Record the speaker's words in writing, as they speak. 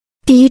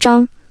第1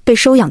章被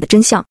收养的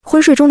真相。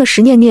昏睡中的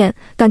石念念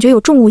感觉有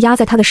重物压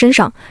在她的身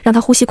上，让她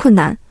呼吸困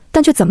难，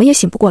但却怎么也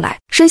醒不过来。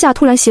身下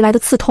突然袭来的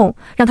刺痛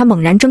让她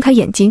猛然睁开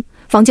眼睛，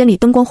房间里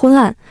灯光昏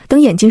暗，等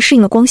眼睛适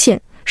应了光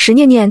线，石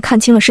念念看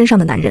清了身上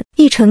的男人。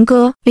逸晨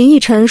哥。林逸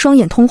晨双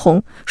眼通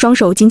红，双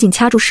手紧紧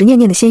掐住石念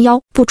念的纤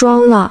腰。不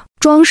装了。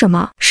装什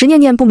么？石念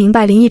念不明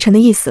白林逸晨的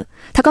意思，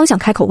他刚想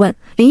开口问，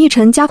林逸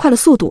晨加快了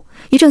速度，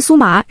一阵酥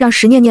麻让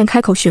石念念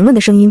开口询问的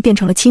声音变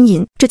成了轻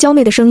吟。这娇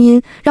媚的声音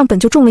让本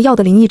就中了药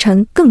的林逸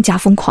晨更加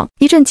疯狂。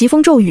一阵疾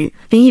风骤雨，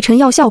林逸晨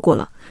药效过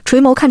了，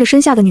垂眸看着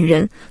身下的女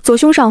人，左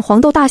胸上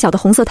黄豆大小的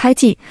红色胎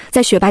记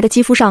在雪白的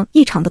肌肤上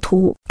异常的突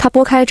兀。他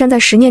拨开粘在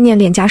石念念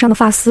脸颊上的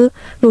发丝，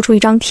露出一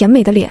张甜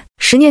美的脸。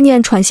石念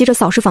念喘息着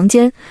扫视房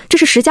间，这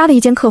是石家的一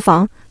间客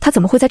房，他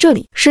怎么会在这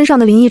里？身上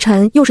的林逸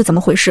晨又是怎么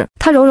回事？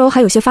他揉揉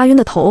还有些发晕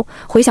的头，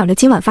回想着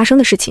今晚发生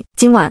的事情。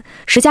今晚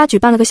石家举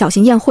办了个小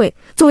型宴会，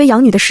作为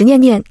养女的石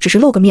念念只是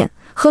露个面，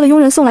喝了佣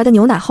人送来的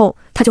牛奶后，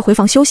他就回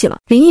房休息了。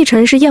林逸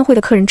晨是宴会的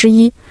客人之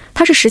一，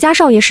他是石家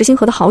少爷石星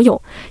河的好友，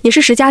也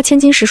是石家千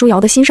金石书瑶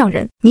的心上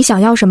人。你想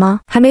要什么？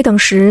还没等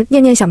石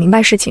念念想明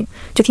白事情，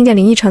就听见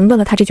林逸晨问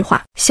了他这句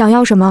话。想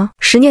要什么？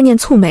石念念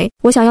蹙眉。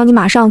我想要你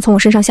马上从我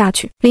身上下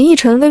去。林逸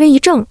晨微微一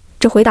怔，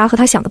这回答和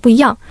他想的不一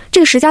样，这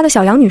个石家的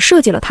小养女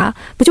设计了他，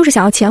不就是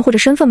想要钱或者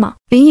身份吗？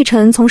林逸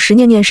晨从石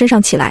念念身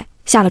上起来，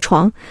下了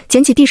床，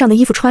捡起地上的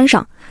衣服穿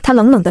上，他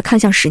冷冷地看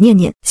向石念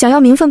念，想要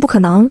名分不可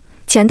能，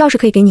钱倒是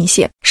可以给你一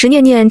些。石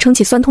念念撑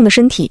起酸痛的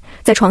身体，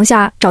在床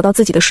下找到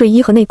自己的睡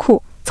衣和内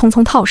裤，匆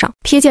匆套上。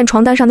瞥见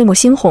床单上那抹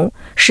猩红，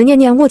石念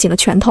念握紧了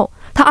拳头，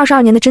他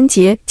22年的贞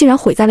洁竟然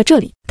毁在了这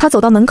里。他走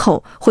到门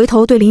口，回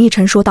头对林逸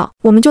晨说道，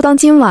我们就当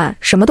今晚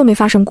什么都没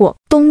发生过。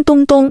咚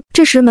咚咚，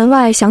这时门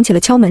外响起了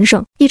敲门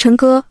声。逸晨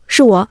哥，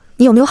是我，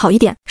你有没有好一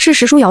点？是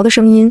石书瑶的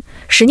声音。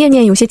石念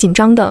念有些紧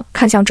张地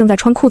看向正在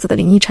穿裤子的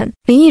林逸晨。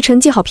林逸晨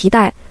系好皮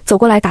带，走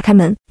过来打开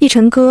门。逸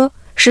晨哥。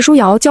石书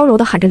瑶娇柔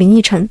地喊着林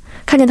逸晨，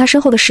看见他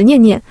身后的石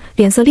念念，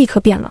脸色立刻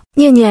变了。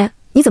念念，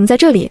你怎么在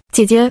这里？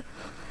姐姐。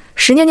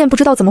石念念不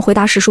知道怎么回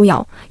答石书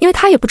瑶，因为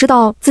她也不知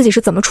道自己是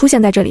怎么出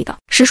现在这里的。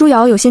石书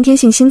瑶有先天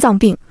性心脏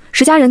病，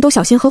石家人都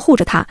小心呵护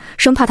着她，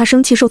生怕她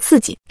生气受刺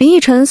激。林逸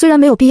晨虽然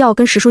没有必要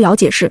跟石书瑶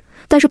解释，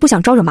但是不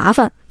想招惹麻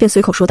烦，便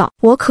随口说道，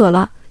我渴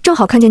了，正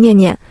好看见念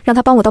念，让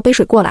她帮我倒杯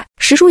水过来。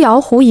石书瑶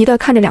狐疑地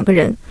看着两个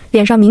人，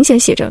脸上明显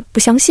写着不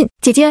相信。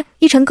姐姐，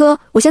逸晨哥，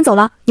我先走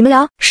了，你们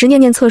聊。石念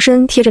念侧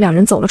身贴着两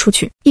人走了出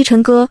去。逸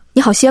晨哥，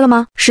你好些了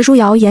吗？石书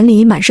瑶眼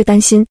里满是担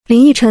心。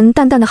林逸晨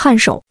淡淡的颔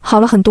首，好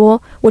了很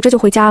多，我这就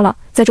回家了，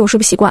在这我睡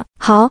不习惯。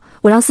好，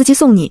我让司机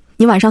送你，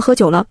你晚上喝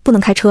酒了不能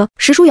开车。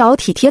石书瑶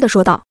体贴地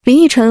说道。林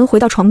逸晨回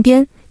到床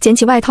边，捡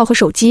起外套和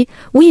手机，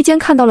无意间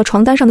看到了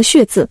床单上的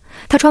血渍，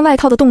他穿外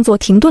套的动作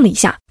停顿了一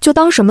下，就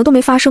当什么都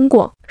没发生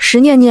过。石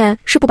念念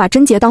是不把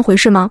贞洁当回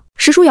事吗？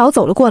石书瑶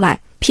走了过来，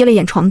瞥了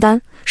眼床单，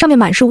上面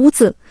满是污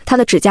渍，他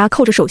的指甲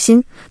扣着手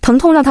心，疼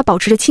痛让他保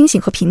持着清醒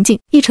和平静。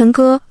逸晨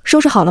哥，收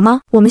拾好了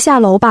吗？我们下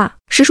楼吧。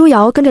石书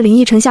瑶跟着林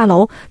逸晨下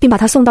楼，并把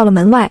他送到了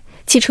门外，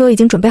汽车已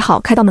经准备好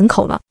开到门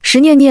口了。石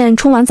念念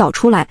冲完澡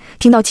出来，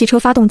听到汽车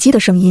发动机的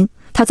声音，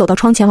他走到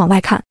窗前往外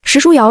看，石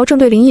书瑶正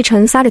对林逸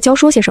晨撒着娇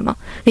说些什么，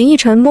林逸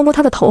晨摸摸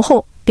他的头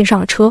后便上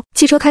了车。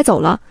汽车开走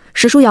了，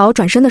石书瑶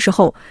转身的时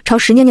候朝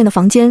石念念的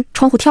房间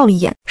窗户跳了一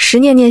眼。石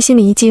念念心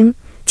里一惊，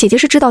姐姐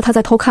是知道他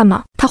在偷看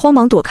吗？他慌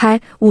忙躲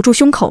开，捂住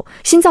胸口，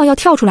心脏要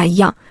跳出来一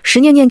样。石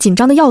念念紧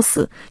张的要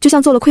死，就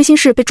像做了亏心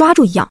事被抓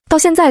住一样。到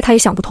现在他也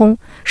想不通，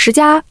石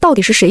家到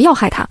底是谁要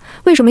害他，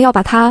为什么要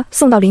把他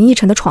送到林逸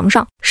晨的床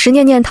上？石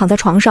念念躺在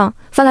床上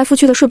翻来覆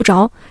去的睡不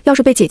着，要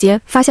是被姐姐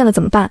发现了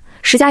怎么办？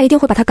石家一定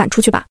会把他赶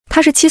出去吧。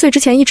他是7岁之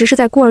前一直是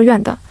在孤儿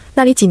院的，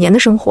那里几年的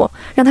生活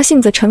让他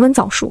性子沉稳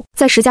早熟，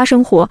在石家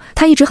生活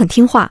他一直很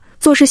听话，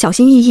做事小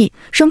心翼翼，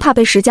生怕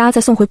被石家再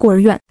送回孤儿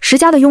院。石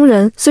家的佣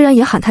人虽然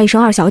也喊他一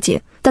声二小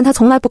姐，但他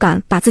从来不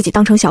敢把自己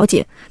当成小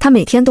姐，他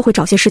每天都会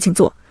找些事情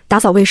做，打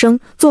扫卫生、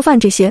做饭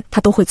这些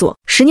他都会做。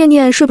石念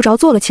念睡不着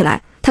坐了起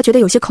来，他觉得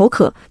有些口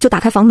渴，就打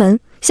开房门，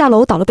下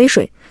楼倒了杯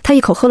水，他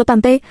一口喝了半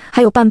杯，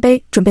还有半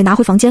杯准备拿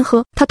回房间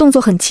喝。他动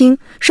作很轻，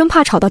生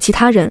怕吵到其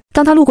他人。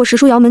当他路过石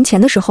书瑶门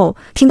前的时候，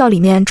听到里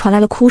面传来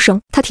了哭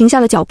声，他停下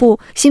了脚步，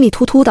心里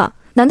突突的，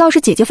难道是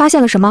姐姐发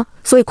现了什么，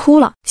所以哭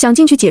了，想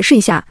进去解释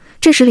一下。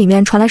这时里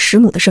面传来石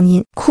母的声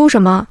音，哭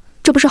什么？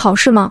这不是好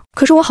事吗？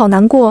可是我好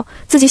难过，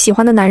自己喜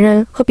欢的男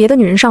人和别的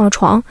女人上了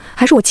床，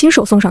还是我亲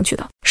手送上去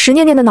的。石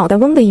念念的脑袋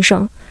嗡的一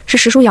声，是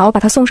石书瑶把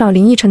她送上了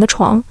林逸晨的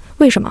床，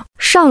为什么？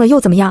上了又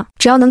怎么样？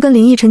只要能跟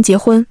林逸晨结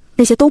婚，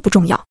那些都不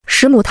重要。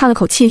石母叹了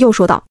口气，又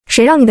说道，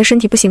谁让你的身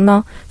体不行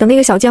呢？等那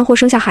个小贱货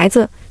生下孩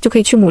子，就可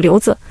以去母瘤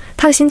子，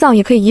他的心脏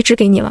也可以移植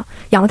给你了，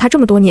养了他这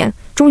么多年，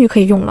终于可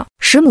以用了。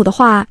石母的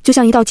话就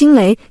像一道惊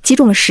雷，击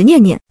中了石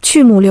念念。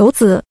去母瘤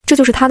子，这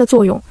就是他的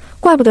作用。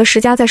怪不得石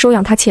家在收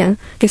养他前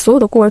给所有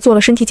的孤儿做了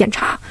身体检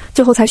查，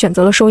最后才选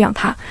择了收养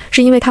他，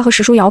是因为他和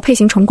石书瑶配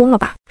型成功了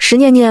吧？石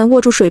念念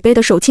握住水杯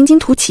的手青筋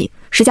凸起，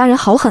石家人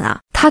好狠啊，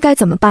他该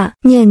怎么办？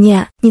念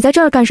念，你在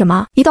这儿干什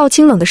么？一道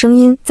清冷的声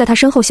音在他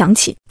身后响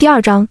起。第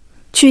2章，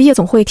去夜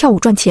总会跳舞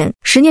赚钱。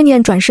石念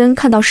念转身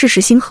看到是石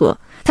星河，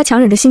他强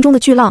忍着心中的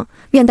巨浪，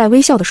面带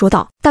微笑地说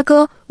道：大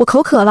哥，我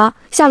口渴了，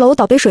下楼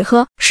倒杯水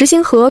喝。石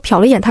星河瞟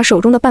了眼他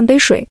手中的半杯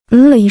水，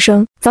了一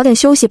声，早点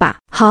休息吧。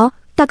好，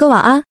大哥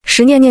晚安。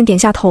石念念点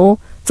下头，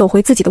走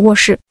回自己的卧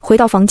室。回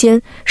到房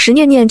间，石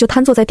念念就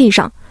瘫坐在地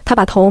上，他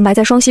把头埋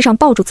在双膝上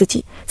抱住自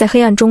己，在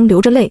黑暗中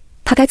流着泪。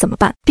他该怎么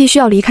办？必须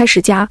要离开石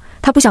家，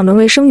他不想沦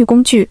为生育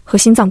工具和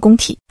心脏供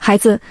体。孩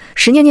子，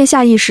石念念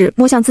下意识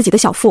摸向自己的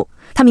小腹，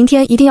他明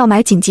天一定要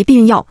买紧急避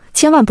孕药，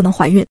千万不能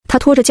怀孕。他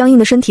拖着僵硬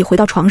的身体回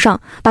到床上，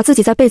把自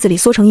己在被子里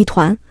缩成一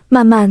团，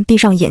慢慢闭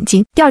上眼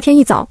睛。第二天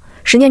一早，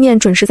石念念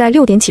准时在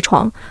6点起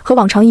床，和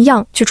往常一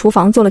样去厨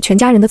房做了全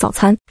家人的早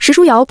餐。石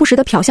书瑶不时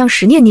地瞟向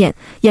石念念，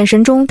眼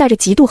神中带着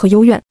嫉妒和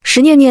幽怨。石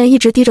念念一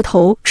直低着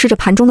头吃着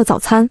盘中的早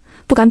餐，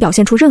不敢表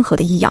现出任何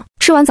的异样。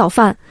吃完早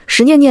饭，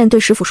石念念对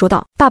石府说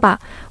道：爸爸，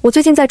我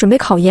最近在准备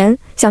考研，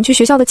想去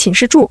学校的寝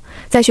室住，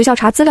在学校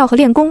查资料和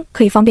练功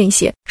可以方便一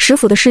些。石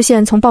府的视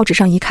线从报纸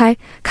上移开，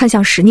看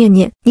向石念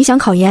念：你想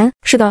考研？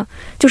是的，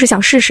就是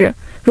想试试，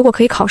如果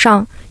可以考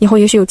上，以后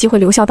也许有机会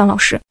留校当老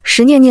师。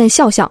石念念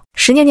笑笑。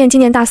石念念今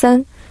年大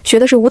3，学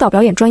的是舞蹈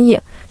表演专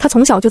业，他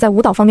从小就在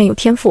舞蹈方面有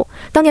天赋。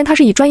当年他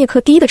是以专业课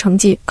第1的成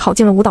绩考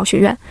进了舞蹈学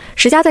院，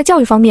石家在教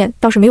育方面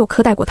倒是没有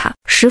苛待过他。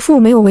石父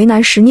没有为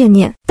难石念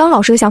念，当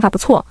老师的想法不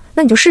错，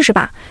那你就试试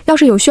吧，要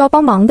是有需要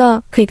帮忙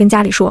的，可以跟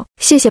家里说。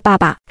谢谢爸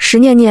爸。石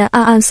念念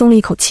暗暗松了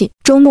一口气。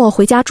周末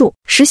回家住。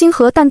石星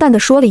河淡淡地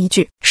说了一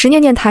句。石念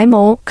念抬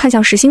眸看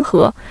向石星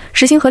河，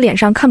石星河脸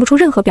上看不出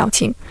任何表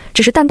情，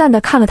只是淡淡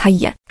地看了他一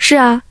眼。是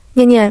啊，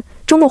念念，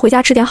周末回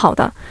家吃点好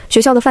的，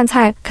学校的饭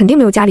菜肯定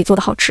没有家里做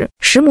的好吃。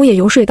石母也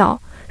游说道。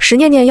石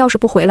念念要是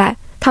不回来，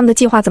他们的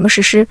计划怎么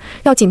实施？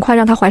要尽快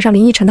让他怀上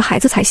林逸晨的孩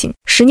子才行。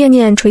石念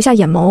念垂下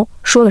眼眸，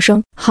说了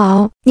声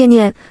好。念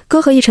念，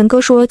哥和逸晨哥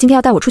说今天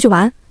要带我出去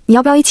玩，你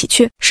要不要一起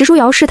去？石书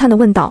瑶试探地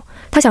问道。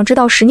他想知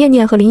道石念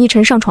念和林逸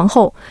晨上床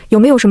后有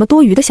没有什么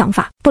多余的想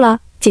法。不了，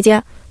姐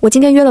姐，我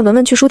今天约了文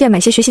文去书店买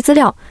些学习资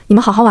料，你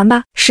们好好玩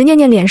吧。石念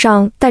念脸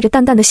上带着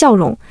淡淡的笑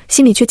容，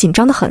心里却紧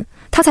张得很。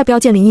他才不要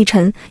见林逸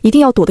晨，一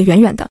定要躲得远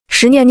远的。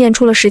石念念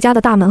出了石家的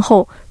大门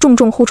后，重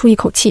重呼出一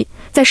口气，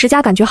在石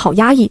家感觉好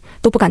压抑，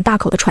都不敢大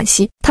口的喘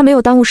息。他没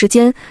有耽误时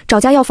间，找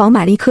家药房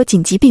买了一颗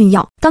紧急避孕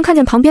药。当看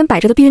见旁边摆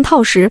着的避孕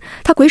套时，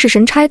他鬼使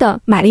神差的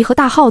买了一盒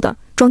大号的，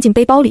装进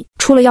背包里。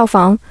出了药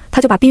房，他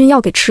就把避孕药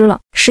给吃了。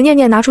石念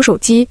念拿出手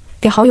机，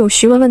给好友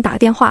徐文文打个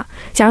电话，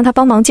想让他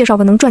帮忙介绍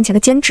个能赚钱的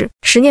兼职。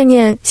石念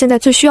念现在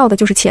最需要的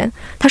就是钱，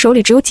他手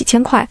里只有几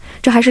千块，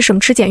这还是省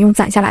吃俭用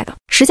攒下来的。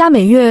石家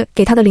每月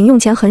给他的零用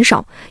钱很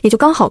少，也就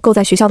刚好够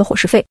在学校的伙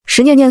食费。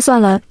石念念算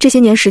了这些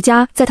年石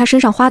家在他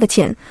身上花的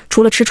钱，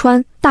除了吃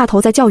穿，大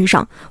头在教育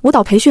上，舞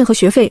蹈培训和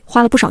学费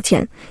花了不少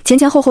钱，前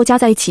前后后加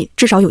在一起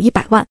至少有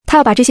100万。他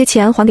要把这些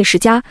钱还给石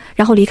家，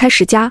然后离开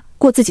石家，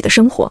过自己的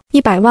生活。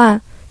100万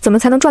怎么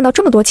才能赚到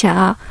这么多钱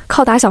啊？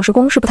靠打小时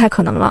工是不太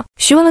可能了。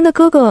徐文文的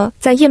哥哥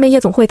在夜妹夜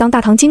总会当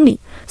大堂经理，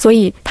所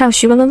以他让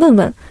徐文文问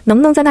问能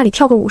不能在那里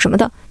跳个舞什么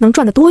的，能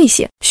赚得多一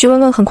些。徐文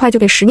文很快就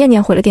给石念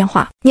念回了电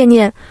话。念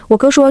念，我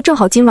哥说正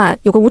好今晚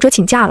有个舞者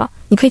请假了，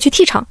你可以去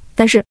替场，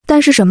但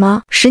是什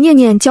么？石念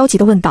念焦急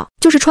地问道。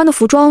就是穿的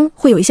服装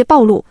会有一些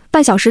暴露，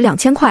半小时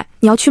2000块，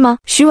你要去吗？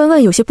徐文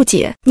文有些不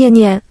解。念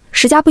念，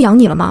石家不养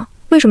你了吗？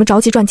为什么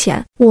着急赚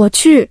钱？我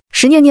去。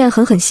石念念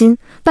狠狠心，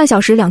半小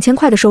时2000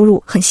块的收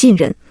入很吸引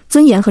人，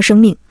尊严和生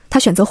命，他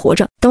选择活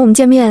着。等我们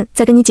见面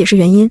再跟你解释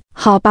原因。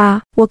好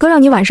吧，我哥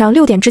让你晚上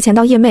6点之前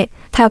到夜妹，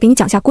他要给你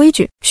讲下规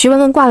矩。徐文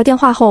文挂了电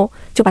话后，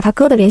就把他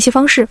哥的联系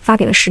方式发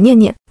给了石念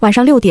念。晚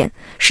上6点，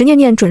石念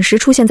念准时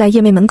出现在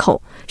夜妹门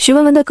口。徐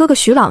文文的哥哥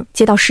徐朗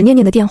接到石念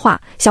念的电话，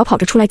小跑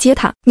着出来接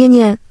他。念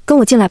念，跟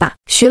我进来吧。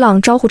徐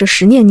朗招呼着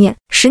石念念。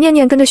石念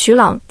念跟着徐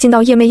朗进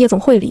到夜妹夜总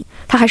会里，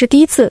他还是第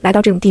一次来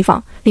到这种地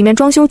方，里面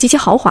装修极其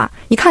豪华，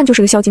一看就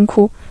是个销金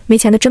窟，没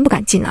钱的真不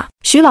敢进啊。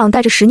徐朗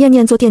带着石念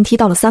念坐电梯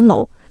到了3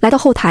楼，来到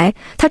后台，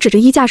他指着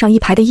衣架上一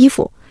排的衣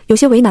服，有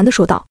些为难地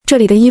说道：这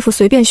里的衣服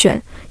随便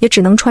选，也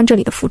只能穿这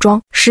里的服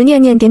装。石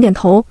念念点点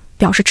头，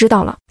表示知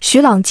道了。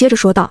徐朗接着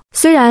说道：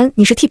虽然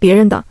你是替别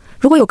人的，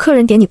如果有客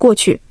人点你过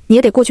去，你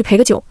也得过去陪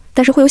个酒，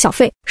但是会有小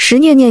费。石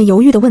念念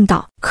犹豫地问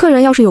道：客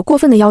人要是有过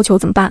分的要求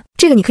怎么办？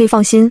这个你可以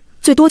放心，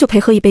最多就陪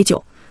喝1杯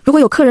酒。如果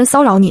有客人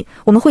骚扰你，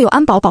我们会有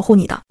安保保护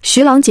你的。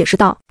徐朗解释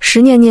道。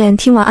石念念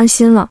听完安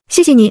心了。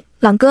谢谢你，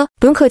朗哥。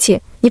不用客气，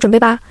你准备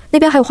吧，那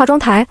边还有化妆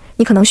台，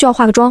你可能需要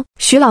化个妆。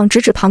徐朗指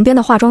指旁边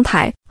的化妆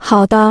台。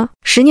好的。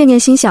石念念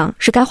心想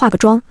是该化个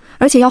妆，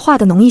而且要化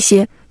得浓一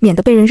些，免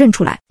得被人认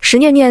出来。石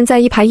念念在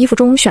一排衣服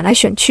中选来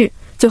选去，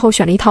最后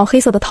选了一套黑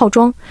色的套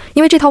装，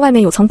因为这套外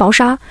面有层薄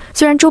纱，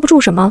虽然遮不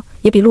住什么，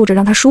也比露着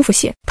让她舒服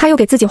些。她又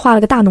给自己化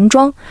了个大浓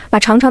妆，把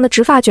长长的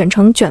直发卷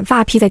成卷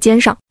发披在肩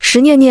上。石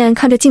念念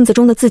看着镜子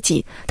中的自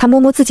己，她摸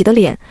摸自己的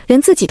脸，连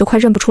自己都快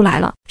认不出来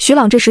了。徐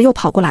朗这时又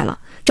跑过来了，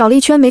找了一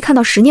圈没看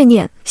到石念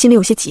念，心里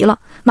有些急了，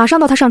马上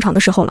到他上场的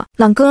时候了。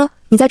朗哥，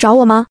你在找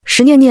我吗？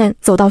石念念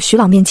走到徐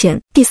朗面前。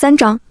第3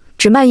章，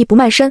只卖艺不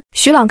卖身。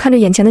徐朗看着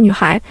眼前的女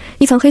孩，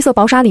一层黑色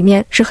薄纱里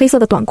面是黑色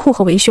的短裤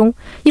和围胸，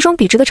一双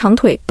笔直的长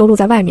腿都露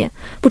在外面，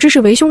不知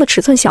是围胸的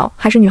尺寸小，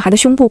还是女孩的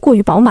胸部过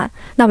于饱满，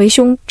那围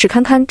胸只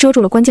堪堪遮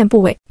住了关键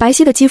部位，白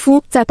皙的肌肤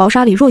在薄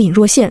纱里若隐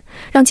若现，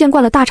让见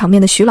惯了大场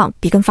面的徐朗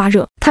鼻根发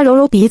热。他揉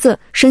揉鼻子，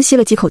深吸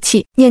了几口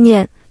气，念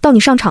念，到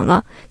你上场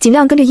了，尽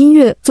量跟着音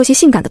乐做些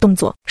性感的动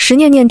作。石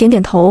念念点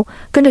点头，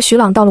跟着徐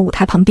朗到了舞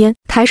台旁边。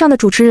台上的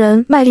主持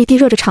人卖力地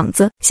热着场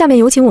子，下面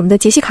有请我们的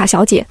杰西卡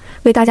小姐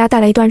为大家带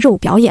来一段热舞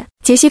表演。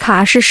杰西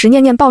卡是石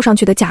念念报上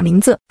去的假名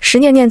字。石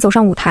念念走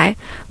上舞台，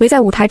围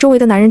在舞台周围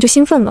的男人就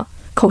兴奋了，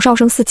口哨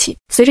声四起。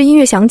随着音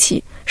乐响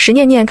起，石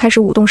念念开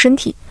始舞动身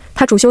体。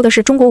他主修的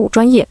是中国舞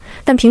专业，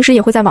但平时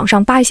也会在网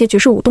上扒一些爵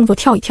士舞动作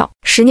跳一跳。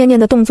石念念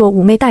的动作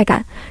妩媚带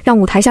感，让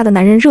舞台下的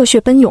男人热血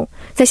奔涌，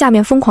在下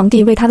面疯狂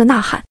地为她的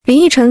呐喊。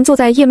林逸晨坐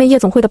在夜妹夜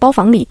总会的包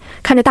房里，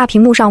看着大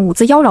屏幕上舞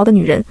姿妖娆的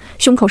女人，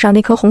胸口上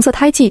那颗红色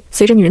胎记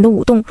随着女人的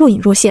舞动若隐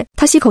若现。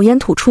他吸口烟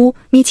吐出，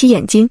眯起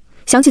眼睛，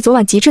想起昨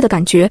晚极致的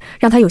感觉，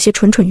让他有些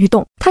蠢蠢欲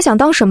动。他想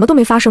当什么都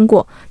没发生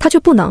过，他却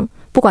不能。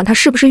不管他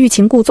是不是欲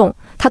擒故纵，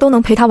他都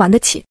能陪他玩得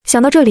起。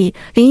想到这里，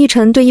林逸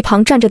晨对一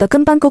旁站着的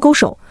跟班勾勾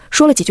手，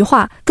说了几句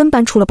话，跟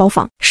班出了包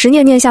房。石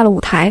念念下了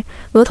舞台，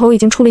额头已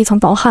经出了一层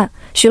薄汗，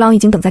徐朗已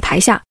经等在台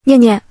下。念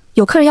念，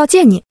有客人要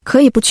见你，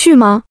可以不去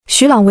吗？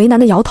徐朗为难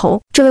地摇头，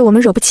这位我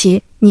们惹不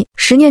起你。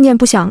石念念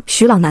不想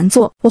徐朗难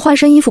做，我换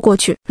身衣服过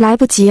去。来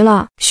不及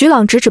了。徐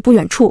朗指指不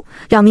远处，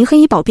两名黑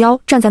衣保镖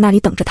站在那里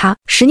等着他。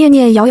石念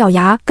念咬咬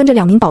牙，跟着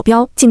两名保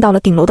镖进到了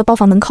顶楼的包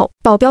房门口。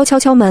保镖敲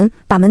敲门，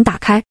把门打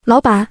开。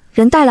老板，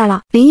人带来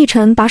了。林逸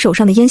晨把手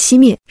上的烟熄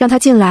灭，让他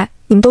进来，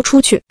你们都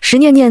出去。石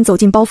念念走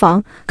进包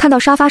房，看到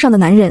沙发上的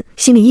男人，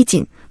心里一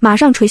紧，马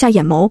上垂下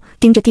眼眸，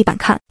盯着地板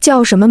看。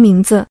叫什么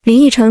名字？林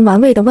逸晨玩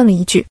味地问了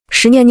一句。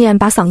石念念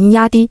把嗓音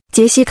压低，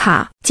杰西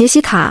卡。杰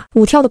西卡，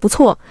舞跳得不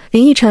错。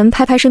林逸晨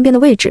拍拍身边的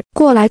位置，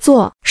过来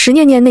坐。石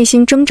念念内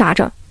心挣扎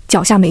着，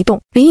脚下没动。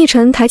林逸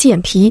晨抬起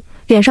眼皮，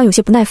脸上有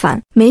些不耐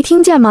烦，没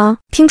听见吗？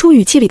听出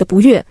语气里的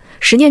不悦，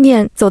石念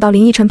念走到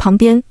林逸晨旁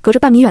边，隔着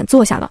半米远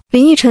坐下了。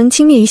林逸晨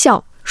轻蔑一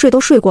笑，睡都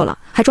睡过了，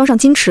还装上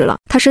矜持了。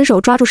他伸手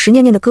抓住石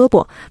念念的胳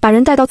膊，把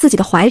人带到自己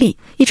的怀里，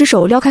一只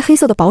手撩开黑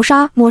色的薄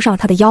纱，摸上了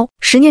他的腰。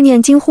石念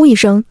念惊呼一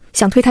声，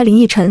想推开林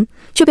逸晨，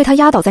却被他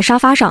压倒在沙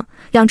发上，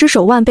两只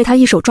手腕被他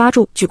一手抓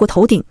住，举过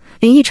头顶。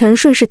林逸晨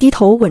顺势低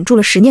头吻住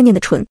了石念念的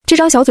唇，这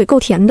张小嘴够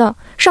甜的，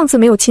上次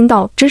没有亲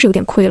到，真是有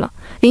点亏了。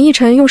林逸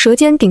晨用舌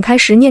尖顶开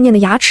石念念的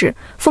牙齿，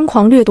疯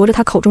狂掠夺着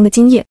他口中的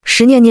精液。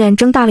石念念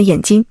睁大了眼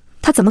睛，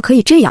他怎么可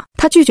以这样？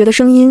他拒绝的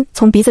声音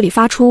从鼻子里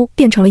发出，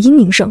变成了嘤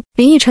咛声。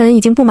林逸晨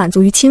已经不满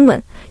足于亲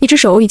吻，一只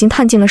手已经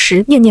探进了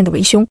石念念的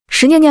围胸。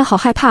石念念好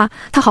害怕，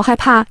他好害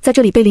怕在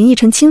这里被林逸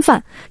晨侵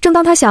犯。正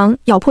当他想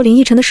咬破林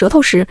逸晨的舌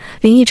头时，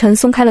林逸晨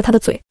松开了他的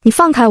嘴。你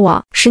放开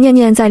我！石念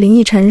念在林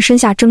逸晨身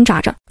下挣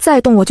扎着，再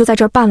动我就在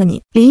这儿办了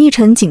你。林逸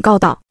晨警告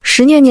道。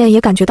石念念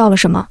也感觉到了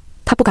什么，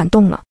他不敢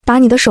动了。把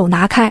你的手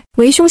拿开。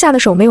围胸下的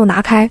手没有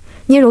拿开，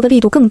捏揉的力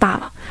度更大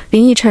了。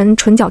林逸晨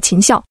唇角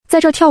噙笑，在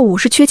这跳舞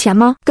是缺钱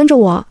吗？跟着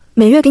我，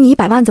每月给你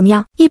100万怎么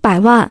样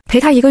？100万，陪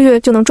他1个月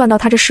就能赚到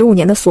他这15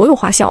年的所有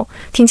花销，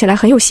听起来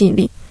很有吸引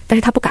力，但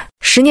是他不敢。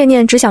石念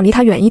念只想离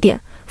他远一点，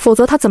否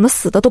则他怎么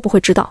死的都不会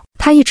知道。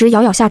他一直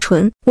咬咬下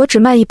唇，我只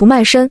卖艺不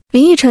卖身。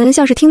林逸晨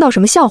像是听到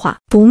什么笑话，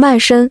不卖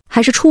身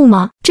还是处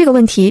吗？这个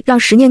问题让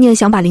石念念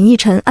想把林逸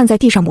晨按在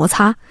地上摩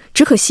擦，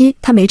只可惜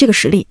他没这个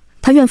实力。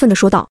他怨愤地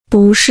说道，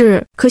不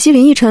是。可惜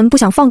林逸晨不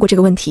想放过这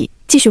个问题，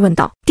继续问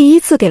道，第一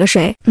次给了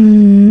谁？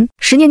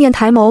石念念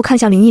抬眸看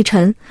向林逸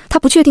晨，他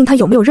不确定他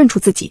有没有认出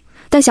自己，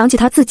但想起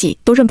他自己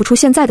都认不出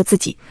现在的自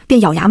己，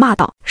便咬牙骂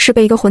道，是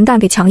被一个混蛋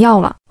给强要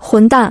了。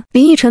混蛋！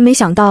林逸晨没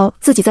想到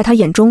自己在他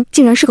眼中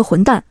竟然是个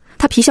混蛋，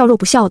他皮笑肉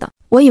不笑的，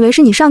我以为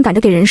是你上赶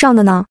着给人上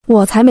的呢，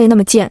我才没那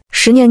么贱。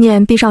石念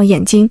念闭上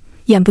眼睛，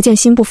眼不见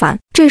心不烦。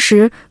这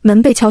时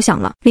门被敲响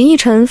了，林逸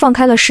晨放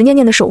开了石念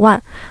念的手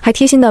腕，还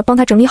贴心地帮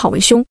她整理好围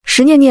胸。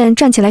石念念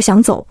站起来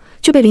想走，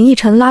却被林逸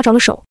晨拉着了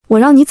手。我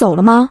让你走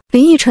了吗？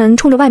林逸晨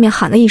冲着外面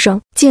喊了一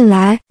声，进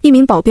来。一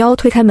名保镖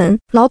推开门，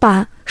老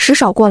板，石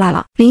少过来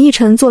了。林逸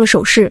晨做了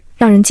手势，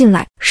让人进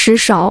来。石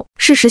少，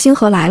是石星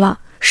河来了。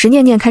石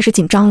念念开始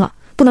紧张了，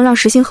不能让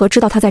石星河知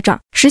道他在这儿。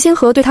石星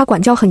河对他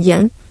管教很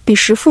严，比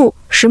石父、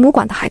石母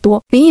管的还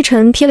多。林逸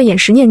晨瞥了眼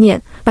石念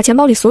念，把钱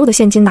包里所有的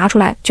现金拿出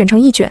来，卷成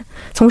一卷，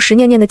从石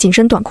念念的紧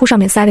身短裤上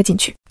面塞了进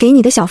去。给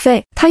你的小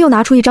费。他又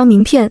拿出一张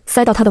名片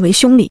塞到他的围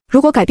胸里，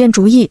如果改变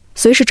主意，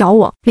随时找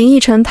我。林逸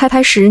晨拍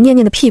拍石念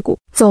念的屁股，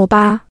走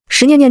吧。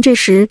石念念这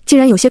时竟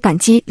然有些感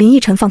激林逸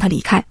晨放他离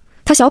开。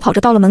他小跑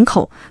着到了门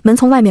口，门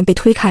从外面被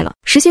推开了。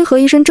石星河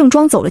一身正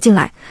装走了进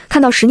来，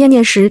看到石念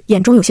念时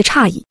眼中有些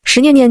诧异。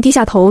石念念低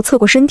下头侧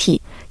过身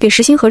体，给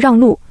石星河让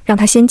路，让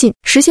他先进。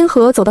石星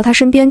河走到他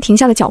身边停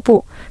下了脚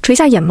步，垂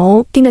下眼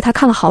眸盯着他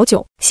看了好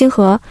久。星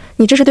河，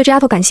你这是对这丫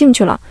头感兴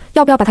趣了，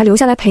要不要把她留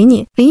下来陪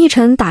你？林逸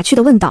晨打趣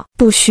地问道。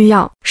不需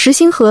要。石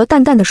星河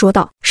淡淡地说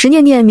道。石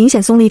念念明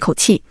显松了一口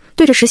气，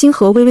对着石星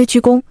河微微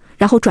鞠躬，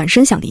然后转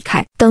身想离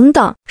开。等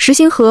等！石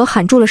星河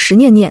喊住了石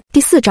念念。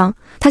第4章，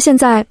他现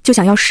在就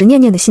想要石念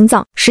念的心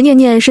脏。石念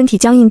念身体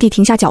僵硬地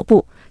停下脚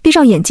步，闭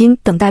上眼睛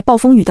等待暴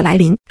风雨的来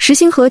临。石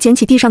星河捡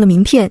起地上的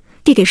名片，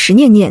递给石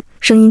念念，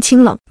声音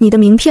清冷：“你的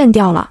名片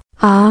掉了。”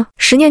啊！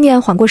石念念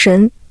缓过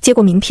神，接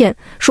过名片，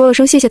说了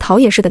声谢谢，逃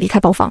也似的离开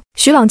包房。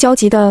徐朗焦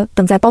急地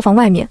等在包房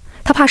外面，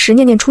他怕石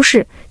念念出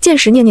事，见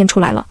石念念出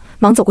来了，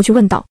忙走过去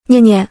问道：“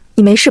念念，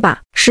你没事吧？”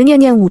石念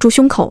念捂住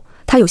胸口，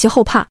他有些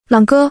后怕：“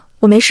朗哥，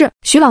我没事。”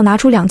徐朗拿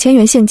出2000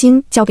元现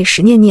金交给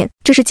石念念：“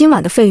这是今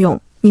晚的费用，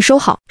你收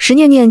好。”石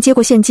念念接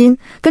过现金，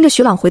跟着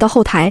徐朗回到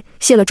后台，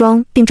卸了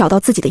妆，并找到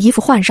自己的衣服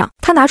换上。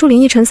他拿出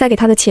林奕晨塞给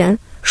他的钱，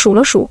数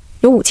了数，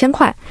有5000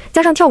块，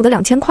加上跳舞的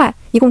2000块，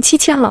一共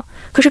7000了。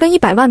可是跟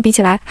100万比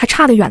起来，还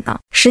差得远呢。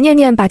石念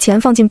念把钱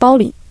放进包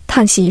里，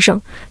叹息一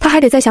声，他还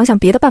得再想想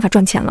别的办法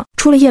赚钱了。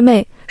出了夜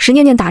寐，石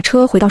念念打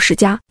车回到石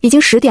家，已经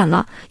10点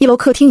了，1楼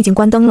客厅已经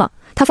关灯了。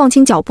他放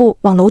轻脚步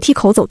往楼梯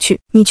口走去。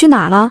“你去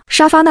哪了？”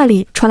沙发那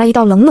里传来一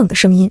道冷冷的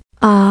声音。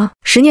啊！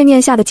石念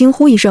念吓得惊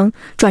呼一声，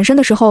转身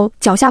的时候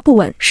脚下不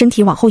稳，身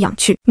体往后仰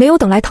去，没有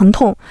等来疼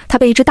痛，他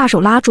被一只大手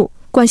拉住，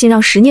惯性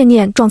让石念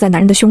念撞在男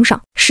人的胸上。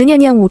石念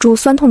念捂住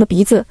酸痛的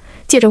鼻子，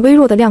借着微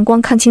弱的亮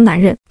光看清男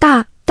人。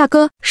大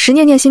哥！石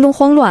念念心中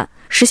慌乱，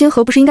石星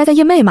河不是应该在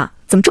夜寐吗？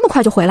怎么这么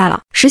快就回来了？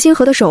石星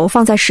河的手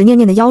放在石念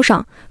念的腰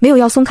上，没有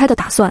要松开的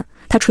打算。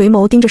他垂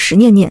眸盯着石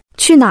念念：“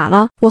去哪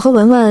了？”“我和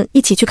文文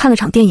一起去看了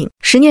场电影。”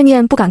石念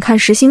念不敢看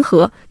石星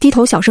河，低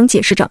头小声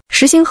解释着。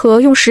石星河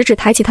用食指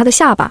抬起他的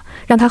下巴，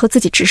让他和自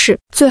己直视：“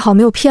最好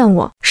没有骗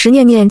我。”石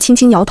念念轻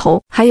轻摇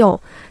头。“还有。”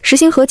石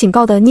星河警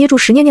告地捏住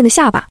石念念的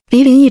下巴：“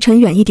离林奕晨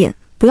远一点，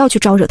不要去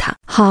招惹他。”“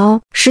好。”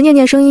石念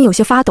念声音有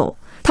些发抖，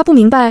他不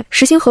明白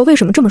石星河为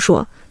什么这么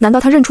说，难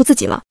道他认出自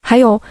己了？还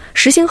有，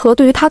石星河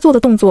对于他做的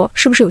动作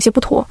是不是有些不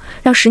妥，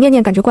让石念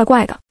念感觉怪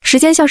怪的？时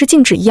间像是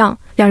静止一样，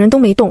两人都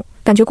没动，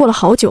感觉过了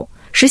好久。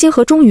石星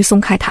河终于松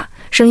开他，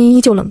声音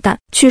依旧冷淡：“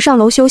去上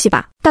楼休息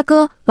吧，大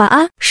哥，晚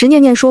安。”石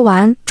念念说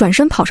完，转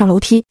身跑上楼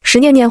梯。石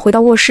念念回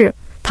到卧室，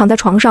躺在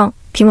床上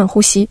平稳呼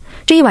吸。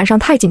这一晚上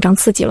太紧张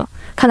刺激了，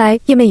看来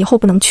夜寐以后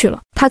不能去了。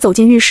他走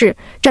进浴室，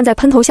站在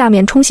喷头下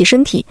面冲洗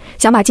身体，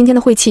想把今天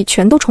的晦气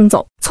全都冲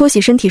走。搓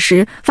洗身体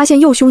时，发现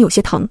右胸有些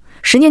疼。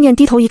石念念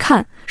低头一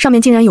看，上面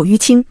竟然有淤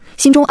青，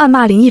心中暗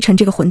骂林奕晨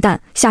这个混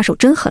蛋，下手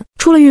真狠。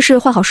出了浴室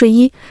换好睡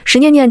衣，石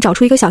念念找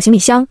出一个小行李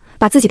箱，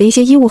把自己的一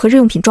些衣物和日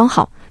用品装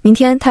好。明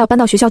天他要搬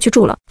到学校去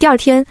住了。第二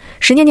天，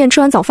石念念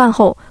吃完早饭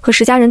后，和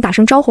石家人打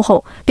声招呼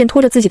后，便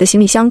拖着自己的行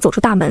李箱走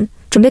出大门，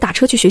准备打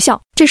车去学校。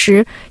这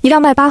时，一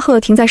辆迈巴赫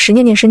停在石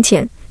念念身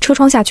前，车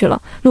窗下去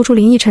了，露出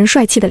林奕晨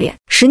帅气的脸。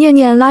石念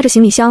念拉着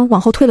行李箱往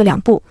后退了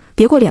2步，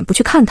别过脸不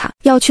去看他。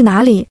要去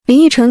哪里？林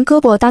奕晨胳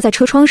膊搭在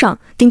车窗上，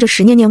盯着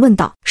石念念问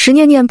道。石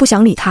念念不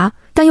想理他，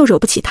但又惹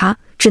不起他，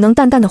只能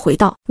淡淡的回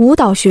道：“舞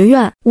蹈学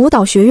院。”舞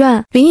蹈学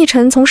院。林奕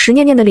晨从石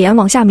念念的脸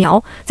往下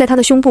瞄，在她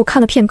的胸部看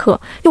了片刻，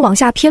又往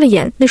下瞥了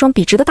眼那双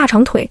笔直的大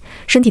长腿，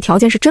身体条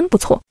件是真不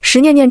错。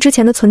石念念之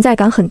前的存在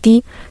感很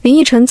低，林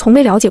奕晨从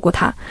没了解过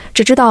她，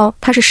只知道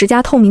她是石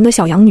家透明的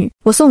小养女。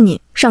“我送你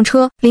上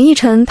车。”林奕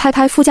晨拍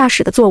拍副驾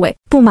驶的座位：“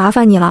不麻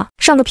烦你了。”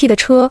上个屁的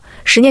车！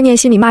石念念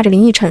心里骂着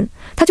林奕晨，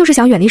他就是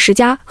想远离石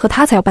家，和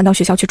他才要搬到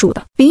学校去住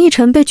的。林奕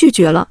晨被拒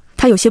绝了，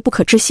他有些不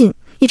可置信，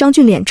一张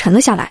俊脸沉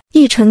了下来。“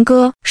奕晨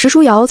哥！”石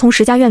书瑶从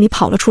石家院里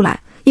跑了出来，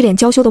一脸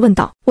娇羞地问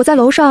道：“我在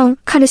楼上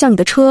看着像你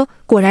的车，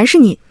果然是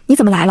你，你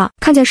怎么来了？”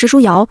看见石书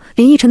瑶，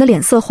林奕晨的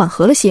脸色缓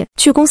和了些。“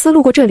去公司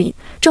路过这里，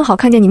正好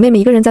看见你妹妹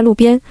一个人在路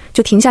边，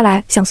就停下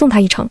来想送她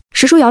一程。”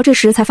石书瑶这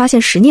时才发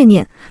现石念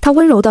念，她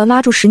温柔地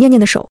拉住石念念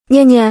的手：“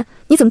念念，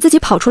你怎么自己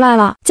跑出来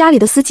了？家里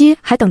的司机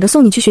还等着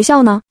送你去学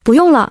校呢。”“不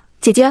用了，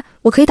姐姐，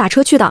我可以打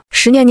车去的。”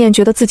石念念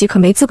觉得自己可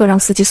没资格让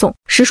司机送。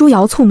石书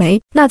瑶蹙眉：“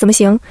那怎么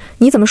行？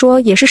你怎么说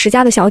也是石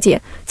家的小姐，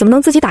怎么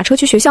能自己打车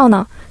去学校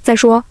呢？再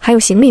说还有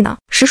行李呢。”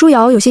石书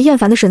瑶有些厌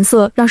烦的神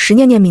色让石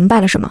念念明白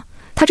了什么，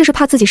她这是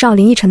怕自己上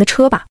林奕晨的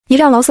车吧？一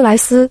辆劳斯莱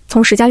斯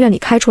从石家院里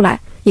开出来，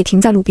也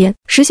停在路边。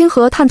石星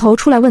河探头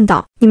出来问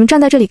道：“你们站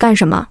在这里干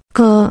什么？”“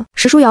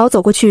石书瑶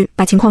走过去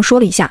把情况说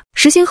了一下。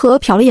石星河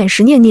瞟了眼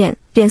石念念，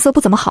脸色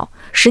不怎么好。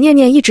石念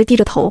念一直低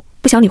着头，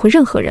不想理会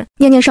任何人。“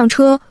念念上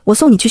车，我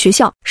送你去学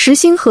校。”石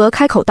星河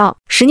开口道。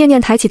石念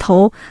念抬起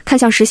头看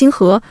向石星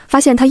河，发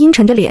现他阴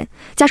沉着脸，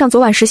加上昨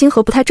晚石星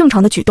河不太正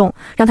常的举动，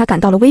让他感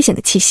到了危险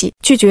的气息。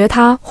拒绝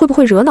他会不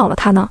会惹恼了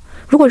他呢？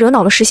如果惹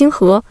恼了石星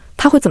河，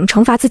他会怎么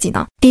惩罚自己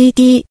呢？滴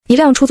滴，一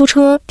辆出租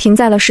车停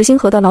在了石星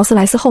河的劳斯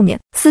莱斯后面，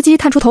司机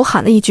探出头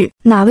喊了一句：“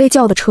哪位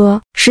叫的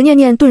车？”石念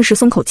念顿时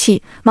松口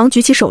气，忙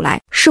举起手来：“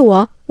是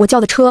我叫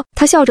的车。”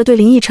他笑着对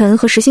林奕晨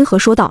和石星河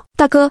说道：“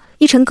大哥，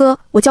奕晨哥，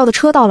我叫的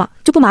车到了，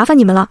就不麻烦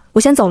你们了，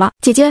我先走了。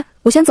姐姐，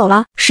我先走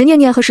了。”石念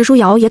念和石书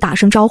瑶也打了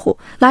声招呼，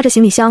拉着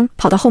行李箱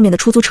跑到后面的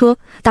出租车，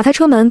打开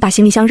车门把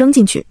行李箱扔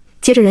进去，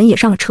接着人也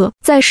上了车。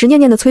在石念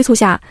念的催促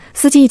下，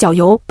司机一脚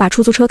油把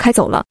出租车开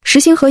走了。石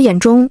星河眼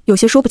中有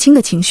些说不清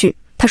的情绪，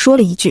他说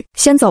了一句：“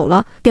先走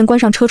了”，便关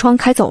上车窗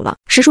开走了。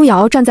石书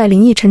瑶站在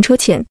林奕晨车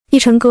前：“奕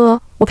晨哥，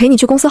我陪你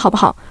去公司好不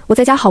好？我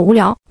在家好无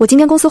聊，我今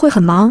天公司会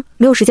很忙，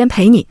没有时间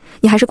陪你，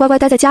你还是乖乖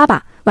待在家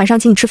吧，晚上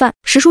请你吃饭。”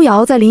石书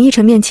瑶在林奕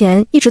晨面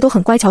前一直都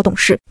很乖巧懂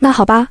事。“那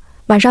好吧，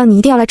晚上你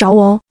一定要来找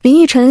我哦。”林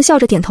奕晨笑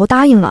着点头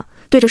答应了，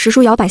对着石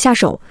书瑶摆下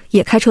手，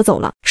也开车走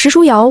了。石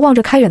书瑶望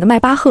着开远的迈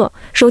巴赫，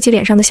收起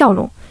脸上的笑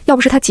容。要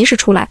不是他及时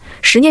出来，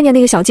石念念那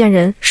个小贱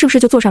人是不是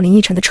就坐上林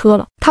奕晨的车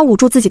了？他捂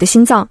住自己的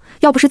心脏，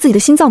要不是自己的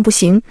心脏不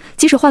行，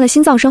即使换了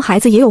心脏生孩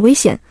子也有危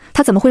险，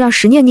他怎么会让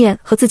石念念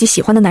和自己喜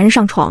欢的男人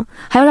上床，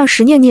还要让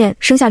石念念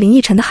生下林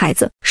奕晨的孩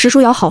子？石书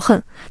瑶好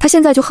恨，他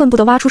现在就恨不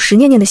得挖出石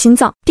念念的心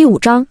脏。第5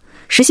章，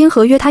石星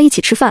河约他一起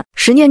吃饭。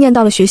石念念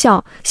到了学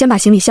校，先把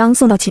行李箱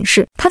送到寝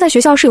室。他在学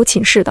校是有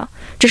寝室的，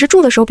只是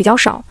住的时候比较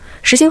少。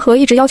石星河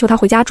一直要求他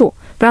回家住，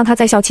不让他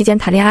在校期间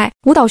谈恋爱。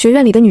舞蹈学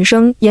院里的女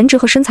生颜值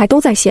和身材都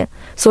在线，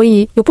所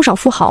以有不少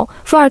富豪、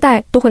富二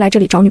代都会来这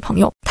里找女朋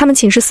友。他们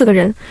寝室4个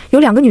人，有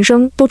2个女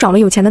生都找了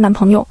有钱的男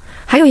朋友，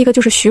还有一个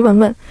就是徐文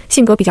文，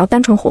性格比较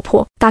单纯活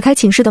泼。打开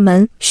寝室的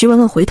门，徐文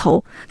文回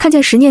头看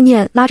见石念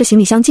念拉着行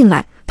李箱进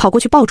来，跑过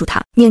去抱住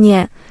他。念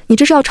念，你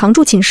这是要常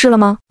住寝室了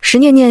吗？石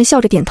念念笑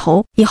着点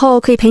头，以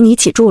后可以陪你一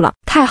起住了。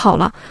太好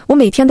了，我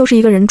每天都是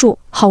一个人住，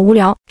好无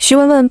聊。徐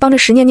文文帮着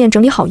石念念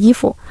整理好衣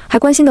服，还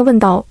关心地问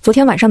道昨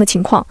天晚上的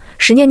情况。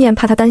石念念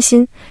怕他担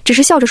心，只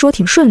是笑着说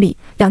挺顺利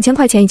，2000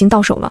块钱已经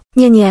到手了。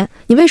念念，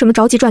你为什么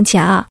着急赚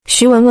钱啊？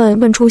徐文文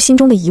问出心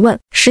中的疑问。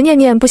石念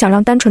念不想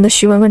让单纯的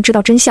徐文文知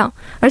道真相，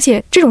而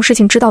且这种事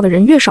情知道的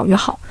人越少越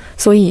好，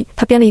所以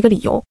他编了一个理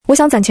由，我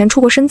想攒钱出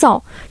国深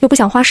造，又不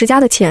想花石家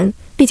的钱，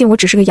毕竟我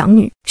只是个养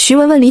女。徐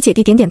文文理解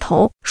地点点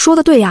头，说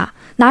得对呀，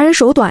拿人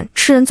手短，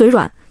吃人嘴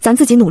软，咱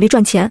自己努力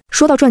赚钱。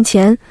说到赚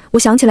钱，我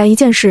想起来一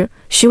件事。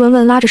徐文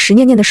文拉着石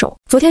念念的手，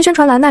昨天宣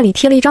传栏那里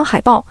贴了一张海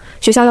报，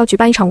学校要举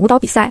办一场舞蹈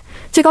比赛，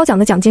最高奖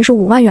的奖金是5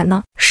万元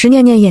呢。石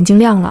念念眼睛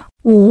亮了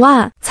，5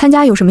万，参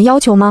加有什么要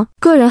求吗？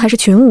个人还是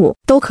群舞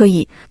都可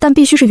以，但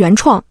必须是原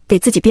创，给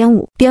自己编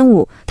舞。编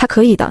舞他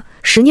可以的。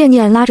石念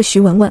念拉着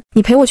徐文文，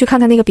你陪我去看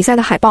看那个比赛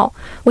的海报，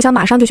我想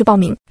马上就去报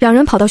名。2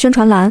人跑到宣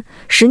传栏，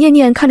石念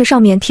念看着上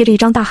面贴着一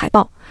张大海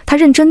报，他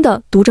认真地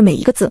读着每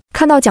一个字。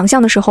看到奖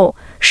项的时候，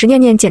石念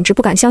念简直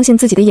不敢相信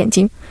自己的眼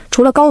睛，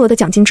除了高额的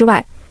奖金之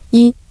外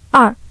，1、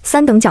2、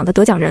3等奖的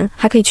得奖人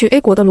还可以去 A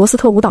国的罗斯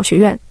特舞蹈学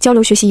院交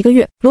流学习1个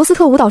月。罗斯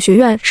特舞蹈学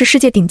院是世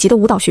界顶级的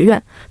舞蹈学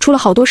院，出了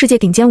好多世界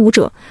顶尖舞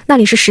者，那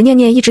里是石念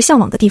念一直向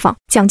往的地方。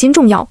奖金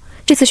重要，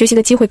这次学习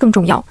的机会更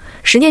重要。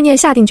石念念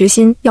下定决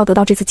心要得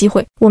到这次机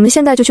会，我们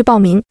现在就去报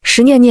名。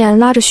石念念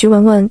拉着徐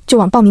文文就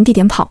往报名地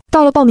点跑。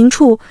到了报名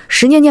处，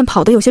石念念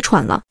跑得有些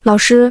喘了。老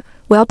师，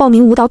我要报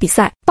名舞蹈比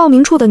赛。报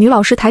名处的女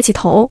老师抬起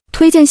头，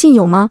推荐信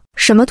有吗？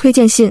什么推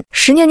荐信？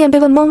石念念被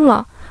问懵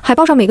了。海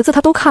报上每个字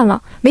她都看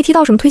了，没提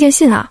到什么推荐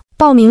信啊。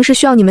报名是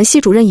需要你们系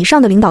主任以上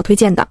的领导推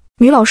荐的。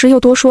女老师又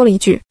多说了一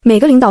句，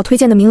每个领导推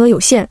荐的名额有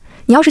限，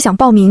你要是想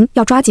报名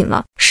要抓紧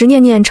了。石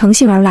念念乘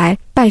兴而来，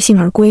败兴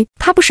而归。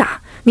她不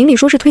傻，明里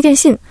说是推荐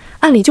信，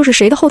暗里就是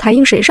谁的后台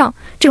应谁上，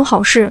这种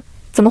好事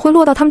怎么会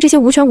落到他们这些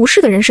无权无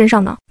势的人身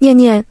上呢？念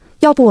念，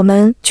要不我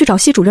们去找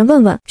系主任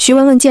问问？徐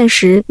文文见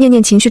石念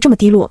念情绪这么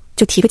低落，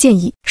就提个建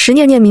议。石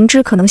念念明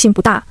知可能性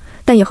不大，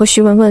但也和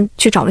徐文文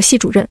去找了系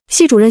主任。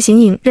系主任邢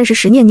颖认识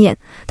石念念，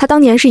他当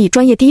年是以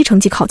专业第1成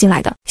绩考进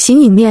来的。邢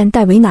颖面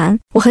带为难，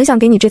我很想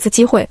给你这次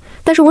机会，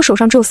但是我手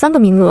上只有3个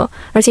名额，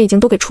而且已经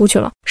都给出去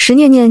了。石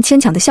念念牵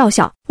强的笑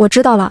笑，我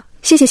知道了，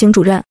谢谢邢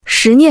主任。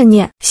石念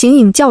念，邢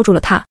颖叫住了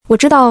他，我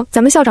知道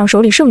咱们校长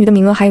手里剩余的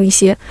名额还有一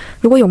些，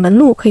如果有门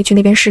路可以去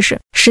那边试试。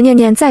石念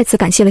念再次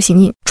感谢了邢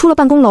颖。出了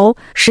办公楼，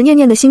石念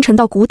念的心沉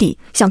到谷底，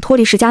想脱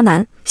离石家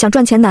难，想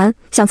赚钱难，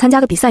想参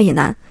加个比赛也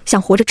难，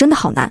想活着真的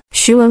好难。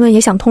徐文文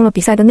也想通了比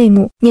赛的内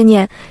幕。念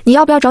念，你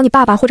要不要找你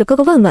爸爸或者哥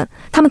哥问问，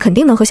他们肯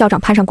定能和校长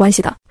攀上关系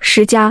的。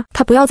石家，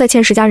他不要再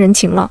欠石家人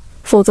情了，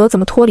否则怎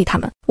么脱离他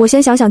们？我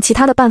先想想其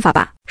他的办法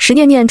吧。石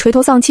念念垂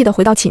头丧气地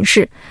回到寝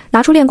室，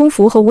拿出练功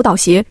服和舞蹈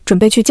鞋，准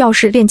备去教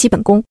室练基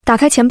本功。打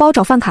开钱包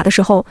找饭卡的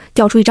时候，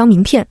掉出一张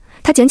名片，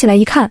他捡起来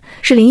一看，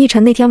是林奕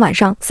晨那天晚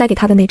上塞给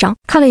他的那张。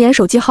看了眼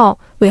手机号，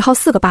尾号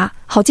4个8，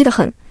好记得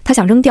很。他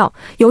想扔掉，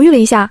犹豫了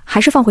一下，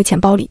还是放回钱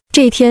包里。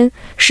这一天，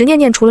石念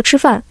念除了吃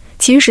饭，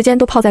其余时间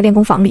都泡在练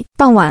功房里。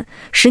傍晚，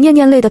石念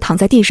念累得躺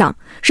在地上，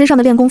身上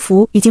的练功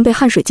服已经被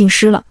汗水浸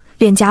湿了，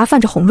脸颊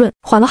泛着红润。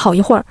缓了好一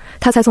会儿，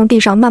他才从地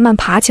上慢慢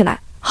爬起来。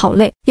好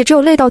累，也只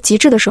有累到极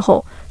致的时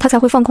候，他才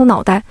会放空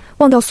脑袋，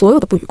忘掉所有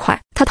的不愉快。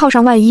他套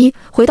上外衣，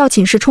回到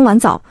寝室冲完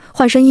澡，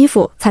换身衣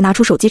服，才拿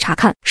出手机查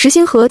看。石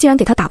星河竟然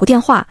给他打过电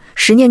话，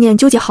石念念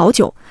纠结好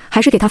久，还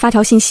是给他发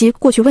条信息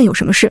过去问有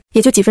什么事。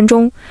也就几分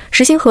钟，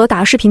石星河打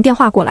了视频电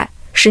话过来，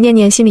石念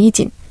念心里一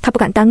紧，他不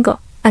敢耽搁，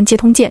按接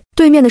通键。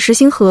对面的石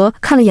星河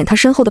看了眼他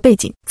身后的背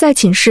景，在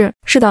寝室。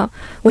是的，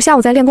我下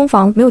午在练功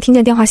房没有听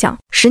见电话响。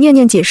石念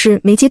念解释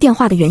没接电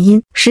话的原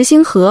因。石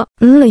星河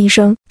了一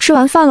声，吃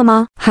完饭了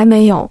吗？还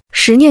没有。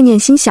石念念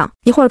心想，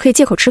一会儿可以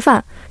借口吃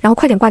饭，然后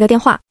快点挂掉电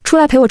话，出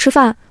来陪我吃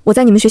饭，我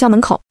在你们学校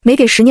门口。没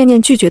给石念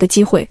念拒绝的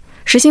机会，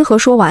石星河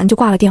说完就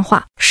挂了电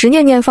话。石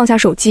念念放下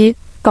手机，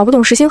搞不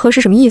懂石星河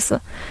是什么意思。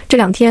这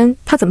2天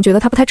他怎么觉得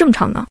他不太正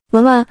常呢？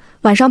文文，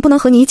晚上不能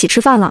和你一起吃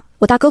饭了，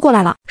我大哥过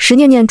来了。石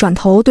念念转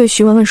头对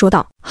徐文文说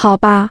道。好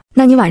吧，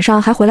那你晚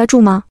上还回来住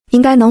吗？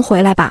应该能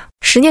回来吧。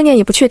石念念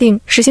也不确定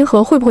石星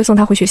河会不会送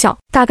她回学校，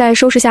大概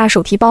收拾下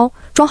手提包，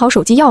装好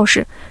手机钥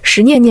匙，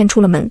石念念出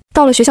了门。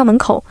到了学校门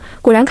口，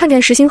果然看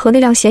见石星河那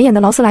辆显眼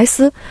的劳斯莱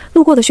斯，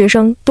路过的学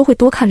生都会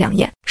多看2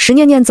眼。石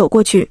念念走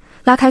过去，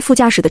拉开副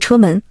驾驶的车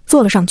门，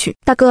坐了上去。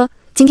大哥，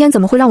今天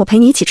怎么会让我陪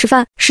你一起吃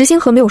饭？石星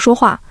河没有说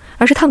话，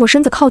而是探过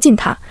身子靠近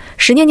他。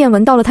石念念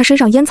闻到了他身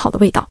上烟草的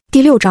味道。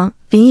第6章，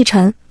林逸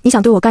晨，你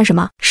想对我干什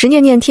么？石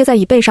念念贴在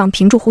椅背上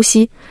屏住呼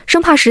吸，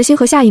生怕石星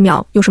河下一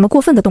秒有什么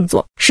过分的动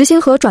作。石星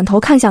河转头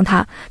看向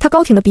他，他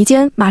高挺的鼻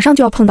尖马上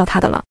就要碰到他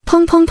的了。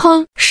砰砰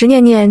砰！石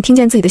念念听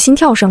见自己的心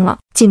跳声了。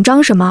紧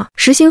张什么？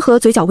石星河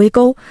嘴角微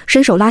勾，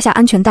伸手拉下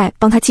安全带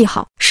帮他系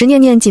好。石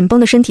念念紧绷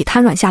的身体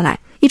瘫软下来，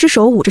一只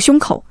手捂着胸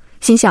口，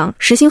心想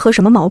石星河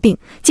什么毛病，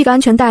系个安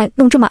全带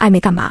弄这么暧昧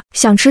干嘛？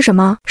想吃什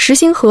么？石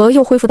星河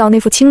又恢复到那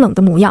副清冷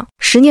的模样。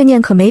石念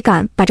念可没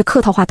敢把这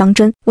客套话当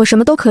真，我什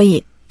么都可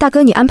以，大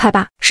哥你安排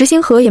吧。石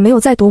星河也没有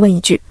再多问一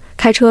句，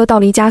开车到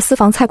了一家私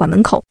房菜馆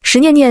门口。石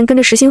念念跟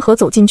着石星河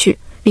走进去，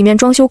里面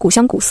装修古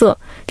香古色，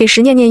给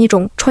石念念一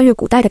种穿越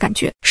古代的感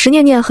觉。石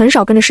念念很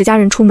少跟着石家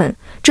人出门，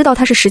知道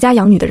她是石家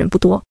养女的人不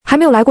多，还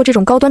没有来过这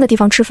种高端的地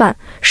方吃饭。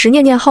石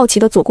念念好奇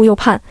的左顾右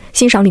盼，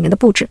欣赏里面的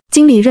布置。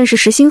经理认识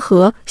石星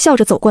河，笑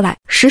着走过来，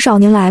石少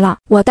您来了，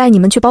我带你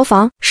们去包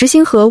房。石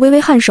星河微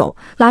微颔首，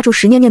拉住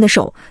石念念的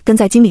手，跟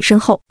在经理身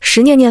后。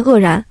石念念愕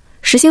然，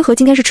石星河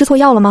今天是吃错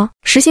药了吗？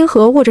石星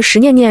河握着石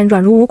念念软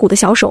如无骨的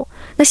小手，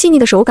那细腻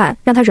的手感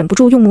让他忍不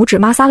住用拇指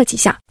摩挲了几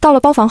下。到了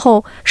包房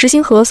后，石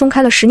星河松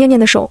开了石念念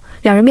的手，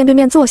两人面对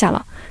面坐下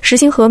了。石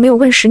星河没有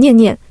问石念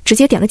念，直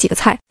接点了几个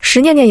菜。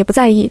石念念也不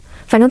在意，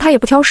反正他也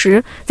不挑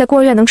食，在孤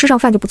儿院能吃上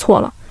饭就不错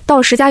了。到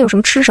了石家有什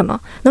么吃什么，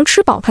能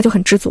吃饱他就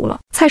很知足了。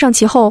菜上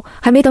齐后，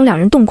还没等两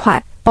人动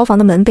筷，包房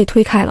的门被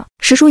推开了。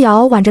石书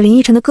瑶挽着林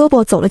依晨的胳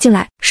膊走了进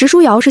来。石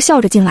书瑶是笑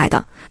着进来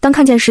的，当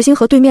看见石星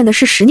河对面的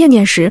是石念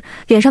念时，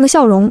脸上的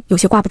笑容有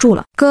些挂不住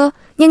了。哥，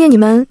念念你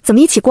们怎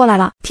么一起过来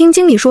了？听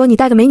经理说你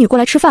带个美女过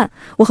来吃饭，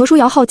我和书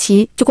瑶好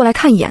奇就过来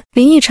看一眼。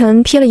林依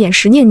晨瞥了眼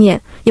石念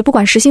念，也不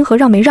管石星河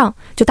让没让，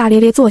就大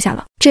咧咧坐下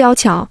了。这要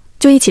巧，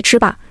就一起吃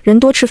吧，人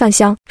多吃饭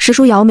香。石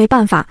书瑶没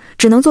办法，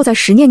只能坐在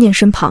石念念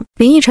身旁。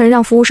林依晨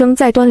让服务生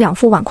再端2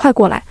副碗筷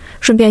过来，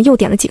顺便又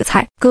点了几个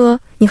菜。哥，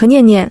你和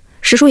念念。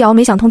石书瑶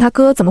没想通他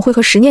哥怎么会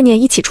和石念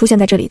念一起出现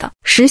在这里的。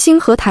石星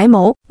河抬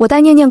眸，我带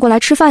念念过来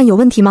吃饭有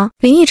问题吗？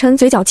林奕晨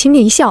嘴角轻蔑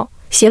一笑，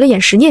斜了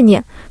眼石念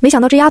念，没想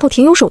到这丫头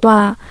挺有手段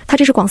啊，她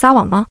这是广撒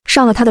网吗？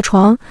上了他的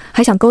床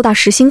还想勾搭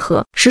石星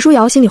河。石书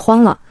瑶心里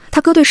慌了，他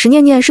哥对石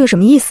念念是个什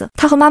么意思？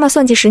他和妈妈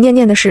算计石念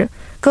念的事，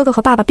哥哥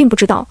和爸爸并不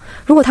知道，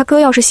如果他哥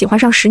要是喜欢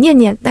上石念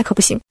念，那可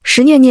不行。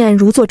石念念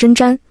如坐针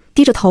毡，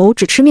低着头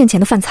只吃面前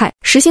的饭菜。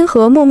石星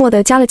河默默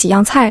地夹了几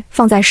样菜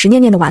放在石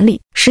念念的碗里。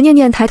石念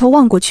念抬头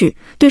望过去，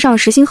对上了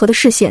石星河的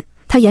视线，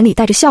他眼里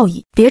带着笑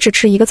意。别只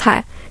吃一个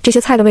菜，这些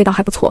菜的味道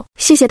还不错。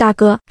谢谢大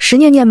哥。石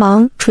念念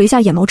忙垂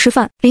下眼眸吃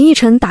饭。林奕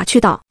晨打趣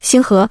道，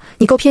星河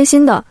你够偏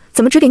心的，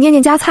怎么只给念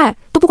念夹菜，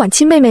都不管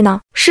亲妹妹呢？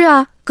是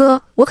啊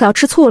哥，我可要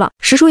吃醋了。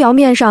石书瑶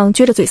面上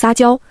撅着嘴撒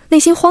娇，内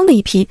心慌的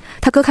一批。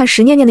他哥看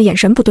石念念的眼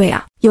神不对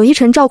啊，有依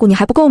晨照顾你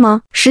还不够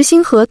吗？石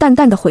星河淡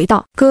淡的回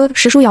道。哥。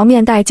石书瑶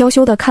面带娇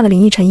羞的看了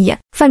林依晨一眼。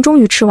饭终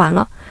于吃完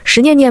了，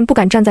石念念不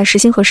敢站在石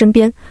星河身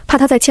边，怕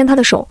他再牵他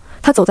的手，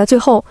他走在最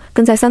后，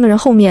跟在3个人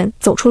后面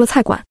走出了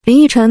菜馆。林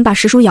依晨把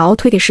石书瑶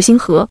推给石星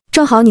河，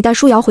正好你带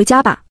书瑶回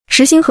家吧。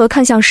石星河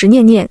看向石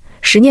念念，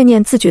石念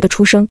念自觉的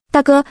出声，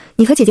大哥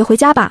你和姐姐回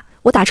家吧，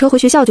我打车回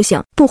学校就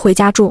行，不回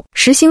家住。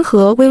石星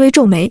河微微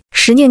皱眉。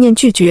石念念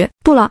拒绝，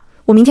不了，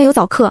我明天有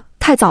早课，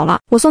太早了，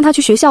我送她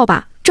去学校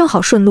吧，正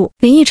好顺路。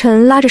林奕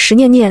晨拉着石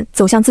念念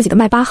走向自己的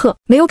迈巴赫，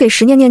没有给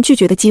石念念拒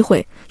绝的机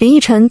会。林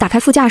奕晨打开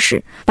副驾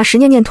驶，把石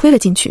念念推了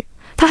进去。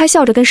他还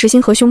笑着跟石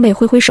星河兄妹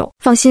挥挥手，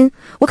放心，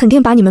我肯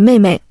定把你们妹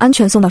妹安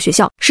全送到学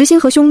校。石星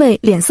河兄妹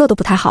脸色都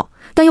不太好，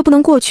但又不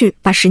能过去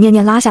把石念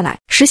念拉下来。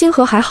石星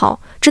河还好，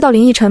知道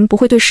林奕晨不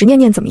会对石念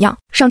念怎么样。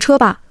上车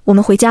吧，我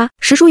们回家。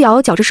石书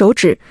瑶绞着手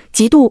指，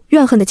极度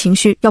怨恨的情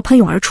绪要喷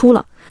涌而出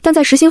了，但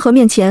在石星河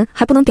面前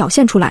还不能表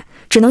现出来，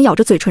只能咬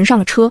着嘴唇上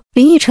了车。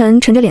林奕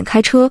晨沉着脸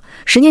开车，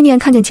石念念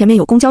看见前面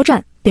有公交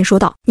站，便说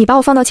道，你把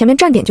我放到前面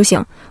站点就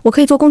行，我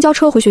可以坐公交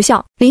车回学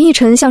校。林奕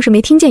晨像是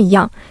没听见一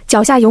样，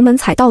脚下油门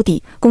踩到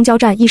底，公交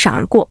站一闪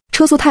而过，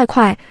车速太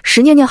快，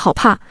石念念好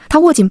怕，他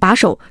握紧把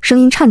手，声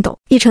音颤抖，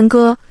奕晨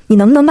哥，你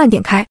能不能慢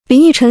点开？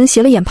林奕晨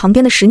斜了眼旁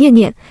边的石念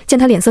念，见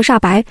他脸色煞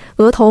白，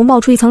额头冒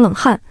出一层冷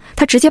汗，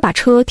他直接把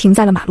车停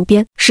在了马路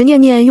边。石念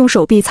念用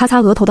手臂擦擦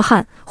额头的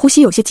汗，呼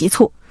吸有些急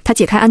促，他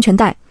解开安全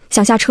带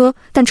想下车，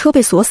但车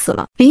被锁死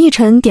了。林奕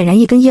晨点燃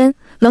一根烟，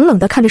冷冷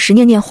地看着石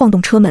念念晃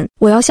动车门，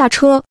我要下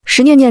车。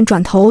石念念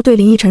转头对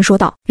林奕晨说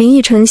道。林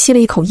奕晨吸了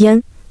一口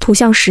烟，吐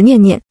向石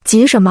念念，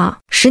急什么？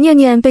石念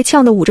念被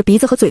呛得捂着鼻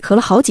子和嘴咳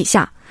了好几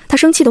下，他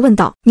生气地问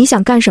道，你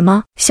想干什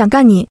么？想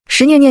干你。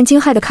石念念惊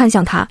骇地看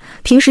向他，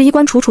平时衣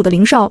冠楚楚的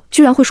林少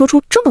居然会说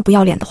出这么不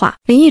要脸的话。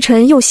林奕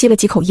晨又吸了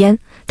几口烟，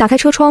打开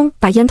车窗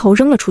把烟头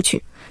扔了出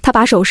去，他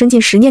把手伸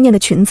进石念念的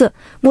裙子，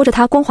摸着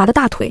她光滑的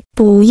大腿。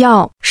不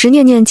要！石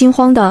念念惊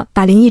慌地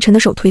把林逸晨的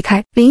手推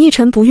开，林逸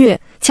晨不悦，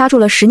掐住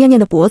了石念念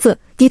的脖子，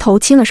低头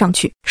亲了上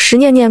去。石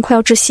念念快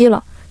要窒息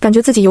了，感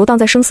觉自己游荡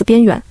在生死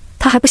边缘，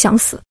她还不想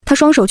死。她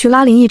双手去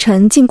拉林逸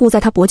晨禁锢在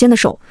她脖间的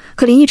手，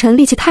可林逸晨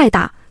力气太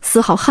大，丝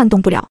毫撼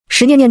动不了。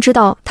石念念知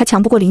道她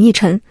强不过林逸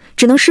晨，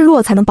只能示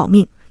弱才能保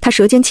命。她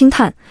舌尖轻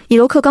探，以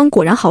柔克刚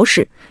果然好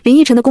使，林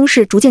逸晨的攻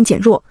势逐渐减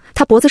弱，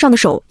他脖子上的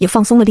手也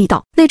放松了力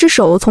道，那只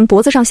手从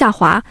脖子上下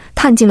滑，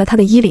探进了他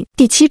的衣领。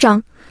第7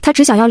章，他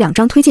只想要2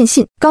张推荐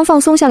信。刚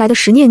放松下来的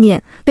石念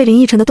念被林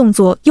逸晨的动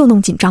作又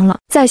弄紧张了，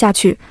再下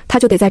去他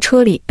就得在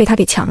车里被他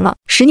给强了。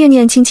石念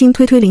念轻轻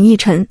推推林逸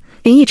晨，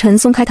林逸晨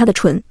松开他的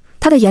唇，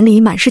他的眼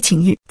里满是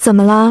情欲。怎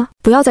么啦？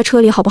不要在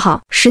车里好不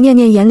好？石念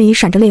念眼里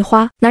闪着泪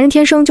花。男人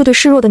天生就对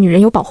示弱的女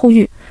人有保护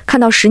欲，看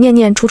到石念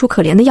念楚楚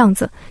可怜的样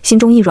子，心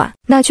中一软。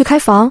那去开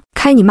房？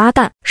开你妈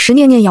蛋！石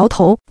念念摇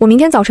头，我明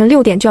天早晨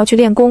6点就要去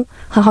练功，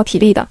很耗体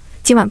力的，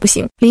今晚不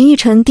行。林逸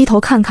晨低头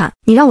看看，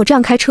你让我这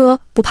样开车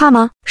不怕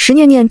吗？石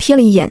念念瞥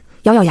了一眼，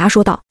咬咬牙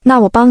说道，那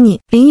我帮你。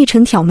林逸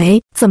晨挑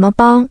眉，怎么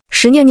帮？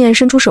石念念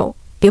伸出手，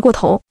别过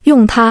头，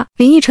用它。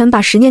林逸晨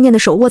把石念念的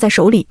手握在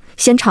手里，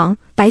纤长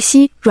白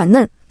皙软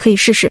嫩，可以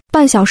试试。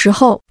半小时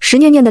后，石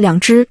念念的2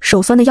只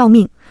手酸得要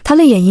命，他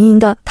泪眼盈盈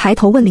地抬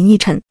头问林逸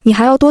晨，你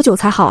还要多久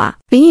才好啊？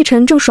林逸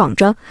晨正爽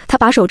着，他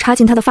把手插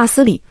进他的发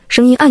丝里，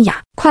声音暗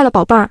哑，快了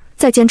宝贝儿，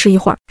再坚持一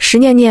会儿。石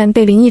念念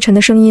被林逸晨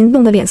的声音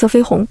弄得脸色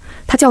绯红，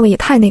他叫的也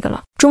太那个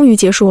了。终于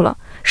结束了，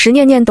石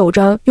念念抖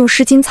着用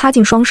湿巾擦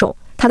净双手，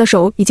他的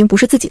手已经不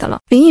是自己的了。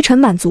林逸晨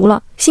满足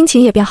了，心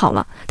情也变好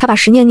了，他把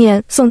石念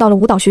念送到了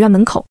舞蹈学院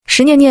门口。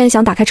石念念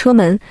想打开车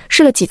门，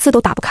试了几次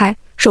都打不开，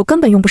手根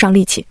本用不上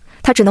力气，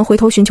他只能回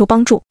头寻求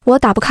帮助。我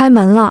打不开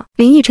门了。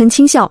林逸晨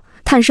轻笑，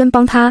探身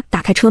帮他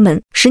打开车门。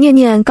石念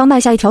念刚迈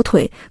下一条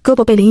腿，胳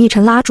膊被林逸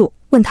晨拉住，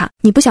问他，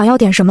你不想要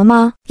点什么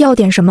吗？要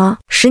点什么？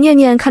石念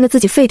念看着自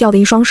己废掉的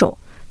一双手，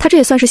他这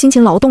也算是辛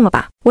勤劳动了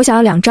吧？我想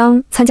要2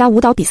张参加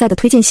舞蹈比赛的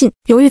推荐信。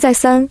犹豫再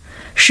三，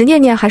石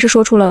念念还是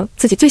说出了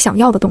自己最想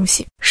要的东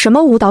西。什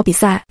么舞蹈比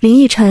赛？林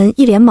逸晨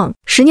一脸懵。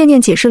石念念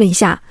解释了一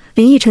下，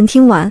林逸晨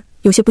听完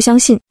有些不相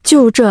信。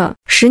就这？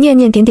石念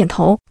念点点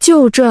头。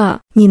就这？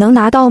你能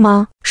拿到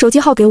吗？手机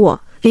号给我。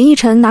林逸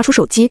晨拿出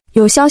手机，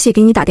有消息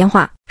给你打电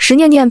话。石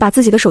念念把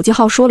自己的手机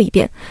号说了一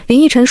遍，林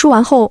逸晨说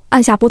完后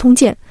按下拨通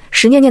键，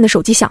石念念的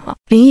手机响了。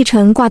林逸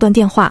晨挂断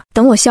电话，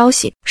等我消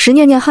息。石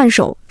念念颔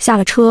首，下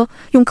了车，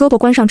用胳膊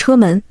关上车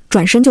门，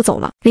转身就走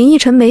了。林逸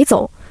晨没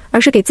走，而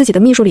是给自己的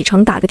秘书李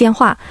成打个电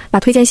话，把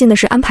推荐信的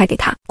事安排给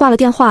他。挂了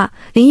电话，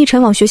林逸晨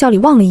往学校里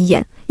望了一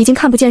眼，已经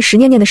看不见石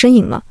念念的身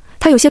影了。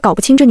他有些搞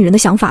不清这女人的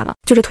想法了，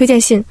就这推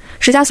荐信，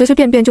石家随随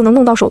便便就能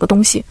弄到手的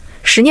东西，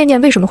石念念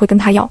为什么会跟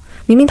他要？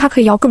明明他可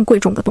以要更贵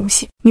重的东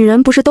西。女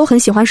人不是都很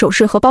喜欢首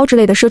饰和包之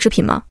类的奢侈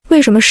品吗？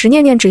为什么石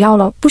念念只要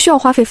了不需要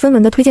花费分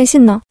文的推荐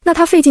信呢？那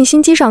他费尽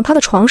心机上他的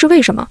床是为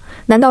什么？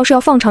难道是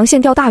要放长线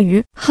钓大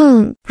鱼？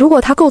如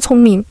果他够聪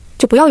明，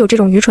就不要有这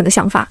种愚蠢的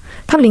想法。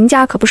他们林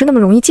家可不是那么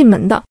容易进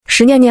门的。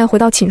石念念回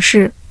到寝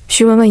室，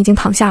徐文文已经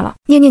躺下了。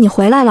念念，你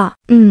回来了。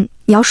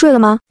你要睡了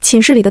吗？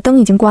寝室里的灯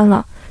已经关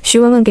了。徐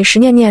文文给石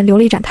念念留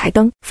了一盏台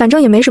灯，反正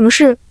也没什么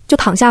事，就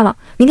躺下了，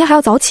明天还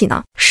要早起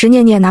呢。石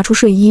念念拿出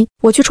睡衣，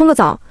我去冲个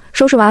澡，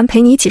收拾完陪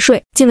你一起睡。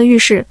进了浴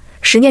室，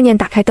石念念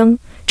打开灯，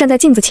站在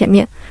镜子前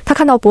面，她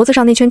看到脖子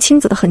上那圈青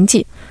紫的痕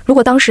迹，如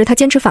果当时她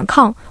坚持反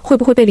抗，会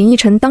不会被林逸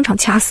晨当场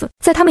掐死？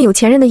在他们有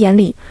钱人的眼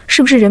里，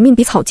是不是人命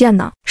比草芥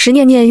呢？石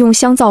念念用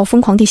香皂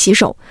疯狂地洗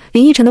手，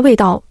林逸晨的味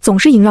道总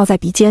是萦绕在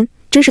鼻尖，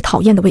真是讨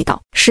厌的味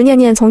道。石念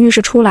念从浴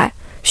室出来，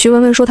徐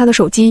文文说她的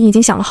手机已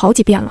经响了好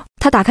几遍了，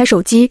她打开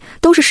手机，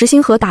都是石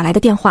星河打来的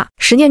电话。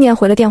石念念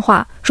回了电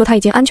话，说她已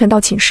经安全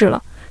到寝室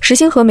了。石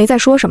星河没再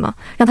说什么，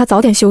让她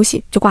早点休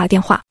息，就挂了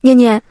电话。念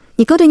念，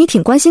你哥对你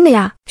挺关心的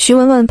呀。徐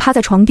文文趴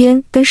在床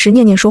边跟石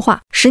念念说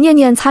话。石念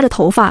念擦着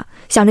头发，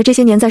想着这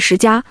些年在石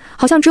家，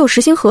好像只有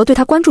石星河对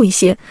她关注一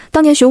些，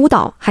当年学舞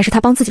蹈还是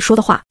他帮自己说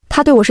的话，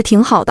他对我是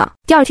挺好的。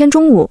第二天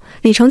中午，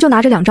李成就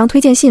拿着2张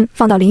推荐信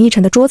放到林逸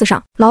晨的桌子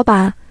上。老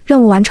板，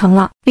任务完成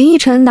了。林逸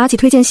晨拿起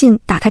推荐信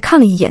打开看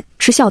了一眼，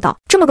嗤笑道，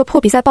这么个破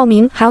比赛报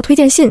名还要推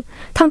荐信，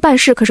他们办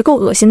事可是够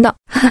恶心的。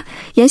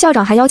严校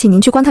长还邀请您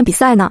去观看比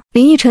赛呢。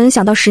林逸晨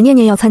想到石念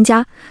念要参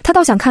加，他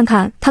倒想看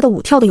看他的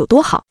舞跳得有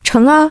多好。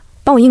成啊，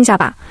帮我应下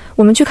吧，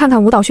我们去看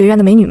看舞蹈学院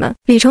的美女们。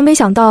李成没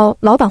想到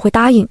老板会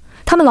答应，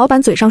他们老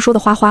板嘴上说的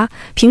花花，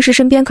平时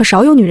身边可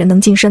少有女人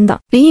能近身的。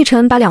林逸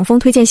晨把2封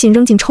推荐信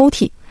扔进抽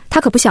屉，他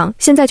可不想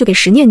现在就给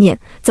石念念，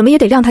怎么也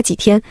得让他几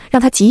天，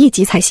让他急一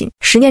急才行。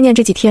石念念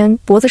这几天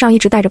脖子上一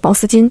直戴着薄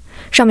丝巾，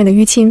上面的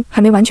淤青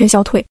还没完全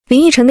消退。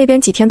林逸晨那边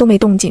几天都没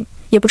动静，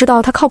也不知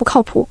道他靠不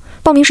靠谱。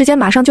报名时间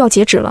马上就要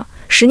截止了，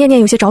石念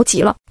念有些着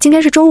急了。今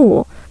天是周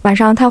五晚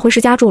上，他要回石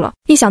家住了。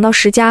一想到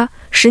石家，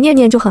石念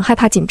念就很害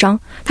怕紧张，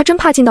他真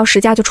怕进到石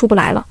家就出不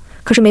来了。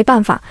可是没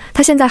办法，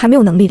他现在还没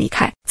有能力离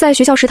开。在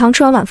学校食堂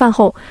吃完晚饭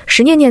后，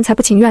石念念才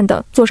不情愿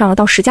地坐上了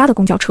到石家的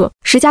公交车。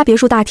石家别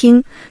墅大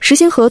厅，石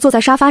星河坐在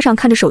沙发上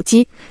看着手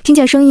机，听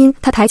见声音，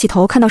他抬起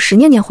头看到石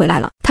念念回来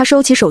了。他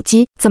收起手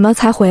机，怎么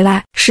才回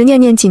来？石念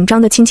念紧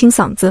张地清清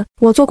嗓子，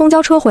我坐公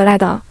交车回来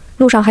的，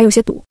路上还有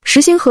些堵。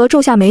石星河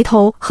皱下眉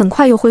头，很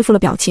快又恢复了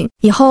表情，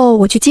以后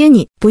我去接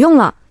你。不用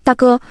了，大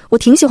哥，我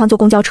挺喜欢坐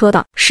公交车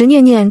的。石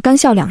念念干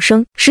笑两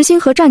声。石星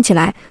河站起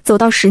来，走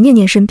到石念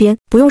念身边，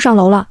不用上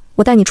楼了，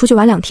我带你出去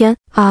玩2天。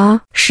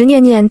啊！石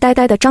念念呆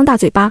呆地张大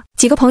嘴巴。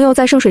几个朋友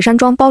在圣水山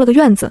庄包了个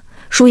院子，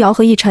舒瑶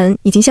和逸晨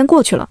已经先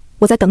过去了，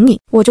我在等你。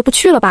我就不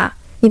去了吧，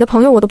你的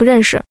朋友我都不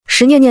认识。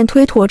石念念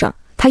推脱着，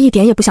他一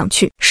点也不想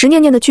去。石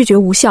念念的拒绝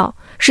无效，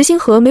石星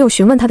河没有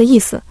询问他的意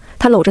思，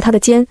他搂着他的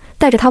肩，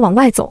带着他往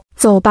外走。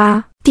走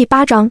吧。第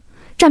8章，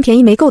占便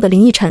宜没够的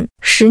林逸晨。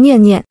石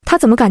念念，他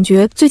怎么感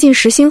觉最近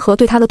石星河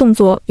对他的动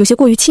作有些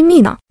过于亲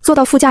密呢？坐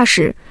到副驾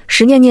驶，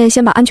石念念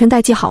先把安全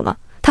带系好了，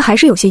他还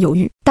是有些犹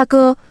豫。大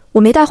哥，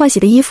我没带换洗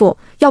的衣服，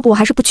要不我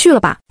还是不去了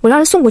吧，我让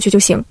人送过去就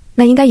行，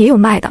那应该也有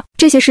卖的。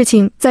这些事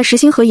情在石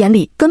星河眼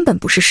里根本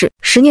不是事。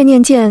石念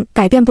念见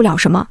改变不了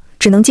什么，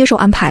只能接受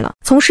安排了。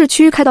从市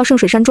区开到圣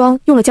水山庄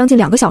用了将近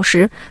2个小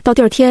时，到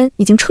第2天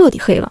已经彻底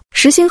黑了。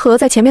石星河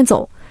在前面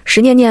走，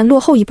石念念落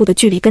后1步的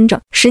距离跟着。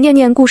石念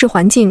念故事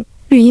环境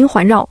绿荫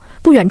环绕，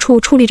不远处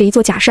矗立着一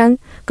座假山，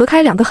隔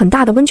开2个很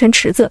大的温泉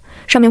池子，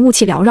上面雾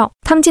气缭绕。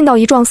他们进到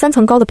一幢3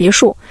层高的别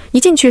墅，一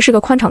进去是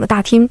个宽敞的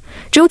大厅，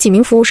只有几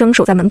名服务生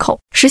守在门口。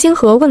石星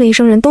河问了一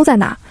声人都在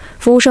哪，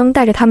服务生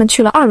带着他们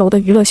去了2楼的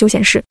娱乐休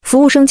闲室。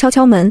服务生敲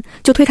敲门，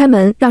就推开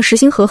门让石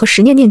星河和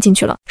石念念进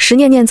去了。石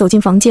念念走进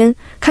房间，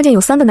看见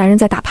有3个男人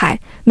在打牌，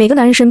每个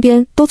男人身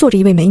边都坐着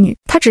一位美女，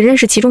他只认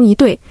识其中一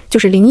对，就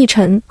是林逸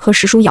晨和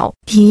石书瑶。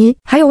咦，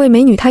还有位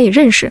美女他也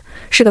认识，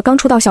是个刚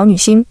出道小女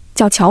星，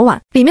叫乔婉。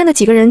里面的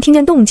几个人听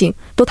见动静，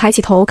都抬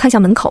起头看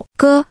向门口。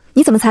哥，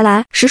你怎么才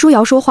来？石书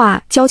瑶说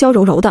话娇娇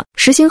柔柔的。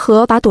石星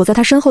河把躲在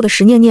他身后的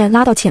石念念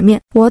拉到前面，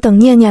我等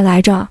念念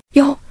来着。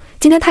哟，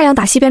今天太阳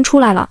打西边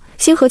出来了，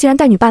星河竟然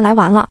带女伴来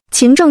玩了。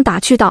秦正打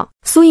趣道。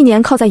苏一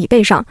年靠在椅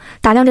背上，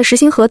打量着石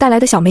星河带来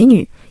的小美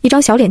女，一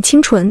张小脸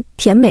清纯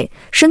甜美，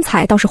身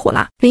材倒是火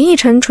辣。林逸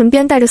晨唇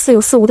边带着似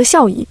有似无的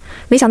笑意，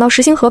没想到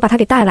石星河把她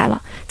给带来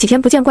了，几天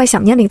不见怪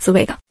想念那个滋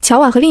味的。乔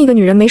婉和另一个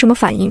女人没什么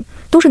反应，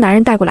都是男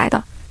人带过来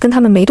的，跟他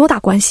们没多大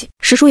关系。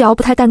石书瑶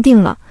不太淡定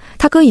了，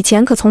他哥以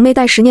前可从没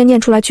带石念念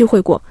出来聚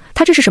会过，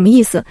他这是什么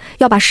意思？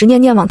要把石念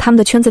念往他们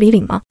的圈子里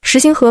领吗？石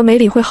星河没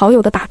理会好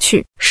友的打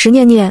趣，石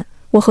念念，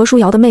我何书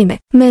瑶的妹妹。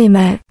妹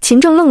妹？秦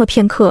正愣了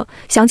片刻，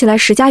想起来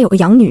石家有个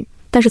养女，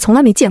但是从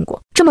来没见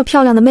过这么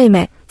漂亮的妹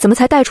妹，怎么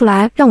才带出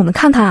来让我们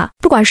看看啊？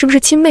不管是不是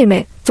亲妹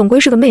妹，总归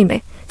是个妹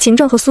妹。秦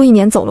正和苏一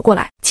年走了过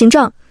来。秦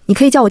正，你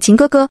可以叫我秦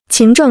哥哥。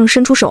秦正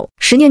伸出手，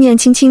石念念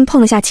轻轻碰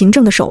了下秦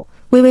正的手，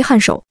微微颔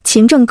首。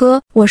秦正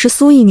哥，我是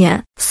苏一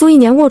年。苏一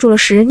年握住了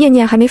石念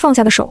念还没放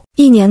下的手。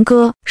一年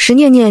哥，石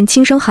念念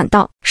轻声喊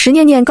道。石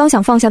念念刚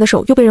想放下的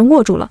手又被人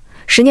握住了。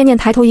石念念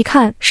抬头一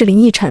看，是林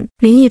逸晨。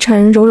林逸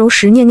晨揉揉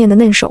石念念的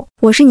嫩手，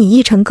我是你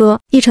逸晨哥。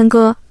逸晨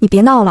哥，你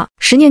别闹了。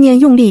石念念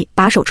用力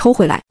把手抽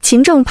回来。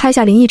秦正拍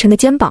下林逸晨的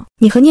肩膀，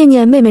你和念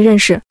念妹妹认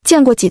识，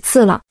见过几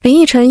次了？林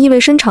逸晨意味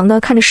深长地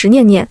看着石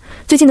念念，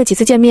最近的几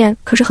次见面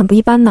可是很不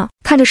一般呢。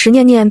看着石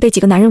念念被几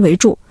个男人围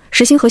住，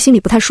石星河心里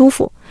不太舒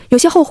服，有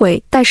些后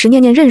悔带石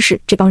念念认识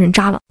这帮人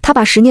渣了。他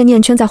把石念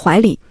念圈在怀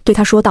里，对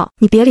他说道，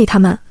你别理他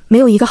们，没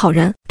有一个好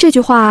人。这句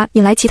话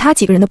引来其他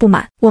几个人的不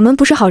满，我们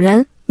不是好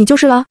人，你就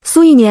是了。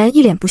苏一年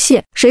一脸不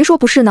屑，谁说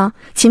不是呢？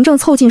秦正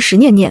凑近石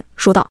念念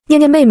说道，念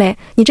念妹妹，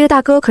你这个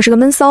大哥可是个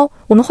闷骚，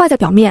我们坏在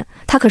表面，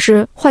他可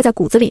是坏在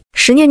骨子里。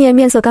石念念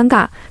面色尴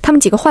尬，他们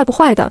几个坏不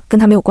坏的跟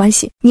他没有关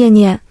系。念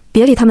念，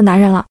别理他们男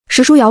人了。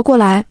石书瑶过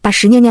来把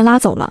石念念拉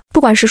走了。不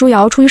管石书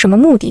瑶出于什么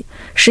目的，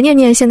石念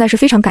念现在是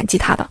非常感激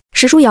他的。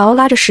石书瑶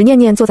拉着石念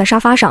念坐在沙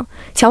发上，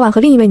乔婉和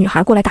另一位女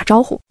孩过来打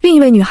招呼。另一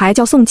位女孩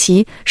叫宋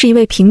琪，是一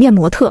位平面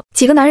模特。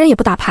几个男人也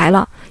不打牌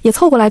了，也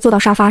凑过来坐到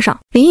沙发上。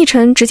林逸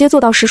晨直接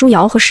坐到石书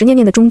瑶和石念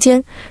念的中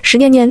间，石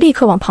念念立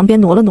刻往旁边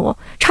挪了挪，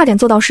差点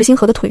坐到石星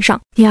河的腿上。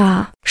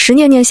呀！石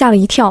念念吓了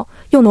一跳，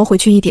又挪回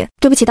去一点。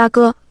对不起大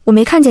哥，我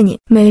没看见你。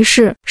没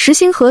事。石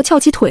星河翘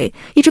起腿，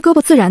一只胳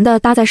膊自然地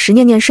搭在石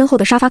念念身后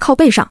的沙发靠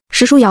背上。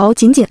石书瑶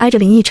紧紧挨着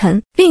林逸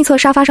晨，另一侧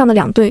沙发上的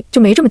2对就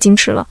没这么矜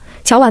持了。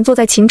乔婉坐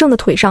在秦正的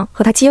腿上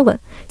和他接吻，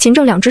秦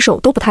正2只手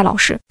都不太老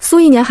实。苏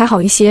一年还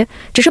好一些，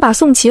只是把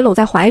宋琪搂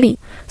在怀里，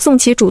宋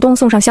琪主动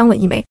送上香吻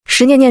一枚。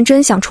石念念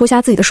真想戳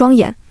瞎自己的双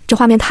眼，这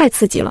画面太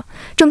刺激了。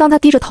正当他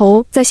低着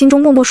头在心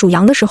中默默数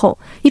羊的时候，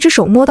一只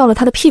手摸到了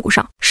他的屁股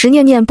上。石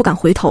念念不敢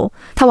回头，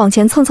他往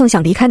前蹭蹭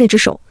想离开那只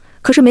手，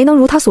可是没能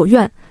如他所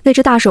愿，那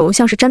只大手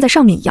像是粘在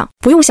上面一样。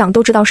不用想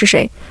都知道是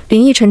谁，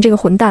林逸晨这个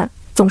混蛋。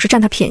总是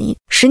占他便宜。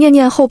石念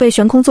念后背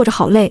悬空坐着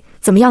好累，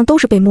怎么样都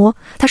是被摸。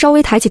他稍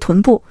微抬起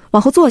臀部，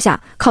往后坐下，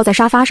靠在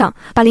沙发上，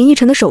把林逸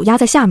晨的手压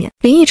在下面。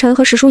林逸晨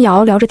和石书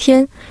瑶聊着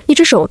天，一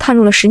只手探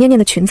入了石念念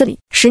的裙子里。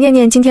石念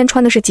念今天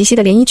穿的是极细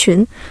的连衣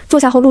裙，坐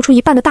下后露出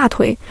一半的大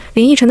腿，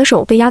林逸晨的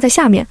手被压在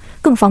下面，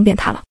更方便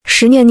他了。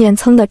石念念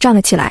噌地站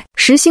了起来。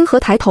石星河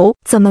抬头，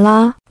怎么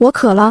啦？我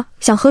渴了，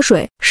想喝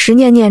水。石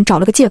念念找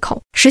了个借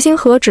口。石星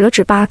河指了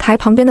指吧台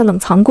旁边的冷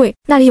藏柜，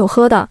那里有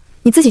喝的，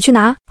你自己去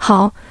拿。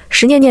好。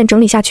石念念整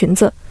理下裙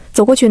子，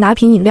走过去拿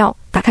瓶饮料，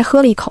打开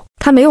喝了一口。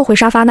他没有回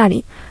沙发那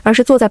里，而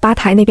是坐在吧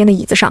台那边的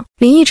椅子上。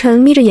林逸晨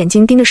眯着眼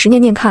睛盯着石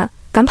念念看，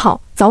赶跑，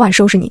早晚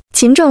收拾你。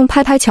秦正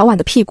拍拍乔婉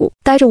的屁股，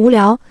呆着无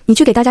聊，你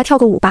去给大家跳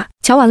个舞吧。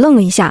乔婉愣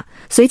了一下，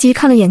随即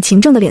看了眼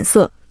秦正的脸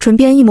色，唇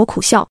边一抹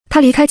苦笑。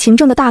他离开秦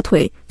正的大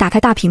腿，打开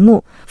大屏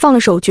幕，放了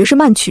首爵士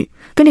慢曲，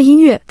跟着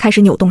音乐开始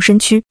扭动身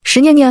躯。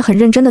石念念很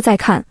认真地在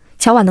看，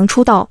乔婉能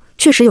出道，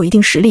确实有一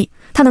定实力。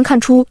他能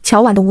看出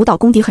乔婉的舞蹈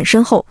功底很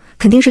深厚，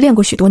肯定是练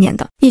过许多年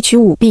的。一曲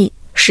舞毕，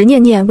石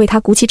念念为他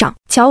鼓起掌。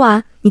乔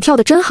婉，你跳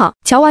得真好。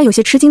乔婉有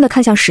些吃惊地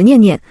看向石念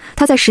念，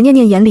他在石念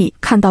念眼里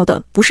看到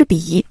的不是鄙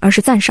夷，而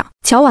是赞赏。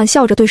乔婉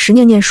笑着对石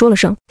念念说了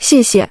声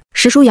谢谢。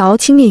石书瑶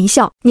轻蔑一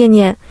笑，念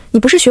念，你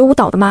不是学舞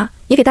蹈的吗？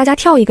也给大家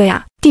跳一个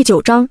呀。第9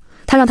章，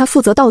他让他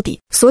负责到底。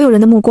所有人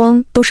的目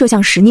光都射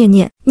向石念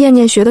念。念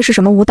念学的是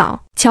什么舞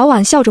蹈？乔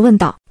婉笑着问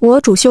道。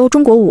我主修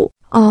中国舞。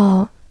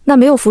哦，那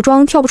没有服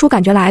装跳不出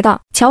感觉来的。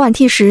乔婉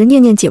替石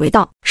念念解围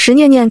道。石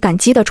念念感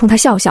激地冲他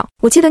笑笑，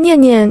我记得念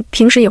念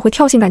平时也会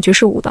跳性感爵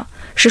士舞的。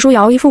石书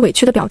瑶一副委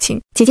屈的表情，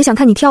姐姐想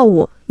看你跳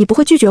舞，你不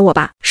会拒绝我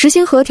吧？石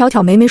星河挑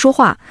挑眉没说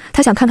话，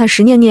他想看看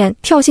石念念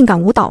跳性感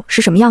舞蹈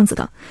是什么样子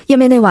的，夜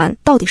妹那晚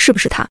到底是不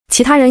是他。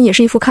其他人也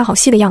是一副看好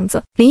戏的样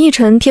子。林逸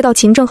晨瞥到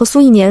秦正和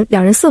苏一年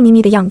两人色眯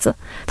眯的样子，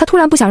他突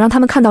然不想让他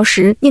们看到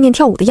石念念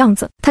跳舞的样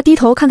子。他低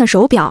头看看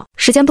手表，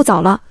时间不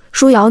早了，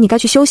书瑶你该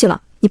去休息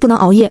了，你不能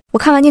熬夜，我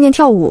看完念念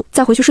跳舞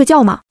再回去睡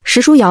觉吗？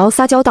石书瑶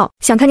撒娇道。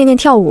想看念念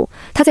跳舞，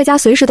她在家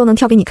随时都能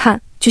跳给你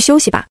看，去休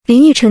息吧。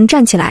林逸晨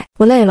站起来，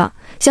我累了，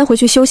先回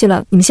去休息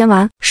了，你们先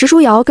玩。石书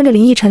瑶跟着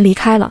林逸晨离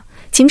开了。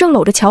秦正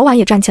搂着乔婉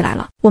也站起来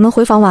了，我们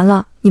回房玩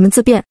了，你们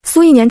自便。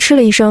苏一年吃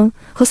了一声，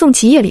和宋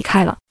琦也离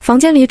开了。房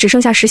间里只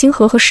剩下石星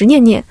河和石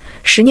念念。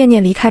石念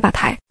念离开吧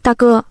台，大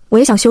哥，我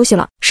也想休息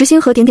了。石星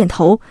河点点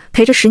头，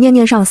陪着石念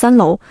念上了3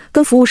楼，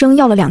跟服务生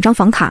要了2张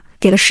房卡，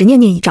给了石念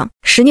念1张。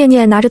石念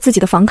念拿着自己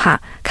的房卡，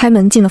开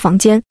门进了房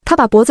间。他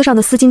把脖子上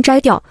的丝巾摘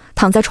掉，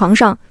躺在床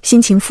上，心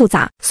情复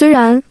杂。虽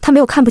然他没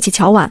有看不起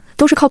乔婉，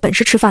都是靠本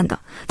事吃饭的，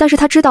但是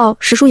他知道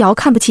石书瑶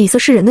看不起以色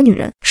示人的女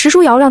人。石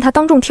书瑶让他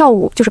当众跳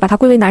舞，就是把他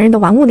归为男人的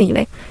玩物那一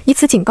类，以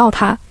此警告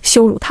他，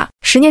羞辱他。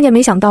石念念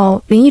没想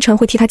到林依晨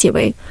会替他解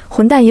围，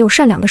混蛋也有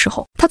善良的时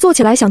候。他坐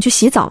起来想去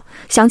洗澡，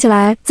想起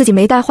来自己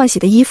没带换洗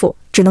的衣服，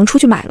只能出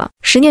去买了。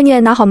石念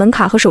念拿好门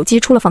卡和手机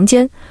出了房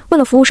间，问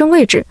了服务生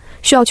位置，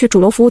需要去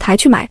主楼服务台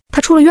去买。他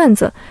出了院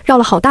子，绕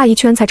了好大一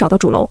圈才找到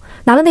主楼，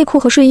拿了内裤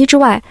和睡衣之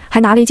外，还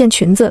拿了一件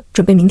裙子，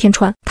准备明天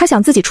穿。他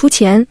想自己出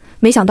钱，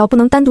没想到不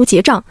能单独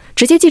结账，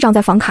直接记账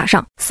在房卡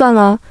上。算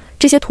了，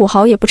这些土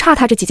豪也不差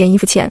他这几件衣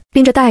服钱。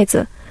拎着袋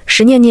子，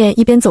石念念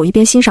一边走一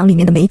边欣赏里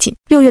面的美景。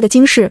6月的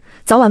京市，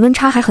早晚温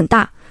差还很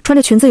大，穿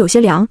着裙子有些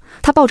凉，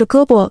她抱着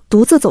胳膊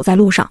独自走在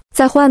路上，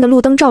在昏暗的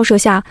路灯照射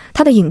下，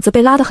她的影子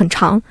被拉得很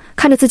长。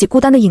看着自己孤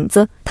单的影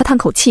子，她叹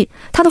口气，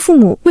她的父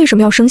母为什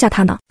么要生下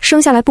她呢？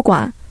生下来不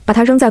管，把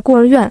她扔在孤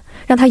儿院，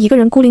让她一个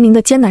人孤零零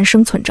的艰难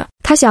生存着。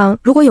她想，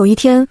如果有一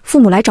天父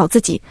母来找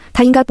自己，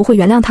她应该不会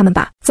原谅他们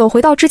吧。走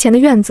回到之前的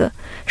院子，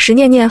石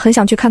念念很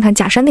想去看看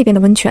假山那边的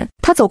温泉。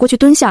她走过去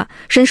蹲下，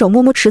伸手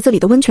摸摸池子里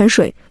的温泉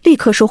水，立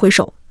刻收回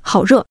手，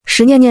好热。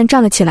石念念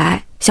站了起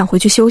来，想回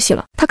去休息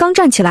了。他刚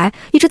站起来，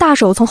一只大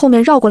手从后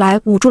面绕过来，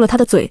捂住了他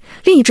的嘴，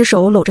另一只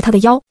手搂着他的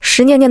腰。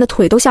石念念的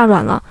腿都吓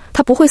软了，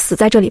他不会死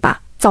在这里吧？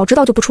早知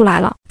道就不出来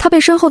了。他被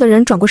身后的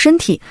人转过身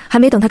体，还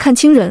没等他看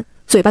清人，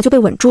嘴巴就被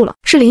吻住了。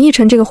是林奕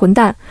晨这个混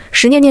蛋。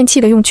石念念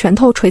气得用拳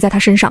头捶在他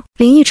身上。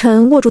林奕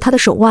晨握住他的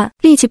手腕，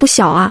力气不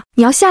小啊，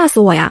你要吓死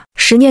我呀！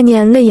石念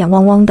念泪眼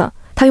汪汪的，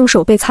他用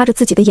手背擦着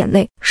自己的眼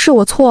泪。是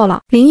我错了。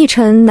林奕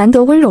晨难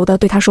得温柔地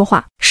对他说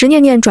话。石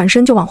念念转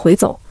身就往回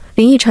走，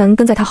林奕晨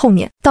跟在他后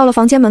面。到了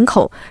房间门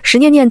口，石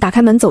念念打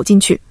开门走进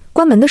去，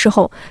关门的时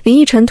候，林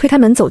奕晨推开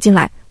门走进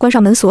来，关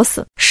上门锁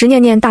死。石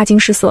念念大惊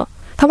失色，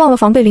他忘了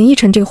防备林奕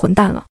晨这个混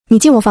蛋了。你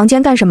进我房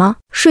间干什么？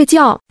睡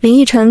觉。林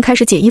奕晨开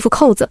始解衣服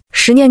扣子。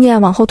石念念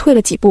往后退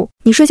了几步，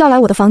你睡觉来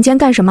我的房间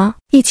干什么？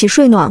一起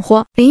睡暖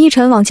和。林奕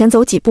晨往前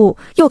走几步，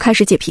又开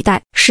始解皮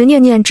带。石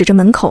念念指着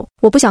门口，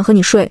我不想和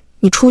你睡，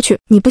你出去。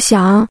你不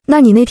想？那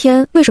你那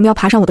天为什么要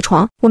爬上我的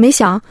床？我没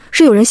想，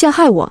是有人陷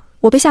害我，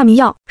我被下迷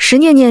药。石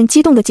念念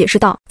激动地解释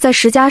道，在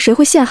石家谁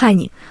会陷害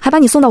你，还把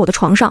你送到我的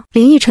床上？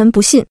林奕晨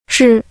不信。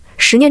是。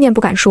石念念不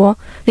敢说，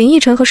林奕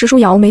晨和石书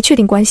瑶没确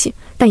定关系，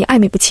但也暧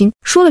昧不清。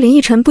说了林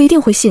奕晨不一定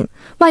会信，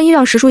万一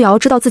让石书瑶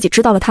知道自己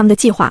知道了他们的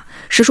计划，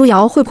石书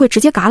瑶会不会直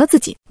接嘎了自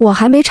己？我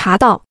还没查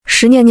到。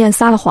石念念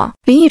撒了谎。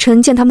林奕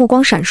晨见他目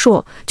光闪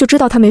烁，就知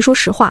道他没说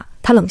实话。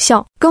他冷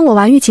笑，跟我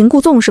玩欲擒故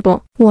纵是不？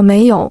我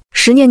没有。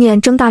石念念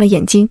睁大了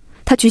眼睛，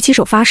他举起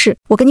手发誓，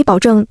我跟你保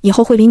证以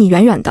后会离你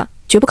远远的，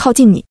绝不靠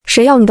近你。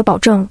谁要你的保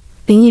证？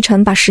林逸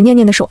晨把石念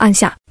念的手按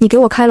下，你给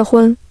我开了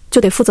婚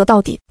就得负责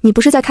到底，你不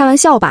是在开玩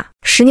笑吧？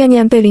石念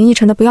念被林逸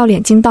晨的不要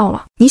脸惊到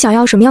了，你想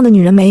要什么样的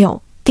女人没有？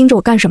盯着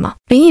我干什么？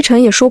林逸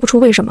晨也说不出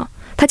为什么，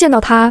他见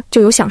到他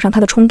就有想上他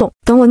的冲动，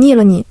等我腻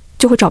了你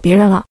就会找别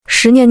人了。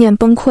石念念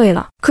崩溃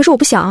了，可是我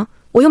不想，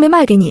我又没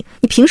卖给你，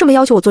你凭什么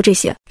要求我做这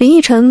些？林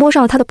逸晨摸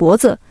上了他的脖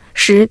子，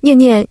石念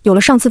念有了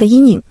上次的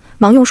阴影，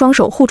忙用双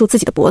手护住自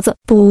己的脖子。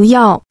不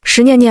要！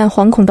石念念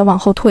惶恐地往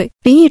后退。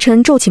林逸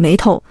晨皱起眉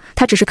头，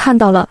他只是看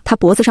到了他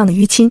脖子上的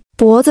淤青。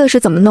脖子是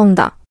怎么弄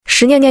的？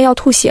石念念要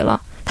吐血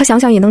了，他想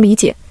想也能理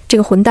解，这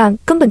个混蛋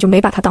根本就没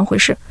把他当回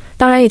事，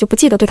当然也就不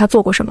记得对他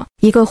做过什么。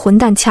一个混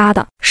蛋掐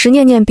的。石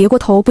念念别过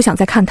头，不想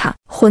再看他。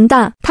混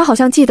蛋！他好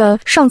像记得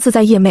上次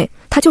在夜妹，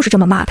他就是这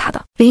么骂他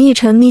的。林逸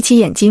晨眯起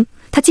眼睛，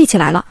他记起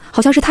来了，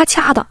好像是他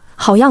掐的。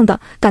好样的，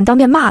敢当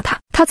面骂他。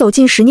他走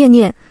近石念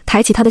念，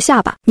抬起他的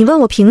下巴，你问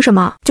我凭什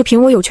么？就凭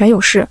我有权有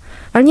势，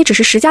而你只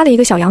是石家的一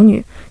个小养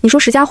女，你说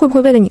石家会不会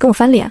为了你跟我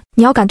翻脸？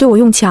你要敢对我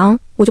用强，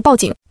我就报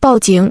警。报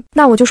警？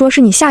那我就说是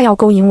你下药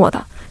勾引我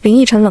的。林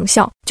逸晨冷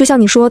笑，就像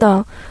你说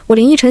的，我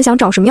林逸晨想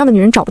找什么样的女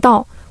人找不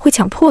到，会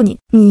强迫你。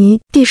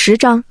第10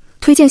章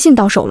推荐信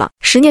到手了。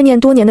石念念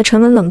多年的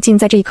沉稳冷静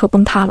在这一刻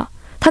崩塌了，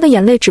她的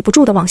眼泪止不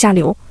住地往下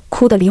流，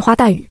哭得梨花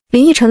带雨。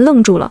林逸晨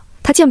愣住了，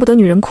他见不得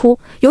女人哭，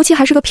尤其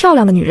还是个漂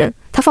亮的女人。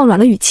他放软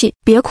了语气，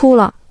别哭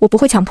了，我不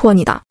会强迫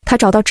你的。他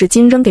找到纸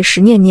巾扔给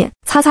石念念，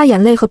擦擦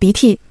眼泪和鼻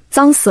涕，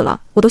脏死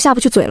了，我都下不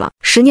去嘴了。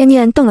石念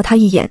念瞪了他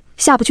一眼，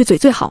下不去嘴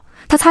最好。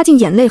他擦净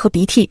眼泪和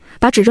鼻涕，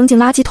把纸扔进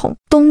垃圾桶。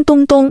咚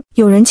咚咚，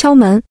有人敲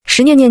门。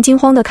石念念惊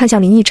慌地看向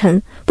林逸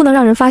晨，不能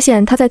让人发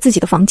现他在自己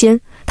的房间。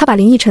他把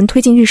林逸晨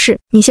推进浴室，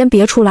你先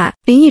别出来。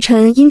林逸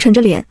晨阴沉着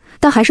脸，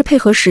但还是配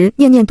合石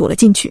念念躲了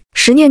进去。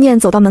石念念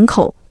走到门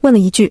口，问了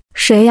一句，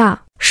谁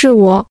呀？是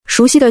我。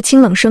熟悉的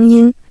清冷声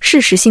音，是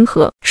石星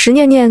河。石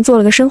念念做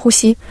了个深呼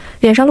吸，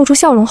脸上露出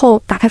笑容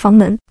后打开房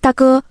门，大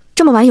哥，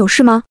这么晚有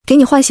事吗？给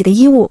你换洗的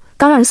衣物，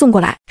刚让人送过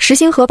来。石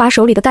星河把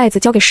手里的袋子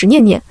交给石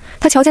念念，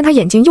他瞧见他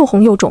眼睛又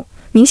红又肿，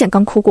明显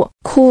刚哭过。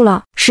哭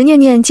了。石念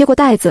念接过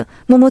袋子，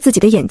摸摸自己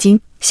的眼睛，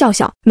笑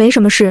笑，没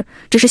什么事，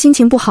只是心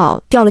情不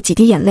好，掉了几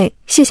滴眼泪，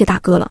谢谢大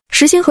哥了。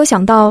石星河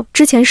想到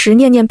之前石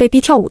念念被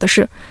逼跳舞的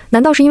事，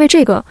难道是因为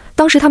这个？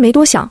当时他没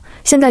多想，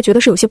现在觉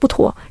得是有些不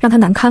妥，让他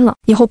难堪了，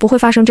以后不会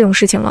发生这种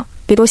事情了，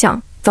别多想，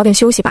早点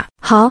休息吧。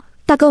好，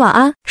大哥晚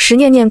安。石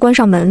念念关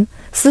上门，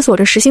思索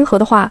着石星河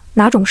的话，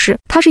哪种事？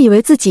他是以为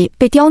自己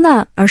被刁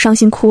难而伤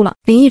心哭了。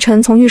林逸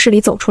晨从浴室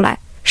里走出来，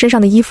身上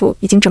的衣服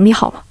已经整理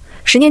好了。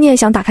石念念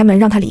想打开门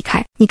让他离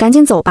开，你赶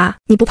紧走吧，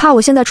你不怕我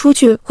现在出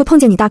去会碰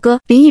见你大哥？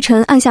林逸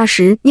晨按下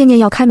石念念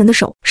要开门的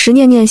手。石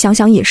念念想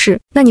想也是，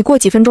那你过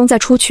几分钟再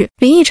出去。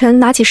林逸晨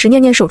拿起石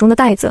念念手中的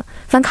袋子，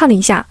翻看了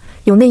一下，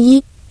有内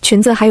衣、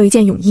裙子，还有一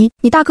件泳衣。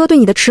你大哥对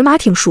你的尺码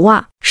挺熟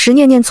啊。石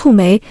念念蹙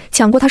眉，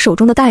抢过他手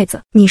中的袋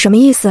子，你什么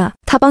意思？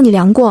他帮你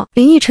量过。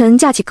林逸晨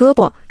架起胳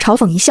膊，嘲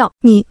讽一笑，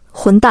你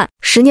混蛋。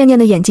石念念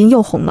的眼睛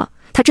又红了，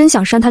他真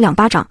想扇他2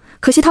巴掌，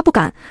可惜他不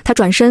敢。他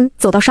转身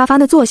走到沙发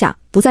那坐下，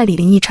不再理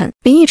林逸晨。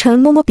林逸晨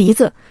摸摸鼻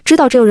子，知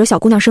道这又惹小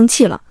姑娘生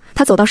气了。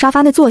他走到沙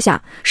发那坐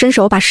下，伸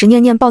手把石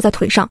念念抱在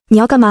腿上。你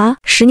要干嘛？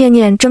石念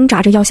念挣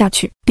扎着要下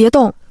去。别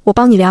动，我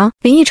帮你量。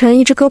林逸晨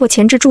一只胳膊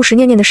钳制住石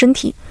念念的身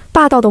体，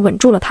霸道地稳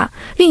住了她，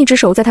另一只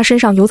手在她身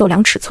上游走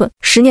量尺寸。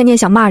石念念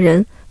想骂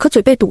人，可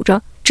嘴被堵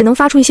着，只能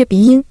发出一些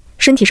鼻音，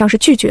身体上是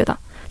拒绝的。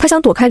她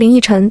想躲开林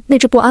逸晨那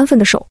只不安分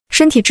的手，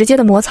身体直接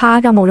的摩擦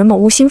让某人某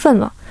物兴奋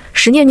了。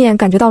石念念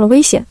感觉到了危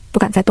险，不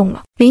敢再动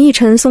了。林逸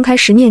晨松开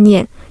石念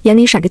念，眼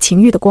里闪着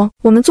情欲的光。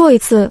我们做一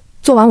次，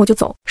做完我就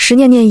走。石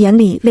念念眼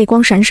里泪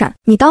光闪闪，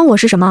你当我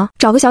是什么？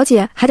找个小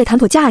姐还得谈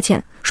妥价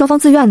钱，双方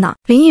自愿呢。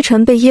林逸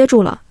晨被噎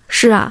住了。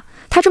是啊，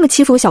他这么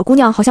欺负小姑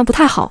娘好像不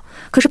太好，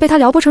可是被他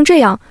撩拨成这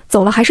样，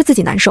走了还是自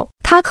己难受。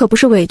他可不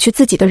是委屈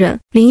自己的人。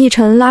林逸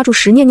晨拉住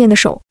石念念的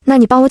手，那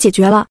你帮我解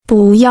决了？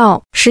不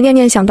要。石念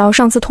念想到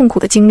上次痛苦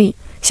的经历，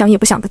想也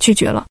不想的拒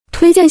绝了。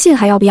推荐信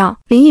还要不要？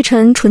林逸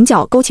晨唇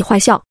角勾起坏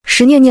笑。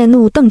石念念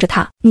怒瞪着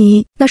他，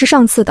你那是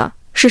上次的，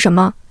是什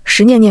么？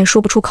石念念说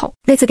不出口。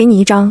那次给你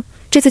一张，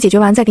这次解决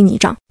完再给你一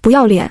张。不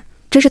要脸，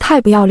真是太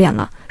不要脸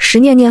了。石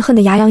念念恨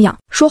得牙痒痒，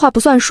说话不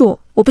算数，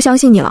我不相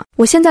信你了，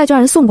我现在就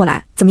让人送过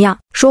来，怎么样？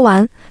说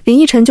完，林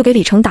逸晨就给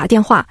李成打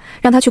电话，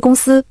让他去公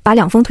司把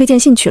2封推荐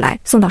信取来，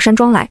送到山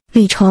庄来。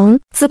李成，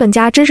资本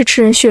家真是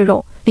吃人血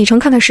肉。李成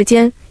看看时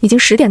间，已经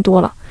10点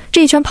多了，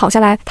这一圈跑下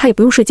来，他也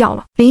不用睡觉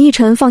了。林逸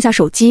晨放下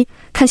手机，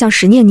看向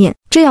石念念，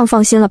这样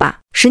放心了吧？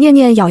石念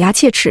念咬牙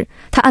切齿，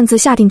他暗自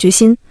下定决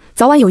心，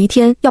早晚有一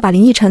天要把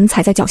林逸晨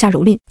踩在脚下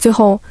蹂躏。最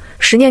后，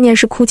石念念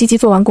是哭唧唧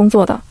做完工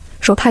作的，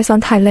手太酸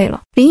太累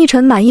了。林逸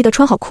晨满意的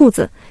穿好裤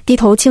子，低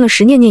头亲了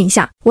石念念一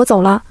下，我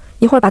走了，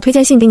一会儿把推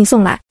荐信给你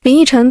送来。林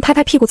逸晨拍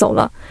拍屁股走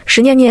了。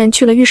石念念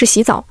去了浴室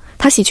洗澡，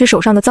她洗去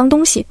手上的脏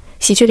东西，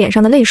洗去脸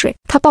上的泪水。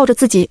她抱着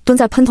自己蹲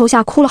在喷头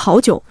下哭了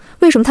好久。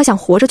为什么她想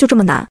活着就这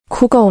么难？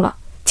哭够了，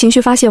情绪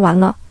发泄完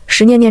了，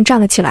石念念站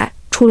了起来，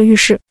出了浴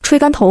室，吹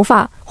干头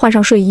发，换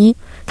上睡衣，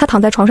他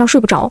躺在床上睡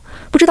不着，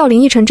不知道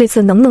林逸晨这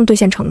次能不能兑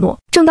现承诺。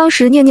正当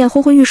时念念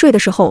昏昏欲睡的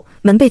时候，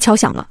门被敲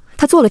响了。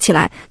他坐了起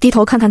来，低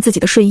头看看自己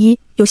的睡衣，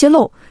有些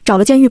漏，找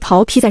了件浴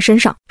袍披在身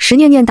上。石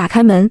念念打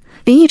开门，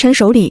林逸晨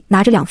手里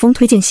拿着2封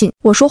推荐信。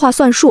我说话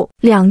算数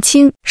，2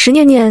清。石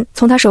念念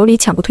从他手里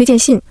抢过推荐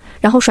信，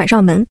然后甩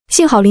上门。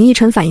幸好林逸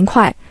晨反应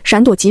快，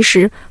闪躲及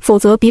时，否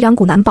则鼻梁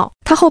骨难保。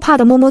他后怕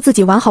地摸摸自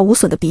己完好无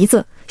损的鼻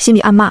子，心里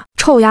暗骂：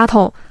臭丫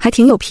头，还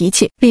挺有脾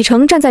气。李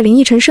成站在林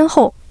逸晨身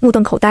后，目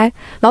瞪口呆。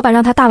老板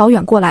让他大老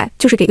远过来，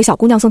就是给个小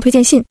姑娘送推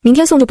荐信，明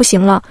天送就不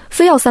行了，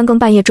非要3更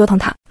半夜折腾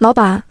他。老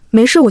板，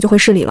没事，我就回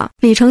市里了。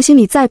李成心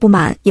里再不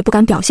满也不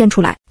敢表现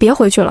出来。别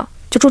回去了，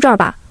就住这儿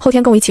吧，后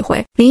天跟我一起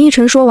回。林逸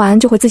晨说完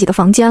就回自己的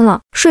房间了。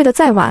睡得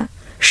再晚，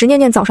石念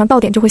念早上到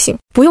点就会醒，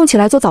不用起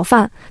来做早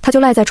饭，他就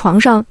赖在床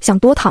上想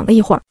多躺了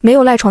一会儿。没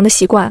有赖床的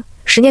习惯，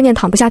石念念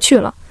躺不下去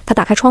了。他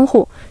打开窗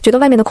户，觉得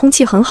外面的空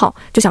气很好，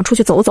就想出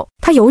去走走。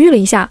他犹豫了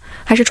一下，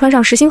还是穿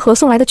上石星河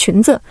送来的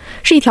裙子，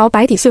是一条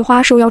白底碎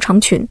花收腰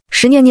长裙。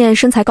石念念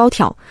身材高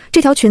挑，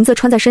这条裙子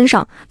穿在身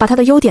上，把她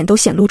的优点都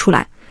显露出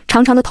来。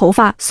长长的头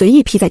发随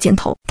意披在肩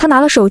头，他拿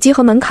了手机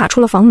和门卡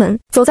出了房门，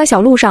走在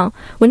小路上，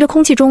闻着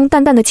空气中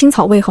淡淡的青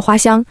草味和花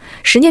香，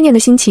石念念的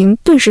心情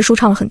顿时舒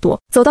畅了很多。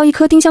走到一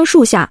棵丁香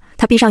树下，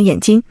他闭上眼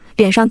睛，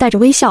脸上带着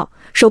微笑，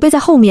手背在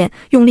后面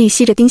用力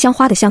吸着丁香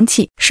花的香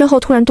气，身后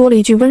突然多了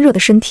一具温热的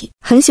身体，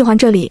很喜欢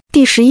这里。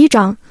第11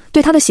章，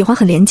对他的喜欢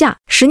很廉价。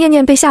石念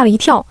念被吓了一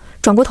跳，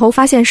转过头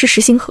发现是石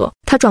星河，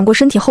他转过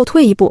身体后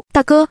退一步，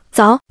大哥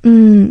早。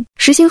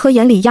石星河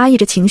眼里压抑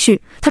着情绪，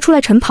他出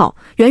来晨跑，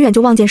远远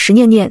就望见石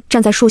念念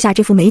站在树下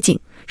这幅美景，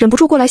忍不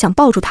住过来想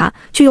抱住她，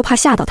却又怕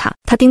吓到她。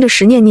他盯着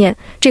石念念，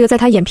这个在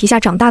他眼皮下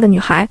长大的女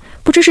孩，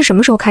不知是什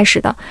么时候开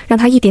始的，让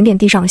他一点点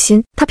递上了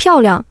心。她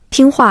漂亮、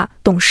听话、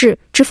懂事、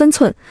知分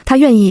寸，他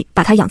愿意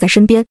把她养在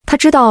身边。他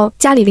知道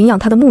家里领养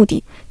她的目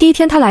的，第一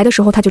天他来的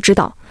时候他就知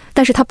道，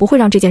但是他不会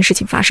让这件事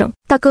情发生。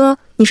大哥，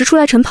你是出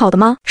来晨跑的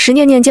吗？石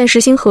念念见石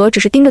星河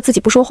只是盯着自己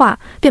不说话，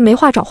便没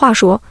话找话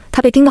说，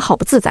他被盯得好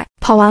不自在。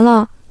跑完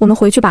了，我们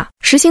回去吧。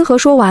石星河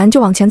说完就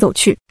往前走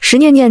去，石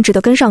念念只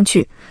得跟上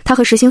去。他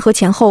和石星河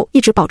前后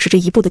一直保持着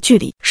1步的距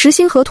离。石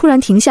星河突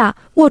然停下，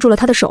握住了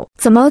他的手，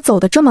怎么走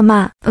得这么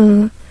慢？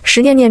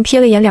石念念瞥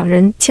了眼2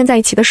人牵在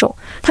一起的手，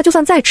他就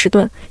算再迟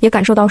钝，也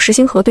感受到石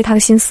星河对他的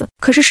心思。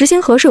可是石星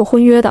河是有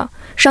婚约的，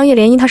商业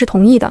联姻他是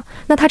同意的，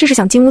那他这是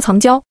想金屋藏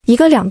娇，1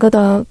个2个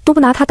的都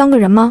不拿他当个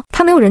人吗？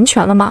他没有人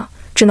权了吗？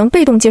只能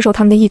被动接受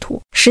他们的意图。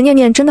石念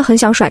念真的很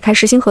想甩开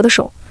石星河的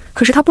手，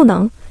可是他不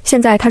能。现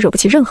在他惹不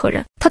起任何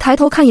人。他抬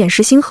头看眼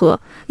石星河，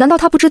难道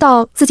他不知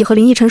道自己和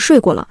林逸晨睡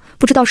过了，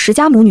不知道石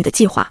家母女的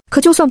计划？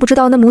可就算不知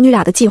道那母女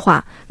俩的计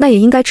划，那也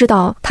应该知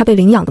道他被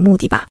领养的目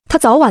的吧？他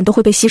早晚都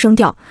会被牺牲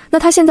掉，那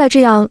他现在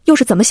这样又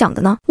是怎么想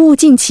的呢？物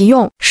尽其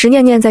用，石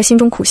念念在心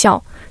中苦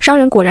笑，商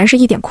人果然是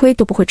一点亏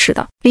都不会吃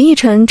的。林逸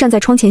晨站在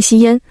窗前吸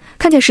烟，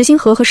看见石星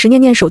河和石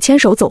念念手牵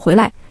手走回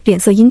来，脸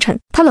色阴沉。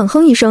他冷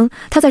哼一声，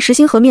他在石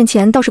星河面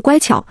前倒是乖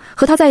巧，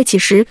和他在一起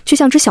时却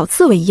像只小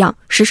刺猬一样，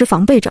时时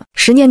防备着。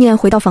石念念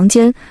回到房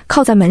间，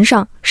靠在门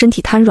上，身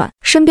体瘫软，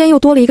身边又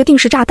多了一个定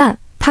时炸弹，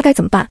他该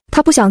怎么办？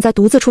他不想再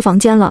独自出房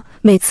间了，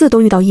每次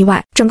都遇到意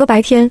外。整个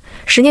白天，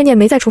石念念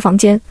没再出房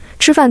间，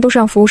吃饭都是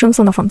让服务生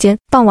送到房间。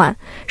傍晚，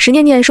石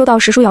念念收到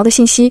石书瑶的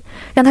信息，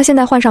让他现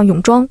在换上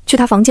泳装，去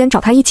他房间找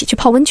他一起去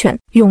泡温泉。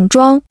泳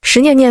装，石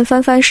念念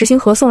翻翻石星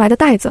河送来的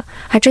袋子，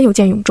还真有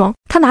件泳装。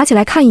他拿起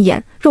来看一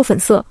眼，肉粉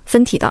色，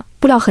分体的，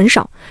布料很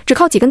少，只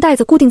靠几根带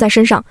子固定在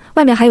身上，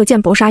外面还有件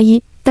薄纱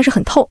衣，但是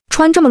很透，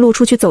穿这么露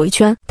出去走一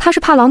圈，他是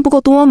怕狼不够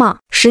多吗？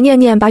石念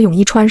念把泳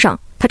衣穿上，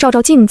他照照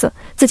镜子，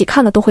自己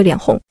看了都会脸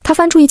红。他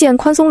翻出一件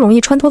宽松容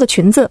易穿脱的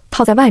裙子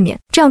套在外面，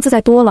这样自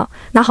在多了。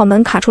拿好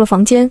门卡出了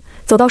房间，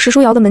走到石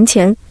书瑶的门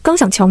前，刚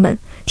想敲门，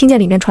听见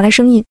里面传来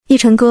声音：逸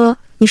晨哥，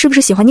你是不是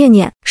喜欢念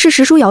念？是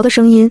石书瑶的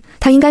声音，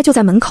他应该就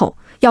在门口，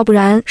要不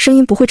然声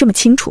音不会这么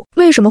清楚。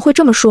为什么会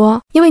这么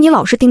说？因为你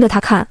老是盯着他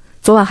看，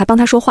昨晚还帮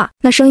他说话，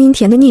那声音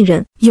甜得腻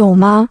人。有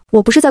吗？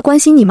我不是在关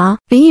心你吗？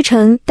林逸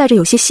晨带着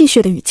有些戏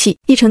谑的语气。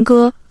逸晨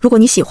哥，如果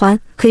你喜欢，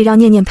可以让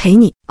念念陪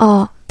你。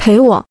哦，陪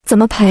我？怎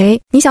么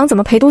陪？你想怎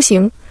么陪都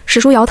行。石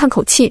书瑶叹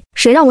口气，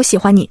谁让我喜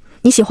欢你？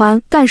你喜欢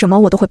干什么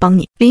我都会帮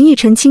你。林逸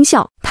晨轻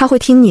笑，他会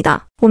听你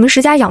的。我们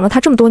石家养了他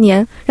这么多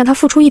年，让他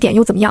付出一点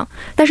又怎么样？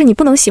但是你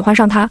不能喜欢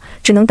上他，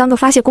只能当个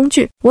发泄工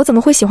具。我怎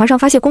么会喜欢上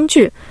发泄工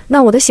具？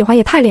那我的喜欢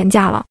也太廉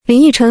价了。林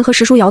逸晨和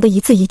石书瑶的一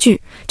字一句，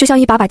就像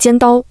一把把尖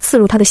刀刺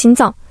入他的心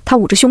脏，他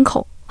捂着胸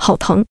口，好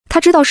疼。他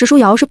知道石书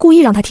瑶是故意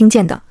让他听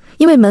见的，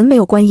因为门没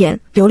有关严，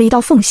留了一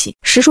道缝隙。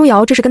石书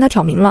瑶这是跟他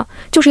挑明了，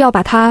就是要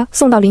把他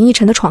送到林逸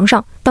晨的床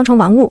上，当成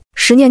玩物。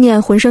石念念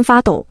浑身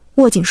发抖，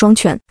握紧双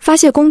拳。发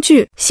泄工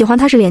具，喜欢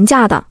他是廉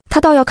价的，他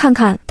倒要看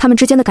看他们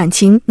之间的感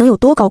情能有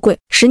多高贵。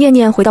石念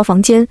念回到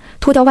房间，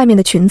脱掉外面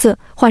的裙子，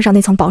换上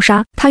那层薄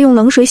纱。他用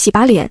冷水洗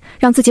把脸，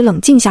让自己冷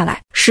静下来。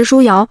石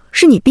书瑶，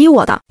是你逼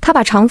我的。他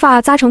把长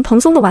发扎成蓬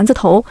松的丸子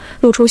头，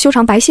露出修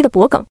长白皙的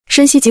脖颈，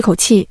深吸几口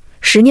气。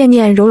石念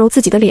念揉揉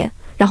自己的脸，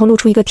然后露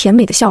出一个甜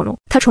美的笑容。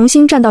她重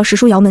新站到石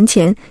书瑶门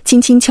前，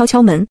轻轻敲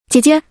敲门：“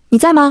姐姐，你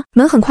在吗？”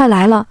门很快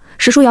来了，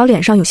石书瑶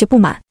脸上有些不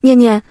满：“念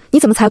念，你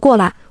怎么才过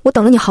来？我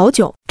等了你好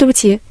久。”“对不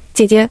起，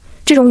姐姐，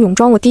这种泳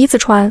装我第一次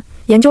穿，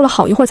研究了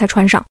好一会儿才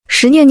穿上。”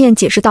石念念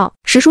解释道。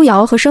石书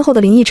瑶和身后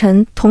的林逸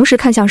晨同时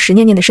看向石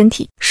念念的身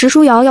体，石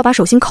书瑶要把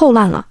手心扣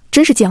烂了，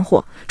真是贱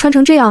货，穿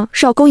成这样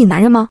是要勾引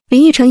男人吗？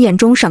林逸晨眼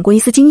中闪过一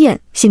丝惊艳，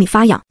心里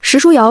发痒。石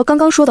书瑶刚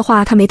刚说的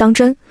话他没当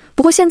真，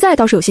不过现在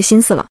倒是有些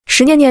心思了。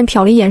石念念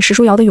瞟了一眼石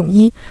书瑶的泳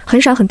衣，很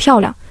闪很漂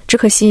亮，只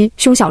可惜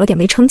胸小了点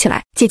没撑起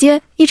来。“姐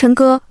姐，逸晨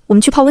哥，我们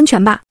去泡温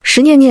泉吧。”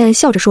石念念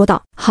笑着说道。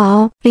“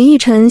好。”林逸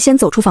晨先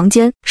走出房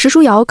间，石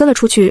书瑶跟了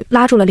出去，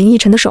拉住了林逸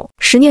晨的手。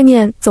石念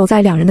念走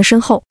在两人的身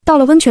后，到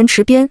了温泉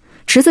池边，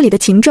池子里的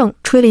秦正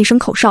吹了一声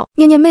口哨：“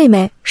念念妹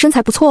妹，身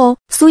材不错哦。”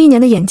苏一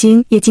年的眼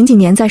睛也紧紧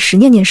粘在石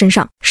念念身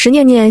上，石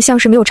念念像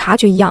是没有察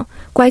觉一样，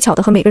乖巧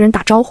地和每个人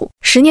打招呼。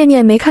石念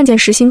念没看见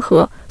石星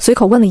河，随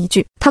口问了一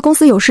句：“他公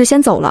司有事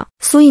先走了。”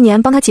苏一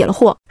年帮他解了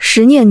惑。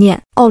石念念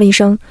哦了一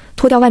声，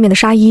脱掉外面的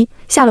纱衣，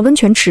下了温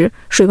泉池，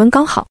水温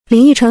刚好。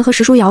林逸晨和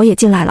石书瑶也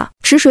进来了，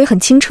池水很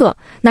清澈，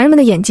男人们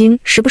的眼睛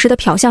时不时地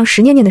瞟向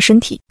石念念的身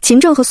体。秦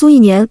正和苏一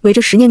年围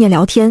着石念念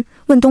聊天，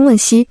问东问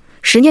西，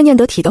石念念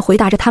得体地回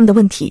答着他们的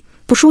问题，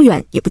不疏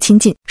远也不亲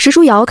近。石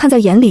书瑶看在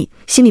眼里，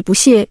心里不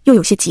屑又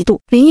有些嫉妒。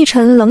林逸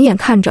晨冷眼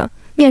看着，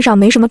面上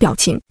没什么表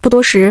情。不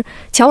多时，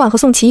乔婉和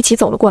宋琦一起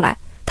走了过来，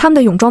他们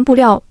的泳装布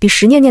料比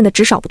石念念的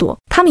只少不多，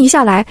他们一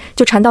下来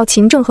就缠到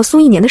秦正和苏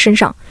一年的身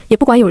上，也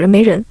不管有人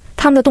没人，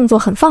他们的动作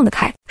很放得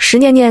开。石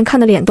念念看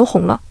得脸都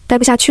红了，待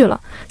不下去了，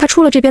她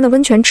出了这边的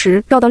温泉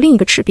池，绕到另一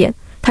个池边，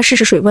她试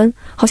试水温，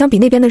好像比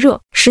那边的热。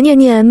石念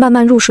念慢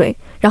慢入水，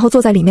然后坐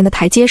在里面的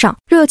台阶上，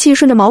热气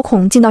顺着毛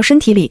孔进到身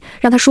体里，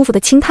让她舒服地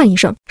轻叹一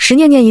声。石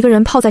念念一个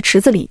人泡在池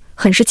子里，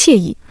很是惬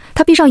意。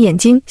她闭上眼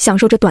睛，享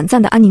受着短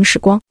暂的安宁时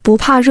光。不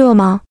怕热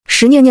吗？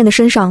石念念的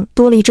身上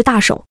多了一只大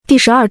手。第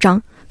12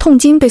章，痛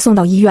经被送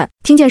到医院。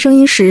听见声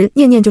音时，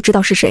念念就知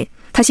道是谁，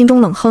她心中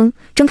冷哼，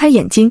睁开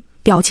眼睛，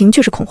表情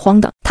却是恐慌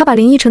的。她把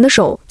林逸晨的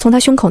手从他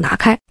胸口拿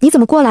开：“你怎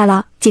么过来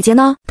了？姐姐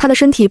呢？”她的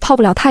身体泡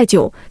不了太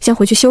久，先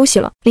回去休息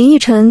了。林逸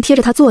晨贴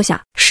着她坐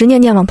下，石念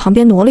念往旁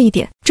边挪了一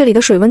点：“这里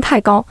的水温太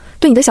高，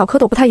对你的小蝌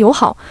蚪不太友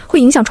好，会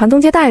影响传宗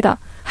接代的，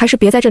还是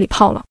别在这里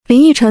泡了。”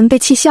林逸晨被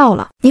气笑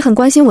了：“你很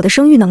关心我的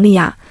生育能力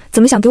呀？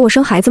怎么想给我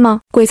生孩子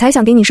吗？”“鬼才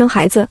想给你生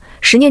孩子！”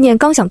石念念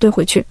刚想对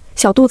回去，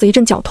小肚子一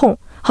阵绞痛，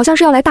好像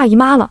是要来大姨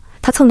妈了。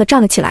她蹭地站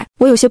了起来：“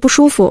我有些不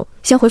舒服，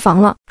先回房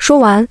了。”说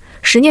完，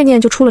石念念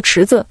就出了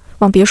池子，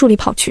往别墅里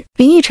跑去。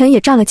林逸晨也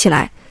站了起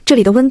来，这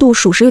里的温度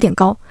属实有点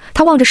高。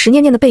他望着石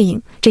念念的背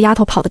影，这丫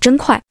头跑得真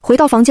快。回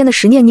到房间的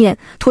石念念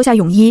脱下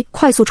泳衣，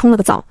快速冲了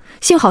个澡。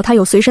幸好她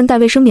有随身带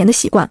卫生棉的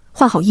习惯，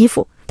换好衣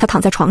服，她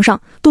躺在床上，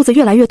肚子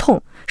越来越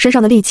痛，身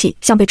上的力气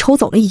像被抽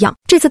走了一样。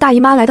这次大姨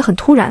妈来得很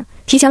突然，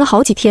提前了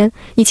好几天。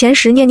以前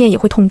石念念也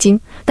会痛经，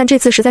但这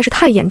次实在是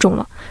太严重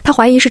了，她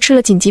怀疑是吃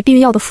了紧急避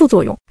孕药的副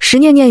作用。石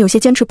念念有些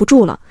坚持不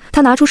住了，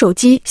她拿出手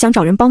机想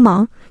找人帮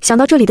忙，想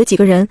到这里的几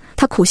个人，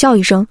她苦笑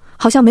一声，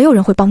好像没有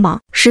人会帮忙。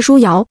石书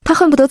瑶，她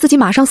恨不得自己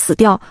马上死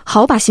掉，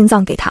好把心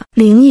脏给他。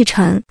林逸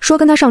晨说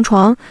跟他上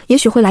床也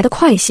许会来得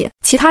快一些，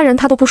其他人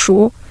他都不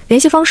熟，联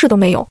系方式都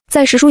没有。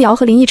在石书瑶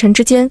和林逸晨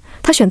之间，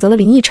他选择了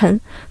林逸晨，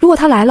如果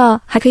他来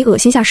了还可以恶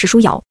心下石书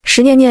瑶。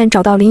石念念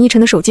找到林逸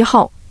晨的手机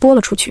号，拨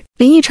了出去。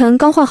林逸晨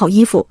刚换好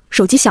衣服，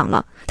手机响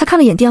了，他看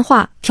了眼电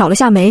话，挑了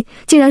下眉，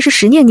竟然是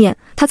石念念，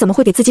他怎么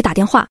会给自己打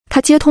电话？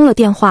他接通了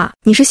电话：“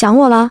你是想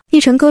我了？”逸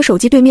晨哥手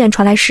机对面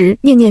传来石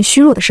念念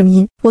虚弱的声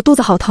音：“我肚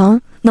子好疼，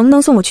能不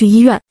能送我去医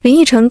院？”林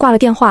逸晨挂了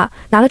电话，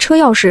拿了车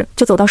钥匙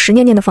就走到石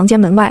念念的房间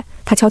门外。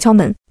他敲敲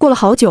门，过了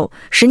好久，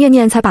石念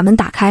念才把门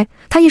打开。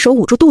他一手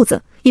捂住肚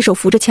子，一手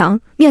扶着墙，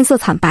面色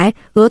惨白，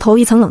额头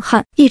一层冷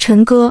汗。“逸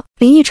晨哥！”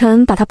林逸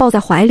晨把他抱在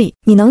怀里：“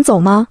你能走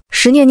吗？”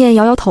石念念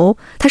摇摇头，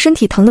他身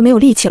体疼得没有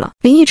力气了。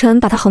林逸晨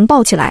把他横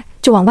抱起来，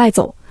就往外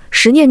走。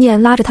石念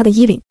念拉着他的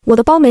衣领：“我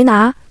的包没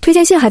拿，推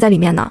荐信还在里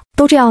面呢。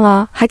都这样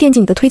了，还惦记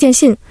你的推荐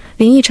信。”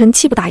林逸晨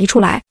气不打一处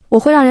来：“我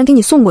会让人给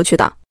你送过去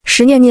的。”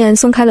石念念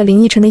松开了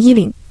林逸晨的衣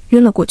领，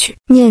晕了过去。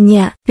念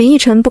念，林逸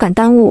晨不敢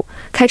耽误，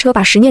开车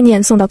把石念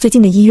念送到最近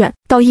的医院。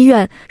到医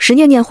院，石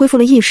念念恢复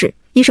了意识，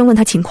医生问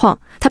他情况，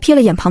他瞥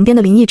了眼旁边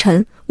的林逸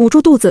晨，捂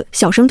住肚子，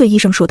小声对医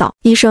生说道：“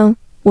医生，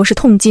我是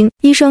痛经。”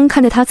医生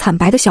看着他惨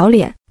白的小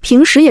脸：“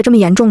平时也这么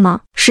严重吗？”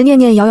石念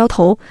念摇摇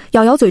头，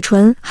咬咬嘴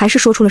唇，还是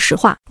说出了实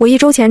话：“我1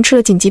周前吃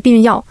了紧急避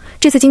孕药，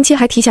这次经期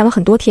还提前了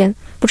很多天，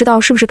不知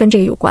道是不是跟这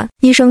个有关。”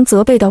医生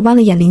责备地弯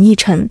了眼林逸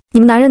晨：“你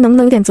们男人能不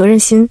能有点责任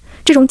心？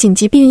这种紧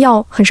急避孕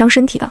药很伤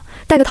身体的，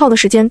戴个套的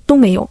时间都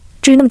没有，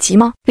至于那么急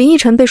吗？”林逸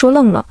晨被说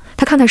愣了，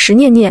他看看石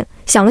念念，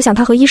想了想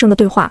他和医生的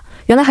对话，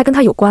原来还跟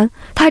他有关，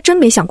他还真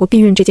没想过避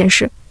孕这件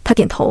事。他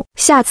点头：“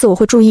下次我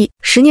会注意。”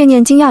石念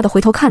念惊讶地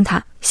回头看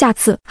他：“下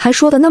次？”还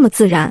说得那么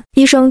自然。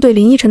医生对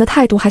林逸晨的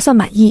态度还算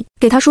满意，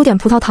给他输点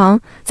葡萄糖，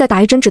再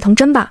打一针止疼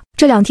针吧。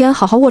这2天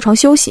好好卧床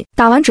休息。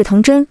打完止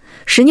疼针，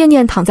石念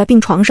念躺在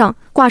病床上，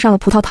挂上了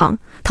葡萄糖，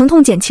疼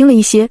痛减轻了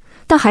一些，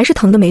但还是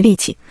疼得没力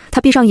气。他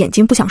闭上眼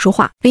睛不想说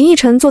话。林逸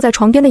晨坐在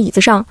床边的椅子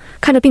上，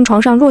看着病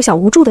床上弱小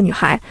无助的女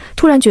孩，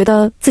突然觉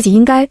得自己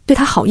应该对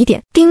她好一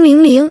点。叮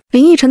铃铃，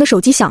林逸晨的手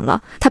机响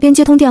了，他边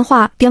接通电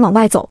话边往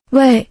外走。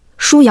喂，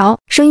舒瑶，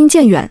声音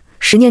渐远。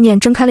石念念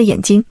睁开了眼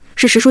睛，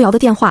是石舒瑶的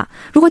电话。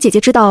如果姐姐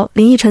知道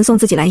林逸晨送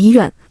自己来医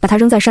院，把他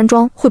扔在山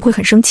庄，会不会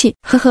很生气？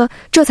呵呵，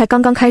这才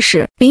刚刚开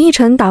始。林逸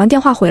晨打完电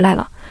话回来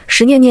了，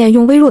石念念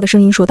用微弱的声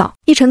音说道：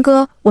逸晨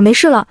哥，我没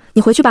事了，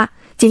你回去吧。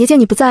姐姐见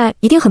你不在，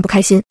一定很不开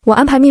心。我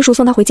安排秘书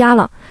送她回家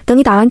了，等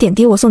你打完点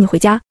滴，我送你回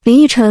家。林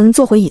逸晨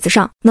坐回椅子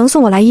上，能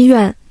送我来医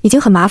院已经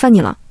很麻烦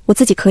你了，我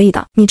自己可以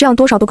的。你这样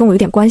多少都跟我有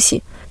点关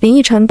系。林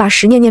逸晨把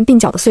石念念鬓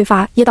角的碎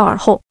发掖到耳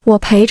后，我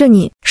陪着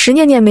你。石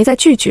念念没再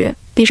拒绝，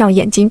闭上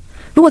眼睛。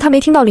如果他没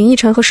听到林逸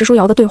晨和石舒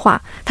瑶的对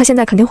话，他现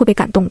在肯定会被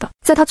感动的。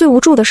在他最无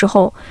助的时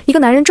候，一个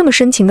男人这么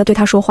深情地对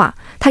他说话，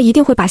他一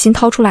定会把心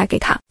掏出来给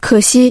他。可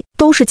惜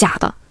都是假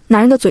的，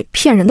男人的嘴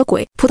骗人的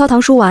鬼。葡萄糖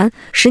输完，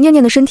石念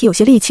念的身体有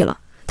些力气了，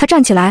他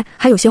站起来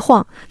还有些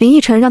晃。林逸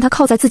晨让他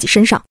靠在自己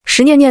身上，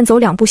石念念走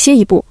2步歇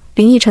1步。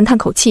林逸晨叹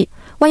口气，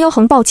弯腰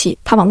横抱起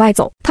他往外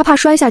走，他怕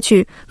摔下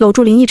去，搂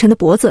住林逸晨的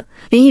脖子。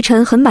林逸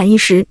晨很满意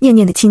石念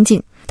念的亲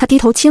近，他低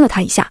头亲了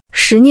他一下。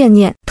石念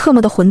念特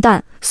么的混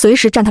蛋，随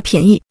时占他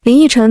便宜。林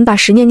逸晨把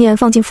石念念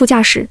放进副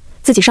驾驶，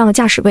自己上了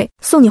驾驶位。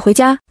送你回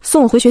家，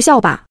送我回学校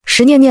吧。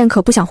石念念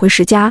可不想回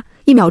石家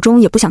，1秒钟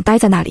也不想待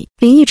在那里。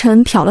林逸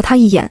晨瞟了他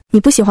一眼，你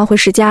不喜欢回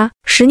石家？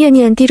石念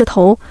念低着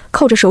头，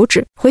扣着手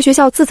指，回学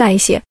校自在一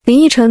些。林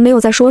逸晨没有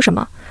再说什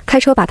么，开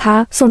车把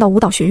他送到舞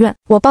蹈学院。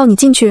我抱你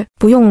进去。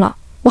不用了，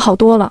我好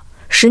多了。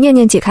石念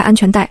念解开安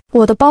全带，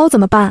我的包怎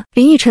么办？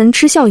林逸晨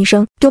嗤笑一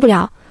声，丢不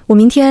了，我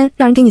明天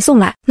让人给你送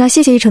来。那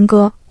谢谢逸晨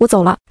哥，我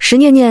走了。石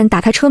念念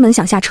打开车门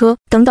想下车，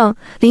等等，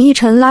林逸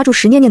晨拉住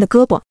石念念的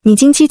胳膊，你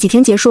经期几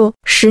天结束？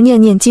石念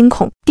念惊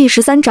恐。第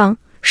13章，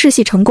试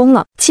戏成功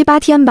了，7、8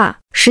天吧。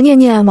石念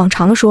念往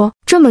长了说，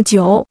这么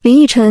久？林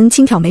逸晨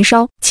轻挑眉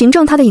梢，秦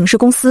正他的影视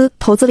公司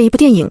投资了一部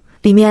电影，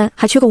里面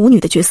还缺个舞女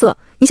的角色，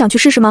你想去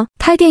试试吗？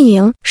拍电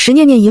影？石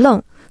念念一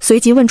愣，随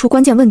即问出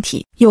关键问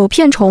题，有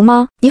片酬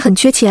吗？你很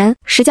缺钱，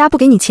石家不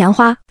给你钱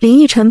花。林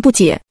逸晨不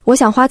解，我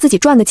想花自己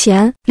赚的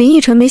钱。林逸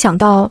晨没想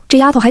到这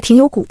丫头还挺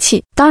有骨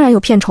气，当然有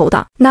片酬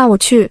的，那我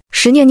去。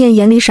石念念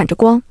眼里闪着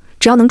光，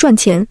只要能赚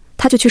钱，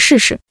他就去试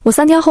试。我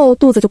3天后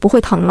肚子就不会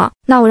疼了，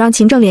那我让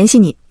秦正联系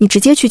你，你直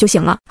接去就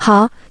行了。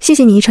好，谢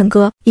谢你逸晨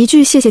哥，一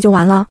句谢谢就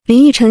完了。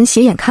林逸晨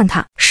斜眼看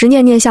他，石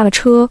念念下了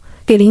车，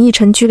给林逸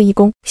晨鞠了一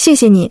躬，谢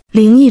谢你，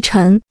林逸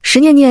晨。石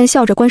念念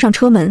笑着关上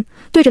车门，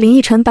对着林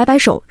逸晨摆摆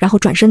手，然后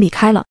转身离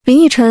开了。林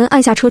逸晨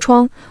按下车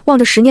窗，望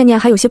着石念念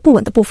还有些不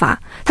稳的步伐，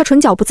他唇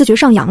角不自觉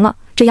上扬了，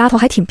这丫头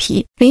还挺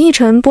皮。林逸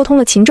晨拨通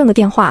了秦正的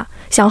电话，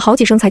响了好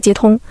几声才接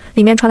通，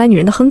里面传来女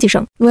人的哼唧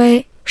声。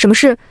喂，什么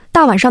事？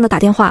大晚上的打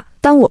电话，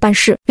耽误我办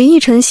事。林逸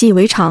晨习以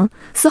为常，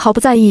丝毫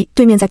不在意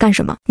对面在干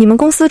什么。你们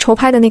公司筹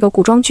拍的那个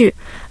古装剧，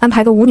安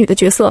排个舞女的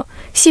角色，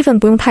戏份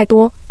不用太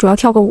多，主要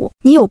跳个舞。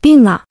你有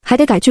病啊，还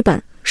得改剧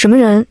本，什么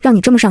人让你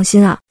这么上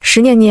心啊？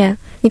石念念，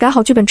你改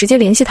好剧本直接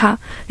联系他。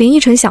林逸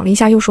晨想了一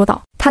下又说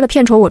道，他的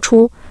片酬我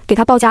出，给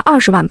他报价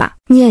20万吧。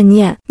念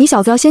念，你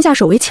小子要先下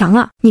手为强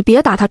啊，你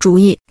别打他主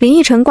意。林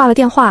逸晨挂了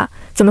电话，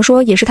怎么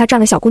说也是他占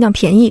了小姑娘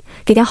便宜，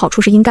给点好处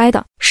是应该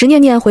的。石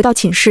念念回到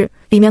寝室，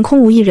里面空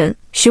无一人。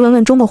徐文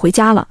文周末回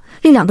家了，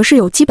另2个室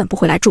友基本不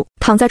回来住。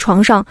躺在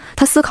床上，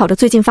他思考着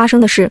最近发生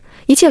的事，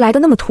一切来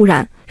得那么突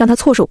然，让他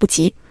措手不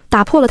及，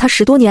打破了他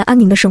10多年安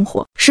宁的生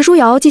活。石舒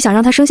瑶既想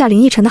让他生下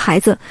林逸晨的孩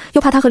子，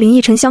又怕他和林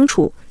逸晨相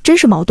处，真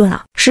是矛盾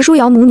啊。石舒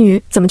瑶母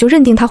女怎么就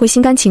认定他会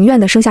心甘情愿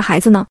地生下孩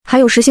子呢？还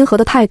有石星河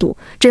的态度，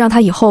这让他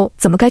以后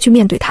怎么该去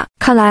面对他？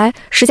看来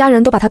石家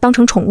人都把他当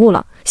成宠物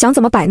了，想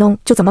怎么摆弄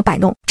就怎么摆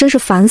弄，真是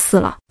烦死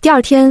了。第2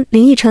天，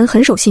林逸晨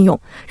很守信用，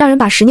让人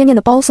把石念念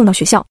的包送到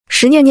学校。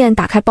石念念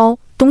打开包，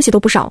东西都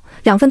不少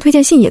，2份推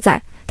荐信也在，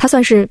他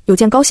算是有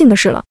件高兴的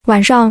事了。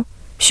晚上，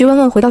徐文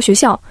文回到学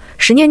校，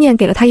石念念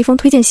给了他一封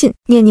推荐信。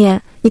念念，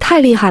你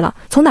太厉害了，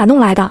从哪弄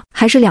来的？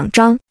还是2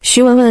张？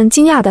徐文文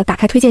惊讶地打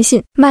开推荐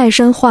信，卖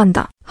身换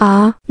的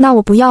啊？那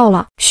我不要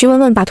了。徐文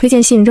文把推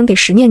荐信扔给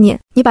石念念，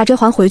你把这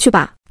还回去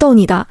吧。逗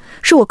你的，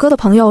是我哥的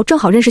朋友正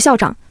好认识校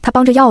长，他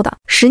帮着要的。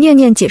石念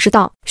念解释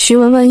道。徐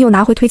文文又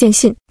拿回推荐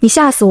信，你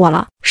吓死我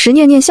了。石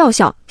念念笑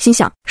笑，心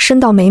想身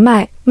到没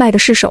卖，卖的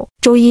是手。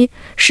周一，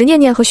石念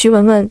念和徐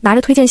文文拿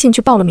着推荐信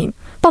去报了名，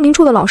报名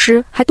处的老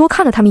师还多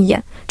看了他们一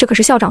眼，这可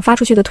是校长发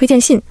出去的推荐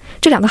信，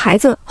这2个孩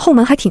子后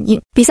门还挺硬。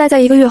比赛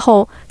在1个月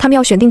后，他们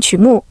要选定曲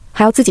目，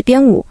还要自己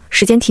编舞，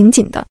时间挺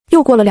紧的。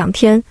又过了2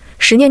天，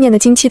石念念的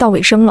经期到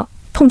尾声了，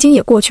痛经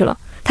也过去了，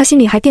他心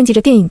里还惦记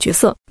着电影角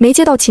色，没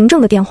接到秦正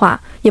的电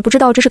话，也不知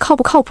道这是靠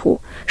不靠谱。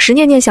石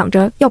念念想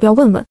着要不要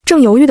问问，正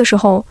犹豫的时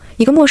候，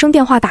一个陌生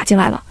电话打进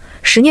来了。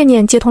石念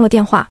念接通了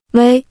电话，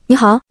喂，你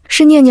好，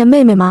是念念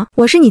妹妹吗？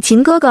我是你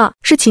秦哥哥，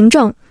是秦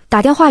正。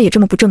打电话也这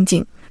么不正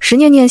经。石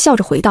念念笑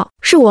着回道，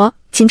是我，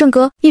秦正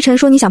哥。逸晨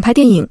说你想拍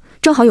电影，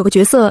正好有个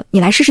角色，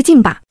你来试试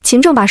镜吧。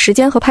秦正把时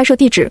间和拍摄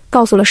地址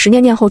告诉了石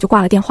念念后就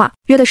挂了电话，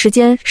约的时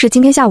间是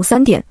今天下午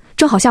3点，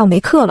正好下午没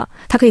课了，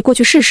他可以过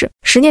去试试。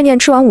石念念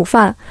吃完午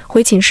饭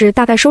回寝室，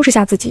大概收拾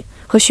下自己，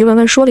和徐文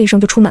文说了一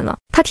声就出门了。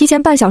他提前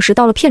半小时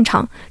到了片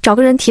场，找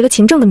个人提了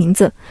秦正的名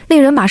字，那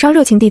个人马上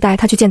热情地带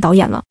他去见导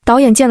演了。导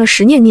演见了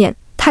石念念，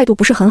态度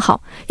不是很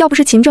好，要不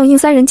是秦正硬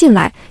塞人进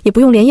来，也不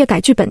用连夜改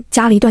剧本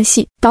加了一段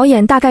戏。导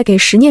演大概给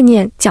石念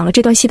念讲了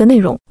这段戏的内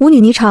容：舞女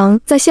霓裳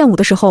在献舞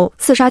的时候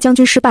刺杀将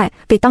军失败，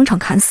被当场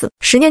砍死。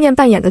石念念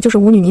扮演的就是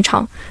舞女霓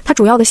裳，她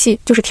主要的戏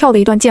就是跳的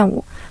一段剑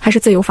舞，还是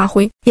自由发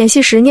挥。演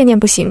戏时念念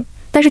不行，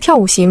但是跳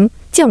舞行，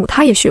剑舞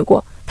她也学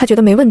过，她觉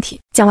得没问题。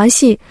讲完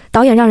戏，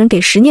导演让人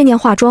给石念念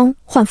化妆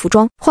换服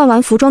装，换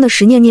完服装的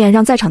石念念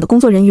让在场的工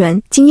作人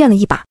员惊艳了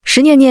一把。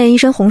石念念一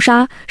身红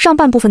纱，上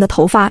半部分的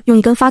头发用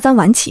一根发簪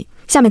挽起，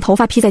下面头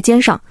发披在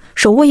肩上，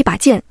手握一把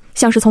剑，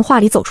像是从画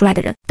里走出来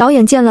的人。导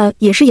演见了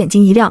也是眼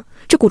睛一亮，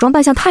这古装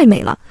扮相太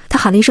美了，他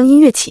喊了一声音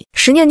乐起，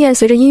石念念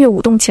随着音乐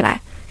舞动起来，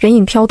人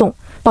影飘动，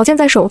宝剑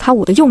在手，他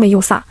舞得又媚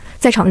又飒，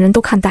在场的人都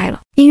看呆了。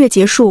音乐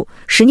结束，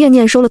石念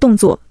念收了动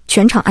作，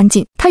全场安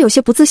静。他有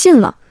些不自信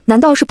了，难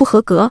道是不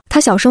合格？他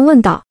小声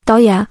问道：导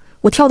演，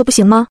我跳得不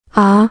行吗？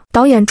啊！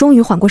导演终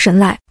于缓过神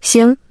来，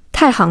行，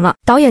太行了。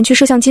导演去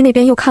摄像机那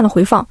边又看了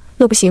回放，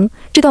乐不行，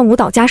这段舞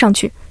蹈加上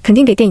去肯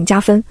定给电影加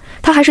分。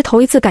他还是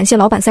头一次感谢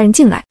老板塞人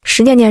进来。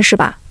石念念是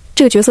吧？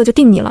这个角色就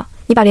定你了，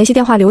你把联系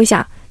电话留一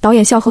下。导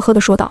演笑呵呵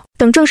地说道，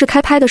等正式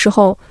开拍的时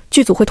候，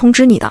剧组会通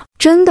知你的。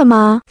真的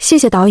吗？谢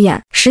谢导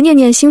演。石念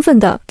念兴奋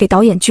地给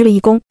导演鞠了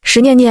一躬。石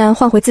念念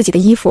换回自己的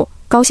衣服，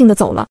高兴地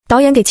走了。导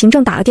演给秦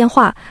正打了电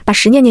话，把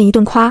石念念一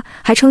顿夸，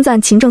还称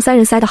赞秦正塞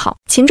人塞得好。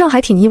秦正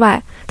还挺意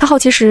外，他好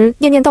奇石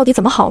念念到底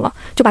怎么好了，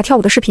就把跳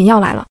舞的视频要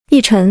来了。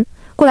逸晨，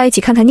过来一起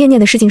看看念念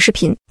的试镜视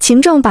频。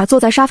秦正把坐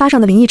在沙发上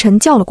的林逸晨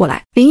叫了过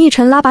来，林逸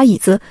晨拉把椅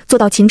子坐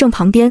到秦正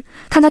旁边，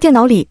看他电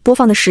脑里播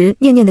放的石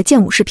念念的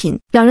剑舞视频。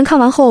两人看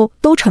完后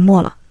都沉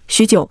默了。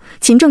许久，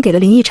秦正给了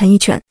林逸晨一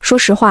拳，说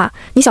实话，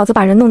你小子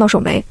把人弄到手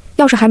没？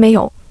要是还没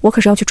有，我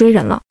可是要去追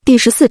人了。第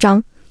14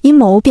章，阴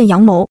谋变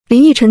阳谋。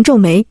林逸晨皱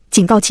眉，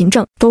警告秦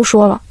正，都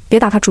说了，别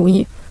打他主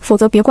意，否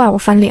则别怪我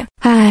翻脸。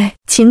唉，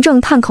秦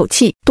正叹口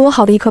气，多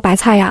好的一颗白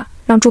菜呀，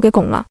让猪给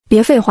拱了。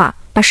别废话，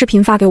把视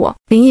频发给我。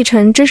林逸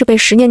晨真是被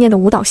石念念的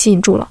舞蹈吸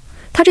引住了，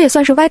他这也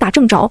算是歪打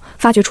正着，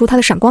发掘出他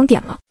的闪光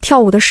点了。跳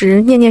舞的石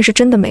念念是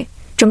真的美，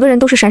整个人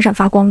都是闪闪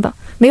发光的，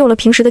没有了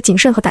平时的谨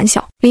慎和胆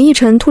小。林逸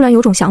晨突然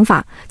有种想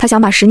法，他想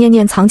把石念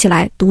念藏起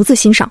来，独自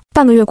欣赏。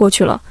半个月过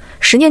去了，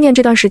石念念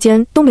这段时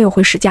间都没有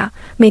回石家，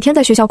每天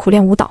在学校苦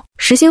练舞蹈。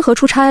石星河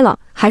出差了，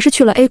还是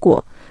去了 A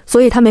国，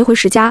所以他没回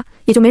石家，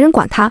也就没人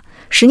管他。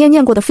石念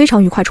念过得非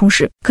常愉快充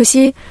实，可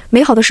惜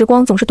美好的时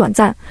光总是短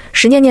暂。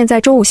石念念在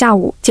周五下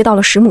午接到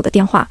了石母的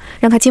电话，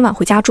让他今晚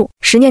回家住。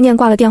石念念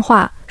挂了电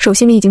话，手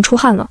心里已经出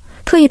汗了，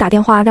特意打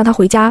电话让他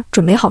回家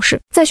准没好事。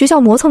在学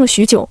校磨蹭了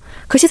许久，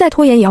可惜再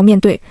拖延也要面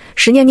对。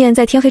石念念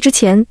在天黑之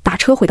前打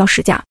车回到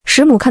石家。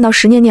石母看到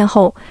石念念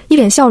后，一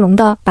脸笑容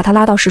地把她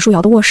拉到石书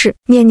瑶的卧室。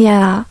念念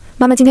啊，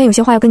妈妈今天有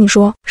些话要跟你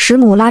说。石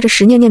母拉着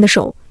石念念的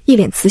手，一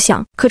脸慈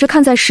祥，可这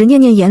看在石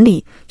念念眼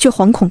里却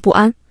惶恐不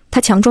安。她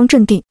强装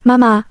镇定，妈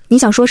妈，你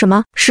想说什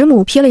么？石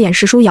母瞥了眼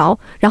石书瑶，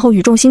然后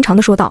语重心长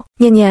地说道，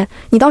念念，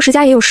你到石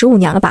家也有15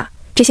年了吧？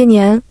这些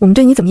年我们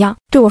对你怎么样？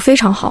对我非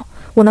常好，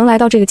我能来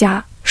到这个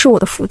家是我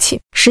的福气。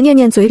石念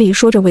念嘴里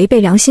说着违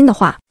背良心的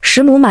话，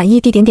石母满意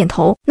地点点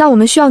头。那我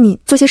们需要你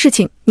做些事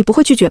情，你不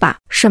会拒绝吧？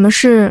什么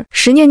事？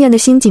石念念的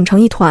心紧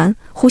成一团，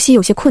呼吸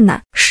有些困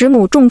难。石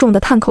母重重地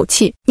叹口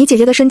气，你姐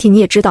姐的身体你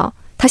也知道，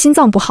她心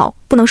脏不好，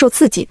不能受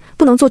刺激，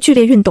不能做剧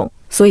烈运动，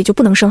所以就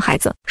不能生孩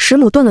子。石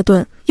母顿了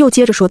顿，又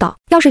接着说道，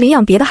要是领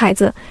养别的孩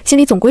子，心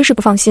里总归是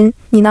不放心。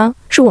你呢，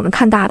是我们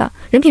看大的，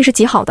人品是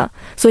极好的，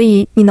所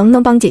以你能不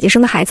能帮姐姐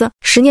生个孩子？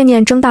石念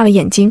念睁大了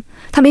眼睛，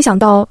她没想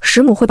到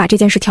石母会把这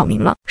件事挑明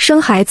了。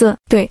生孩子？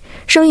对，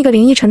生一个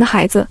林逸晨的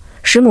孩子。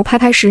石母拍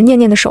拍石念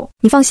念的手，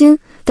你放心，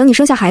等你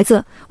生下孩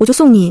子，我就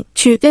送你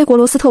去 A 国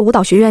罗斯特舞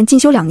蹈学院进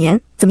修2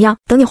年，怎么样？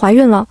等你怀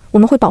孕了，我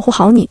们会保护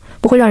好你，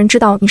不会让人知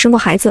道你生过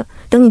孩子。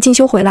等你进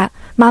修回来，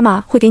妈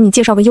妈会给你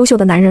介绍个优秀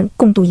的男人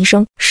共度一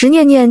生。石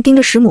念念盯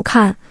着石母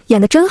看，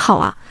演得真好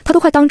啊，她都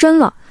快当真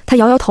了。她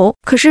摇摇头，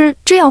可是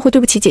这样会对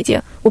不起姐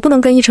姐，我不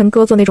能跟逸晨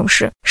哥做那种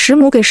事。石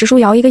母给石书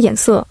瑶一个眼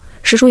色，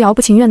石书瑶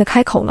不情愿地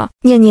开口了，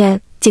念念，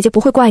姐姐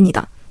不会怪你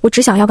的，我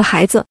只想要个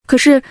孩子。可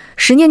是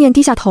石念念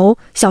低下头，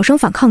小声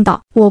反抗道，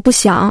我不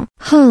想。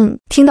哼，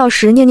听到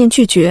石念念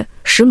拒绝，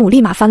石母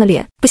立马翻了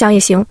脸，不想也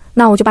行，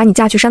那我就把你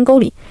嫁去山沟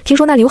里，听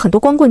说那里有很多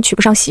光棍娶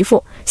不上媳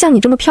妇，像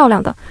你这么漂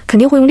亮的，肯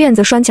定会用链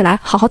子拴起来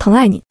好好疼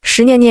爱你。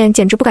石念念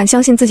简直不敢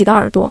相信自己的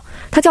耳朵，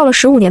她叫了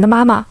15年的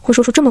妈妈会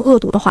说出这么恶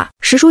毒的话。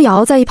石书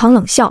瑶在一旁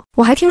冷笑，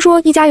我还听说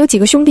一家有几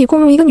个兄弟共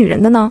用一个女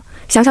人的呢，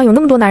想想有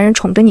那么多男人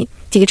宠着你，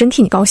姐姐真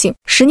替你高兴。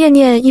石念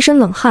念一身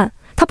冷汗，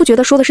她不觉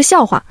得说的是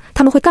笑话，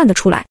他们会干得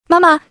出来。妈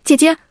妈，姐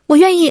姐，我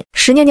愿意。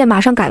石念念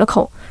马上改了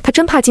口，她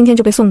真怕今天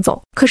就被送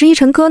走。可是逸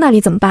晨哥那里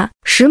怎么办？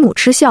石母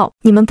嗤笑，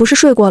你们不是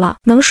睡过了，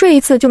能睡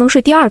一次就能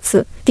睡第2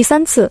次、第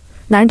3次，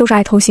男人都是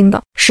爱偷腥的。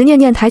石念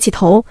念抬起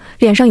头，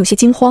脸上有些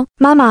惊慌，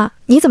妈妈，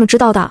你怎么知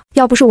道的？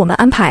要不是我们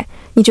安排，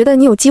你觉得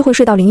你有机会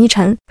睡到林逸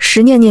晨？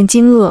石念念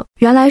惊愕，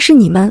原来是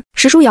你们。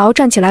石书瑶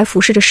站起来俯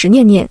视着石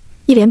念念，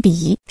一脸鄙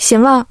夷。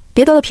行了，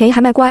别得了便宜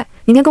还卖乖，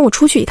明天跟我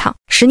出去一趟。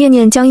石念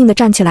念僵硬地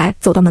站起来，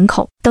走到门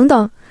口。等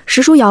等，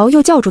石书瑶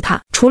又叫住他，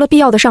除了必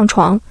要的上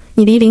床，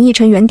你离林逸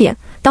晨远点，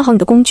当好你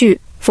的工具，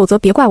否则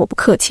别怪我不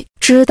客气。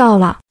知道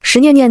了。石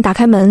念念打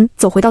开门，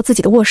走回到自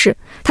己的卧室。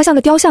她像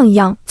个雕像一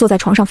样坐在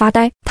床上发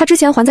呆。她之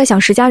前还在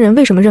想石家人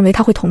为什么认为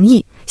她会同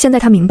意，现在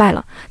她明白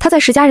了，她在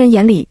石家人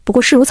眼里不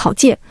过视如草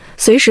芥，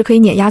随时可以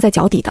碾压在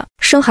脚底的。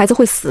生孩子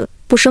会死，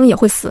不生也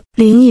会死。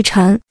林逸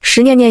晨，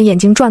石念念眼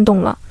睛转动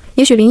了。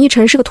也许林逸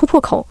晨是个突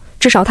破口，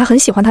至少他很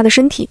喜欢他的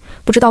身体，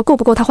不知道够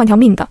不够他换条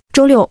命的。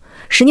周六，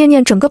石念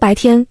念整个白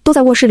天都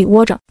在卧室里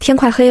窝着。天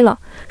快黑了，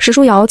石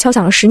书瑶敲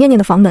响了石念念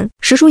的房门。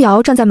石书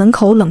瑶站在门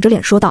口，冷着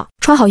脸说道：“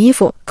穿好衣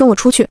服，跟我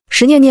出去。”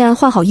石念念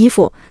换好衣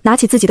服，拿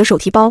起自己的手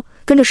提包，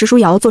跟着石书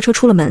瑶坐车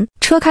出了门。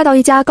车开到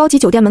一家高级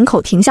酒店门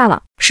口停下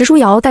了。石书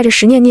瑶带着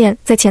石念念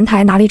在前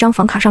台拿了一张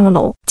房卡上了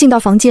楼。进到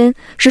房间，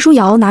石书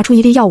瑶拿出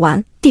一粒药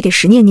丸，递给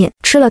石念念，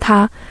吃了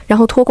它，然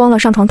后脱光了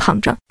上床躺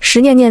着。石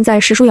念念在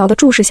石书瑶的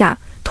注视下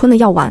吞了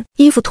药丸。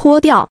衣服脱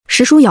掉，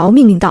石书瑶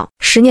命令道。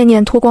石念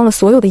念脱光了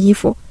所有的衣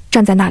服，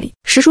站在那里。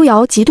石书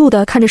瑶嫉妒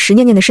地看着石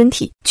念念的身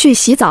体，去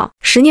洗澡。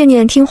石念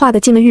念听话地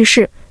进了浴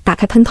室，打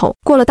开喷头。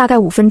过了大概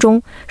5分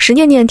钟，石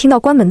念念听到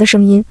关门的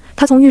声音，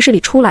她从浴室里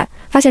出来，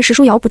发现石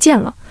书瑶不见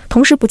了，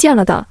同时不见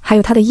了的还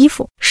有她的衣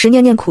服。石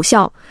念念苦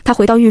笑，她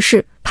回到浴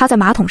室，趴在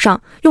马桶上，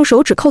用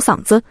手指扣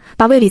嗓子，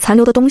把胃里残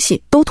留的东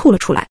西都吐了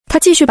出来。她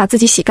继续把自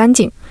己洗干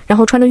净，然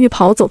后穿着浴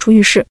袍走出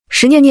浴室。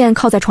石念念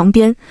靠在床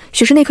边，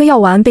许是那颗药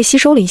丸被吸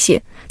收了一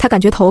些，她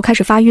感觉头开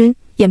始发晕，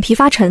眼皮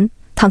发沉，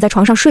躺在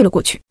床上睡了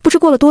过去。不知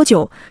过了多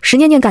久，石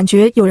念念感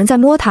觉有人在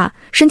摸她，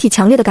身体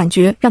强烈的感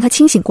觉让她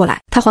清醒过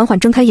来。她缓缓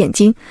睁开眼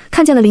睛，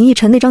看见了林逸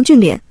晨那张俊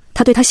脸，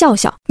他对他笑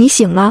笑：“你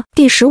醒了。”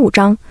第15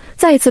章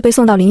再一次被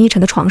送到林逸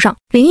晨的床上。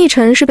林逸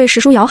晨是被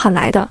石书瑶喊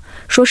来的，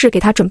说是给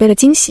他准备了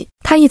惊喜。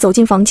他一走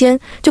进房间，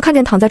就看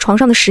见躺在床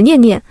上的石念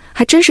念，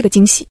还真是个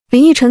惊喜。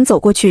林逸晨走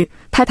过去，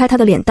拍拍他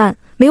的脸蛋，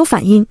没有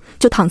反应，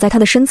就躺在他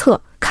的身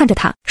侧，看着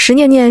他。石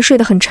念念睡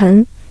得很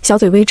沉，小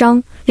嘴微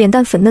张，脸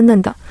蛋粉嫩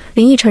嫩的。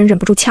林逸晨忍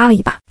不住掐了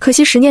一把，可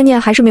惜石念念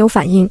还是没有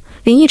反应。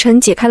林逸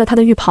晨解开了他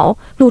的浴袍，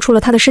露出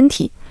了他的身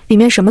体，里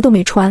面什么都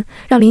没穿，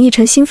让林逸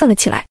晨兴奋了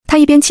起来。他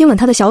一边亲吻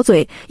他的小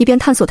嘴，一边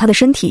探索他的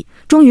身体。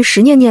终于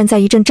石念念在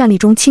一阵战栗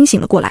中清醒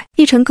了过来。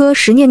逸晨哥，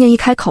石念念一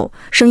开口，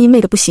声音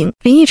媚得不行。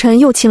林逸晨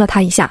又亲了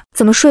他一下。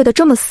怎么睡得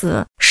这么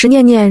死？石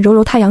念念揉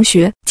揉太阳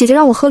穴，姐姐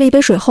让我喝了一杯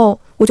水后，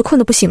我就困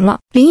得不行了。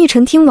林逸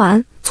晨听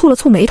完蹙了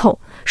蹙眉头，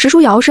石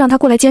书瑶是让他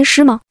过来监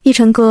尸吗？逸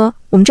晨哥，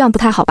我们这样不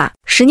太好吧？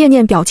石念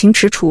念表情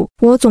踟蹰，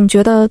我总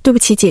觉得对不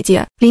起姐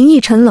姐。林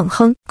逸晨冷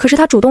哼，可是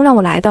他主动让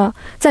我来的，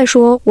再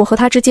说我和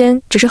他之间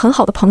只是很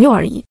好的朋友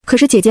而已。可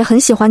是姐姐很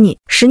喜欢你。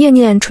石念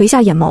念垂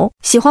下眼眸，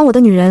喜欢我的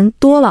女人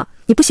多了，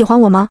你不喜欢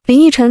我吗？林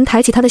逸晨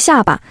抬起他的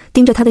下巴，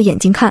盯着他的眼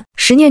睛看。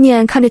石念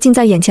念看着近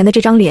在眼前的这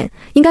张脸，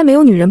应该没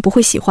有女人不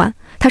会喜欢。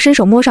他伸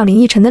手摸上林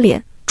逸晨的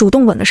脸，主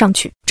动吻了上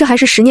去。这还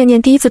是石念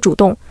念第一次主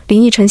动，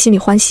林逸晨心里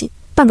欢喜，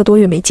半个多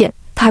月没见，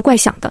他还怪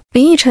想的。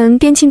林逸晨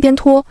边亲边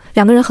拖，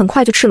两个人很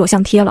快就赤裸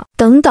相贴了。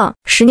等等，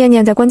石念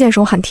念在关键时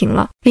候喊停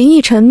了。林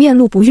逸晨面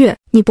露不悦，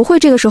你不会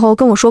这个时候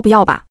跟我说不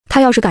要吧？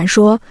他要是敢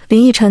说，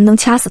林逸晨能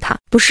掐死他。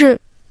不是，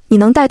你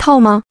能带套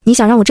吗？你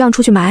想让我这样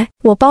出去埋？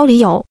我包里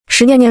有。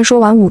石念念说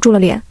完捂住了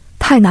脸，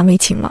太难为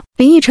情了。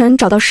林逸晨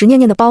找到石念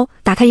念的包，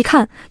打开一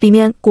看，里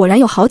面果然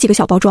有好几个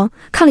小包装，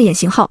看了眼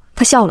型号，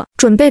他笑了，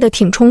准备的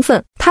挺充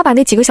分。他把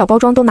那几个小包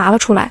装都拿了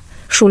出来，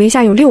数了一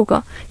下有6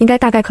个，应该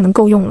大概可能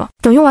够用了。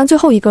等用完最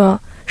后一个，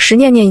石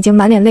念念已经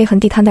满脸泪痕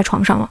地瘫在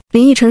床上了。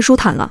林逸晨舒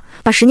坦了，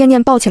把石念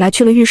念抱起来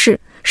去了浴室。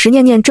石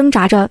念念挣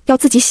扎着要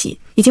自己洗，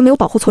已经没有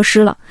保护措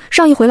施了，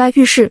上一回来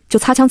浴室就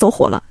擦枪走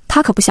火了，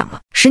他可不想了。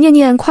石念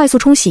念快速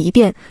冲洗一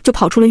遍，就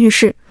跑出了浴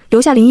室，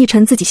留下林逸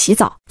晨自己洗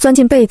澡。钻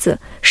进被子，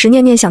石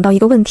念念想到一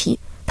个问题，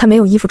他没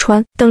有衣服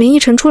穿。等林逸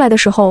晨出来的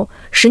时候，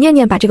石念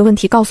念把这个问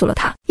题告诉了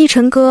他。逸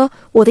晨哥，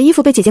我的衣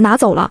服被姐姐拿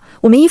走了，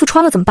我没衣服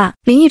穿了怎么办？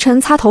林逸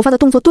晨擦头发的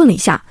动作顿了一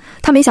下，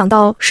他没想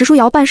到石书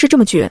瑶办事这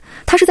么绝，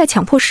他是在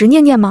强迫石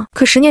念念吗？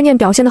可石念念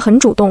表现得很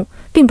主动，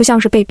并不像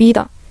是被逼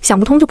的，想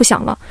不通就不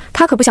想了，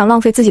他可不想浪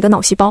费自己的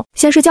脑细胞。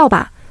先睡觉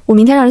吧，我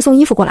明天让人送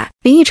衣服过来。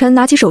林逸晨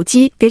拿起手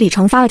机给李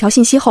成发了条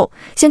信息后，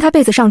掀开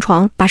被子上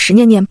床，把石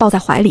念念抱在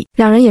怀里。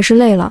两人也是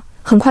累了，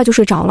很快就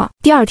睡着了。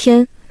第二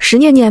天，石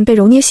念念被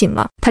揉捏醒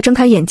了，她睁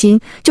开眼睛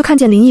就看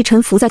见林逸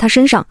晨伏在她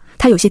身上，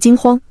她有些惊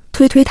慌，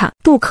推她。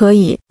不可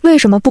以。为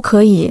什么不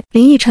可以？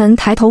林逸晨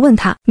抬头问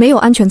她。没有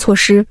安全措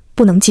施，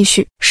不能继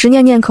续。石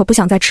念念可不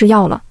想再吃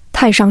药了，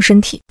太伤身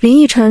体。林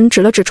逸晨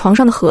指了指床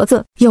上的盒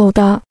子，有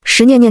的。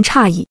石念念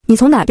诧异，你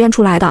从哪边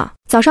出来的？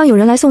早上有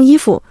人来送衣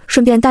服，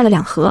顺便带了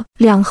2盒。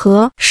2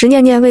盒。石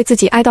念念为自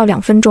己哀悼2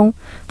分钟，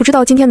不知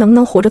道今天能不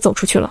能活着走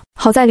出去了。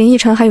好在林逸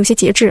晨还有些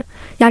节制，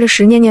压着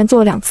石念念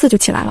做了2次就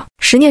起来了。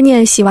石念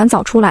念洗完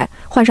澡出来，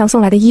换上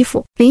送来的衣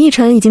服。林逸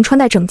晨已经穿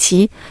戴整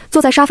齐，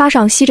坐在沙发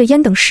上吸着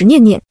烟等石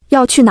念念。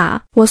要去哪？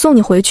我送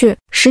你回去。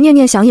石念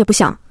念想也不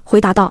想，回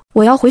答道：“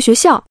我要回学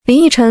校。”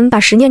林逸晨把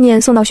石念念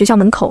送到学校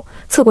门口，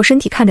侧过身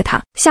体看着他：“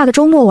下个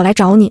周末我来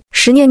找你。”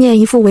石念念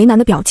一副为难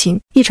的表情：“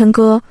逸晨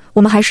哥，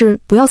我们还是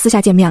不要私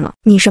下见面了。”“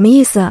你什么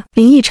意思？”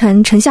林逸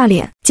晨沉下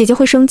脸：“姐姐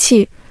会生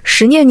气。”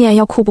石念念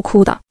要哭不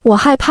哭的，我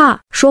害怕。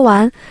说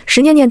完，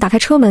石念念打开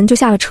车门就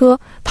下了车，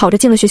跑着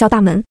进了学校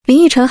大门。林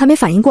逸晨还没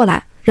反应过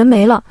来，人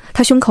没了，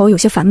他胸口有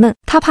些烦闷。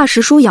他怕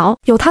石书瑶，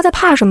有他在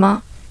怕什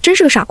么？真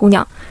是个傻姑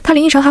娘，她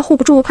林逸晨还护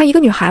不住她一个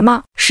女孩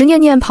吗？石念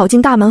念跑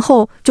进大门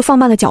后就放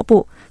慢了脚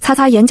步，擦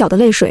擦眼角的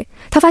泪水。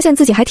她发现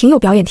自己还挺有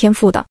表演天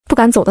赋的，不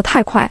敢走得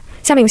太快，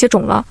下面有些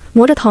肿了，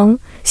磨着疼，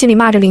心里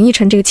骂着林逸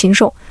晨这个禽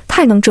兽，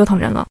太能折腾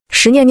人了。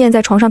石念念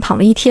在床上躺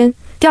了一天，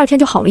第二天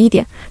就好了一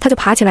点，她就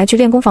爬起来去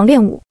练功房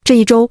练舞。这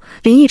一周，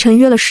林逸晨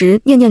约了石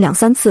念念2、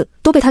3次，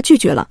都被她拒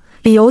绝了。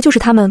理由就是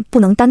他们不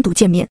能单独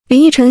见面。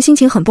林逸晨心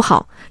情很不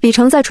好，李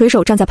成在垂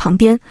手站在旁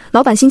边，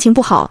老板心情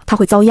不好，他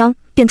会遭殃，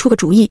便出个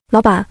主意：“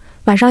老板，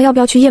晚上要不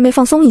要去夜妹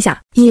放松一下？”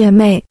夜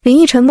妹，林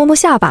逸晨摸摸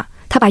下巴，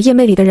他把夜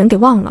妹里的人给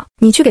忘了。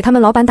你去给他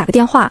们老板打个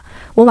电话，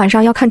我晚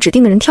上要看指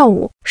定的人跳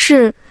舞。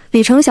是。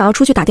李成想要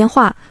出去打电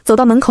话，走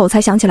到门口才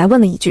想起来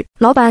问了一句：“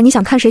老板，你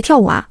想看谁跳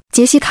舞啊？”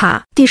杰西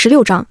卡第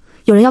16章，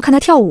有人要看他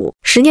跳舞。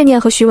石念念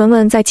和徐文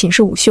文在寝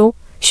室午休，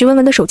徐文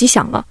文的手机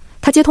响了。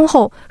他接通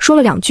后说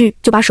了2句，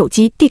就把手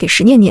机递给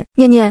石念念：“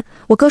念念，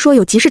我哥说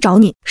有急事找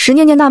你。”石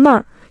念念纳闷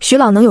儿，徐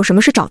朗能有什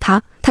么事找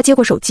他？他接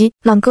过手机：“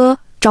朗哥，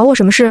找我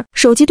什么事？”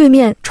手机对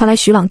面传来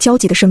徐朗焦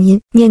急的声音：“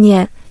念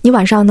念，你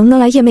晚上能不能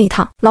来夜妹一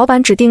趟？老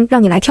板指定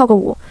让你来跳个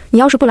舞，你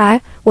要是不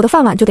来，我的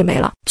饭碗就得没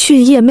了。”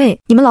去夜妹？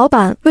你们老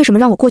板为什么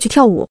让我过去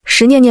跳舞？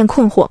石念念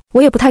困惑：“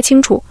我也不太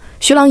清楚。”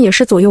徐朗也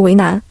是左右为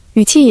难，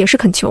语气也是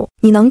恳求：“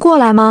你能过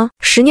来吗？”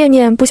石念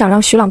念不想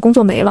让徐朗工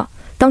作没了。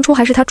当初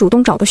还是他主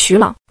动找的徐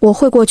朗，我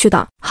会过去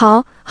的。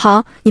好，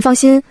你放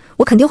心，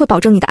我肯定会保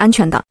证你的安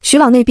全的。徐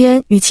朗那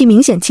边语气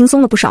明显轻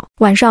松了不少。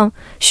晚上，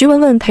徐文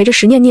文陪着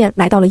石念念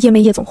来到了夜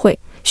妹夜总会。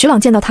徐朗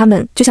见到他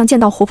们就像见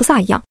到活菩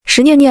萨一样。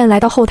石念念来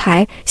到后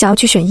台，想要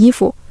去选衣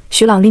服。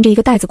徐朗拎着一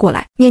个袋子过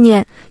来：“念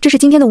念，这是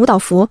今天的舞蹈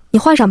服，你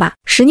换上吧。”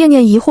石念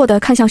念疑惑地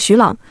看向徐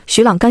朗，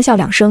徐朗干笑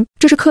2声：“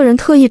这是客人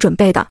特意准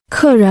备的。”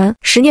客人？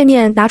石念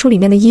念拿出里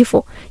面的衣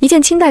服，一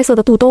件青黛色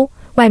的肚兜，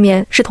外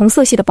面是同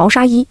色系的薄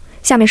纱衣，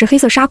下面是黑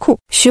色纱裤。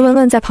徐文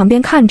文在旁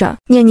边看着：“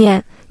念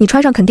念，你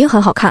穿上肯定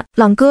很好看。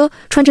朗哥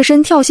穿这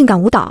身跳性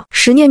感舞蹈。”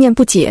石念念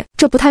不解：“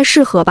这不太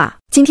适合吧？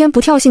今天不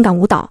跳性感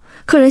舞蹈，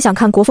客人想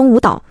看国风舞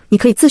蹈，你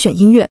可以自选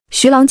音乐。”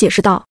徐朗解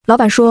释道：“老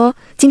板说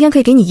今天可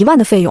以给你1万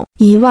的费用。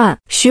”1万？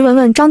徐文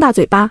文张大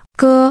嘴巴：“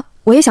哥，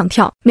我也想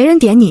跳，没人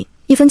点你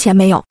，1分钱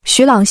没有。”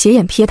徐朗斜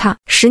眼瞥他。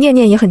石念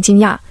念也很惊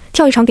讶，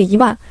跳一场给1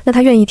万，那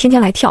他愿意天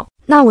天来跳。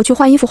那我去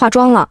换衣服化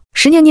妆了。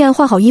石念念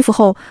换好衣服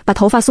后，把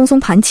头发松松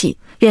盘起，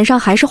脸上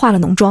还是化了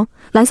浓妆，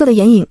蓝色的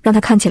眼影让她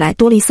看起来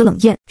多了一丝冷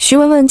艳。徐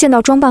文文见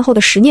到装扮后的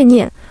石念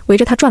念，围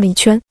着她转了一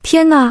圈：“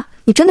天哪，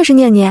你真的是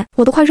念念，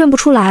我都快认不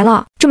出来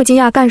了。这么惊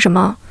讶干什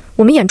么？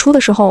我们演出的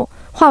时候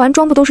化完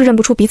妆不都是认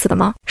不出彼此的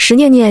吗？”石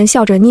念念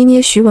笑着捏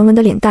捏徐文文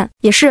的脸蛋：“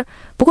也是，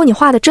不过你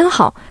画的真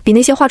好，比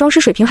那些化妆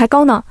师水平还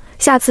高呢。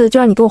下次就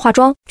让你给我化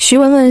妆。”徐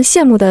文文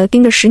羡慕地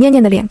盯着石念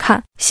念的脸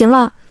看：“行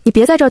了，你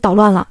别在这儿捣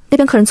乱了，那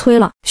边客人催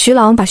了。”徐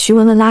朗把徐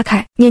文文拉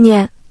开：“念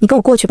念，你跟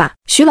我过去吧。”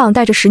徐朗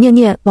带着石念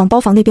念往包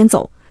房那边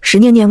走。石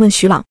念念问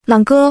徐朗：“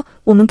朗哥，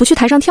我们不去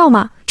台上跳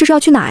吗？这是要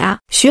去哪呀？”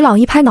徐朗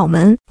一拍脑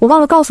门：“我忘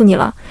了告诉你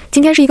了，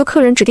今天是一个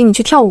客人指定你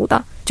去跳舞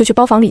的，就去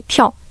包房里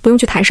跳，不用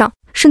去台上。”“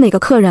是哪个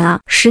客人啊？”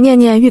石念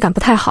念预感不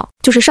太好：“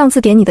就是上次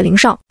点你的林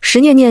少。”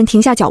石念念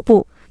停下脚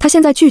步，他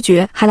现在拒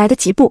绝还来得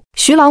及不？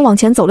徐朗往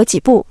前走了几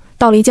步，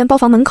到了一间包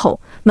房门口，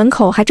门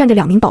口还站着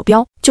2名保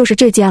镖。“就是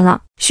这间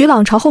了。”徐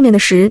朗朝后面的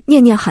石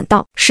念念喊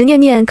道。石念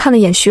念看了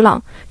眼徐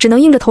朗，只能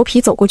硬着头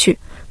皮走过去。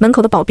门口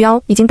的保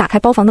镖已经打开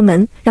包房的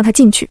门，让他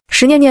进去。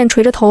石念念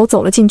垂着头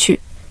走了进去，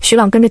徐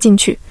朗跟着进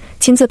去，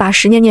亲自把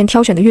石念念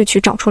挑选的乐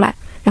曲找出来，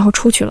然后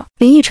出去了。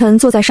林逸晨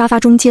坐在沙发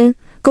中间，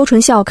勾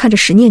唇笑看着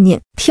石念念：“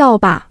跳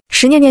吧。”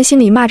石念念心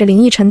里骂着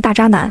林逸晨大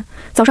渣男，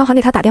早上还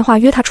给他打电话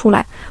约他出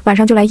来，晚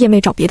上就来夜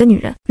妹找别的女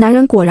人。男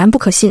人果然不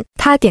可信。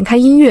他点开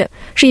音乐，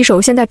是一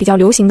首现在比较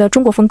流行的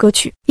中国风歌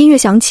曲。音乐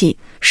响起，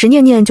石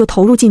念念就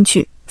投入进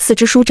去，四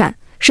肢舒展，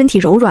身体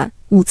柔软，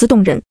舞姿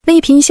动人。那一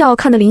颦一笑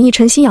看得林逸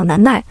晨心痒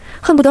难耐，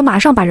恨不得马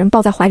上把人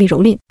抱在怀里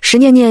蹂躏。石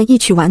念念一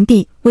曲完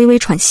毕，微微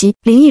喘息。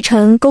林逸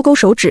晨勾勾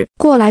手指：“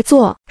过来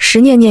坐。”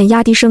石念念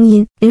压低声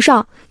音：“林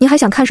少，您还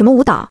想看什么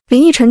舞蹈？”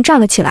林逸晨站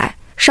了起来：“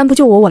山不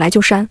救我，我来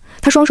救山。”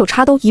他双手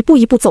插兜，一步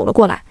一步走了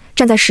过来，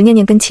站在石念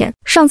念跟前：“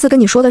上次跟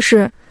你说的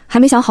事还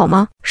没想好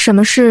吗？”“什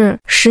么事？”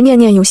石念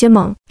念有些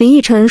懵。林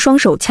逸晨双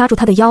手掐住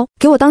他的腰：“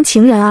给我当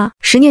情人啊！”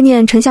石念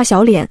念沉下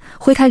小脸，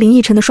挥开林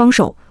逸晨的双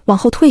手，往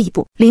后退一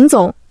步：“林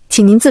总，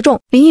请您自重。”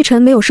林逸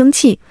晨没有生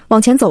气，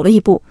往前走了一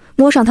步，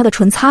摸上他的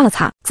唇擦了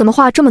擦：“怎么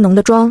化这么浓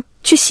的妆？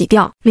去洗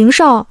掉。”“林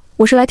少，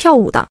我是来跳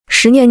舞的。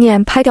石念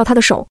念拍掉他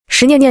的手，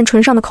石念念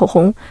唇上的口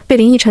红被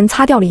林逸晨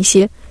擦掉了一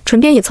些，唇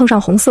边也蹭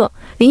上红色。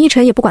林逸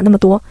晨也不管那么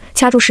多，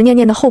掐住石念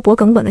念的后脖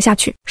梗吻了下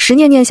去。石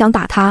念念想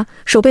打他，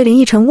手被林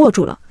逸晨握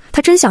住了，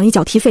他真想一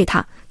脚踢废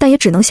他，但也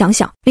只能想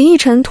想。林逸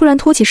晨突然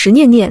拖起石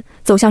念念，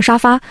走向沙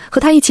发，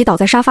和他一起倒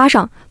在沙发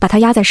上，把他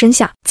压在身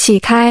下。起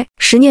开！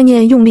石念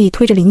念用力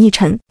推着林逸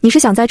晨，你是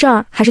想在这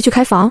儿还是去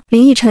开房？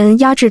林逸晨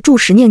压制住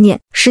石念念，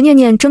石念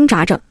念挣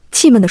扎着，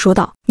气闷地说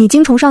道：你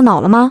精虫上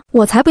脑了吗？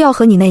我才不要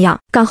和你那样，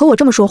敢和我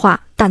这么说话，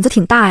胆子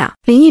挺大呀。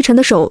林逸晨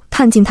的手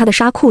探进他的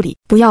纱裤里，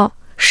不要。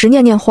石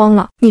念念慌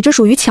了，你这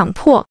属于强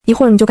迫，一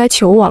会儿你就该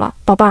求我了，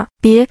宝贝儿。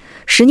别！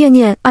石念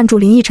念按住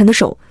林逸晨的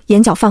手，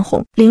眼角泛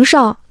红。林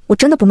少，我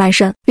真的不卖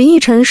身。林逸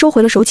晨收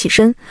回了手，起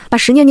身把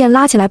石念念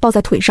拉起来抱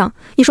在腿上，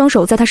一双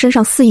手在他身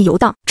上肆意游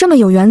荡。这么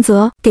有原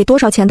则，给多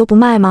少钱都不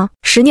卖吗？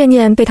石念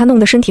念被他弄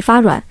得身体发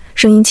软，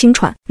声音轻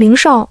喘。林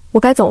少，我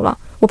该走了，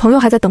我朋友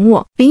还在等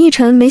我。林逸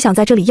晨没想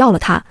在这里要了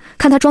他，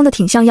看他装得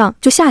挺像样，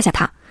就吓吓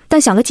他。但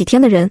想了几天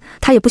的人，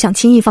他也不想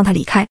轻易放他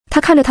离开。他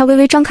看着他微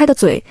微张开的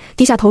嘴，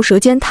低下头，舌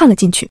尖探了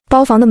进去。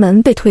包房的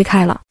门被推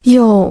开了。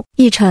哟，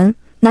逸晨，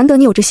难得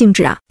你有这兴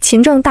致啊！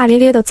秦正大咧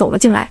咧地走了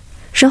进来，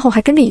身后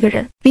还跟着一个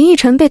人。林逸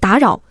晨被打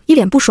扰，一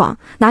脸不爽，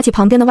拿起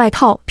旁边的外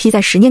套披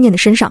在石念念的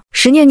身上。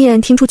石念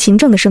念听出秦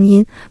正的声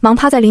音，忙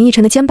趴在林逸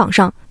晨的肩膀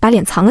上，把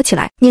脸藏了起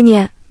来。念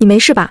念，你没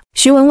事吧？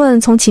徐文文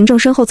从秦正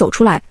身后走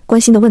出来，关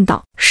心地问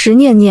道。石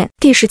念念，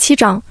第17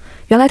章。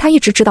原来他一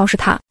直知道是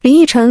他。林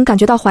逸晨感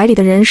觉到怀里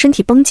的人身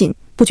体绷紧，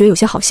不觉有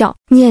些好笑。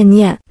念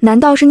念，难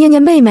道是念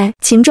念妹妹？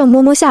秦正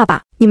摸摸下巴，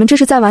你们这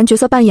是在玩角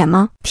色扮演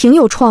吗？挺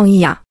有创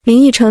意呀。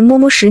林逸晨摸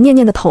摸石念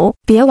念的头，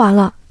别玩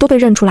了，都被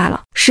认出来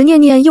了。石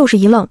念念又是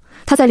一愣，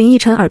他在林逸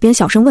晨耳边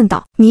小声问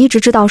道：你一直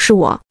知道是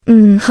我？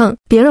哼，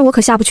别人我可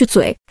下不去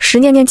嘴。石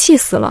念念气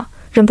死了，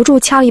忍不住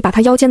掐了一把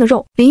他腰间的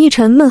肉。林逸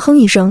晨闷哼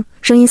一声，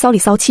声音骚里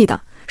骚气的。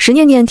石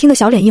念念听得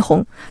小脸一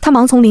红，他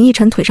忙从林逸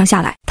晨腿上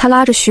下来，他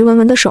拉着徐文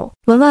文的手，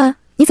文文，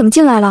你怎么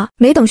进来了？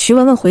没等徐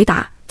文文回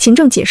答，秦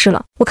正解释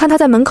了，我看他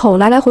在门口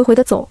来来回回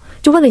的走，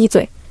就问了一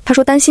嘴，他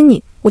说担心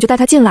你，我就带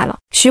他进来了。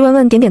徐文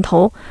文点点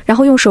头，然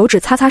后用手指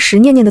擦擦石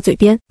念念的嘴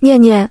边。念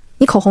念，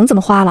你口红怎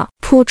么花了？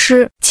噗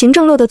嗤！秦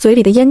正乐的嘴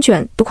里的烟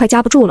卷都快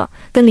夹不住了，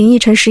跟林逸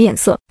晨使眼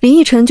色。林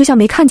逸晨就像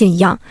没看见一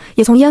样，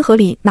也从烟盒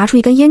里拿出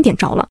一根烟点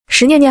着了。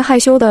石念念害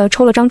羞地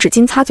抽了张纸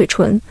巾擦嘴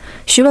唇，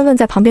徐文文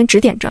在旁边指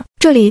点着，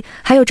这里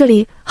还有这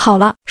里。好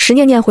了。石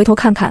念念回头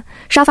看看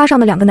沙发上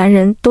的两个男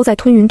人，都在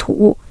吞云吐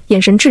雾，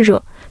眼神炙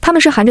热。他们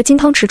是含着金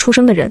汤匙出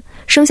生的人，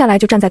生下来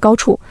就站在高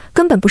处，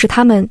根本不是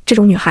他们这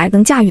种女孩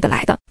能驾驭得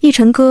来的。逸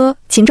晨哥，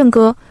秦正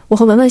哥，我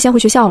和文文先回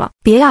学校了。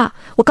别呀，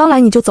我刚来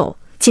你就走。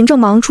秦正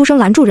忙出声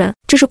拦住人，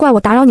这是怪我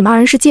打扰你们二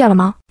人世界了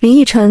吗？林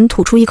逸晨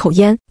吐出一口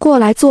烟，过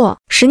来坐。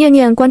石念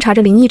念观察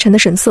着林逸晨的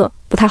神色，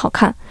不太好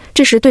看，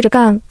这时对着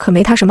干可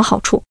没他什么好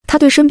处。他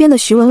对身边的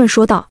徐文文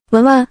说道：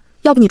文文，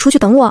要不你出去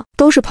等我，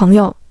都是朋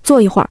友，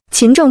坐一会儿。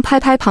秦正拍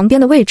拍旁边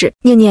的位置，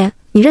念念，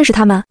你认识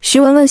他们？徐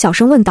文文小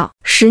声问道。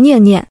石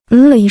念念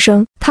了一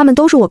声，他们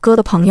都是我哥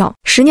的朋友。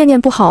石念念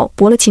不好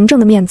驳了秦正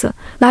的面子，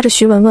拉着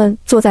徐文文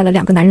坐在了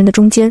两个男人的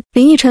中间。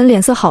林逸晨脸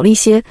色好了一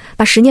些，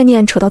把石念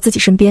念扯到自己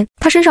身边，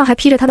他身上还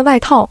披着他的外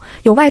套，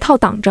有外套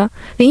挡着。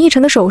林逸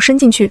晨的手伸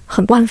进去，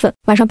很不安分。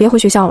晚上别回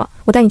学校了，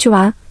我带你去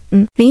玩。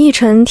林逸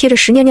晨贴着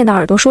石念念的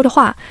耳朵说着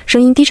话，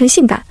声音低沉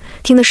性感，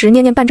听得石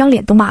念念半张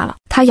脸都麻了。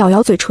他咬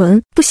咬嘴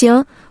唇，不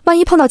行，万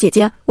一碰到姐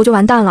姐，我就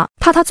完蛋了。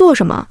怕他做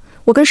什么？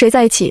我跟谁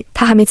在一起，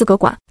他还没资格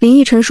管。林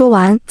逸晨说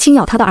完，轻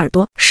咬他的耳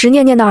朵。石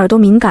念念的耳朵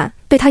敏感，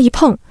被他一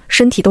碰，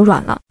身体都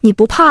软了。你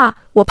不怕？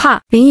我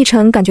怕。林逸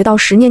晨感觉到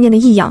石念念的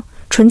异样，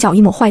唇角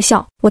一抹坏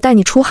笑。我带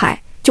你出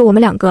海，就我们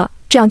两个，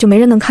这样就没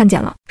人能看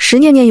见了。石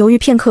念念犹豫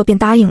片刻，便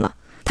答应了。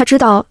他知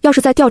道要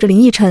是再吊着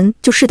林逸晨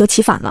就适得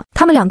其反了。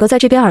他们两个在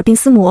这边耳鬓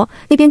厮磨，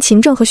那边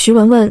秦正和徐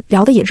文文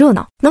聊得也热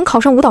闹。能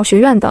考上舞蹈学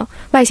院的，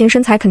外形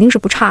身材肯定是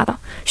不差的。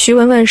徐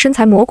文文身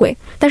材魔鬼，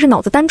但是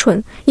脑子单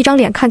纯，一张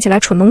脸看起来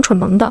蠢萌蠢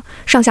萌的，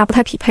上下不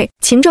太匹配。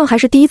秦正还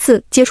是第一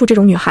次接触这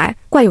种女孩，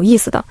怪有意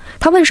思的。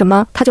他问什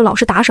么他就老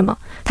是答什么，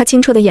他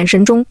清澈的眼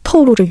神中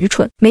透露着愚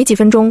蠢。没几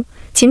分钟，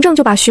秦正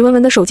就把徐文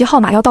文的手机号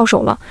码要到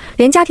手了，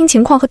连家庭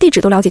情况和地址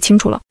都了解清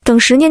楚了。等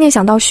石念念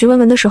想到徐文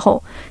文的时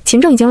候，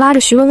秦正已经拉着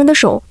徐文文的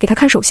手给他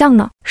看手相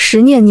呢。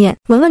石念念，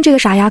文文这个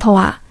傻丫头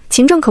啊，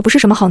秦正可不是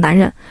什么好男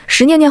人。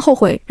石念念后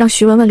悔让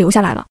徐文文留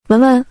下来了。文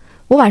文，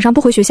我晚上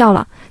不回学校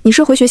了，你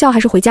是回学校还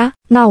是回家？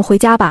那我回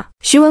家吧。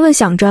徐文文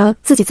想着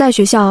自己在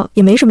学校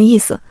也没什么意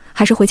思，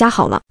还是回家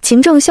好了。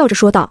秦正笑着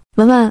说道：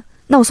文文，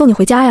那我送你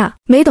回家呀。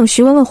没等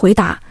徐文文回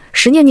答，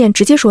石念念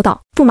直接说道：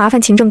不麻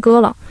烦秦正哥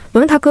了，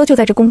文文他哥就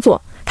在这工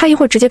作，他一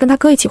会儿直接跟他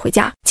哥一起回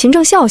家。秦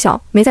正笑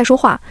笑没再说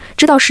话，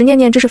知道石念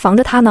念这是防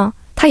着他呢，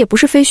他也不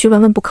是非徐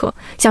文文不可，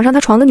想上他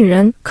床的女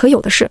人可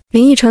有的是。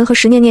林逸晨和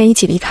石念念一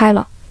起离开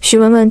了，徐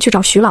文文去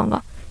找徐朗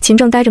了，秦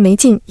正待着没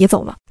劲也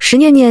走了。石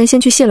念念先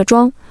去卸了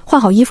妆，换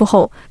好衣服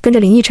后，跟着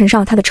林逸晨上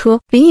了他的车。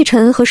林逸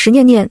晨和石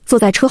念念坐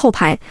在车后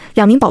排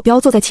，2名保镖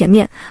坐在前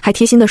面，还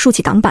贴心地竖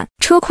起挡板。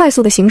车快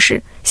速地行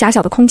驶，狭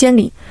小的空间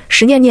里，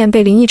石念念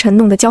被林逸晨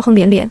弄得骄横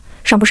连连，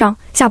上不上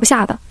下不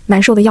下的，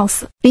难受得要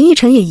死。林逸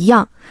晨也一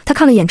样，他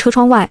看了眼车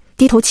窗外，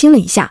低头亲了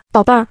一下。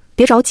宝贝儿，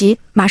别着急，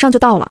马上就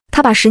到了。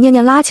他把石念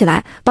念拉起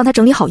来，帮他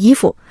整理好衣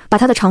服，把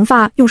他的长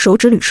发用手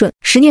指捋顺。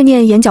石念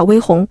念眼角微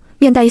红，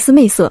面带一丝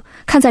媚色，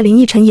看在林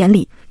逸晨眼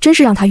里，真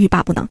是让他欲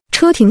罢不能。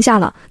车停下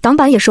了，挡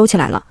板也收起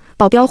来了。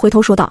保镖回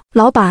头说道：“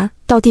老板，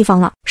到地方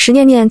了。”石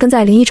念念跟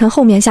在林逸晨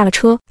后面下了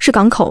车。是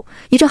港口，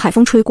一阵海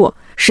风吹过，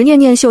石念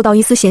念嗅到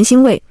一丝咸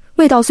腥味，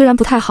味道虽然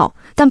不太好，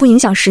但不影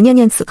响石念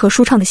念此刻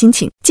舒畅的心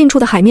情。近处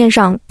的海面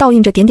上倒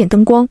映着点点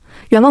灯光，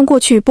远望过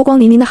去，波光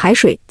粼粼的海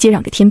水接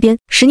壤着天边。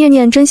石念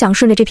念真想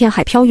顺着这片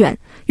海飘远，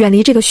远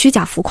离这个虚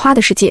假浮夸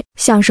的世界。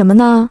想什么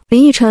呢？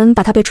林逸晨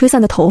把他被吹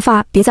散的头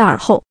发别在耳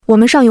后。我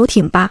们上游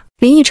艇吧。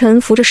林逸晨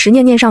扶着石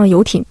念念上了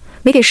游艇，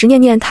没给石念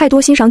念太多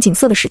欣赏景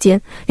色的时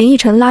间。林逸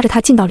晨拉着他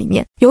进到里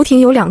面。游艇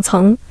有2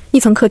层，一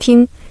层客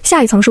厅，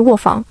下一层是卧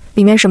房，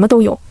里面什么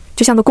都有，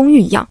就像个公寓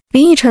一样。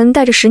林逸晨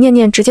带着石念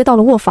念直接到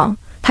了卧房，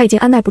他已经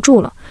按耐不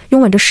住了，拥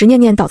吻着石念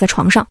念倒在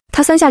床上。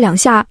他3下2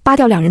下扒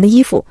掉2人的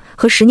衣服，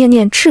和石念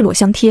念赤裸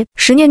相贴。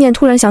石念念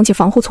突然想起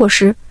防护措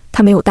施，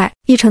他没有带。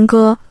逸晨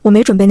哥，我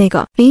没准备那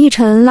个。林逸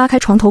晨拉开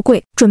床头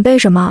柜，准备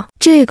什么？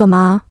这个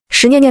吗？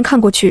石念念看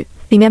过去，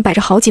里面摆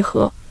着好几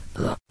盒。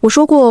我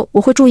说过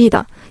我会注意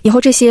的，以后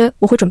这些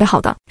我会准备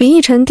好的。林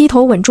逸晨低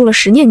头吻住了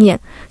石念念，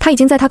他已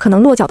经在他可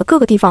能落脚的各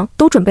个地方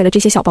都准备了这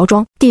些小包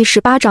装。第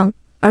18章。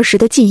儿时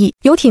的记忆。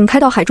游艇开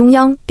到海中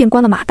央，便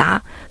关了马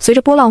达，随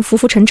着波浪浮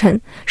浮沉沉。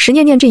石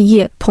念念这一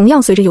夜同样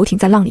随着游艇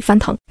在浪里翻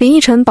腾。林逸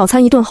晨饱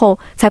餐一顿后，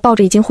才抱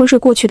着已经昏睡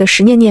过去的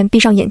石念念闭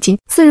上眼睛。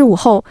次日午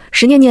后，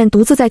石念念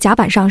独自在甲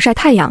板上晒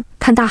太阳，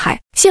看大海。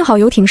幸好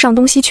游艇上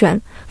东西全，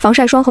防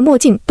晒霜和墨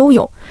镜都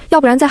有，要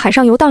不然在海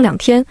上游荡2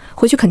天，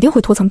回去肯定会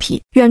脱层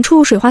皮。远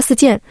处水花四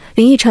溅，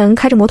林逸晨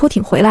开着摩托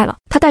艇回来了。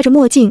他戴着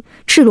墨镜，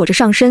赤裸着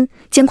上身，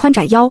肩宽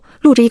窄腰，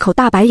露着一口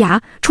大白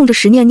牙，冲着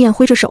石念念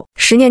挥着手。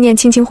石念念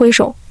轻轻挥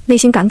手，内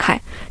心感慨，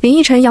林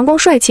逸晨阳光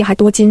帅气还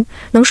多金，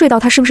能睡到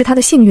他是不是他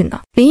的幸运呢？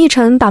林逸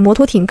晨把摩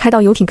托艇开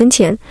到游艇跟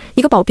前，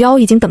一个保镖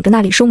已经等着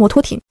那里收摩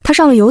托艇。他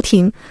上了游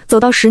艇，走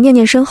到石念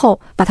念身后，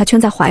把她圈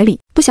在怀里。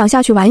不想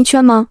下去玩一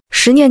圈吗？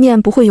石念念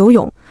不会游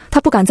泳，她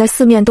不敢在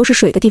四面都是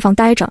水的地方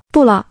待着。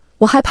不了，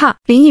我害怕。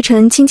林逸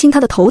晨轻轻她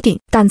的头顶，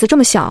胆子这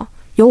么小，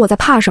有我在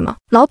怕什么？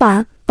老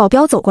板，保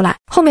镖走过来，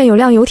后面有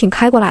辆游艇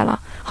开过来了，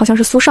好像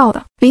是苏少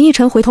的。林逸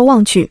晨回头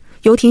望去，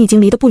游艇已经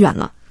离得不远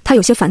了。他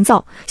有些烦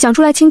躁，想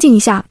出来亲近一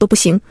下都不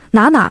行，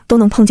哪都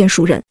能碰见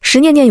熟人。石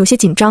念念有些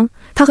紧张，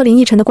他和林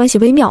逸晨的关系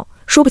微妙，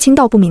说不清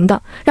道不明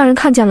的，让人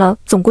看见了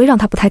总归让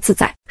他不太自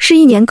在。是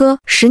一年哥？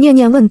石念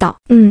念问道。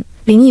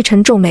林逸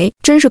晨皱眉，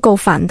真是够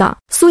烦的。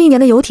苏一年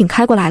的游艇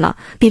开过来了，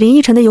比林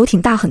逸晨的游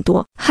艇大很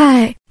多。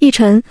嗨，逸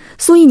晨！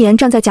苏一年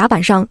站在甲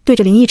板上，对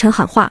着林逸晨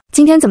喊话：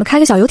今天怎么开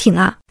个小游艇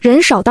啊？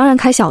人少当然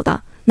开小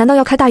的，难道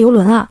要开大游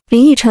轮啊？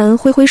林逸晨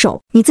挥挥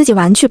手，你自己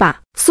玩去吧。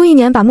苏一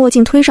年把墨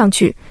镜推上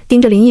去，盯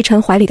着林逸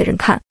晨怀里的人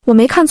看。我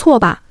没看错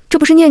吧？这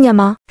不是念念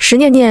吗？石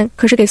念念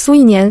可是给苏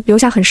一年留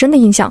下很深的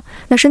印象，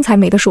那身材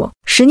没得说。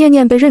石念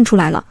念被认出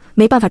来了，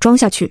没办法装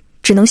下去，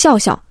只能笑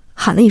笑，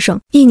喊了一声：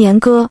一年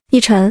哥。逸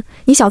晨，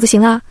你小子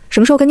行啊，什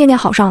么时候跟念念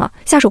好上了？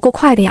下手够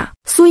快的呀。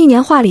苏一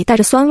年话里带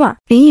着酸味儿。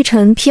林逸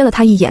晨瞥了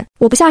他一眼，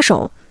我不下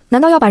手，难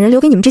道要把人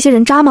留给你们这些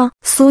人渣吗？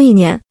苏一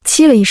年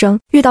凄了一声，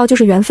遇到就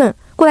是缘分，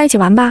过来一起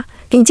玩吧，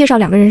给你介绍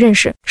2个人认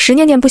识。石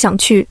念念不想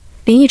去，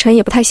林逸晨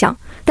也不太想，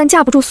但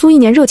架不住苏一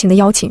年热情的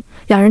邀请，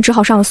两人只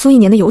好上了苏一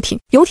年的游艇。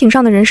游艇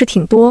上的人是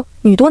挺多，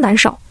女多男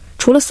少，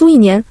除了苏一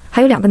年，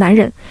还有2个男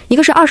人，一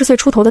个是20岁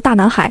出头的大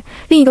男孩，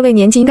另一个位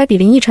年纪应该比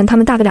林逸晨他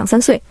们大个2、3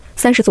岁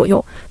，30左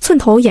右，寸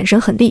头，眼神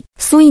很厉。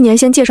苏一年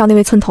先介绍那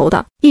位寸头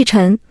的：逸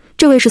晨，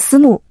这位是私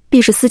募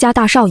毕氏私家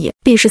大少爷。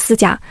毕氏私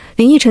家，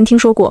林逸晨听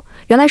说过，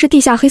原来是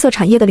地下黑色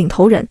产业的领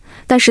头人，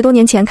但10多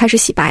年前开始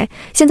洗白，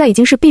现在已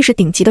经是毕氏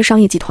顶级的商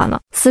业集团了。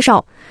私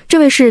少，这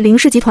位是凌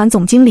氏集团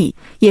总经理，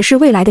也是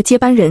未来的接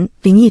班人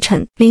林逸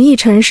晨。林逸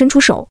晨伸出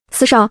手：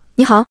私少，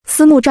你好。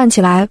私募站起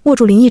来，握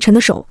住林逸晨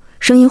的手，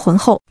声音浑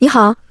厚：你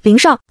好，林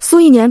少。苏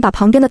一年把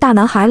旁边的大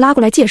男孩拉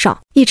过来介绍：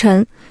逸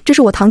晨，这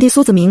是我堂弟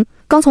苏子明，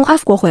刚从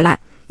F 国回来，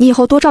你以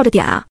后多照着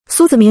点啊。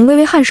苏子明微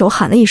微颔首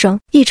喊了一声：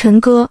逸晨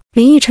哥。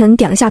林逸晨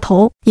点了下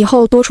头，以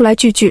后多出来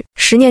聚聚。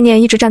石念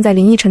念一直站在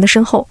林逸晨的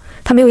身后，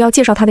他没有要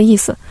介绍他的意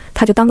思，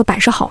他就当个摆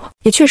设好了。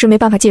也确实没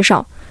办法介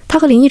绍，他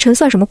和林逸晨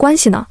算什么关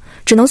系呢？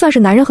只能算是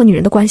男人和女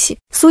人的关系。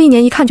苏一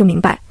年一看就明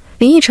白，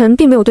林逸晨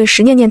并没有对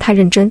石念念太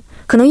认真，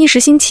可能一时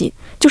兴起，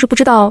就是不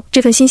知道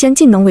这份新鲜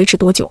劲能维持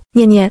多久。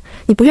念念，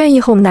你不愿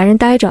意和我们男人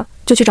待着，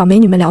就去找美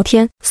女们聊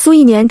天。苏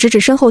一年指指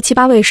身后7、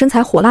8位身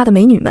材火辣的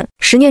美女们。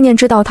石念念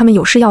知道他们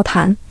有事要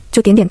谈，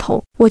就点点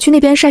头。我去那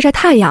边晒晒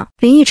太阳。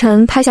林逸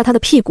晨拍下他的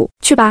屁股，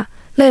去吧，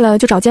累了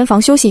就找间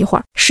房休息一会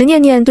儿。石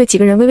念念对几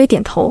个人微微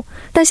点头，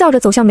但笑着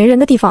走向没人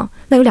的地方，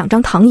那有2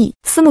张躺椅。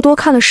司慕多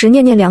看了石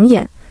念念2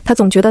眼，他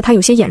总觉得他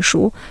有些眼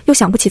熟，又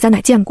想不起在哪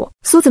见过。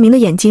苏子明的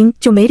眼睛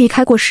就没离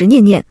开过石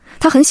念念，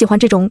他很喜欢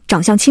这种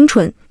长相清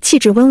纯、气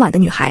质温婉的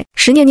女孩。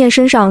石念念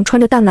身上穿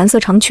着淡蓝色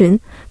长裙，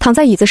躺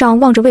在椅子上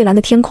望着蔚蓝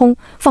的天空，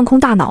放空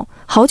大脑，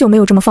好久没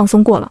有这么放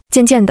松过了。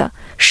渐渐的，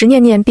石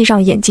念念闭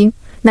上眼睛，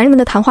男人们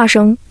的谈话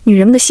声，女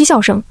人们的嬉笑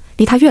声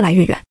离他越来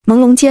越远。朦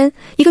胧间，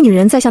一个女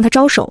人在向他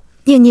招手，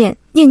念念，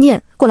念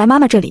念，过来妈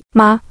妈这里。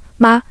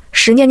妈，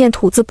石念念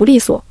吐字不利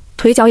索，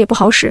腿脚也不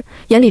好使，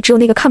眼里只有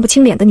那个看不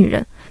清脸的女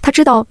人。他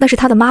知道那是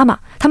他的妈妈，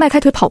他迈开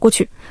腿跑过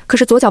去，可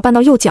是左脚绊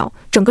到右脚，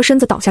整个身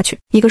子倒下去，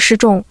一个失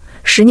重。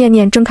石念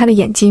念睁开了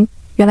眼睛，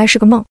原来是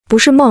个梦，不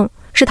是梦，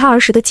是他儿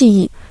时的记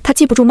忆。他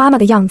记不住妈妈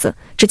的样子，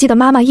只记得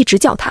妈妈一直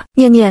叫他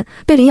念念。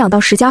被领养到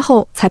石家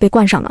后才被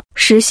冠上了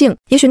石姓，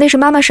也许那时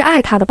妈妈是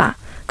爱他的吧，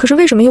可是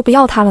为什么又不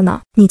要他了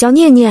呢？你叫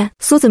念念？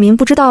苏子明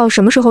不知道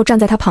什么时候站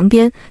在他旁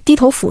边，低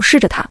头俯视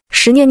着他。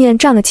石念念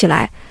站了起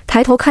来，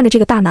抬头看着这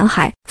个大男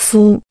孩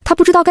苏，他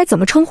不知道该怎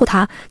么称呼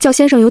他，叫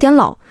先生有点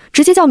老，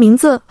直接叫名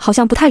字好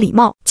像不太礼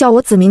貌，叫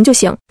我子明就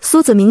行。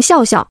苏子明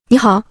笑笑，你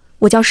好，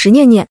我叫石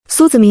念念。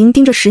苏子明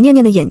盯着石念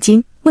念的眼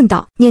睛问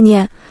道，念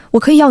念，我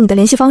可以要你的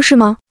联系方式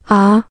吗？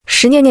啊，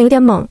石念念有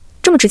点懵，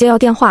这么直接要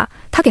电话，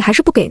他给还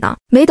是不给呢？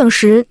没等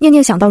石念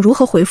念想到如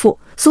何回复，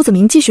苏子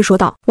明继续说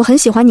道，我很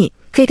喜欢你，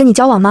可以跟你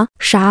交往吗？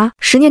啥？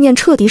石念念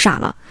彻底傻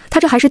了，他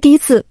这还是第一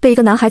次被一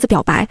个男孩子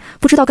表白，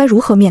不知道该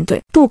如何面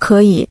对。不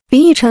可以。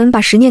林逸晨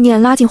把石念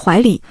念拉进怀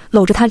里，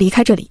搂着她离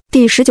开这里。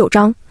第19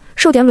章，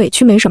受点委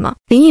屈没什么。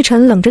林逸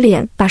晨冷着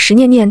脸把石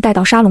念念带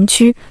到沙龙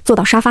区，坐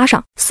到沙发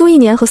上。苏一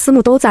年和思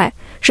慕都在，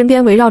身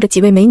边围绕着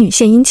几位美女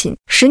献殷勤。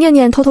石念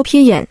念偷偷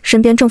瞥眼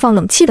身边正放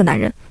冷气的男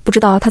人，不知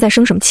道他在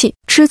生什么气。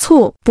吃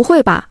醋？不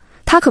会吧，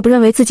他可不认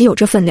为自己有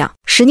这分量。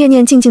石念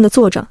念静静地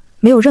坐着，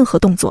没有任何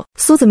动作。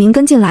苏子明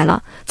跟进来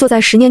了，坐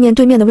在石念念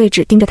对面的位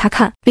置盯着他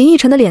看。林逸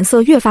晨的脸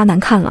色越发难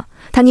看了，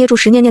他捏住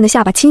石念念的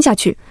下巴亲下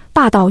去，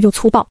霸道又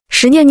粗暴。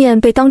石念念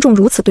被当众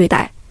如此对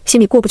待，心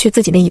里过不去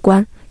自己那一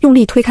关，用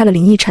力推开了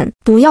林逸晨。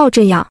不要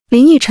这样！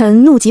林逸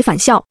晨怒极反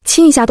笑，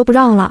亲一下都不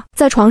让了。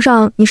在床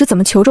上你是怎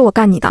么求着我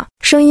干你的？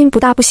声音不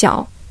大不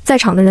小，在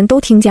场的人都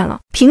听见了。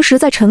平时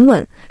在沉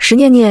稳，石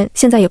念念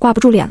现在也挂不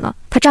住脸了，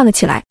她站了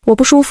起来，我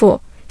不舒服，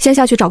先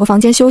下去找个房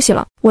间休息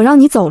了。我让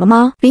你走了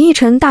吗？林逸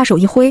晨大手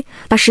一挥，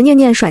把石念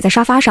念甩在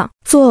沙发上，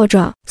坐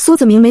着。苏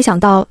子明没想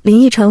到林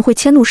逸晨会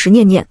迁怒石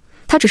念念，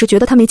他只是觉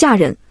得她没嫁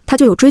人，他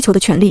就有追求的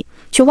权利，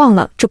却忘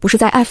了这不是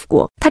在爱抚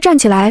国。他站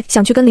起来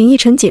想去跟林逸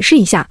晨解释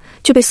一下，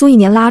却被苏一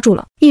年拉住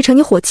了。逸晨，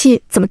你火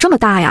气怎么这么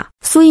大呀？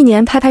苏一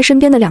年拍拍身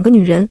边的两个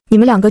女人，你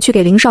们两个去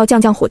给林少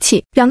降降火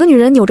气。两个女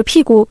人扭着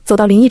屁股走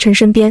到林逸晨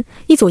身边，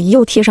一左一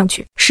右贴上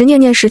去。石念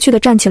念识趣地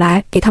站起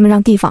来给他们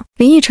让地方。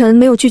林逸晨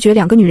没有拒绝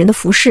两个女人的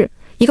服侍，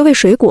一个喂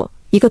水果，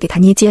一个给她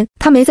捏肩。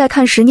他没再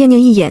看石念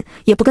念一眼，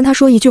也不跟她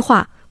说一句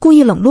话，故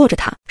意冷落着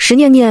她。石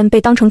念念被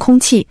当成空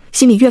气，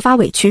心里越发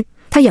委屈。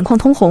他眼眶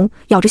通红，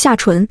咬着下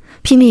唇，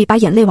拼命把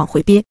眼泪往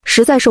回憋，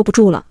实在受不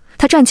住了。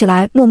他站起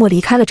来，默默离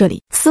开了这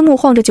里。思慕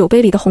晃着酒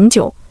杯里的红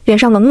酒，脸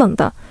上冷冷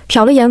的，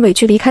瞟了眼委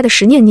屈离开的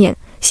石念念，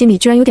心里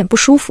居然有点不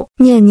舒服。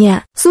念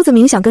念，苏子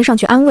明想跟上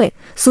去安慰，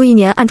苏一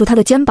年按住他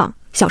的肩膀，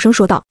小声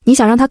说道：“你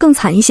想让他更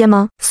惨一些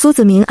吗？”苏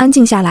子明安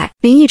静下来。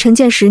林逸晨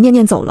见石念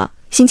念走了，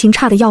心情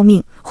差得要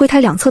命，挥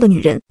开两侧的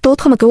女人，都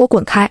他妈给我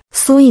滚开！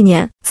苏一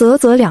年啧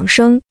啧两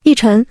声，逸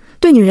晨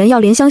对女人要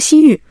怜香惜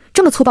玉。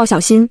这么粗暴小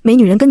心，没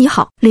女人跟你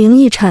好。林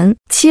逸晨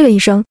气了一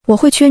声，我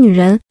会缺女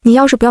人，你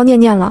要是不要念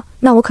念了，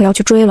那我可要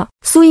去追了。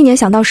苏一年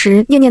想到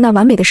时念念那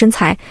完美的身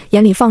材，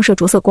眼里放射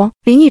着色光。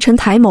林逸晨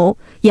抬眸，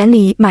眼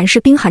里满是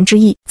冰寒之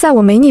意，在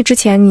我没腻之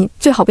前，你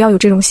最好不要有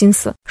这种心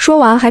思。说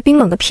完还冰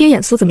冷地瞥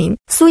眼苏子明。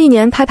苏一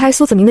年拍拍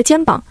苏子明的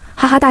肩膀，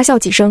哈哈大笑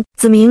几声。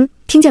子明，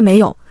听见没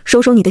有？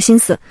收收你的心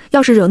思，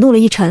要是惹怒了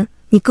逸晨，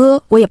你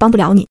哥我也帮不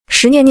了你。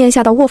石念念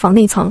下到卧房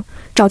内层，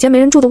找间没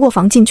人住的卧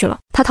房进去了。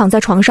她躺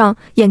在床上，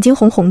眼睛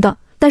红红的，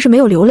但是没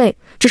有流泪，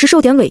只是受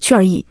点委屈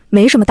而已，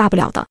没什么大不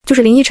了的。就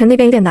是林逸晨那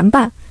边有点难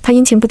办，他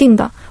阴晴不定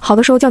的，好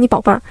的时候叫你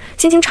宝贝儿，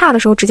心情差的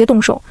时候直接动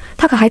手。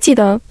他可还记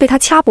得被他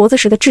掐脖子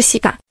时的窒息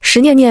感。石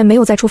念念没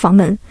有再出房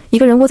门，一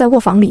个人窝在卧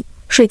房里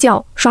睡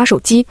觉刷手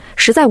机，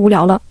实在无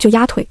聊了就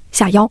压腿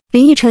下腰。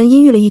林逸晨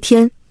阴郁了一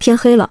天，天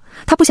黑了，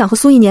他不想和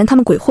苏一年他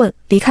们鬼混，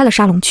离开了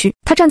沙龙区。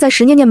他站在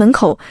石念念门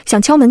口，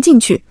想敲门进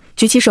去，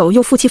举起手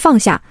又负气放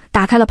下，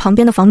打开了旁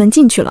边的房门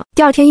进去了。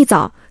第二天一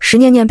早，石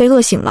念念被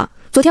饿醒了，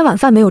昨天晚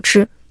饭没有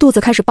吃，肚子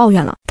开始抱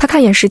怨了。他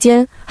看眼时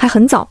间还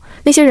很早，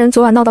那些人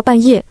昨晚闹到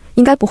半夜，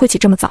应该不会起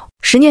这么早。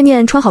石念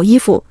念穿好衣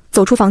服，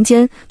走出房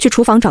间，去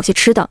厨房找些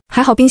吃的，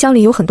还好冰箱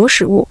里有很多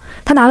食物。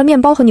他拿了面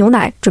包和牛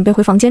奶，准备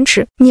回房间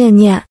吃。念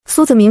念，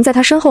苏子明在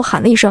他身后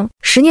喊了一声。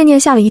石念念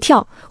吓了一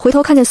跳，回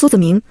头看见苏子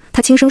明，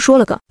他轻声说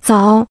了个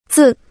早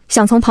字，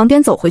想从旁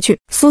边走回去。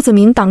苏子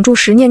明挡住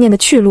石念念的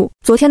去路。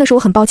昨天的事我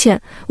很抱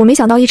歉，我没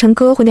想到逸晨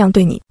哥会那样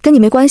对你，跟你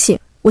没关系，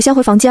我先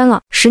回房间了。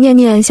石念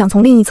念想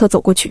从另一侧走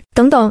过去。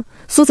等等，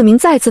苏子明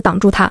再次挡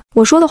住他，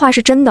我说的话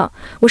是真的，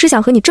我是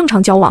想和你正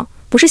常交往，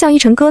不是像逸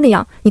晨哥那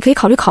样，你可以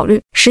考虑考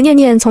虑。石念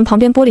念从旁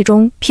边玻璃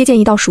中瞥见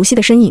一道熟悉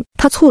的身影，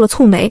他蹙了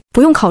蹙眉，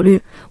不用考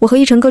虑，我和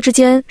逸晨哥之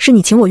间是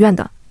你情我愿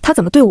的，他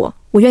怎么对我，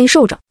我愿意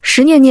受着。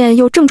石念念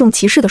又郑重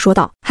其事地说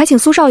道，还请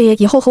苏少爷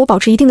以后和我保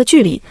持一定的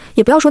距离，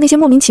也不要说那些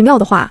莫名其妙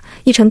的话，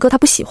逸晨哥他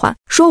不喜欢。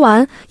说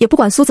完也不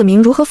管苏子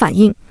明如何反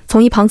应，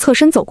从一旁侧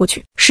身走过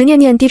去。石念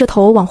念低着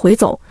头往回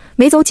走，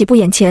没走几步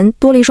眼前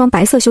多了一双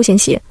白色休闲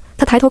鞋，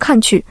他抬头看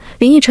去，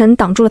林逸晨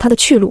挡住了他的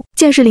去路。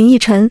见是林逸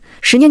晨，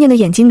石念念的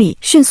眼睛里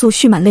迅速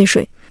蓄满泪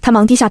水，他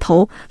忙低下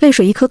头，泪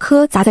水一颗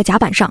颗砸在甲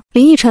板上。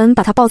林逸晨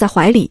把他抱在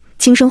怀里，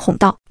轻声哄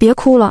道，别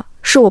哭了，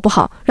是我不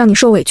好，让你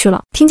受委屈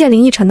了。听见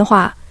林逸晨的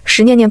话，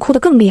石念念哭得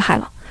更厉害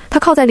了，他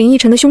靠在林逸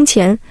晨的胸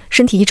前，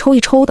身体一抽一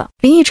抽的。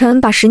林逸晨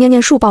把石念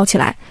念束抱起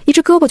来，一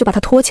只胳膊就把他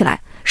拖起来，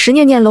石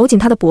念念搂紧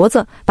他的脖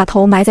子，把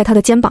头埋在他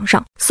的肩膀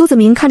上。苏子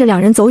明看着两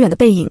人走远的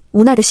背影，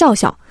无奈地笑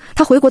笑。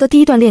他回国的第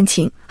一段恋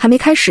情还没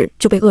开始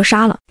就被扼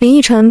杀了。林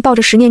逸晨抱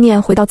着石念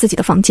念回到自己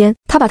的房间，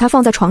他把她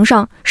放在床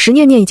上，石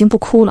念念已经不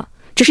哭了，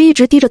只是一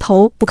直低着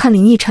头不看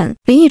林逸晨。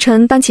林逸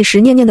晨搬起石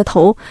念念的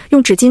头，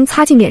用纸巾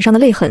擦净脸上的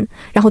泪痕，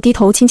然后低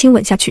头轻轻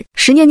吻下去。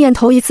石念念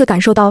头一次感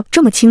受到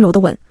这么轻柔的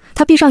吻，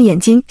她闭上眼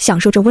睛，享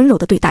受着温柔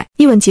的对待。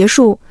一吻结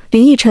束，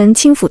林逸晨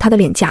轻抚她的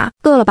脸颊，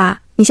饿了吧？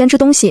你先吃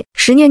东西。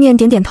石念念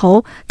点点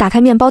头，打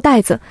开面包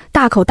袋子，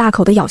大口大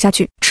口地咬下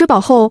去。吃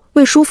饱后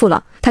胃舒服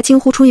了，她轻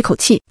呼出一口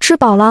气。吃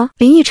饱了？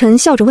林逸晨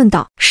笑着问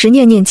道。石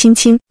念念轻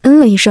轻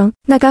了一声，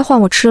那该换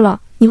我吃了，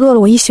你饿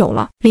了我一宿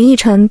了。林逸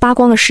晨扒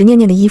光了石念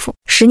念的衣服。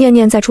石念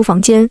念再出房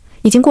间，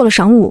已经过了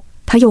晌午，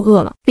他又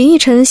饿了。林逸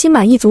晨心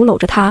满意足搂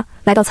着她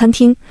来到餐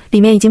厅，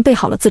里面已经备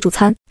好了自助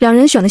餐。两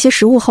人选了些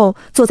食物后，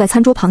坐在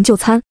餐桌旁就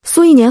餐。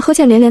苏一年呵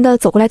欠连连地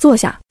走过来坐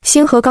下。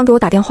星河刚给我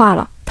打电话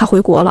了，他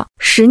回国了。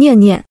石念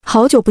念，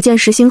好久不见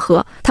石星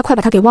河，他快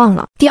把他给忘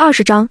了。第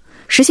20章，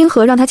石星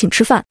河让他请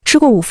吃饭。吃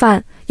过午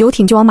饭，游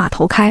艇就往码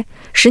头开。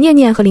石念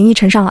念和林逸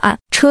晨上了岸。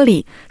车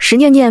里，石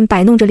念念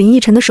摆弄着林逸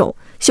晨的手，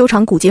修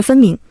长骨节分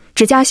明，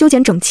指甲修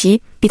剪整齐，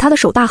比他的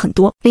手大很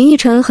多。林逸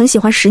晨很喜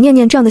欢石念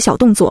念这样的小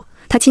动作，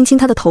他轻轻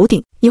他的头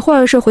顶。一会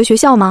儿是回学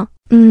校吗？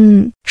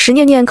石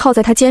念念靠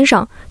在他肩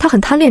上，他很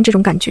贪恋这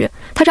种感觉。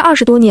他这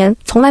20多年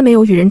从来没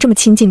有与人这么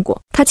亲近过。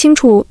他清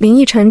楚林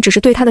逸晨只是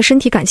对他的身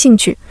体感兴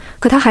趣，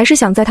可他还是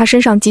想在他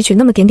身上汲取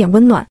那么点点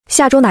温暖。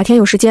下周哪天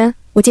有时间，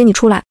我接你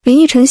出来。林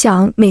逸晨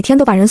想每天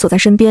都把人锁在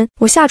身边，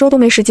我下周都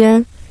没时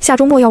间，下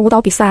周末要舞蹈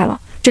比赛了，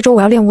这周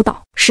我要练舞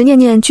蹈。石念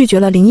念拒绝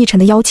了林逸晨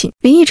的邀请。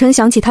林逸晨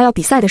想起他要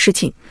比赛的事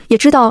情，也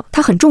知道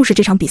他很重视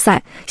这场比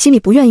赛，心里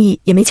不愿意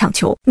也没强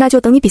求。那就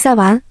等你比赛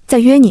完再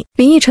约你。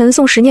林逸晨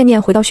送石念念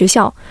回到学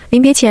校，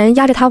临别前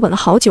压着她吻了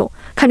好久，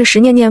看着石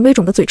念念微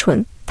肿的嘴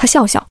唇，他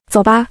笑笑，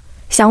走吧，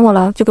想我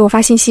了就给我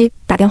发信息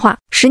打电话。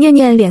石念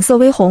念脸色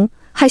微红，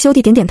害羞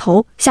地点点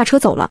头，下车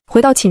走了。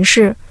回到寝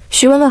室，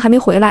徐文文还没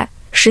回来，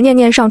石念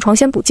念上床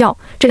先补觉，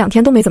这2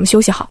天都没怎么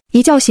休息好。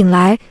一觉醒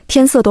来，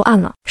天色都暗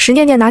了。石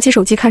念念拿起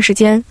手机看时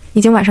间，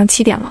已经晚上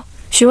7点了。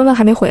徐文文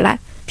还没回来，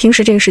平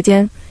时这个时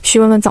间，徐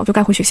文文早就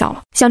该回学校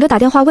了。想着打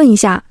电话问一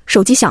下，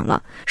手机响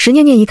了。石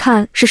念念一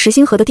看是石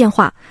星河的电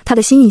话，她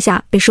的心一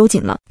下被收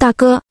紧了。大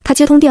哥，她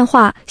接通电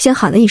话，先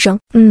喊了一声，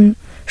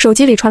手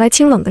机里传来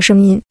清冷的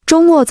声音。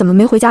周末怎么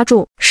没回家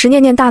住？石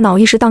念念大脑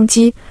一时宕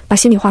机，把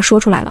心里话说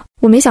出来了。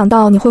我没想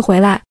到你会回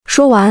来。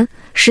说完，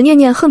石念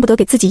念恨不得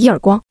给自己一耳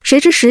光。谁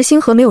知石星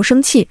河没有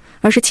生气，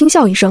而是轻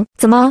笑一声，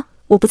怎么，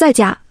我不在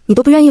家，你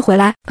都不愿意回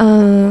来？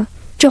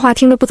这话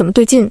听着不怎么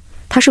对劲，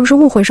他是不是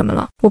误会什么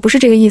了？我不是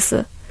这个意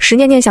思。石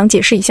念念想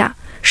解释一下，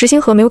石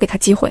星河没有给他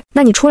机会。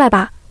那你出来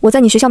吧，我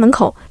在你学校门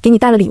口给你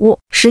带了礼物。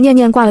石念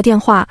念挂了电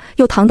话，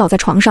又躺倒在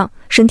床上，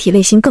身体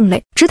累心更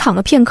累，只躺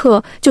了片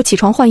刻就起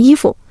床换衣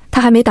服。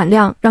他还没胆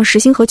量让石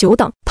星河久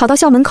等，跑到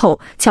校门口，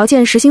瞧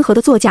见石星河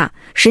的座驾，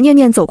石念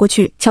念走过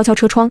去，敲敲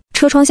车窗，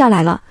车窗下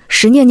来了。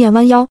石念念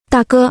弯腰，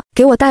大哥，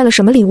给我带了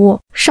什么礼物？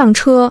上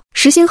车。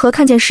石星河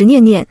看见石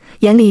念念，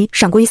眼里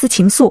闪过一丝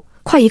情愫，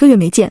快1个月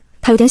没见，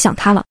他有点想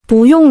他了。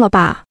不用了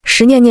吧？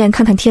石念念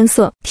看看天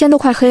色，天都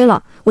快黑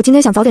了，我今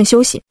天想早点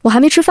休息，我还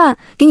没吃饭，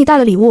给你带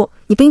了礼物，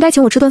你不应该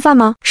请我吃顿饭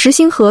吗？石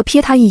星河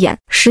瞥他一眼。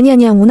石念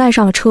念无奈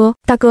上了车，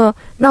大哥，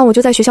那我就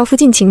在学校附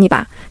近请你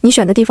吧，你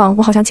选的地方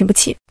我好像请不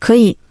起。可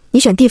以，你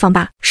选地方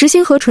吧。石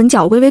星河唇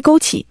角微微勾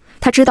起，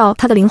他知道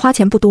他的零花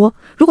钱不多，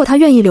如果他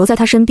愿意留在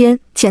他身边，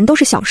钱都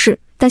是小事，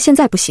但现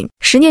在不行。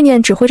石念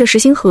念指挥着石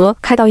星河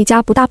开到一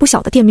家不大不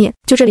小的店面，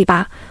就这里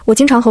吧，我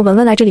经常和文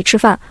文来这里吃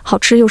饭，好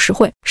吃又实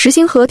惠。石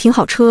星河停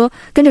好车，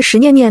跟着石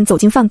念念走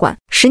进饭馆。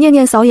石念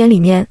念扫眼里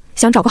面，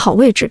想找个好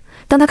位置，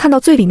当他看到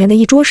最里面的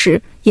一桌时，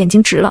眼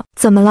睛直了。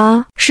怎么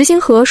啦？石星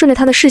河顺着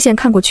他的视线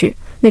看过去，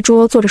那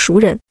桌坐着熟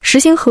人。石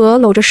星河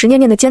搂着石念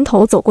念的肩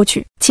头走过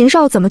去，秦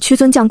少怎么屈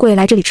尊降贵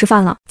来这里吃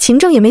饭了？秦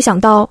正也没想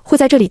到会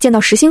在这里见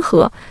到石星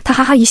河，他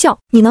哈哈一笑，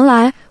你能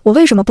来，我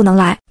为什么不能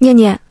来？念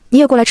念，你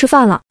也过来吃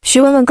饭了。徐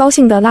文文高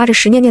兴地拉着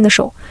石念念的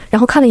手，然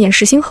后看了眼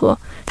石星河，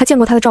他见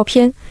过他的照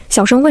片，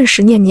小声问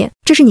石念念，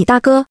这是你大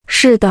哥？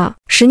是的。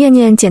石念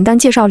念简单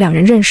介绍两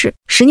人认识。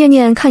石念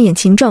念看眼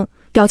秦正，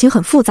表情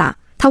很复杂，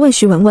他问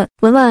徐文文，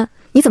文文，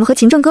你怎么和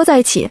秦正哥在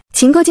一起？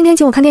秦哥今天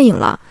请我看电影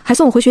了，还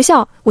送我回学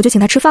校，我就请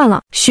他吃饭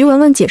了。徐文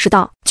文解释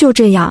道。就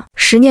这样，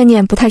石念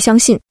念不太相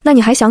信。那你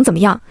还想怎么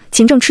样？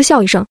秦正嗤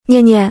笑一声，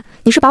念念，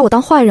你是把我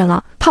当坏人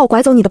了，怕我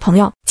拐走你的朋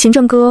友。秦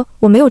正哥，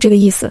我没有这个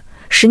意思。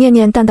石念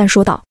念淡淡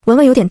说道。文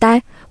文有点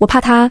呆，我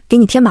怕他给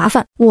你添麻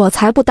烦。我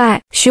才不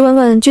呆。徐文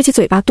文撅起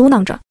嘴巴嘟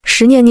囔着。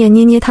石念念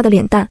捏捏他的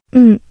脸蛋，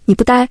你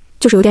不呆，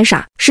就是有点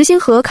傻。石星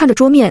河看着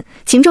桌面，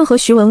秦正和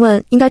徐文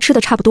文应该吃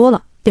得差不多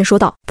了，便说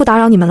道，不打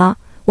扰你们了，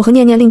我和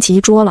念念另起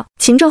一桌了。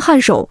秦正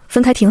颔首，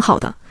分开挺好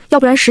的，要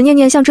不然石念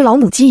念像只老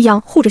母鸡一样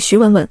护着徐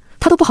文文，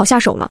他都不好下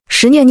手了。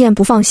石念念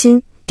不放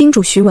心，叮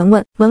嘱徐文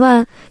文，文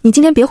文，你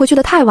今天别回去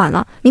的太晚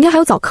了，明天还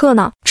有早课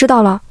呢。知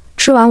道了，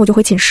吃完我就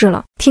回寝室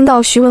了。听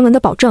到徐文文的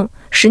保证，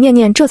石念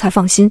念这才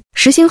放心。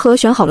石星河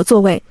选好了座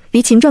位，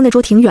离秦正那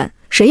桌挺远，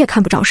谁也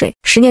看不着谁。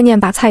石念念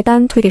把菜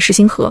单推给石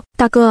星河，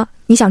大哥，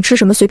你想吃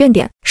什么随便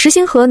点。石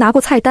星河拿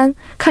过菜单，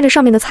看着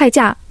上面的菜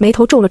价，眉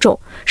头皱了皱，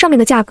上面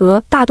的价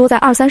格大多在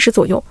20-30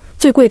左右，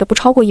最贵的不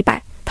超过100。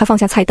他放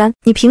下菜单，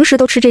你平时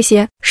都吃这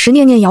些？石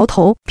念念摇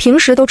头，平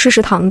时都吃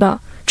食堂的，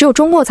只有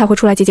周末才会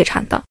出来解解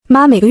馋的。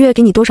妈每个月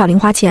给你多少零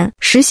花钱？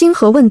石星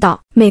河问道。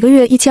每个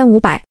月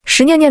1500。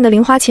石念念的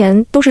零花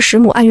钱都是石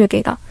母按月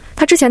给的，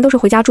他之前都是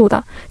回家住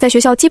的，在学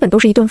校基本都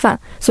是一顿饭，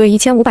所以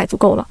1500足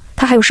够了，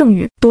他还有剩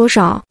余。多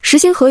少？石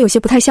星河有些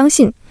不太相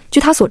信。据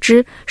他所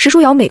知，石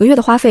书瑶每个月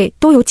的花费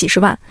都有几十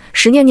万，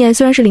石念念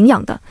虽然是领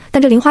养的，但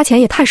这零花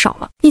钱也太少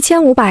了。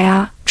1500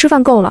啊，吃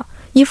饭够了，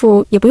衣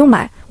服也不用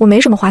买，我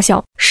没什么花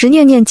销。石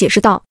念念解释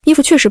道。衣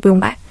服确实不用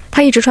买，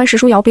他一直穿石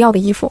书瑶不要的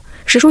衣服，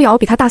石书瑶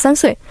比他大3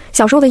岁，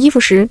小时候的衣服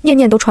石念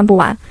念都穿不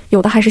完，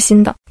有的还是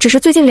新的。只是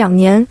最近2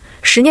年，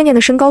石念念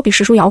的身高比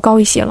石书瑶高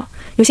一些了，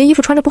有些衣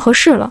服穿着不合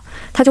适了，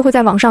他就会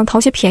在网上淘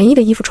些便宜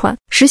的衣服穿。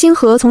石星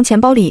河从钱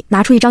包里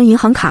拿出一张银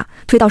行卡，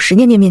推到石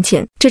念念面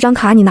前，这张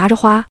卡你拿着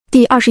花。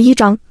第21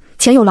章，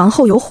前有狼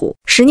后有虎。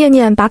石念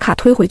念把卡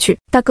推回去，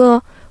大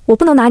哥，我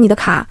不能拿你的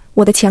卡，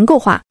我的钱够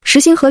花。石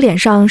星河脸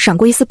上闪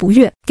过一丝不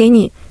悦，给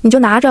你，你就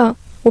拿着，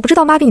我不知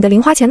道妈给你的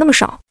零花钱那么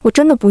少，我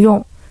真的不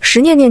用。石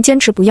念念坚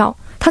持不要，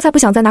他才不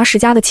想再拿石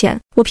家的钱，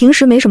我平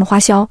时没什么花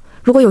销，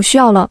如果有需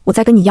要了我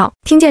再跟你要。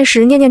听见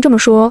石念念这么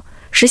说，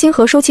石星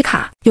河收起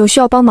卡，有需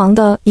要帮忙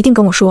的一定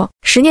跟我说。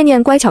石念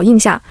念乖巧应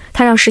下，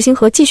他让石星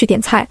河继续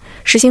点菜，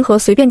石星河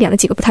随便点了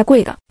几个不太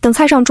贵的。等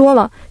菜上桌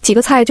了，几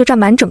个菜就占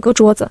满整个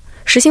桌子，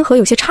石星河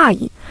有些诧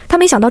异，他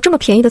没想到这么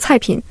便宜的菜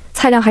品，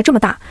菜量还这么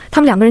大，他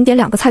们2个人点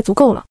2个菜足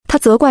够了。他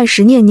责怪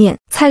石念念，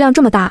菜量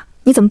这么大，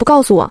你怎么不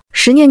告诉我？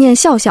石念念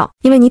笑笑，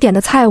因为你点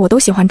的菜我都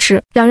喜欢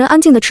吃。2人安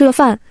静地吃了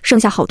饭，剩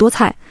下好多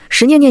菜，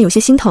石念念有些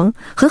心疼，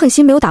狠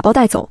心没有打包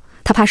带走，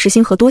他怕石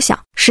星河多想。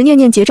石念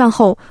念结账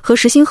后和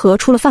石星河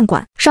出了饭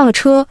馆，上了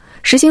车，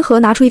石星河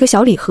拿出一个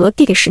小礼盒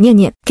递给石念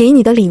念，给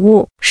你的礼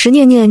物。石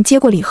念念接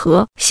过礼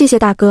盒，谢谢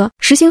大哥。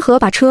石星河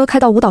把车开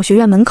到舞蹈学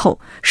院门口，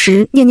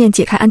石念念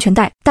解开安全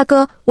带，大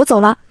哥，我走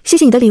了，谢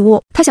谢你的礼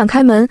物。他想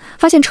开门，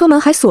发现车门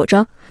还锁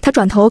着，他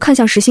转头看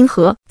向石星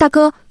河，大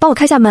哥，帮我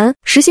开下门。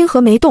石星河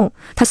没动，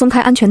他松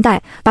开安全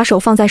带，把手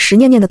放在石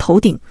念念的头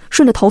顶，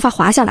顺着头发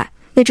滑下来，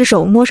那只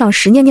手摸上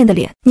石念念的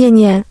脸，念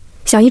念，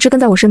想一直跟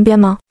在我身边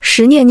吗？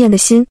石念念的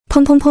心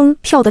砰砰砰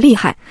跳得厉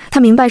害，他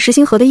明白石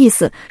星河的意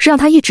思是让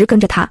他一直跟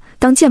着他，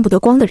当见不得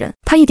光的人。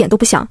他一点都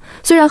不想，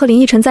虽然和林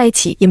逸晨在一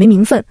起也没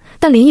名分，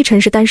但林逸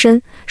晨是单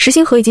身，石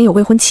星河已经有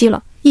未婚妻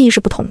了，意义是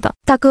不同的。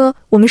大哥，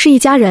我们是一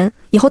家人，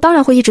以后当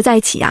然会一直在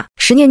一起呀。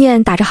石念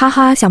念打着哈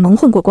哈想蒙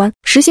混过关，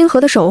石星河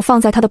的手放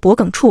在他的脖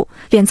颈处，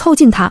脸凑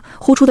近他，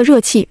呼出的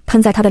热气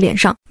喷在他的脸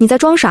上。你在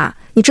装傻？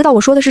你知道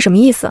我说的是什么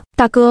意思？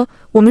大哥，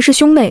我们是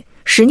兄妹。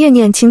石念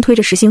念轻推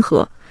着石星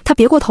河，他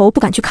别过头不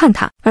敢去看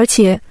他，而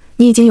且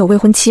你已经有未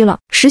婚妻了。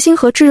石星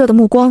河炙热的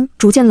目光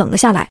逐渐冷了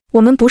下来，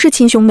我们不是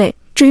亲兄妹，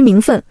至于名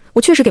分，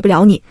我确实给不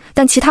了你，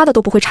但其他的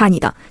都不会差你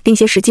的，定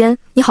些时间，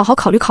你好好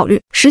考虑考虑。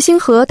石星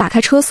河打开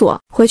车锁，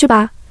回去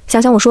吧，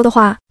想想我说的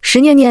话。石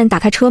念念打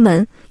开车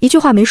门，一句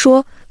话没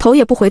说，头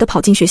也不回地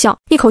跑进学校，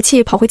一口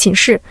气跑回寝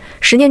室。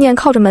石念念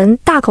靠着门，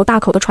大口大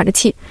口地喘着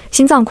气，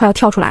心脏快要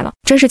跳出来了。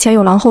真是前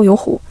有狼后有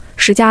虎，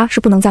石家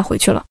是不能再回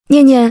去了。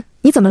念念，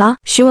你怎么了？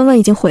徐文文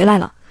已经回来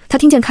了，他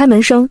听见开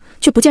门声，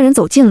却不见人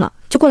走近了，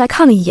就过来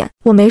看了一眼。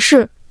我没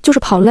事，就是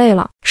跑累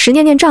了。石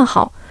念念站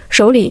好，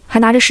手里还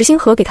拿着石星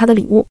河给他的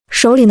礼物。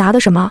手里拿的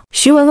什么？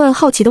徐文文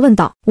好奇地问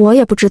道。我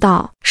也不知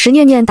道。石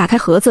念念打开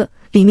盒子，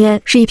里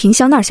面是一瓶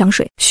香奈香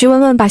水。徐文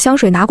文把香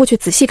水拿过去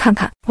仔细看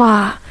看，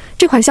哇，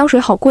这款香水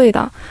好贵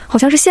的，好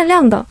像是限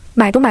量的，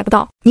买都买不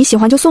到。你喜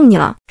欢就送你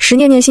了。石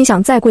念念心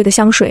想，再贵的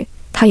香水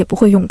他也不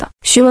会用的。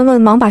徐文文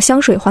忙把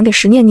香水还给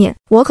石念念，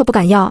我可不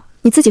敢要，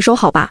你自己收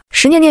好吧。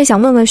石念念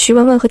想问问徐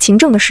文文和秦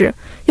正的事，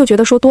又觉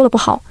得说多了不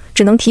好，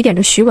只能提点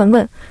着徐文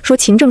文说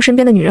秦正身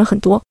边的女人很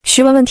多。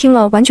徐文文听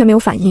了完全没有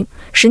反应，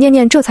石念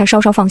念这才稍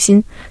稍放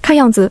心。看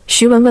样子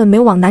徐文文没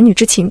有往男女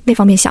之情那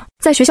方面想，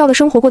在学校的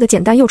生活过得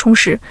简单又充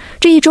实。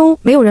这一周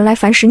没有人来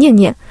烦石念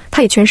念，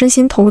她也全身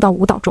心投入到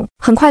舞蹈中。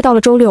很快到了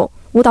周六，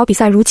舞蹈比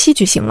赛如期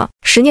举行了。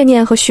石念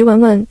念和徐文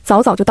文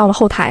早早就到了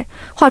后台，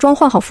化妆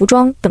换好服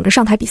装，等着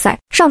上台比赛。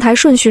上台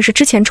顺序是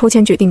之前抽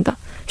签决定的，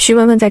徐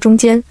文文在中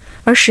间，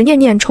而石念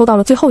念抽到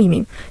了最后一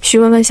名。徐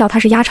文文笑他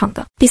是压场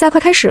的。比赛快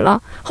开始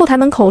了，后台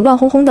门口乱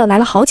哄哄的来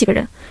了好几个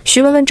人。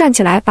徐文文站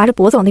起来，拔着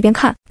脖子往那边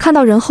看，看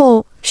到人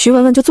后，徐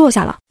文文就坐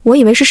下了。我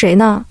以为是谁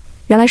呢？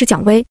原来是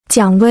蒋薇。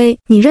蒋薇，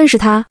你认识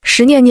她？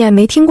石念念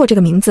没听过这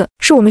个名字，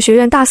是我们学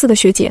院大4的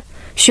学姐。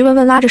徐文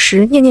文拉着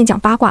石念念讲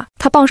八卦，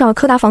她傍上了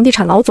柯达房地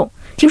产老总，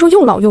听说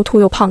又老又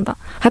秃又胖的，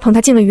还捧她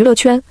进了娱乐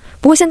圈，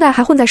不过现在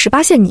还混在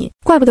18线泥，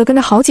怪不得跟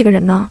着好几个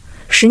人呢。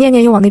石念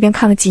念又往那边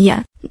看了几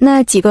眼，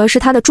那几个是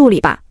她的助理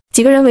吧？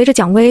几个人围着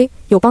蒋薇，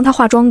有帮她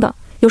化妆的，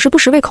有时不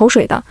时喂口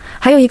水的，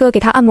还有一个给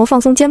她按摩放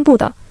松肩部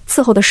的，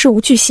伺候的事无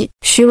巨细。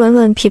徐文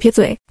文撇撇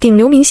嘴，顶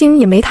流明星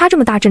也没她这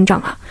么大阵仗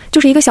啊，就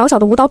是一个小小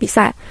的舞蹈比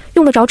赛，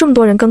用得着这么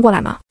多人跟过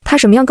来吗？她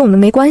什么样跟我们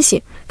没关系，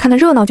看她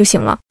热闹就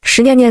行了。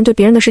石念念对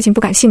别人的事情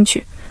不感兴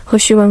趣，和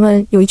徐文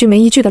文有一句没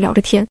一句的聊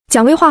着天。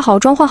蒋薇化好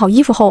妆换好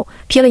衣服后，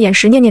瞥了眼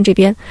石念念这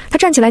边，她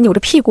站起来扭着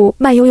屁股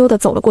慢悠悠地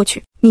走了过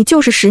去。你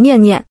就是石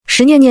念念？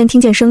石念念听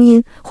见声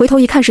音，回头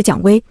一看是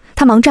蒋薇，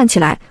她忙站起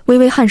来微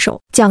微颔首，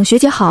蒋学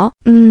姐好。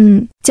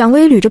蒋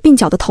薇捋着鬓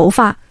角的头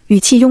发，语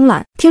气慵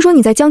懒，听说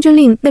你在将军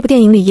令那部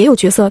电影里也有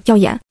角色要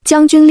演。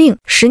将军令？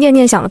石念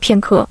念想了片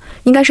刻，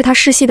应该是她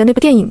试戏的那部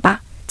电影吧。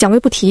蒋薇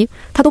不提，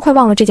她都快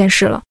忘了这件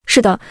事了。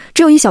是的，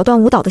只有一小段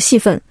舞蹈的戏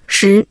份。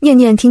石念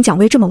念听蒋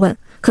薇这么问，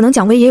可能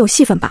蒋薇也有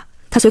戏份吧。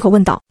她随口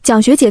问道，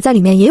蒋学姐在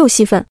里面也有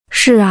戏份？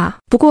是啊，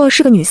不过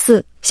是个女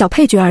4，小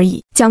配角而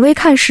已。蒋薇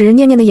看石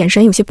念念的眼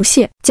神有些不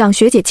屑，蒋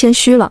学姐谦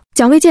虚了。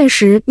蒋薇见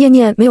石念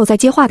念没有再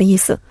接话的意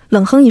思，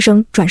冷哼一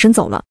声，转身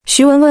走了。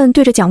徐文文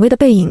对着蒋薇的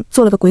背影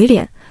做了个鬼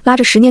脸，拉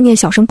着石念念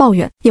小声抱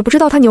怨，也不知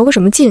道她牛个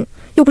什么劲，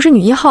又不是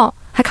女1号，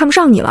还看不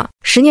上你了。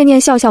石念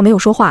念笑笑没有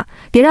说话，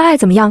别人爱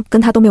怎么样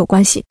跟她都没有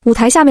关系。舞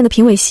台下面的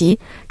评委席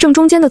正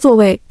中间的座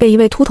位被一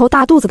位秃头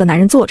大肚子的男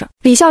人坐着，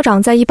李校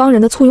长在一帮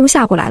人的簇拥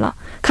下过来了，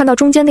看到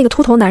中间那个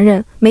秃头男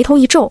人，眉头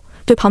一皱，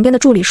对旁边的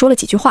助理说了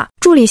几句话。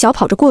助理小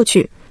跑着过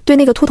去，对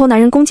那个秃头男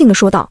人恭敬地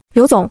说道，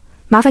刘总，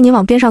麻烦您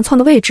往边上窜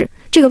个位置，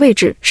这个位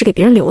置是给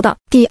别人留的。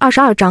第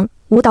22章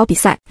舞蹈比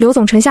赛。刘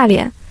总沉下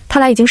脸，他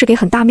来已经是给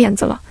很大面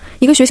子了，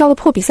一个学校的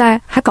破比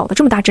赛还搞得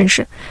这么大阵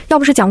势，要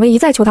不是蒋薇一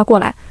再求他过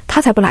来，他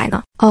才不来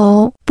呢。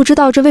哦，不知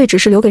道这位置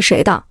是留给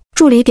谁的？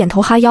助理点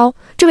头哈腰，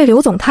这位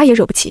刘总他也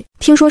惹不起，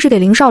听说是给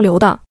林少留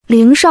的。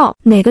林少？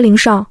哪个林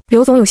少？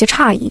刘总有些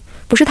诧异，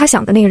不是他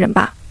想的那个人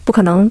吧？不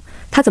可能，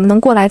他怎么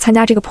能过来参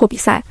加这个破比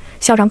赛？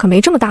校长可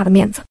没这么大的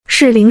面子。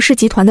是凌氏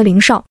集团的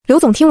林少。刘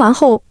总听完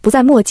后不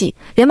再墨迹，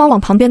连忙往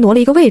旁边挪了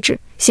一个位置，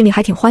心里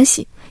还挺欢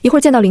喜，一会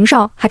儿见到林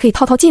少还可以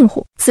套套近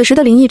乎。此时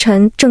的凌逸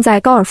晨正在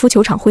高尔夫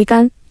球场挥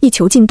杆，一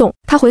球进洞。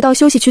他回到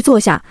休息区坐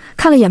下，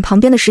看了眼旁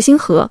边的石星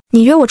河，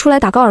你约我出来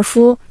打高尔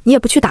夫，你也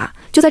不去打，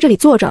就在这里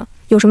坐着，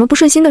有什么不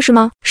顺心的事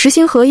吗？石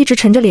星河一直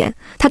沉着脸，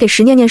他给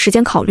石念念时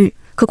间考虑，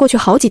可过去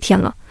好几天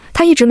了，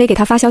他一直没给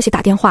他发消息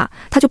打电话，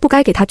他就不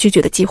该给他拒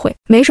绝的机会。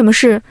没什么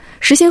事。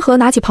石星河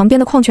拿起旁边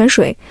的矿泉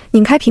水，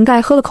拧开瓶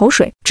盖喝了口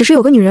水，只是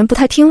有个女人不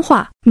太听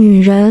话。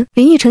女人？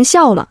林逸晨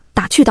笑了，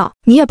打趣道，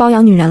你也包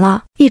养女人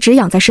了？一直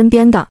养在身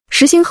边的。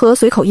石星河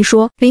随口一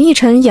说，林逸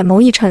晨眼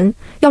眸一沉，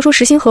要说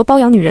石星河包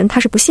养女人他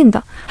是不信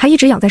的，还一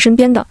直养在身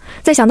边的。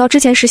再想到之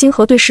前石星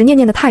河对石念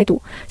念的态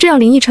度，这让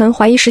林逸晨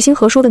怀疑石星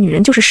河说的女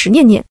人就是石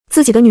念念，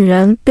自己的女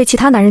人被其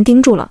他男人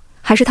盯住了，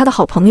还是他的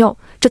好朋友，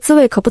这滋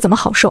味可不怎么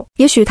好受。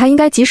也许他应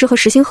该及时和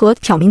石星河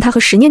挑明他和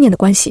石念念的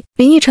关系。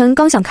林逸晨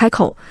刚想开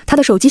口，他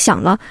的手机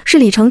响了，是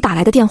李成打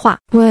来的电话。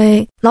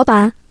喂，老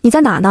板，你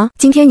在哪呢？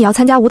今天你要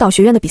参加舞蹈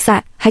学院的比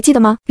赛，还记得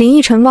吗？林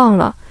逸晨忘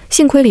了，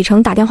幸亏李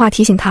成打电话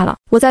提醒他了。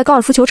我在高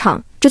尔夫球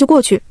场，这就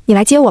过去，你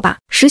来接我吧。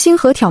石星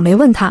河挑眉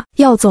问他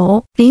要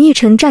走。林逸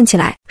晨站起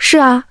来，是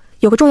啊，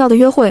有个重要的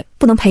约会，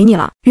不能陪你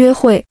了。约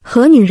会？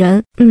和女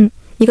人？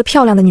一个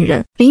漂亮的女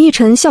人。林逸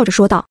晨笑着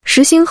说道。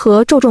石星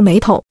河皱皱眉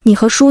头，你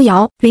和舒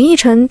瑶？林逸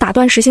晨打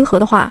断石星河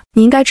的话，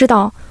你应该知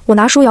道，我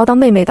拿舒瑶当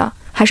妹妹的，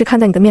还是看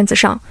在你的面子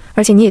上，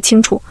而且你也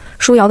清楚，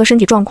舒瑶的身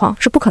体状况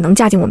是不可能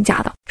嫁进我们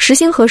家的。石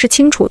星河是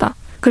清楚的，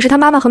可是他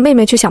妈妈和妹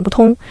妹却想不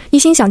通，一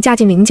心想嫁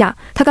进林家，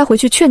他该回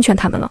去劝劝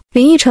他们了。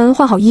林逸晨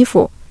换好衣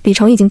服，李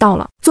成已经到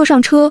了，坐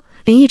上车。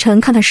林逸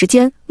晨看看时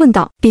间，问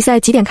道，比赛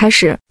几点开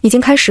始？已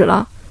经开始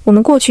了，我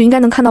们过去应该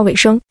能看到尾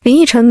声。林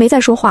逸晨没再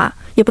说话，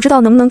也不知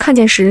道能不能看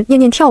见石念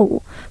念跳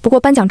舞，不过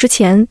颁奖之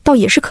前倒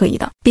也是可以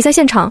的。比赛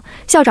现场，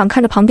校长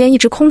看着旁边一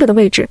直空着的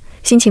位置，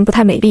心情不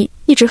太美丽，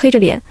一直黑着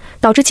脸，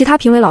导致其他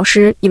评委老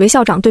师以为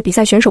校长对比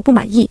赛选手不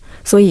满意，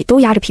所以都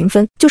压着评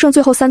分，就剩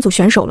最后3组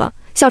选手了。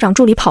校长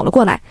助理跑了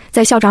过来，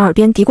在校长耳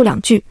边嘀咕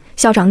2句，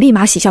校长立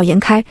马喜笑颜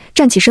开，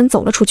站起身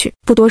走了出去。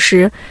不多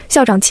时，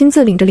校长亲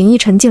自领着林逸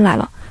晨进来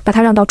了，把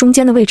他让到中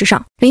间的位置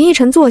上。林逸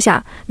晨坐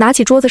下，拿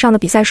起桌子上的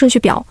比赛顺序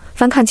表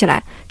翻看起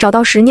来，找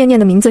到石念念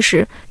的名字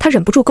时，他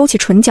忍不住勾起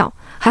唇角，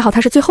还好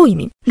他是最后一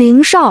名。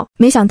林少，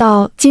没想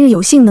到今日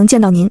有幸能见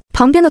到您。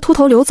旁边的秃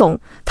头刘总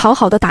讨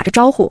好的打着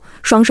招呼，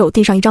双手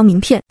递上一张名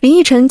片。林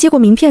逸晨接过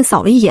名片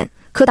扫了一眼，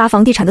柯达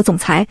房地产的总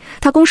裁，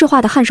他公式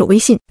化的颔首微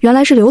信，原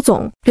来是刘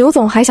总。刘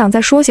总还想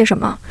再说些什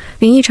么，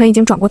林逸晨已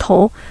经转过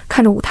头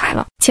看着舞台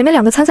了。前面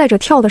2个参赛者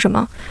跳的什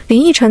么，林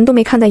逸晨都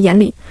没看在眼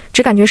里，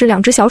只感觉是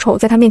2只小丑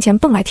在他面前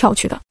蹦来跳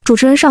去的。主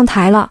持人上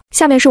台了，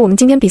下面是我们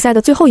今天比赛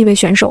的最后一位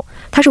选手，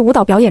他是舞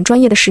蹈表演专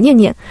业的石念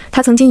念，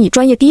他曾经以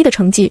专业第1的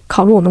成绩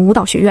考入我们舞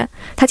蹈学院，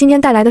他今天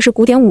带来的是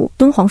古典舞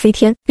敦煌飞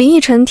天。林逸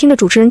晨听着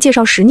主持人介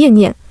绍石念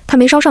念，他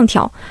没烧上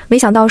挑，没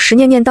想到石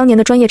念念当年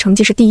的专业成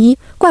绩是第1，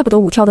怪不得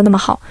舞跳得那么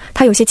好，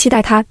他有些期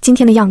待他今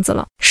天的样子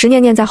了。石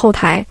念念在后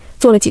台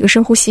做了几个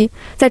深呼吸，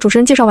在主持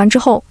人介绍完之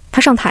后，他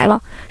上台了，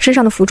身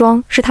上的服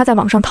装是他在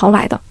网上淘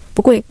来的，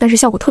不贵，但是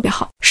效果特别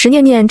好。石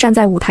念念站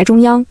在舞台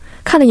中央，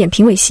看了眼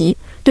评委席，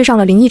对上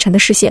了林逸晨的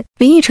视线。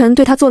林逸晨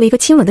对他做了一个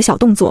亲吻的小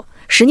动作，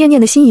石念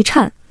念的心一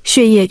颤，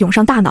血液涌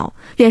上大脑，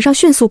脸上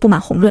迅速布满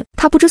红润，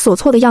他不知所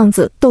措的样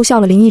子逗笑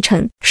了林逸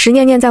晨。石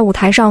念念在舞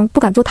台上不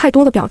敢做太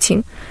多的表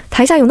情，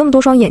台下有那么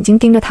多双眼睛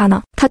盯着他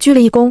呢。他鞠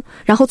了一躬，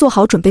然后做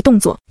好准备动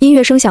作。音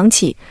乐声响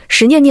起，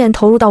石念念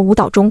投入到舞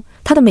蹈中，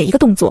他的每一个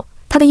动作，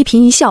他的一颦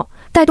一笑，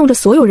带动着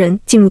所有人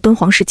进入敦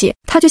煌世界，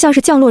她就像是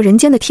降落人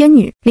间的天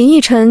女。林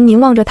逸晨凝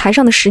望着台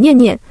上的石念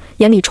念，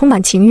眼里充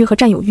满情欲和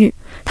占有欲，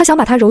他想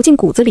把她揉进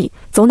骨子里，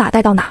走哪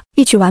带到哪。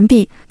一曲完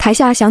毕，台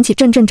下响起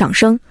阵阵掌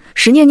声，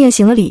石念念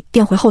行了礼，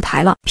便回后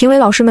台了。评委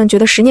老师们觉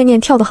得石念念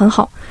跳得很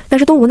好，但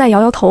是都无奈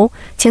摇摇头，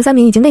前3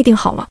名已经内定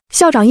好了。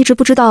校长一直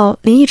不知道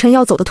林逸晨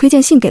要走的推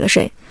荐信给了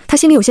谁，他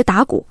心里有些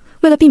打鼓，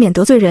为了避免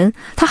得罪人，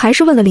他还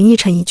是问了林逸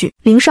晨一句：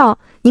林少，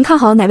您看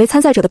好哪位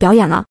参赛者的表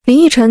演了？林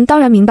逸晨当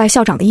然明白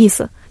校长的意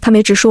思，他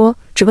没直说，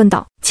只问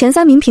道：前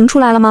3名评出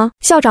来了吗？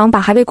校长把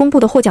还未公布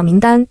的获奖名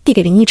单递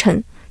给林逸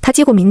晨，他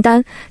接过名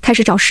单，开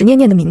始找石念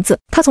念的名字。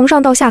他从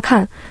上到下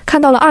看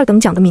到了2等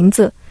奖的名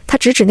字，他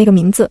指指那个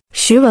名字：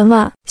徐文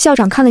文。校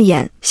长看了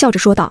眼，笑着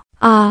说道：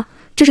啊，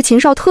这是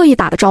秦少特意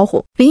打的招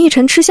呼。林逸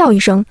晨嗤笑一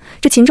声，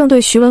这秦正对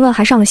徐文文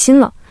还上了心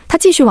了。他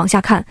继续往下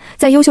看，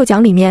在优秀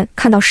奖里面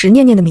看到石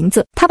念念的名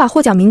字，他把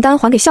获奖名单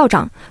还给校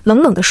长，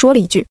冷冷地说了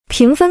一句：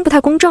评分不太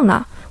公正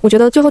啊，我觉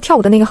得最后跳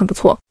舞的那个很不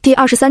错。第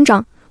23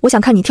章，我想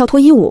看你跳脱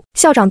衣舞。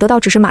校长得到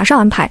指示马上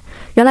安排。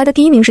原来的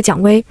第1名是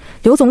蒋薇，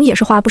刘总也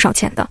是花了不少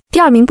钱的。第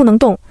2名不能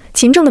动，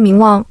秦正的名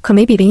望可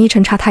没比林逸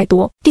晨差太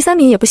多。第3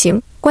名也不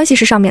行，关系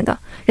是上面的，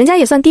人家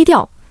也算低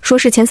调，说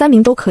是前3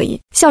名都可以。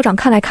校长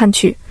看来看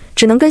去，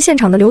只能跟现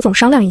场的刘总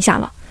商量一下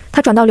了。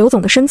他转到刘总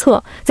的身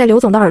侧，在刘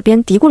总的耳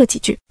边嘀咕了几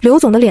句。刘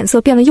总的脸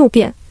色变了又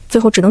变，最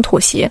后只能妥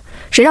协，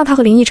谁让他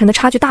和林逸晨的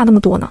差距大那么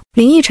多呢？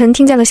林逸晨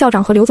听见了校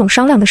长和刘总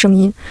商量的声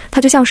音，他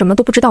就像什么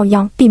都不知道一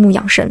样，闭目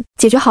养神。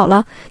解决好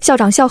了，校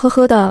长笑呵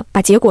呵地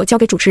把结果交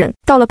给主持人。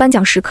到了颁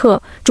奖时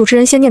刻，主持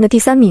人先念的第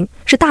3名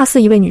是大4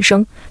一位女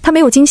生，她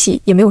没有惊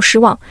喜也没有失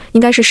望，应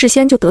该是事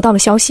先就得到了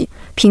消息，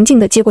平静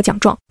地接过奖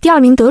状。第2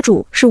名得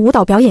主是舞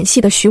蹈表演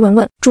系的徐文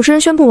文。主持人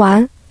宣布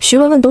完，徐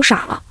文文都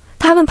傻了，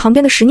他还问旁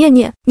边的石念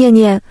念：念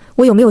念，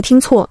我有没有听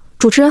错？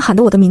主持人喊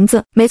的我的名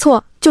字。没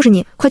错，就是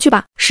你，快去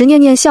吧。石念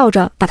念笑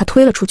着把他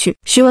推了出去。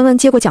徐文文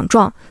接过奖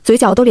状，嘴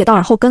角都咧到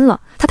耳后根了，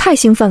他太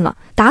兴奋了，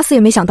打死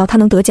也没想到他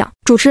能得奖。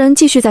主持人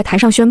继续在台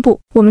上宣布，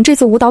我们这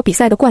次舞蹈比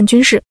赛的冠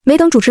军是……没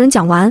等主持人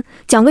讲完，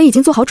蒋薇已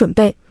经做好准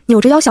备，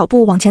扭着腰小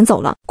步往前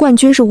走了。冠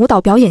军是舞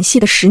蹈表演系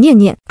的石念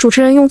念。主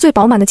持人用最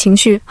饱满的情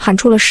绪喊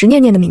出了石念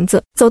念的名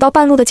字。走到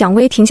半路的蒋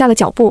薇停下了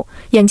脚步，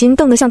眼睛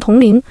瞪得像铜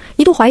铃，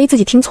一度怀疑自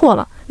己听错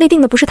了，内定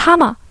的不是他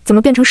吗？怎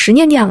么变成石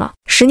念念了？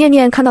石念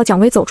念看到蒋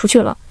薇走出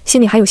去了，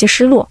心里还有些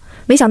失落，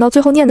没想到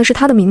最后念的是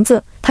他的名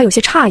字，他有些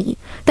诧异，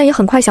但也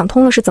很快想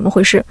通了是怎么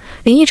回事。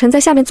林逸晨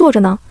在下面坐着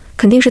呢，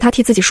肯定是他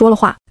替自己说了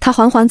话。他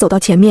缓缓走到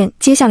前面，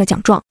接下了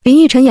奖状。林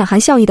逸晨眼含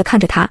笑意地看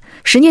着他，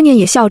石念念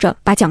也笑着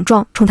把奖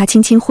状冲他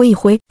轻轻挥一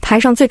挥。台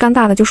上最尴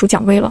尬的就属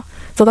蒋薇了，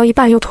走到一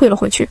半又退了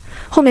回去，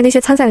后面那些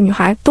参赛的女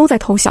孩都在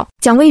偷笑。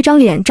蒋薇一张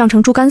脸涨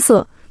成猪肝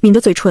色，抿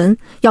着嘴唇，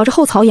咬着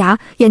后槽牙，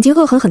眼睛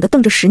恶狠狠地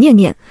瞪着石念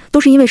念，都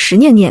是因为石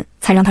念念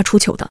才让他出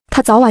糗的，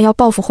他早晚要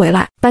报复回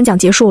来。颁奖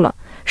结束了，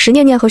石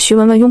念念和徐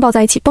文文拥抱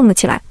在一起蹦了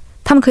起来，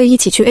他们可以一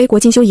起去 A 国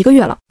进修1个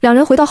月了。2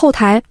人回到后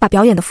台，把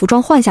表演的服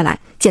装换下来，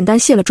简单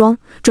卸了妆，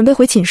准备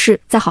回寝室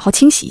再好好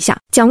清洗一下。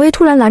蒋薇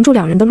突然拦住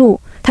2人的路，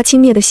她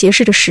轻蔑地斜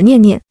视着石念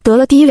念：得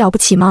了第1了不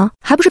起吗？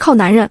还不是靠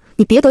男人，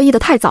你别得意得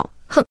太早。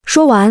哼！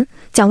说完，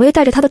蒋薇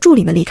带着他的助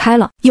理们离开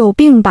了。有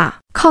病吧？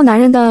靠男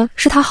人的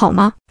是他好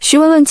吗？徐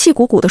文文气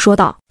鼓鼓地说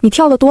道：你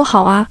跳得多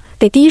好啊，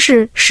得第1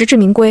是实至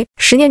名归。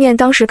石念念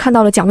当时看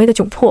到了蒋薇的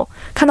窘迫，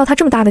看到他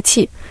这么大的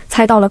气，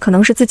猜到了可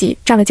能是自己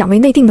占了蒋薇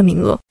内定的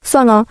名额。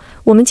算了，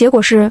我们结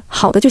果是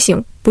好的就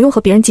行，不用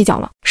和别人计较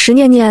了。石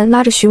念念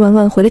拉着徐文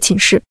文回了寝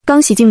室，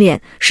刚洗净脸，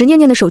石念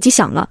念的手机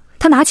响了，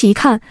他拿起一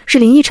看，是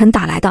林逸晨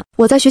打来的。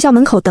我在学校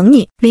门口等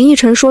你。林逸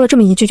晨说了这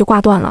么一句就挂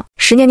断了。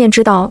石念念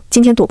知道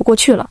今天躲不过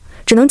去了，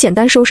只能简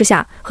单收拾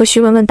下，和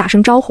徐文文打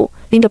声招呼，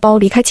拎着包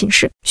离开寝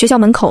室。学校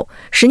门口，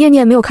石念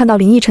念没有看到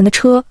林逸晨的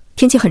车，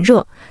天气很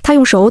热，他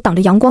用手挡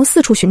着阳光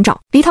四处寻找。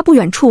离他不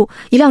远处，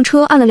一辆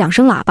车按了2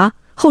声喇叭，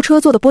后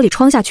车座的玻璃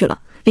窗下去了。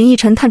林逸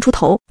晨探出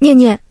头：念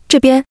念，这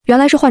边。原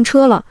来是换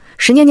车了。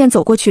石念念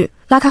走过去，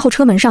拉开后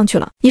车门上去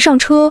了。一上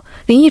车，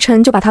林逸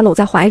晨就把她搂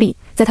在怀里，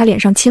在她脸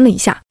上亲了一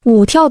下。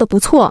舞跳得不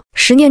错。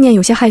石念念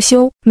有些害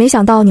羞，没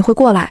想到你会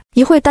过来，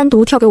一会单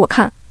独跳给我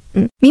看。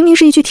明明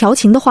是一句调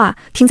情的话，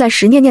听在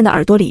石念念的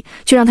耳朵里，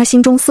却让她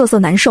心中瑟瑟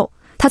难受。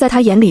她在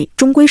她眼里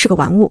终归是个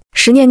玩物。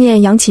石念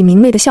念扬起明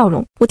媚的笑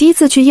容，我第一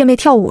次去夜妹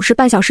跳舞是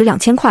半小时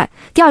2000块，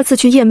第二次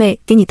去夜妹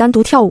给你单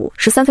独跳舞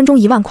是3分钟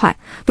1万块，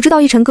不知道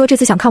逸晨哥这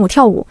次想看我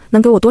跳舞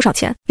能给我多少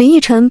钱？林逸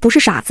晨不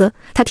是傻子，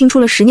他听出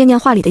了石念念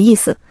话里的意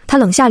思，他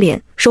冷下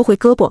脸，收回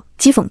胳膊，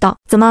讥讽道：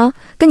怎么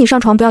跟你上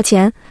床不要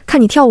钱，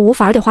看你跳舞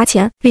反而得花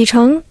钱？李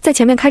成在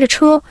前面开着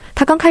车，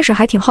他刚开始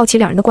还挺好奇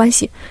两人的关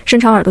系，伸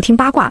长耳朵听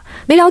八卦，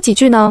没聊几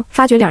句呢，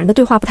发觉两人的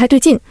对话不太对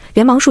劲，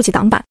连忙竖起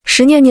挡板。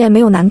石念念没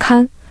有难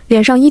堪，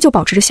脸上依旧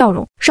保持着笑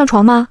容。上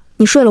床吗？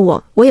你睡了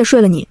我，我也睡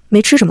了你，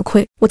没吃什么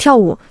亏。我跳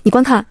舞，你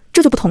观看，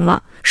这就不同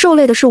了。受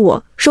累的是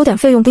我，收点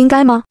费用不应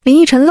该吗？林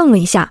逸晨愣了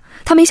一下，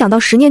他没想到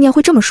石念念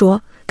会这么说，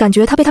感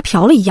觉他被他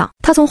嫖了一样。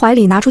他从怀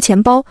里拿出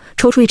钱包，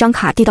抽出一张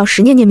卡递到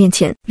石念念面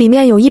前，里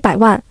面有100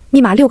万，密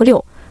码6个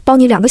6，包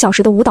你2个小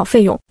时的舞蹈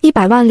费用。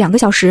100万2个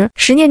小时。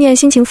石念念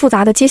心情复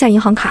杂地接下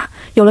银行卡，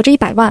有了这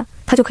100万，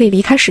他就可以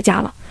离开石家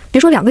了。别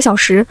说2个小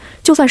时，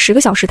就算10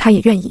个小时他也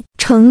愿意。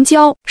成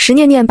交。石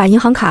念念把银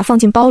行卡放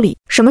进包里。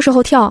什么时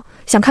候跳？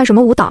想看什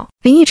么舞蹈？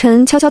林逸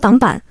晨敲敲挡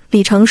板，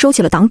李成收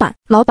起了挡板。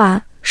老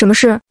板，什么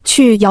事？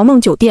去瑶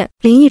梦酒店。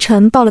林逸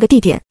晨报了个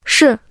地点。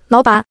是，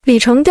老板。李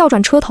成调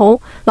转车头，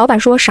老板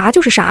说啥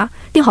就是啥，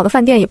订好的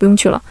饭店也不用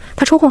去了，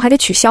他抽空还得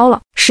取消了。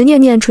石念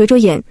念垂着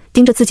眼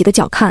盯着自己的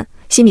脚看，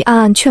心里暗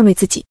暗劝慰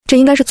自己，这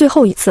应该是最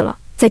后一次了，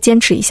再坚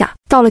持一下。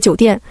到了酒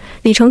店，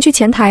李成去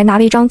前台拿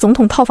了一张总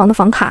统套房的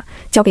房卡，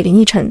交给林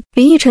逸晨。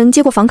林逸晨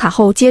接过房卡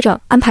后，接着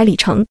安排李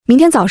成明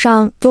天早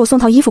上给我送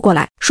套衣服过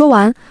来。说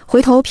完，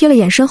回头瞥了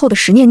眼身后的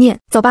石念念，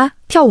走吧，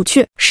跳舞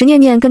去。石念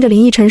念跟着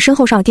林逸晨身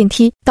后上了电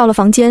梯，到了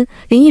房间，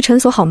林逸晨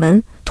锁好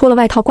门，脱了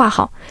外套挂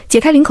好，解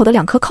开领口的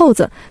2颗扣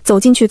子，走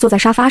进去坐在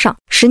沙发上。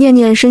石念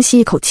念深吸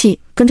一口气，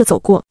跟着走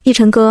过。逸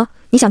晨哥，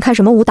你想看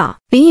什么舞蹈？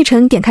林逸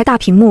晨点开大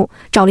屏幕，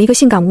找了一个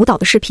性感舞蹈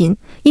的视频，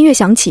音乐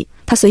响起，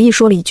他随意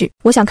说了一句：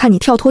我想看你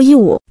跳脱衣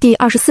舞。第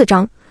24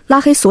章，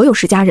拉黑所有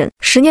石家人。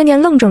石念念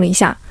愣怔了一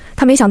下，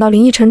他没想到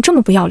林逸晨这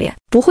么不要脸，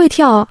不会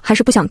跳还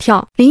是不想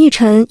跳？林逸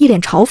晨一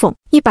脸嘲讽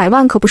：100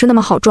万可不是那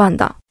么好赚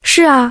的。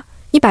是啊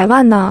，100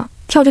万呢，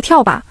跳就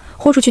跳吧，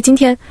豁出去今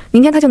天，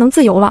明天他就能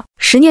自由了。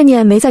石念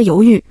念没再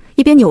犹豫，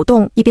一边扭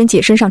动一边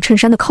解身上衬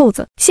衫的扣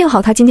子。幸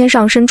好他今天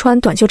上身穿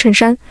短袖衬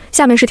衫，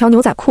下面是条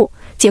牛仔裤，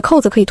解扣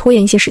子可以拖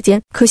延一些时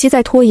间，可惜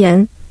再拖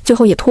延，最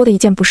后也拖得一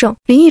件不剩。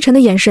林逸晨的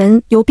眼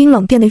神由冰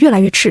冷变得越来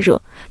越炽热，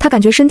他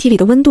感觉身体里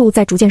的温度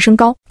在逐渐升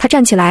高。他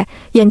站起来，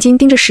眼睛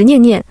盯着石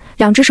念念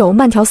，2只手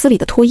慢条斯理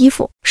地脱衣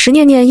服。石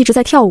念念一直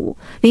在跳舞，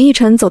林逸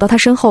晨走到他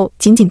身后，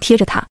紧紧贴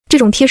着他。这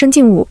种贴身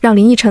劲舞让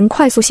林逸晨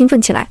快速兴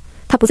奋起来，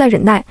他不再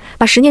忍耐，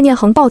把石念念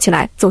横抱起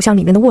来，走向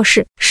里面的卧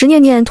室。石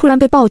念念突然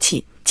被抱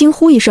起，惊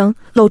呼一声，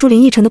搂住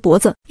林逸晨的脖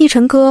子。逸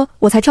晨哥，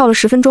我才跳了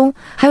10分钟，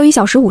还有1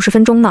小时50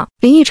分钟呢。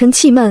林逸晨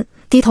气闷，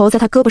低头在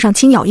他胳膊上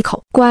轻咬一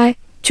口，乖，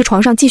去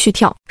床上继续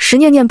跳。石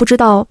念念不知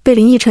道被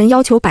林逸晨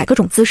要求摆各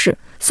种姿势，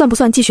算不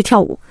算继续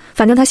跳舞，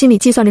反正他心里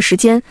计算着时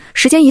间，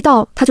时间一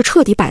到他就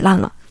彻底摆烂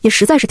了，也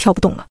实在是跳不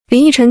动了。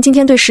林逸晨今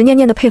天对石念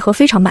念的配合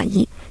非常满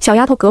意，小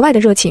丫头格外的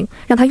热情，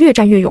让他越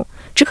战越勇。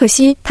只可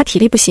惜他体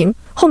力不行，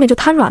后面就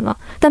瘫软了，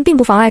但并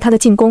不妨碍他的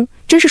进攻，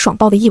真是爽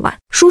爆的一晚。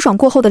舒爽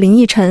过后的林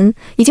逸晨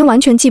已经完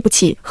全记不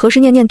起和石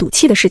念念赌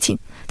气的事情，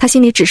他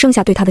心里只剩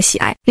下对她的喜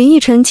爱。林逸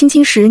晨轻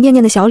轻石念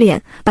念的小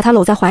脸，把她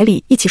搂在怀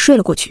里，一起睡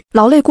了过去。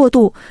劳累过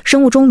度，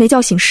生物钟没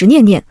叫醒石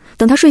念念，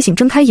等她睡醒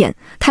睁开眼，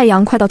太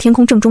阳快到天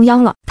空正中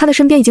央了，她的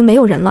身边已经没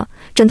有人了，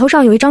枕头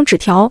上有一张纸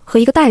条和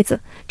一个袋子，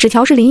纸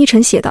条是林逸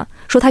晨写的，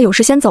说他有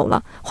事先走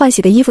了，换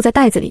洗的衣服在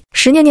袋子里。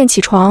石念念起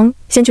床，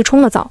先去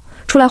冲了澡，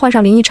出来换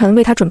上林逸晨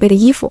为他准备的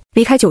衣服，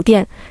离开酒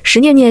店。石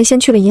念念先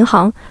去了银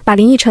行，把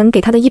林逸晨给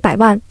他的100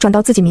万转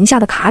到自己名下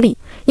的卡里，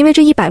因为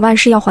这100万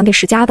是要还给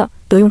石家的，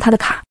得用他的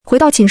卡。回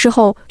到寝室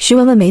后，徐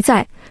文文没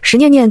在，石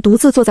念念独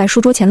自坐在书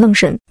桌前愣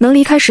神。能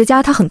离开石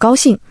家，他很高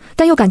兴，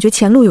但又感觉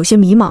前路有些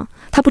迷茫，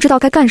他不知道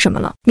该干什么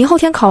了。明后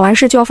天考完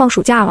试就要放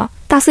暑假了，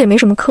大4也没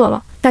什么课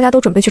了，大家都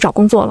准备去找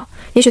工作了。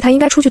也许他应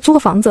该出去租个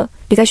房子，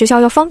比在学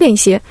校要方便一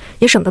些，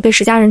也省得被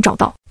石家人找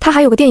到。他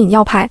还有个电影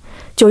要拍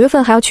，9月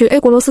份还要去 A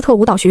国罗斯特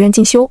舞蹈学院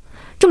进修，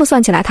这么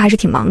算起来他还是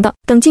挺忙的。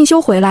等进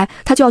修回来，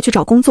他就要去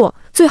找工作，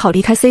最好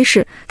离开 C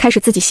市，开始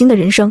自己新的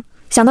人生。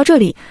想到这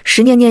里，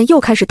石念念又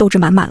开始斗志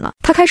满满了。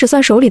他开始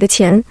算手里的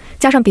钱，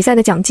加上比赛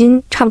的奖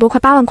金，差不多快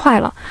8万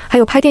块了，还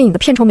有拍电影的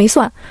片酬没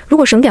算，如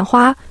果省点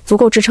花，足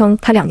够支撑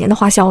他2年的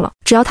花销了。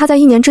只要他在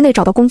1年之内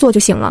找到工作就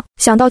行了。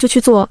想到就去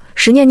做，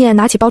石念念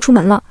拿起包出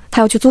门了。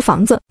他要去租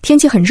房子，天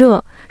气很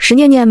热，石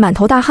念念满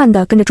头大汗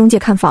的跟着中介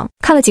看房。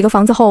看了几个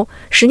房子后，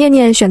石念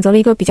念选择了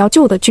一个比较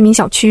旧的居民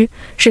小区，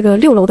是个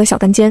6楼的小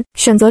单间。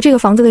选择这个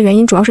房子的原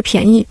因主要是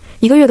便宜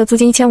，1个月的租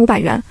金1500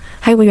元，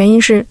还有个原因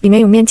是里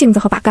面有面镜子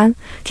和把杆。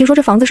听说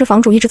这房子是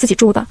房主一直自己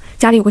住的，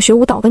家里有个学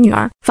舞蹈的女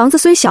儿。房子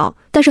虽小，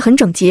但是很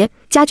整洁，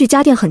家具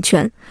家电很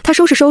全，他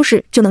收拾收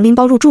拾就能拎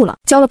包入住了。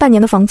交了半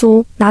年的房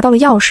租，拿到了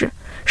钥匙，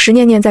石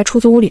念念在出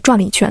租屋里转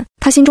了一圈，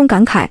她心中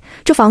感慨，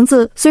这房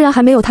子虽然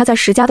还没有她在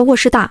石家的卧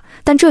室大，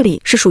但这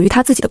里是属于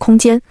她自己的空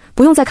间，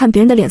不用再看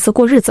别人的脸色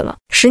过日子了。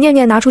石念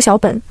念拿出小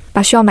本，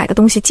把需要买的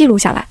东西记录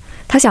下来。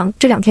他想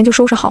这2天就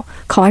收拾好，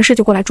考完试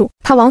就过来住。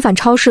他往返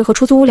超市和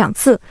出租屋2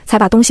次，才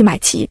把东西买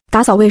齐，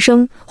打扫卫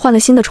生，换了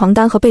新的床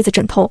单和被子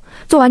枕头。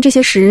做完这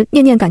些时，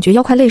念念感觉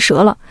腰快累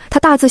折了，他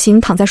大字型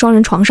躺在双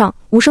人床上，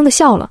无声地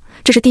笑了。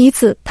这是第一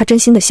次他真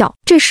心的笑。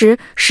这时，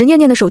石念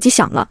念的手机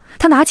响了，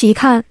他拿起一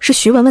看，是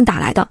徐文文打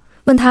来的，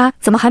问他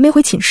怎么还没回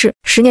寝室。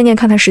石念念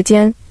看看时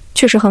间，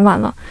确实很晚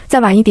了，再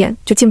晚一点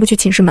就进不去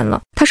寝室门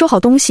了。他收好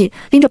东西，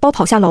拎着包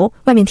跑下楼，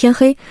外面天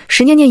黑，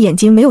石念念眼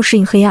睛没有适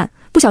应黑暗，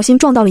不小心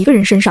撞到了一个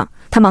人身上。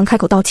他忙开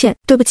口道歉，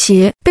对不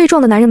起。被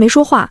撞的男人没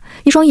说话，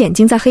一双眼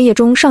睛在黑夜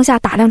中上下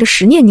打量着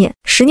石念念。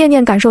石念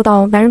念感受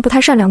到男人不太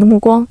善良的目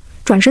光，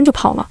转身就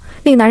跑了。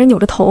那个男人扭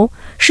着头，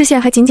视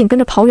线还紧紧跟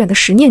着跑远的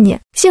石念念。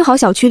幸好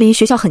小区离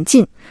学校很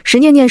近，石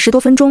念念10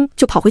多分钟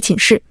就跑回寝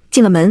室。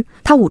进了门，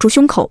他捂住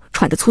胸口，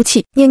喘着粗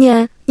气。念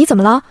念，你怎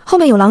么了？后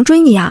面有狼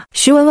追你呀？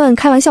徐文文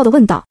开玩笑地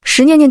问道。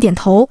石念念点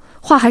头，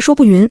话还说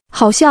不匀，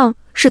好像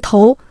是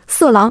头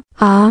色狼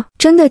啊？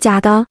真的假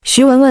的？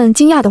徐文文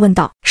惊讶地问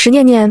道。石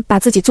念念把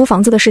自己租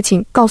房子的事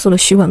情告诉了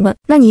徐文文。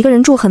那你一个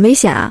人住很危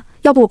险啊，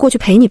要不我过去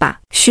陪你吧？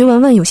徐文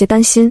文有些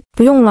担心。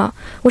不用了，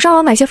我上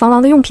网买些防狼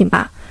的用品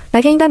吧，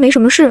白天应该没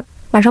什么事，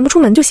晚上不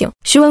出门就行。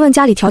徐文文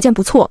家里条件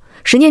不错，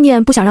石念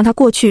念不想让他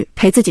过去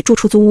陪自己住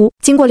出租屋。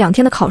经过2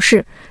天的考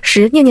试，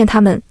石念念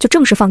他们就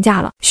正式放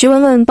假了。徐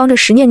文文帮着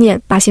石念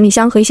念把行李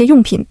箱和一些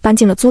用品搬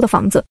进了租的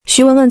房子。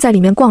徐文文在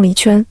里面逛了一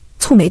圈，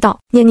蹙眉道：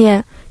念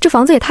念，这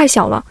房子也太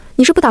小了，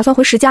你是不打算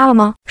回石家了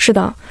吗？是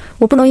的，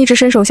我不能一直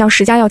伸手向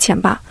石家要钱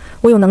吧，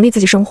我有能力自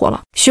己生活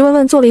了。徐文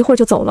文坐了一会儿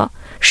就走了。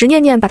石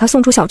念念把他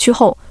送出小区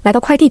后，来到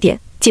快递点，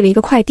寄了一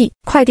个快递。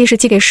快递是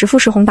寄给石富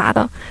石宏达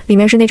的，里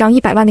面是那张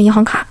100万的银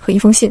行卡和一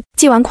封信。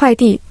寄完快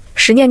递，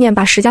石念念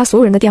把石家所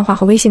有人的电话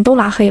和微信都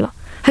拉黑了，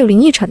还有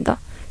凌逸晨的，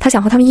他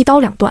想和他们一刀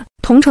两断。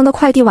同城的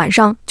快递晚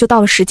上就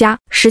到了石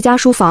家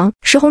书房，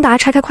石宏达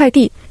拆开快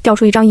递，调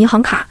出一张银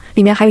行卡，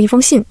里面还有一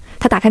封信。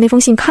他打开那封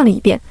信看了一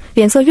遍，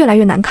脸色越来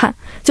越难看，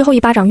最后一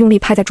巴掌用力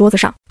拍在桌子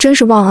上，真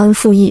是忘恩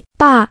负义。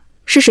爸，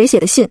是谁写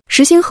的信？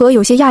石星河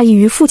有些讶异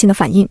于父亲的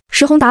反应。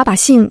石宏达把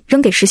信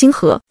扔给石星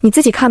河，你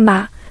自己看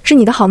吧，是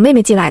你的好妹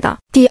妹寄来的。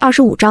第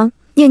25章，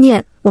念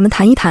念，我们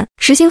谈一谈。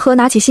石星河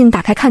拿起信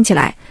打开看起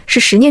来，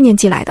是石念念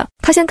寄来的。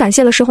他先感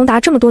谢了石宏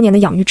达这么多年的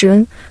养育之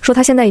恩，说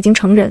他现在已经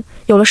成人，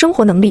有了生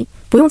活能力，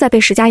不用再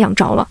被石家养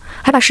着了，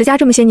还把石家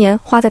这么些年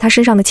花在他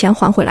身上的钱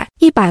还回来。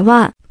100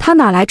万，他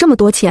哪来这么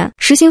多钱？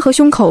石星河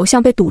胸口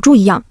像被堵住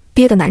一样，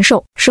憋得难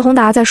受。石宏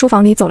达在书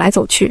房里走来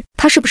走去，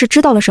他是不是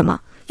知道了什么？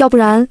要不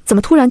然怎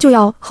么突然就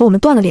要和我们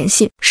断了联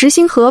系？石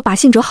星河把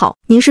信折好，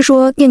您是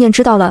说念念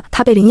知道了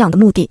他被领养的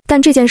目的，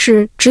但这件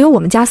事只有我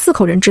们家4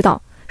口人知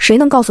道，谁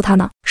能告诉他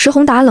呢？石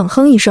宏达冷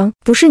哼一声，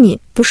不是你，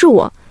不是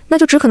我，那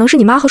就只可能是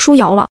你妈和舒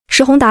瑶了。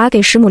石宏达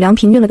给石母梁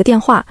平运了个电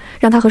话，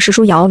让他和石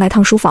舒瑶来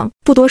趟书房。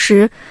不多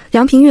时，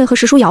梁平运和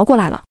石舒瑶过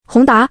来了。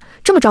宏达，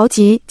这么着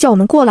急叫我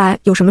们过来，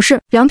有什么事？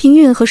梁平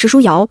运和石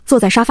舒瑶坐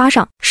在沙发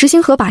上，石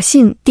星河把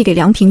信递给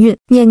梁平运，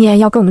念念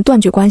要跟我们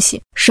断绝关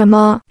系。什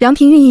么？梁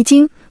平运一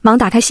惊，忙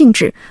打开信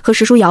纸，和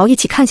石舒瑶一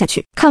起看下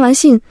去。看完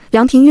信，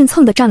梁平运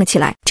蹭地站了起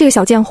来。这个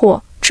小贱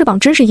货翅膀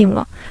真是硬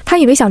了，他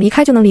以为想离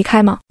开就能离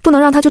开吗？不能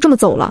让他就这么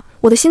走了，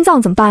我的心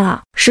脏怎么办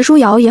啊？石舒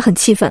瑶也很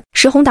气愤。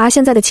石宏达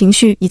现在的情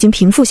绪已经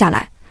平复下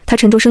来，他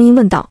沉着声音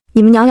问道：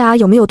你们娘俩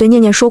有没有对念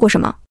念说过什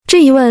么？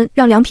这一问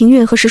让梁平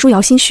运和石舒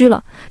瑶心虚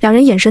了，两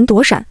人眼神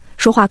躲闪，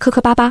说话磕磕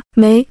巴巴。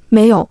没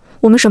有，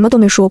我们什么都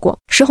没说过。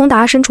石宏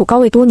达身处高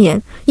位多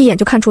年，一眼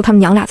就看出他们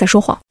娘俩在说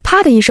谎。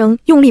啪的一声，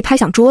用力拍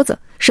响桌子，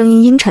声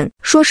音阴沉。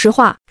说实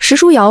话，石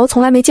舒瑶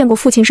从来没见过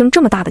父亲生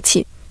这么大的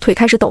气，腿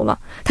开始抖了。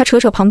他扯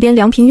扯旁边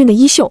梁平运的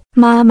衣袖，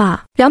妈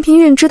妈。梁平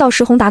运知道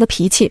石宏达的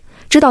脾气，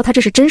知道他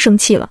这是真生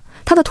气了，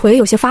他的腿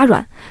有些发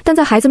软，但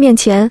在孩子面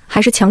前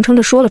还是强撑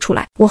着说了出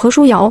来。我和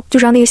舒瑶就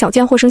是让那个小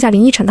贱货生下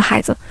林依晨的孩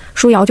子，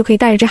舒瑶就可以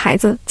带着这孩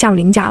子嫁入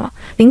林家了。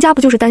林家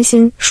不就是担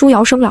心舒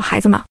瑶生不了孩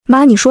子吗？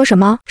妈，你说什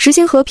么？石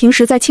星河平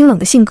时在清冷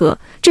的性格，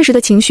这时的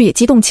情绪也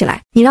激动起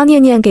来。你让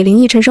念念给林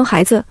依晨生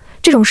孩子，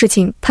这种事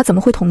情他怎么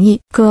会同意？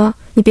哥，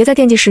你别再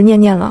惦记石念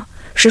念了。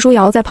石舒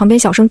瑶在旁边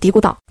小声嘀咕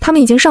道，他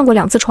们已经上过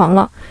2次床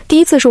了，第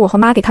一次是我和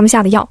妈给他们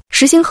下的药。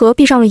石星河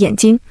闭上了眼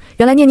睛，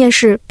原来念念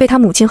是被他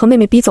母亲和妹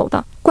妹逼走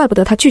的，怪不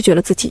得他拒绝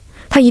了自己，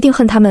他一定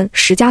恨他们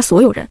石家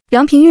所有人。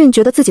梁平运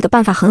觉得自己的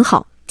办法很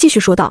好，继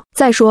续说道，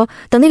再说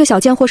等那个小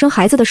贱货生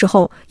孩子的时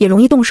候也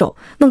容易动手，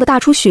弄个大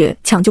出血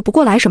抢救不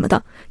过来什么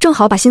的，正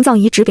好把心脏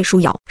移植给舒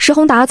瑶。石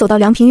宏达走到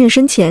梁平运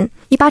身前，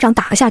一巴掌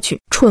打了下去。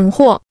蠢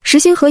货！石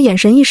星河眼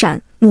神一闪，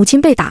母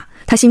亲被打，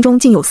他心中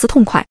竟有丝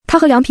痛快。他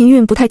和梁平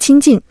运不太亲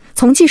近，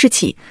从记事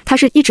起他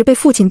是一直被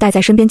父亲带在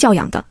身边教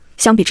养的，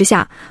相比之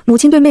下，母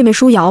亲对妹妹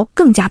舒瑶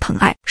更加疼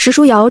爱。石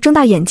舒瑶睁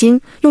大眼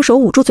睛，用手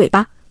捂住嘴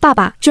巴，爸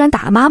爸居然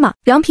打了妈妈。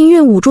梁平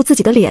运捂住自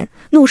己的脸，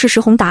怒视石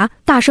宏达，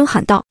大声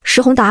喊道，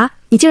石宏达，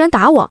你竟然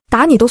打我，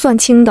打你都算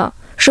轻的。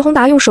石宏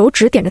达用手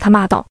指点着他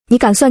骂道，你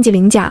敢算计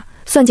林家，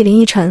算计林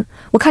依晨，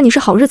我看你是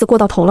好日子过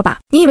到头了吧？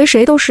你以为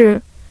谁都是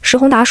石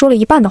宏达说了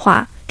一半的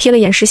话，瞥了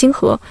眼石星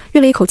河，吁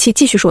了一口气，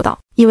继续说道：“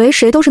以为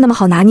谁都是那么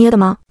好拿捏的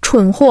吗？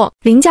蠢货！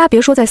林家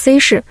别说在 C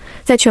市，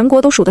在全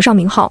国都数得上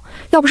名号。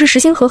要不是石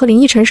星河和林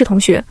逸晨是同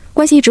学，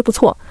关系一直不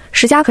错，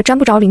石家可沾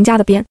不着林家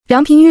的边。”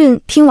梁平运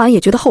听完也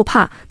觉得后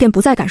怕，便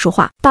不再敢说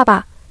话。爸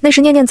爸，那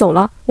时念念走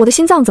了，我的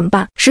心脏怎么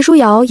办？石书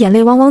瑶眼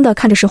泪汪汪地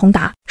看着石宏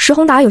达。石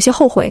宏达有些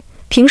后悔，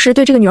平时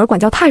对这个女儿管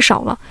教太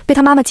少了，被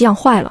他妈妈急养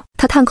坏了。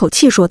他叹口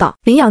气说道：“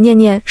领养念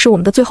念是我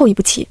们的最后一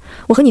步棋，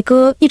我和你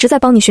哥一直在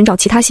帮你寻找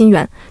其他心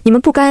源，你们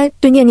不该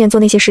对念念做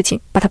那些事情，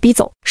把她逼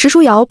走。”石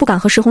书瑶不敢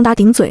和石宏达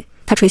顶嘴，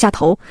他垂下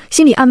头，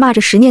心里暗骂着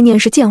石念念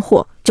是贱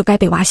货，就该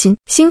被挖心。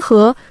星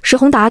河，石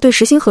宏达对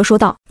石星河说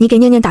道：“你给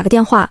念念打个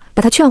电话，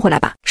把她劝回来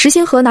吧。”石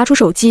星河拿出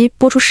手机，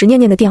拨出石念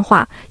念的电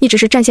话，一直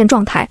是占线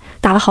状态，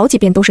打了好几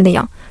遍都是那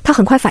样。他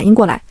很快反应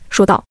过来，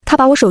说道：“他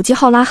把我手机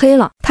号拉黑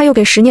了。”他又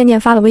给石念念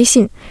发了微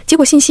信，结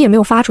果信息也没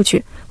有发出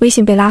去，微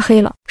信被拉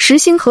黑了。石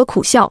星河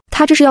苦笑，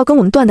他这是要跟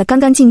我们断得干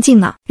干净净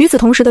呢。与此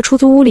同时的出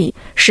租屋里，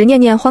石念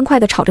念欢快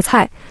地炒着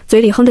菜，嘴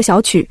里哼着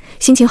小曲，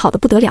心情好得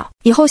不得了。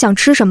以后想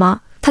吃什么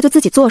他就自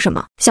己做什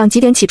么，想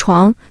几点起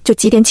床就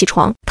几点起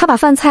床。他把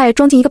饭菜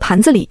装进一个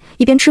盘子里，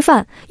一边吃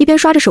饭一边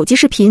刷着手机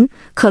视频，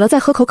渴了再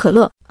喝口可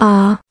乐。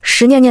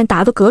石念念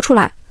打得嗝出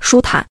来，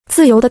舒坦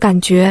自由的感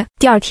觉。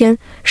第二天，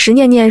石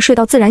念念睡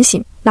到自然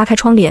醒，拉开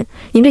窗帘，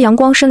迎着阳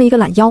光伸了一个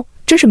懒腰，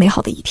真是美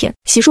好的一天。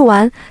洗漱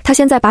完，他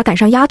现在把赶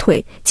上压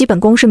腿，基本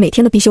功是每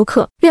天的必修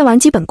课。练完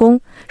基本功，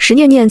石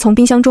念念从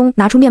冰箱中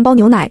拿出面包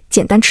牛奶，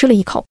简单吃了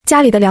一口。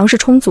家里的粮食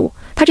充足，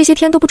他这些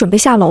天都不准备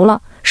下楼了，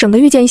省得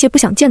遇见一些不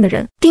想见的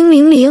人。叮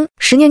铃铃，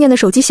石念念的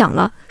手机响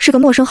了，是个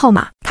陌生号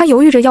码。他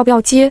犹豫着要不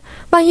要接，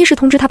万一是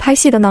通知他拍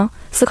戏的呢？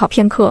思考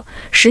片刻，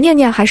石念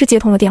念还是接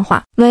通了电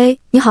话。喂，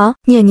你好，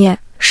念念，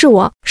是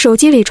我。手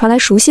机里传来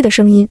熟悉的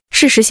声音，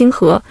是石星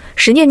河。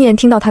石念念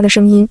听到他的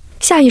声音，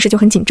下意识就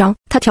很紧张。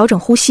他调整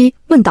呼吸，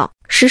问道：“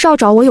石少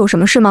找我有什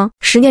么事吗？”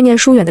石念念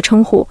疏远的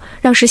称呼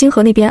让石星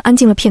河那边安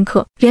静了片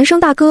刻，连声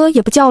大哥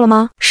也不叫了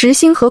吗？石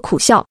星河苦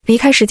笑，离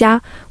开石家，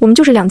我们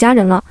就是两家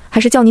人了，还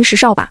是叫您石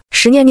少吧。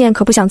石念念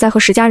可不想再和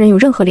石家人有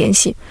任何联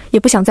系，也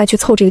不想再去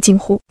凑这个近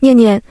乎。念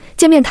念，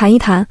见面谈一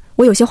谈，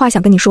我有些话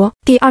想跟你说。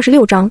第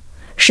26章。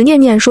石念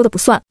念说的不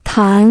算，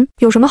谈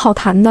有什么好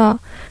谈的？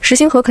石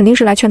星河肯定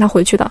是来劝他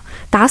回去的，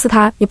打死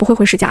他也不会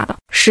回石家的。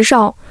石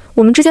少，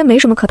我们之间没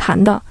什么可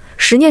谈的。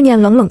石念念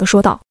冷冷地说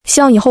道，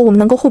希望以后我们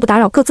能够互不打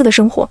扰各自的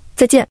生活，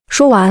再见。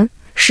说完，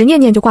石念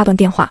念就挂断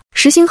电话。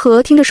石星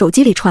河听着手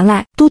机里传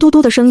来嘟嘟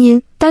嘟的声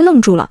音，呆愣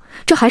住了，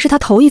这还是他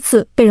头一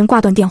次被人挂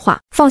断电话。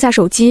放下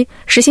手机，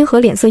石星河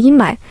脸色阴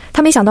霾，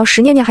他没想到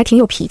石念念还挺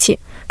有脾气，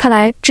看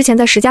来之前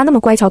在石家那么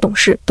乖巧懂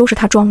事都是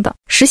他装的。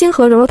石星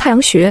河揉揉太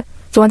阳穴，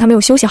昨晚他没有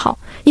休息好，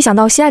一想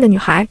到心爱的女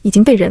孩已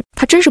经被人，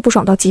他真是不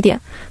爽到极点。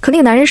可那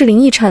个男人是林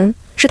逸晨，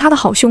是他的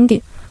好兄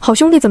弟，好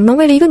兄弟怎么能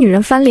为了一个女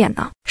人翻脸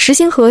呢？石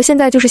星河现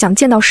在就是想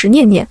见到石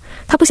念念，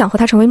他不想和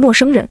她成为陌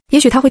生人。也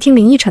许他会听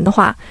林逸晨的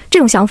话，这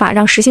种想法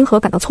让石星河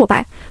感到挫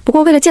败。不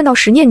过为了见到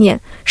石念念，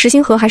石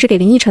星河还是给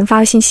林逸晨发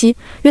了信息，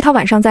约他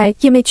晚上在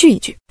夜妹聚一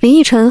聚。林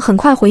逸晨很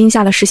快回应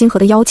下了石星河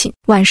的邀请。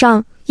晚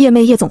上夜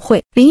妹夜总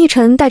会，林逸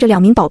晨带着2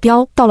名保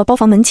镖到了包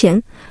房门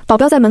前，保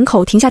镖在门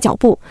口停下脚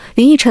步，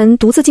林逸晨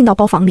独自进到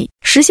包房里。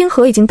石星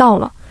河已经到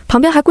了，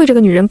旁边还跪着个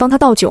女人帮他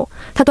倒酒，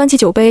他端起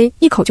酒杯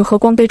一口就喝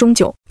光杯中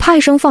酒，啪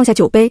一声放下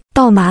酒杯，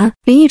倒满。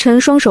林逸晨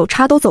双手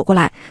插兜走过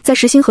来，在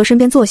石星河身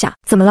边坐下。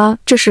怎么了？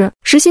这是？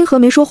石星河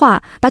没说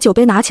话，把酒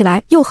杯拿起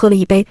来又喝了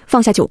一杯，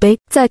放下酒杯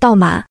再倒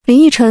满。林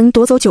逸晨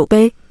夺走酒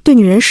杯，对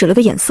女人使了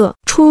个眼色，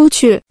出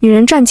去。女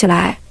人站起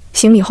来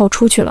行礼后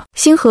出去了。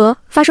星河，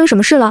发生什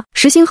么事了？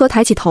石星河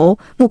抬起头，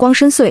目光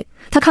深邃，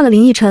他看了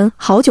林逸晨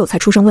好久才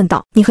出声问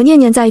道：“你和念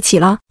念在一起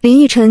了？”林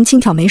逸晨轻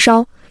挑眉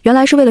梢，原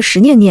来是为了石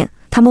念念。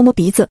他摸摸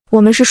鼻子，我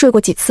们是睡过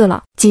几次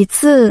了？几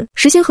次？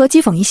石星河讥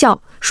讽一笑，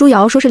舒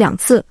瑶说是2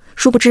次，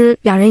殊不知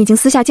两人已经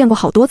私下见过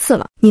好多次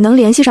了。你能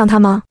联系上他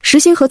吗？石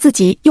星河自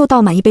己又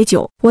倒满一杯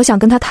酒，我想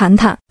跟他谈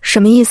谈。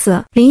什么意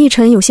思？林逸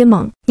晨有些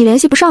懵，你联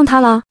系不上他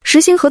了？石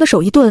星河的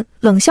手一顿，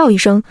冷笑一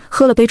声，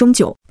喝了杯中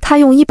酒。他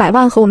用100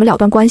万和我们了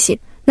断关系，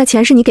那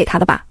钱是你给他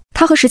的吧？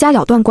他和石家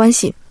了断关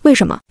系，为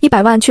什么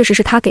？100万确实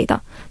是他给的，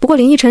不过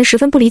林逸晨十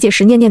分不理解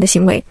石念念的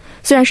行为，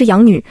虽然是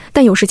养女，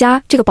但有石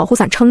家这个保护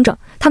伞撑着，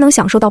他能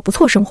享受到不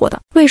错生活的。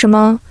为什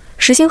么？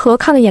石星河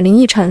看了眼林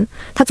逸晨，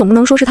他总不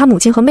能说是他母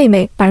亲和妹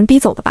妹把人逼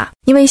走的吧？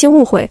因为一些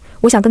误会，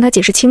我想跟他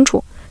解释清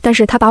楚，但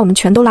是他把我们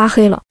全都拉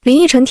黑了。林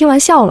逸晨听完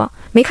笑了，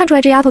没看出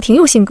来这丫头挺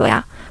有性格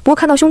呀。不过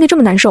看到兄弟这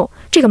么难受，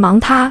这个忙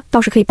他倒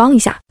是可以帮一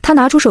下。他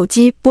拿出手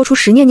机拨出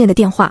石念念的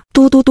电话，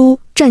嘟嘟嘟，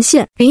占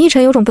线。林逸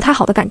晨有种不太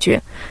好的感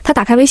觉，他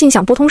打开微信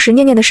想拨通石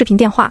念念的视频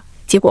电话，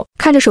结果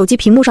看着手机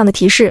屏幕上的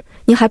提示，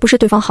您还不是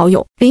对方好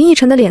友。林逸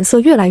晨的脸色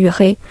越来越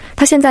黑，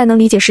他现在能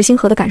理解石星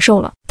河的感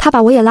受了，他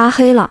把我也拉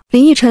黑了。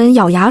林逸晨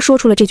咬牙说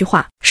出了这句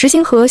话。石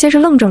星河先是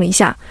愣怔了一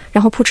下，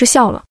然后扑哧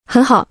笑了，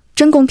很好，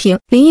真公平。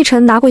林逸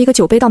晨拿过一个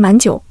酒杯倒满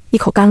酒，一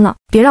口干了。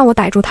别让我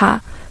逮住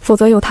他，否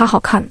则有他好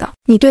看的。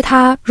你对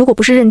他如果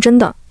不是认真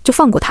的，就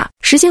放过他。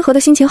石心河的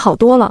心情好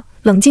多了，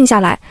冷静下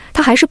来，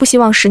他还是不希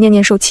望石念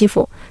念受欺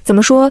负，怎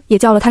么说也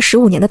叫了他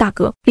15年的大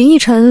哥。林逸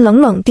晨冷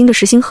冷盯着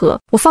石心河，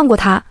我放过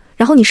他，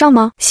然后你上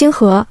吗？心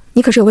河，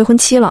你可是有未婚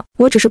妻了，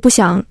我只是不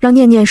想让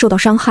念念受到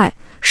伤害。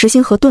石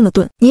心河顿了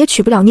顿，你也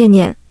娶不了念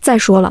念，再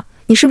说了，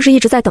你是不是一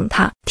直在等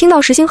他？听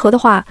到石心河的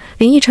话，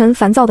林逸晨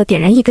烦躁地点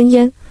燃一根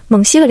烟，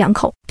猛吸了2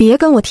口。别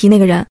跟我提那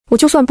个人，我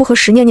就算不和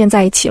石念念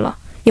在一起了，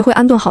也会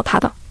安顿好他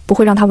的，不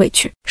会让他委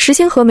屈。石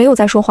心河没有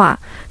再说话，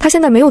他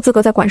现在没有资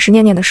格再管石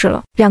念念的事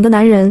了。2个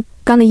男人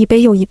干了一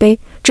杯又一杯，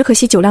只可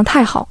惜酒量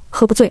太好，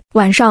喝不醉。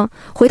晚上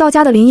回到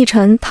家的林逸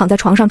晨躺在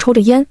床上抽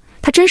着烟，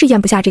他真是咽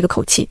不下这个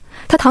口气。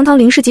他堂堂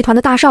凌氏集团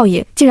的大少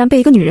爷，竟然被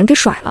一个女人给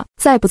甩了，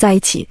在不在一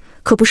起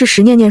可不是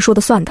石念念说的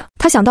算的。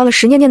他想到了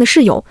石念念的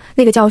室友，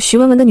那个叫徐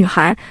文文的女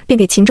孩，便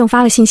给秦正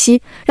发了信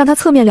息，让他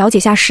侧面了解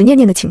下石念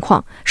念的情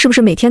况，是不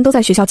是每天都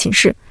在学校寝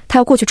室，他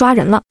要过去抓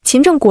人了。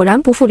秦正果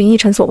然不负林逸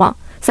晨所望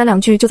，3两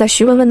句就在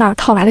徐文文那儿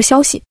套来了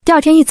消息。第2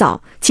天一早，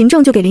秦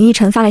正就给林逸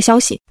晨发来消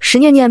息，石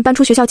念念搬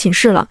出学校寝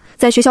室了，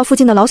在学校附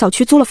近的老小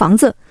区租了房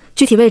子，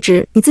具体位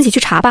置你自己去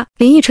查吧。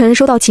林逸晨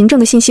收到秦正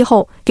的信息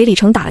后，给李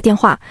成打了电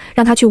话，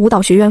让他去舞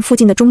蹈学院附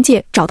近的中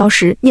介找到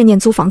石念念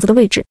租房子的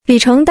位置。李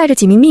成带着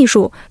几名秘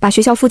书把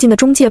学校附近的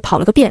中介跑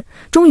了个遍，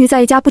终于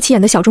在一家不起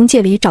眼的小中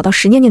介里找到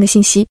石念念的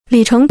信息。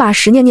李成把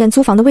石念念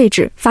租房的位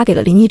置发给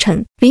了林逸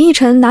晨。林逸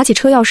晨拿起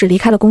车钥匙离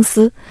开了公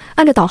司，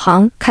按着导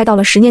航开到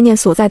了石念念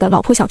所在的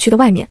老破小区的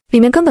外面，里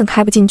面根本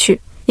开不进去，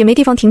也没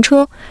地方停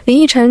车，林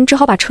逸晨只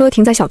好把车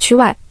停在小区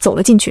外，走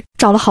了进去。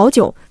找了好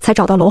久才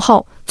找到楼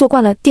号，坐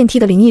惯了电梯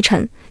的林逸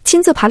晨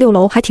亲自爬6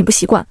楼还挺不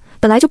习惯，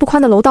本来就不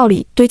宽的楼道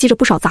里堆积着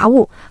不少杂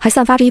物，还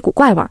散发着一股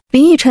怪味。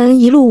林逸晨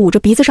一路捂着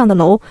鼻子上的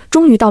楼，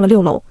终于到了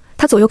6楼。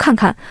他左右看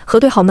看，核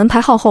对好门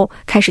牌号后，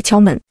开始敲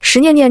门。石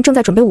念念正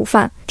在准备午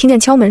饭，听见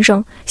敲门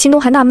声，心中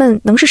还纳闷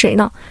能是谁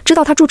呢？知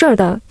道他住这儿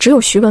的只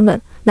有徐文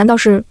文，难道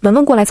是文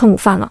文过来蹭午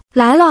饭了？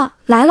来了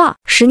来了！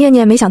石念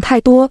念没想太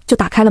多，就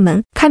打开了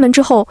门。开门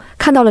之后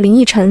看到了林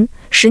逸晨，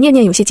石念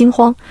念有些惊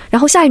慌，然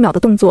后下一秒的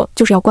动作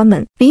就是要关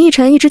门。林逸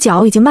晨一只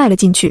脚已经迈了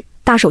进去，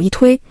大手一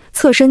推，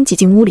侧身挤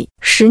进屋里。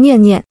石念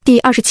念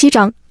第27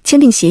章签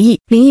订协议。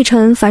林逸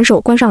晨反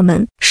手关上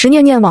门，石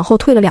念念往后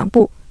退了2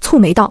步，蹙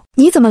眉道：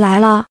你怎么来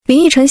了？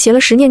林逸晨斜了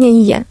石念念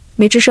一眼，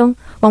没吱声，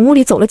往屋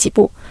里走了几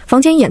步。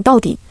房间一眼到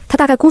底，他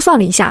大概估算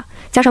了一下，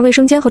加上卫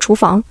生间和厨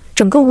房，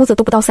整个屋子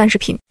都不到30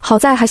平，好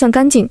在还算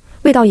干净，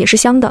味道也是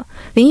香的。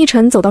林逸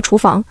晨走到厨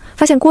房，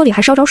发现锅里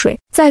还烧着水，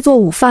在做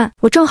午饭，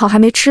我正好还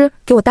没吃，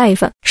给我带一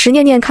份。石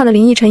念念看了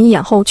林逸晨一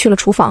眼后去了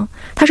厨房，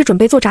他是准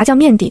备做炸酱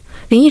面的，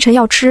林逸晨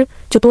要吃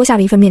就多下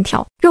了一份面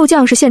条，肉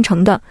酱是现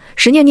成的。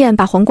石念念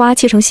把黄瓜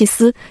切成细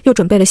丝，又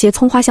准备了些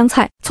葱花香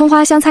菜。葱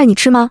花香菜你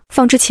吃吗？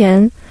放之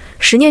前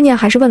石念念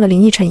还是问了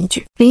林逸晨一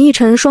句。林逸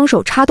晨双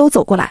手插兜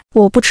走过来，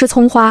我不吃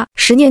葱花。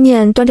石念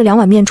念端着2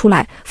碗面出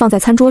来，放在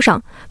餐桌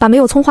上，把没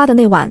有葱花的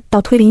那碗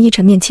倒推林逸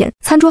晨面前。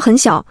餐桌很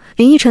小，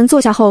林逸晨坐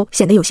下后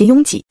显得有些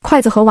拥挤，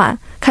筷子和碗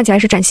看起来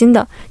是崭新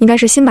的，应该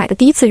是新买的，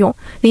第一次用。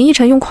林逸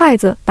晨用筷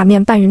子把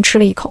面拌匀吃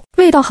了一口，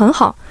味道很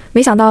好，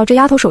没想到这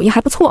丫头手艺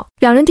还不错。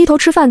2人低头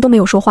吃饭都没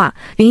有说话，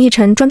林逸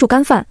晨专注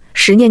干饭，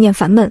石念念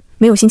烦闷，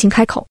没有心情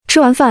开口。吃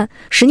完饭，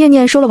石念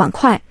念收了碗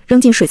筷扔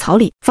进水槽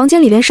里，房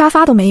间里连沙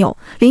发都没有，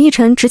林逸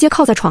晨直接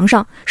靠在床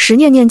上。石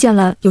念念见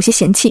了有些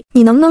嫌弃，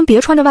你能不能别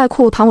穿着外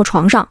裤躺我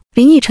床上？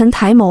林逸晨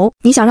抬眸，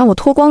你想让我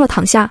脱光了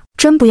躺下？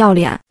真不要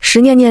脸！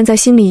石念念在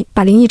心里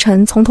把林逸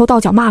晨从头到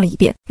脚骂了一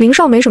遍。林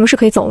少没什么事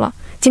可以走了，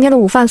今天的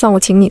午饭算我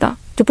请你的，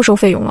就不收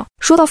费用了。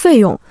说到费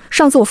用，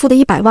上次我付的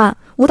100万，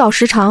舞蹈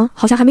时长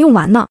好像还没用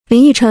完呢。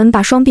林逸晨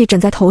把双臂枕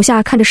在头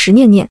下，看着石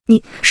念念，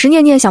石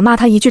念念想骂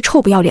他一句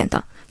臭不要脸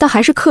的，但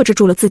还是克制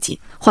住了自己，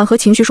缓和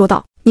情绪说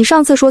道：你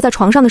上次说在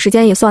床上的时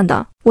间也算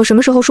的，我什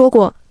么时候说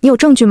过？你有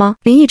证据吗？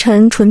林逸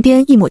晨唇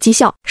边一抹讥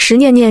笑。石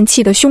念念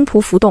气得胸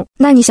脯浮动，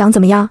那你想怎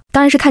么样？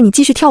当然是看你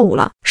继续跳舞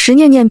了。石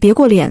念念别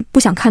过脸，不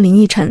想看林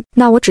逸晨。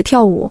那我只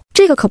跳舞，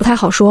这个可不太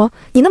好说，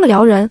你那么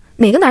撩人，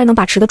哪个男人能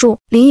把持得住？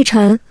林逸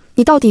晨，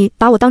你到底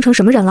把我当成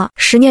什么人了？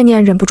石念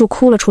念忍不住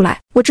哭了出来，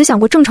我只想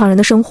过正常人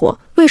的生活，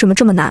为什么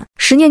这么难？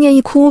石念念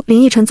一哭，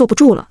林逸晨坐不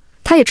住了，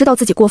他也知道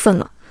自己过分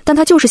了，但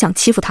他就是想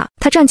欺负他。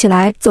他站起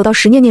来走到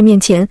石念念面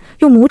前，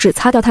用拇指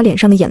擦掉他脸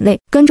上的眼泪。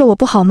跟着我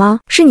不好吗？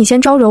是你先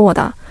招惹我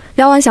的，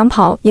聊完想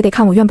跑也得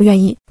看我愿不愿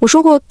意。我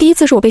说过第一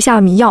次是我被下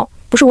了迷药，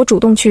不是我主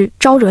动去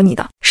招惹你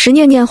的。石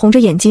念念红着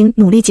眼睛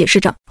努力解释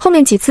着，后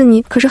面几次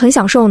你可是很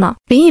享受呢。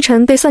林逸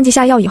晨被算计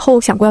下药以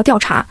后想过要调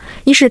查，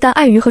一是但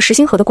碍于和石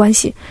心河的关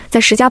系，在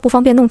石家不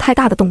方便弄太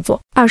大的动作，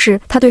二是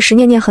他对石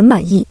念念很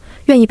满意，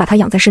愿意把他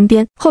养在身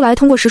边。后来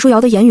通过石书瑶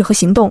的言语和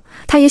行动，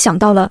他也想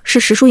到了是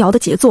石书瑶的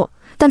杰作，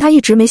但他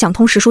一直没想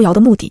通石书瑶的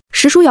目的。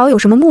石书瑶有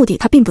什么目的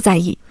他并不在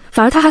意，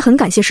反而他还很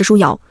感谢石书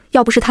瑶，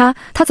要不是他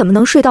怎么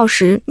能睡到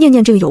石念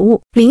念这个尤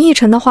物？林逸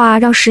晨的话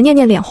让石念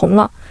念脸红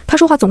了，他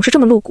说话总是这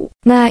么露骨。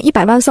那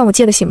100万算我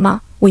借的行吗？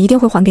我一定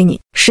会还给你。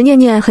石念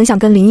念很想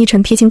跟林逸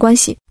晨撇清关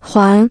系，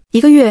还1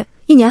个月、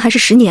1年还是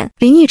10年？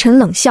林逸晨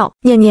冷笑，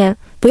念念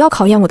不要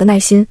考验我的耐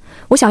心，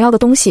我想要的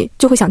东西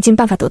就会想尽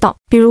办法得到，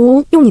比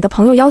如用你的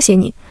朋友要挟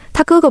你，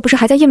他哥哥不是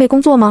还在业内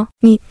工作吗？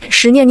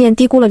时念念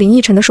低估了林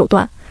逸晨的手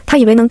段，他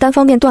以为能单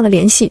方面断了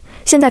联系，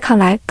现在看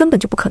来根本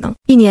就不可能。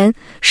1年，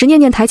时念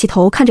念抬起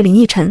头看着林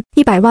逸晨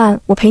，100万，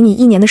我陪你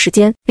1年的时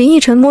间。林逸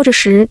晨摸着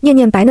时念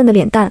念白嫩的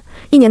脸蛋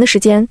，1年的时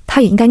间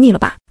他也应该腻了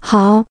吧？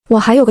好，我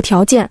还有个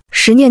条件，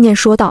时念念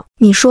说道。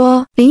你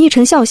说？林逸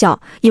晨笑笑，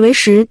以为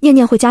时念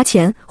念会加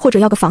钱或者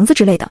要个房子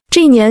之类的。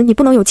这1年你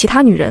不能有其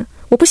他女人，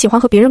我不喜欢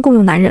和别人共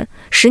用男人。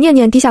时念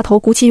念低下头，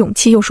鼓起勇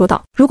气又说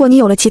道，如果你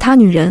有了其他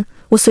女人，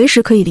我随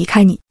时可以离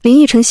开你。林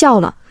逸晨笑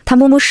了，他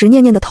摸摸时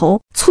念念的头，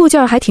醋劲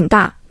儿还挺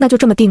大，那就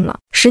这么定了。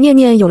时念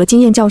念有了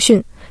经验教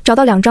训，找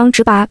到2张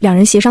纸，把2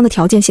人协商的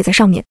条件写在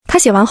上面。他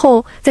写完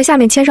后，在下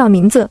面签上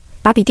名字，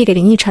把笔递给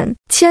林逸晨，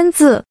签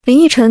字。林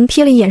逸晨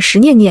瞥了一眼时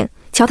念念，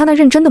瞧他那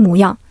认真的模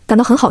样，感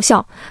到很好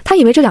笑。他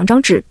以为这2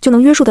张纸就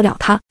能约束得了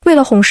他。为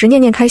了哄时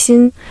念念开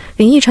心，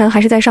林逸晨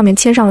还是在上面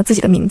签上了自己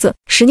的名字。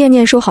时念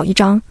念收好1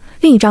张，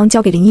另1张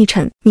交给林逸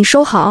晨，你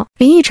收好。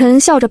林逸晨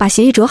笑着把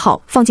协议折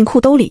好，放进裤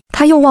兜里。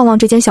他又望望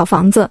这间小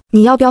房子，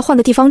你要不要换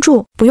个地方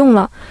住？不用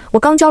了，我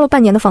刚交了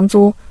半年的房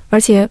租，而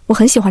且我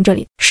很喜欢这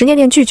里。时念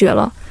念拒绝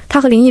了，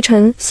他和林逸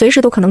晨随时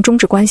都可能终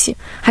止关系，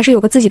还是有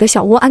个自己的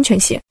小窝安全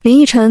些。林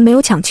逸晨没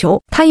有强求，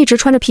他一直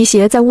穿着皮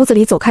鞋在屋子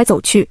里走开走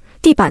去，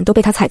地板都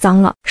被他踩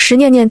脏了。时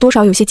念念多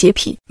少有些洁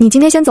癖，你今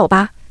天先走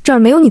吧，这儿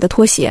没有你的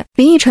拖鞋。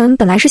林逸晨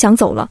本来是想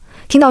走了，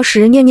听到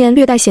时念念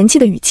略带嫌弃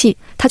的语气，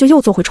他就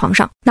又坐回床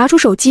上，拿出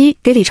手机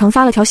给李成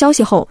发了条消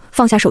息后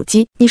放下手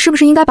机，你是不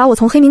是应该把我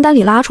从黑名单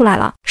里拉出来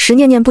了？时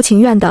念念不情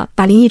愿地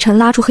把林逸晨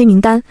拉出黑名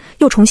单，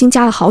又重新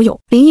加了好友。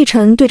林逸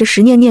晨对着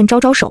时念念招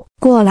招手，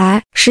过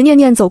来。时念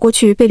念走过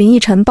去，被林逸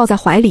晨抱在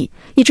怀里，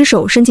一只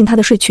手伸进他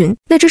的睡裙，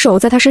那只手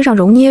在他身上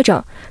揉捏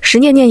着。时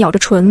念念咬着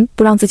唇，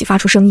不让自己发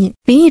出声音。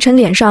林逸晨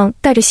脸上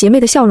带着邪魅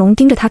的笑容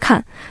盯着他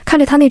看，看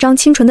着他那张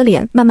清纯的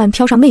脸慢慢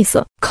飘上媚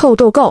色。扣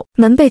豆够，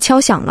门被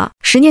敲响了。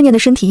时念念的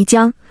身体一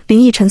僵，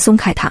林逸晨松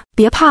开他，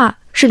别怕，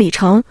是李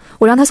成，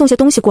我让他送些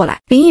东西过来。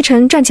林逸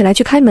晨站起来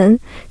去开门，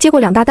接过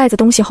2大袋子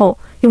东西后，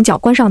用脚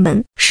关上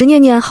门。时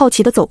念念好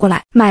奇地走过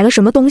来，买了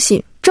什么东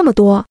西？这么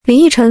多。林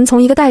逸晨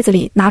从一个袋子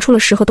里拿出了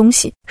10盒东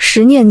西。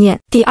时念念，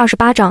第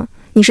28章，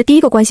你是第一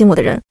个关心我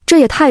的人，这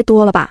也太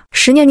多了吧？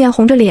时念念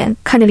红着脸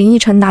看着林逸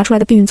晨拿出来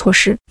的避孕措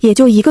施，也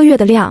就1个月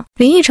的量。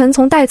林逸晨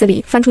从袋子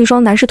里翻出一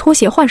双男士拖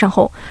鞋换上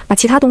后，把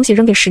其他东西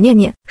扔给时念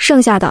念，剩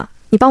下的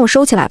你帮我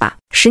收起来吧。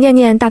时念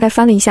念大概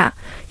翻了一下，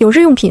有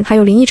日用品，还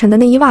有林逸晨的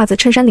内衣、袜子、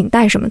衬衫、领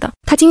带什么的。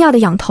他惊讶地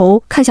仰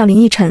头看向林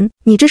逸晨，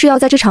你这是要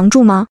在这常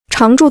住吗？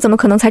常住怎么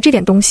可能才这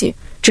点东西，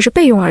只是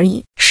备用而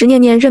已。时念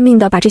念认命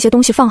地把这些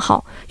东西放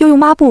好，又用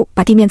抹布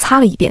把地面擦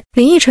了一遍。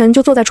林逸晨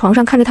就坐在床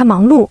上看着他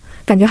忙碌，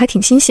感觉还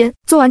挺新鲜。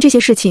做完这些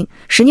事情，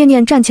时念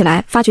念站起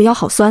来，发觉腰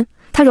好酸，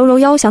他揉揉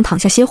腰想躺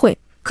下歇会，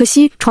可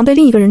惜床被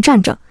另一个人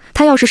占着，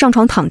他要是上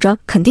床躺着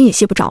肯定也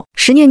歇不着。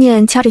时念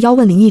念掐着腰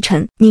问林逸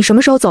晨，你什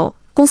么时候走？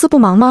公司不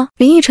忙吗？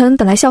林逸晨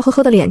本来笑呵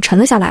呵的脸沉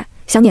了下来，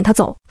想撵他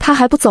走，他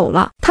还不走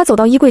了。他走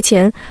到衣柜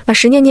前，把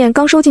时念念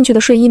刚收进去的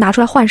睡衣拿出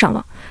来换上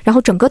了，然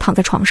后整个躺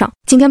在床上。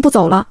今天不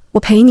走了，我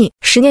陪你。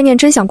时念念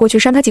真想过去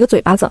扇他几个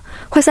嘴巴子，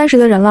快30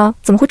的人了，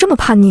怎么会这么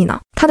叛逆呢？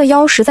他的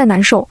腰实在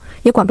难受，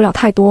也管不了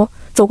太多，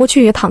走过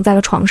去也躺在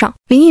了床上。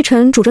林逸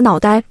晨拄着脑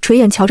袋，垂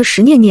眼瞧着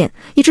时念念，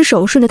一只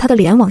手顺着他的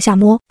脸往下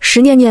摸。时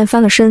念念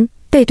翻了身，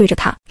背对着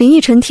他，林逸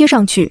晨贴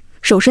上去，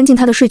手伸进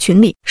他的睡裙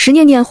里。时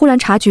念念忽然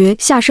察觉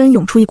下身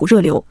涌出一股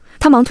热流，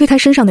他忙推开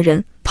身上的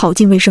人，跑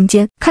进卫生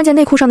间，看见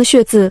内裤上的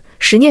血渍，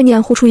时念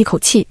念呼出一口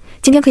气，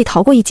今天可以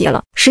逃过一劫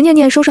了。时念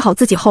念收拾好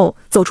自己后，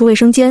走出卫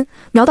生间，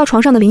瞄到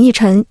床上的林逸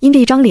晨，阴着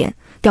一张脸，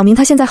表明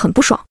他现在很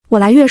不爽。我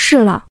来月事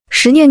了，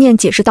时念念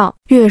解释道。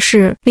月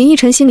事。林逸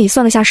晨心里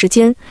算了下时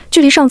间，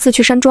距离上次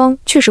去山庄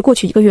确实过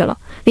去1个月了。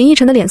林逸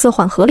晨的脸色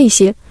缓和了一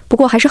些，不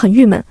过还是很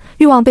郁闷，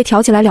欲望被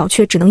挑起来了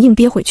却只能硬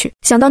憋回去。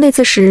想到那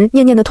次时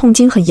念念的痛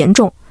经很严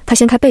重，他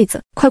掀开被子，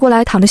快过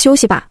来躺着休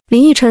息吧。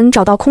林逸晨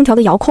找到空调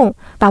的遥控，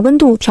把温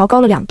度调高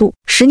了2度。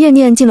时念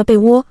念进了被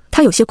窝，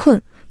他有些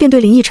困，便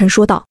对林逸晨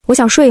说道，我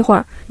想睡一会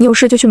儿，你有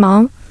事就去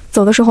忙，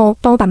走的时候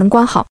帮我把门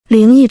关好。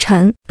林逸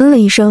晨了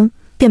一声，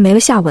便没了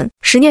下文。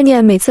时念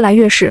念每次来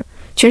月事，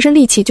全身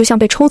力气就像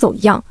被抽走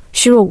一样，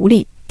虚弱无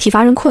力，体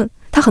乏人困，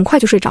他很快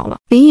就睡着了。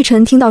林逸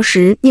晨听到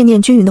时念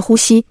念均匀的呼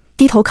吸，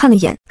低头看了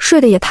眼，睡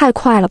得也太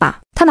快了吧。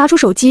他拿出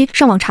手机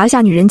上网查了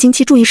下女人经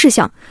期注意事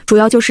项，主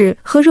要就是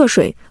喝热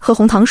水，喝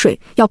红糖水，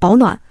要保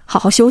暖，好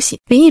好休息。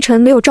林逸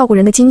晨没有照顾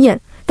人的经验，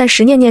但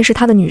时念念是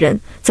他的女人，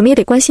怎么也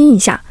得关心一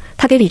下。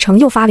他给李成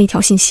又发了一条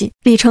信息，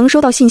李成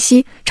收到信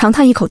息，长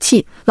叹一口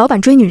气，老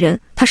板追女人，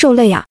他受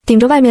累啊。顶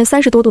着外面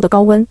30多度的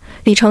高温，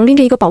李成拎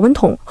着一个保温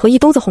桶和一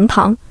兜子红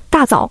糖，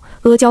大早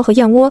阿胶和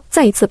燕窝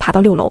再一次爬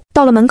到6楼。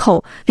到了门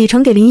口，李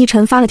成给林逸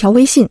晨发了条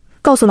微信，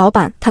告诉老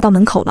板他到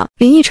门口了。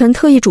林逸晨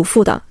特意嘱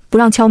咐的，不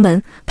让敲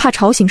门，怕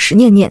吵醒时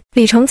念念。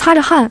李成擦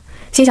着汗，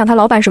心想他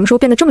老板什么时候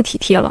变得这么体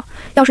贴了，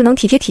要是能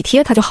体贴体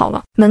贴他就好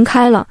了。门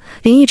开了，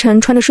林逸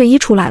晨穿着睡衣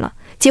出来了，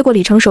接过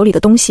李成手里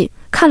的东西，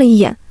看了一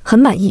眼，很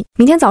满意，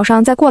明天早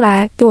上再过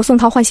来给我送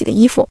套换洗的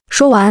衣服。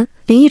说完，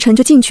林逸晨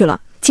就进去了，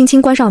轻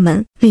轻关上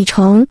门。李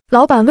成，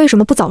老板为什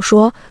么不早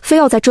说，非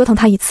要再折腾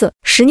他一次？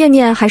时念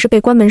念还是被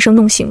关门声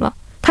弄醒了，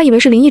他以为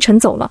是林逸晨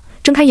走了，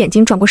睁开眼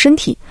睛转过身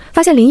体，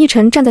发现林逸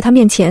晨站在他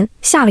面前，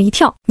吓了一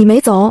跳。你没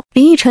走？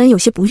林逸晨有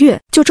些不悦，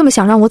就这么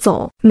想让我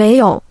走？没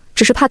有，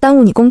只是怕耽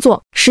误你工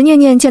作。石念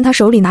念见他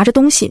手里拿着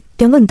东西，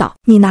便问道：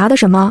你拿的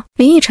什么？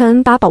林逸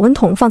晨把保温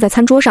桶放在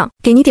餐桌上，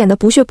给你点的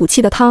补血补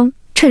气的汤，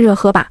趁热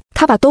喝吧。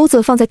他把兜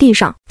子放在地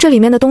上，这里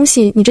面的东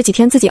西你这几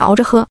天自己熬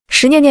着喝。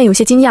石念念有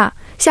些惊讶，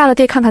下了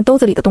地看看兜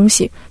子里的东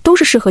西，都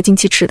是适合经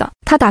期吃的。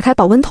他打开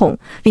保温桶，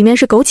里面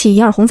是枸杞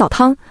银耳红枣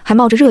汤，还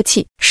冒着热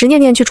气。石念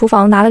念去厨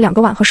房拿了2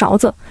个碗和勺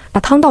子，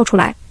把汤倒出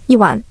来，1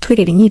碗推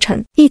给林逸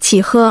晨，一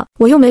起喝，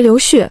我又没流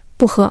血，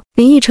不喝。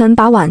林逸晨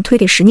把碗推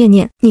给石念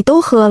念，你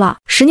都喝了。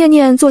石念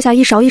念坐下，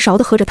一勺一勺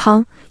地喝着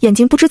汤，眼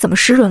睛不知怎么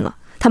湿润了。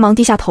他忙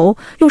低下头，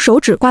用手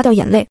指刮掉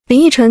眼泪。林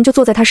逸晨就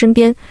坐在他身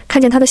边，看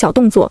见他的小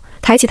动作，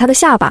抬起他的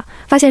下巴，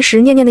发现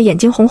石念念的眼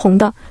睛红红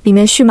的，里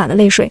面蓄满了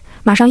泪水，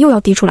马上又要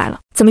滴出来了。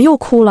怎么又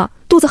哭了？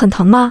肚子很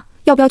疼吗？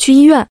要不要去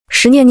医院？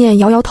石念念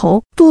摇摇头，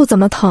不怎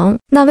么疼。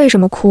那为什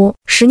么哭？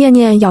石念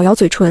念咬咬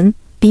嘴唇，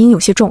鼻音有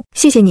些重。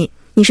谢谢你，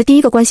你是第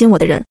一个关心我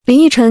的人。林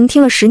逸晨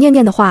听了石念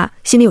念的话，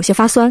心里有些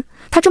发酸。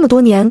他这么多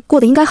年过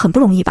得应该很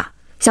不容易吧？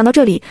想到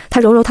这里，他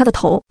揉揉她的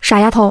头，傻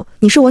丫头，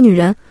你是我女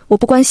人，我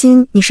不关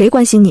心你，谁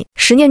关心你？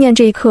石念念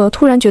这一刻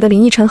突然觉得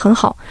林逸晨很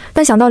好，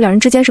但想到两人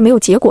之间是没有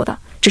结果的，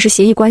只是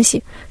协议关系，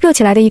热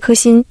起来的一颗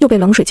心又被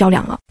冷水浇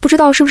凉了。不知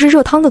道是不是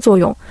热汤的作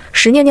用，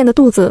石念念的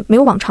肚子没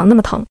有往常那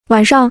么疼。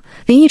晚上，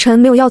林逸晨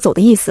没有要走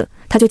的意思，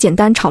他就简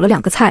单炒了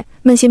2个菜，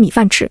焖些米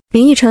饭吃。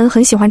林逸晨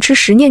很喜欢吃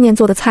石念念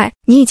做的菜。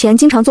你以前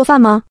经常做饭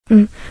吗？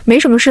没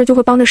什么事就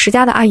会帮着石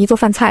家的阿姨做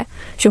饭菜，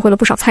学会了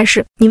不少菜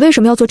式。你为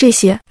什么要做这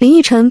些？林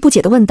逸晨不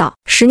解地问道。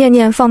石念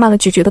念放慢了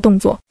咀嚼的动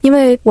作，因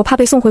为我怕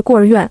被送回孤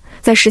儿院，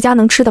在石家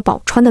能吃得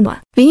饱穿得暖。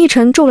林逸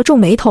晨皱了皱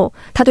眉头，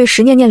他对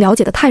石念念了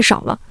解的太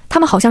少了，他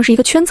们好像是一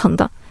个圈层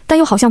的，但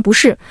又好像不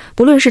是，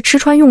不论是吃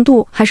穿用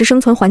度还是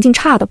生存环境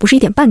差的不是一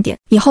点半点。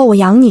以后我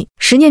养你。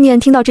石念念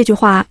听到这句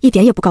话一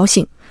点也不高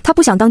兴，她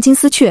不想当金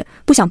丝雀，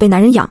不想被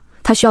男人养，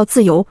她需要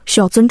自由，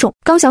需要尊重。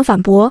刚想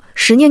反驳，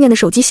石念念的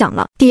手机响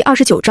了。第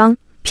29章，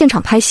片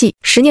场拍戏。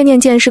石念念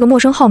见是个陌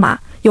生号码，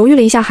犹豫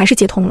了一下还是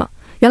接通了。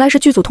原来是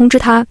剧组通知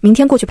她明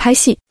天过去拍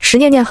戏。石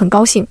念念很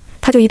高兴，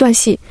她就一段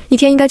戏，一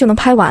天应该就能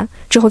拍完，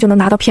之后就能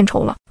拿到片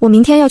酬了。我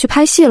明天要去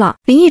拍戏了。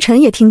林逸晨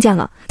也听见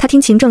了，他听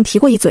秦正提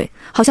过一嘴，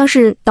好像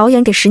是导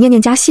演给石念念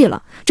加戏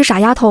了，这傻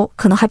丫头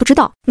可能还不知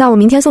道。那我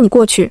明天送你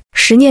过去。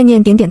石念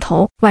念点点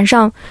头。晚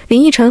上，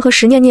林逸晨和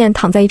石念念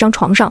躺在一张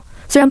床上，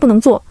虽然不能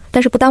坐，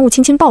但是不耽误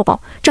亲亲抱抱，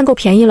占够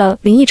便宜了，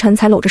林逸晨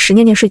才搂着石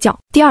念念睡觉。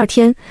第二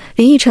天，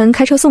林逸晨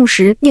开车送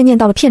石念念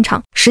到了片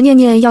场，石念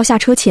念要下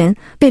车前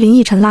被林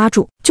逸晨拉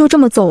住，就这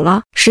么走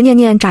了。石念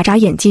念眨眨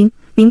眼睛，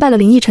明白了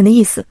林逸晨的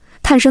意思，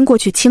探身过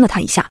去亲了他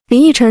一下。林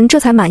逸晨这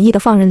才满意的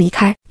放人离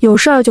开。有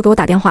事儿就给我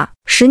打电话。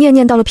石念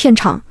念到了片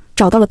场，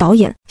找到了导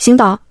演。邢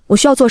导，我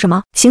需要做什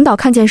么？邢导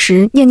看见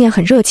石念念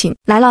很热情，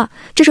来了，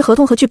这是合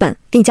同和剧本，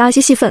给你加了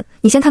些戏份，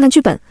你先看看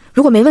剧本，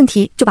如果没问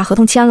题就把合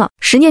同签了。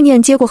石念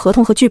念接过合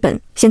同和剧本，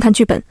先看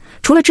剧本。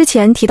除了之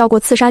前提到过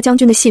刺杀将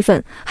军的戏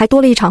份，还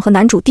多了一场和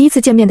男主第一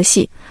次见面的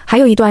戏，还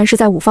有一段是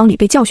在舞坊里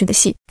被教训的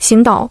戏。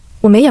邢导，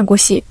我没演过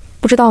戏，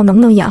不知道能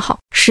不能演好。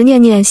石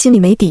念念心里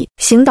没底。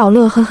邢导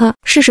乐呵呵，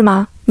试试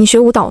吗？你学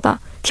舞蹈的，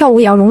跳舞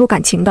也要融入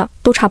感情的，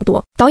都差不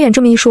多。导演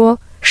这么一说，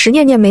石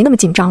念念没那么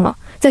紧张了，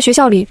在学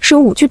校里是有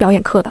舞剧表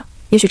演课的，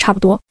也许差不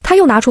多。他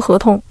又拿出合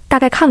同，大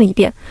概看了一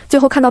遍，最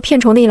后看到片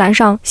酬那一栏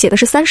上写的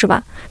是30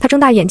万，他睁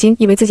大眼睛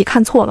以为自己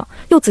看错了，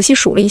又仔细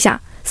数了一下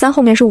，3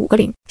后面是5个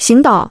0。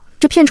邢导，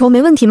这片酬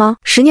没问题吗？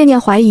石念念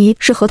怀疑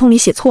是合同里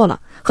写错了，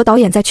和导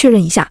演再确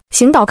认一下。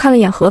邢导看了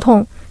眼合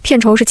同，片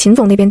酬是秦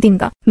总那边定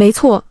的，没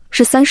错，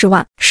是30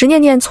万。石念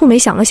念蹙眉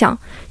想了想，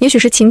也许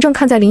是秦正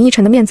看在林逸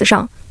晨的面子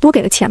上多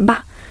给了钱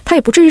吧，他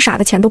也不至于傻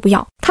的钱都不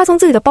要。他从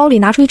自己的包里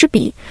拿出一支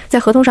笔，在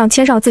合同上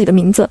签上了自己的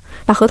名字，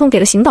把合同给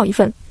了邢导一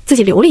份，自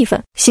己留了一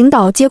份。邢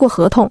导接过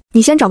合同，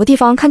你先找个地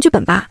方看剧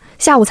本吧，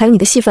下午才有你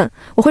的戏份，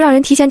我会让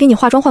人提前给你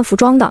化妆换服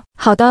装的。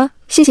好的，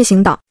谢谢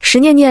邢导。石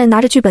念念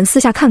拿着剧本四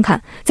下看看，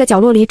在角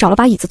落里找了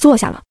把椅子坐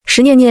下了。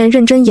石念念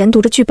认真研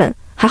读着剧本，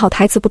还好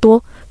台词不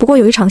多，不过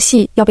有一场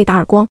戏要被打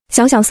耳光，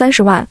想想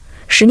30万，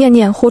石念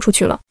念豁出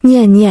去了。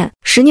念念，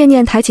石念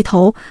念抬起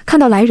头，看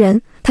到来人，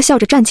她笑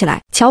着站起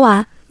来。乔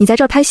婉，你在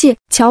这儿拍戏？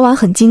乔婉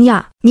很惊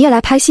讶，你也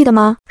来拍戏的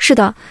吗？是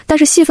的，但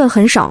是戏份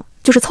很少，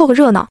就是凑个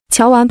热闹。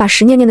乔婉把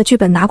石念念的剧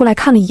本拿过来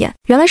看了一眼，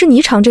原来是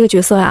你场这个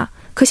角色啊，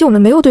可惜我们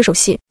没有对手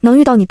戏，能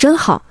遇到你真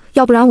好，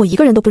要不然我一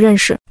个人都不认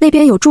识。那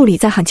边有助理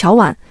在喊乔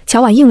婉，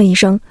乔婉应了一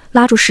声，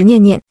拉住石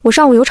念念，我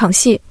上午有场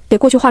戏，得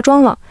过去化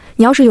妆了，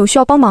你要是有需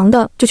要帮忙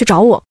的就去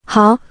找我。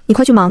好，你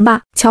快去忙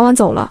吧。乔婉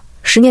走了，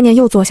石念念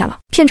又坐下了。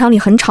片场里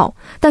很吵，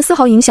但丝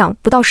毫影响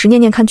不到石念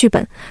念看剧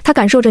本，她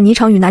感受着霓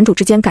裳与男主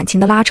之间感情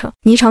的拉扯。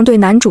霓裳对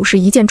男主是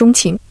一见钟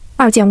情，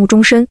二见误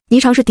终身。霓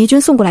裳是敌军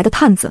送过来的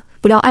探子，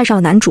不料爱上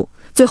了男主，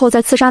最后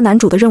在刺杀男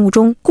主的任务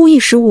中故意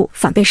失误，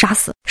反被杀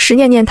死。石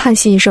念念叹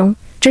息一声，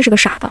真是个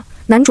傻的，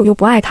男主又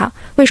不爱她，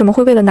为什么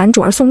会为了男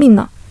主而送命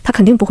呢？他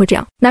肯定不会这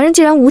样，男人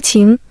既然无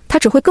情，他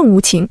只会更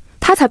无情，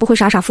他才不会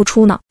傻傻付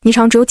出呢。霓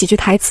裳只有几句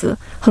台词，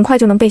很快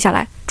就能背下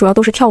来，主要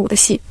都是跳舞的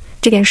戏。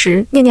这点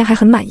时念念还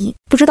很满意。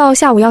不知道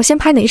下午要先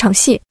拍哪一场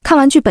戏，看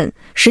完剧本，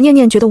时念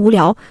念觉得无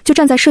聊，就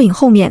站在摄影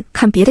后面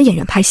看别的演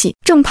员拍戏。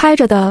正拍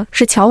着的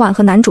是乔婉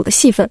和男主的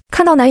戏份，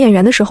看到男演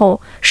员的时候，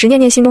时念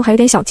念心中还有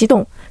点小激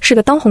动，是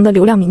个当红的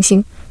流量明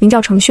星，名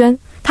叫程轩，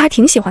他还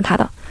挺喜欢他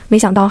的。没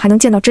想到还能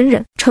见到真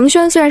人。程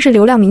轩虽然是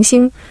流量明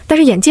星，但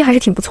是演技还是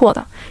挺不错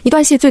的，一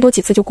段戏最多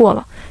几次就过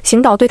了。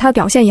邢导对他的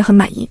表现也很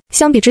满意。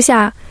相比之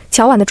下，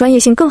乔婉的专业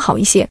性更好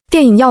一些。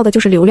电影要的就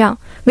是流量，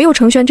没有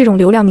程轩这种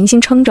流量明星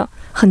撑着，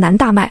很难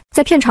大卖。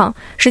在片场，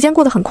时间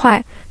过得很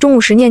快。中午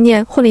时念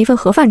念混了一份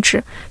盒饭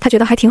吃，他觉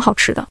得还挺好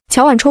吃的。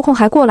乔婉抽空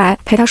还过来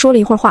陪他说了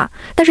一会儿话，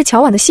但是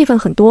乔婉的戏份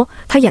很多，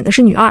她演的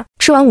是女二。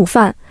吃完午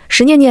饭，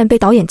时念念被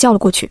导演叫了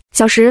过去。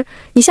小时，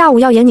你下午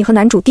要演你和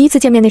男主第一次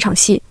见面那场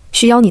戏，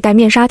需要你戴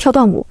面纱跳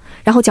段舞，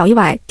然后脚一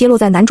崴跌落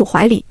在男主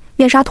怀里，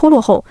面纱脱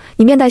落后，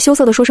你面带羞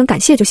涩地说声感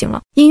谢就行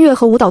了。音乐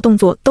和舞蹈动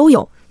作都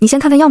有，你先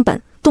看看样本，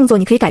动作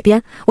你可以改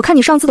编。我看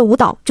你上次的舞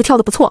蹈就跳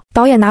得不错。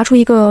导演拿出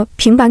一个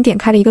平板，点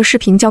开了一个视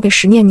频交给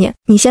时念念，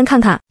你先看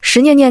看。时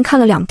念念看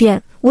了2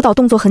遍，舞蹈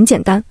动作很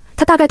简单，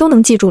他大概都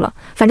能记住了，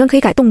反正可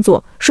以改动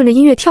作，顺着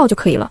音乐跳就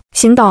可以了。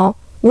邢导，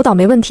舞蹈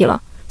没问题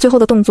了，最后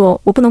的动作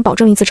我不能保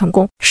证一次成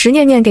功。时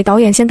念念给导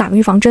演先打个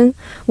预防针，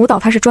舞蹈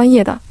他是专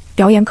业的，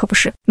表演可不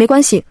是。没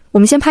关系，我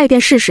们先拍一遍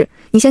试试，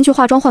你先去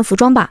化妆换服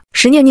装吧。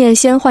时念念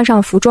先换上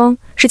了服装，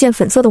是件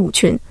粉色的舞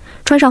裙，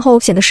穿上后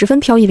显得十分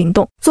飘逸灵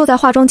动。坐在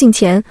化妆镜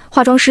前，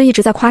化妆师一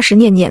直在夸时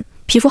念念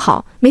皮肤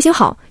好，眉形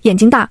好，眼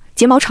睛大，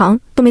睫毛长，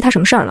都没她什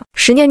么事儿了。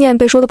时念念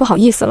被说的不好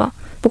意思了，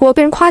不过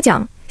被人夸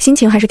奖，心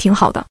情还是挺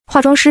好的。化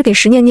妆师给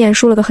时念念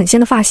梳了个很仙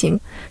的发型，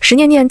时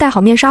念念戴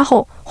好面纱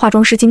后，化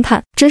妆师惊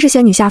叹，真是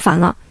仙女下凡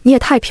了，你也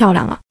太漂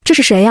亮了。这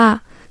是谁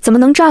啊？怎么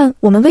能站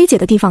我们薇姐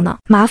的地方呢？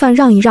麻烦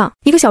让一让。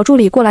一个小助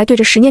理过来对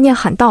着时念念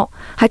喊道，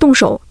还动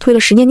手推了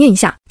时念念一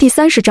下。第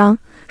30章，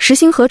石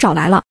星河找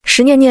来了。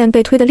时念念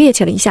被推得趔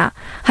趄了一下，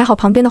还好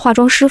旁边的化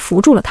妆师扶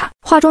住了她。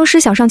化妆师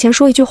想上前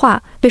说一句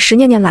话，被时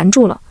念念拦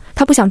住了。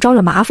他不想招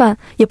惹麻烦，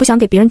也不想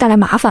给别人带来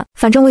麻烦，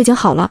反正我已经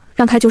好了，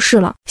让开就是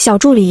了。小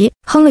助理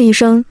哼了一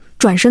声，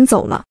转身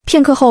走了。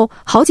片刻后，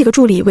好几个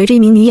助理围着一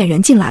名女演员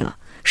进来了。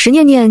时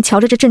念念瞧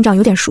着这阵仗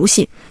有点熟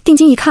悉，定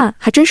睛一看，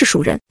还真是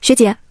熟人。学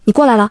姐，你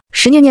过来了。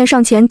时念念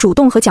上前主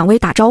动和蒋薇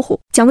打招呼。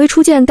蒋薇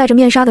初见戴着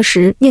面纱的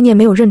时念念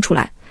没有认出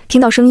来，听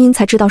到声音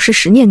才知道是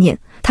时念念，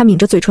她抿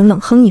着嘴唇冷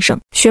哼一声。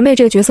学妹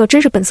这个角色真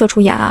是本色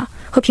出演啊，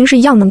和平时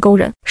一样能勾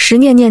人。时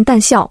念念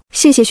淡笑，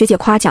谢谢学姐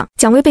夸奖。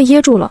蒋薇被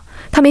噎住了，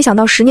她没想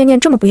到时念念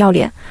这么不要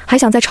脸，还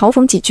想再嘲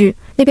讽几句。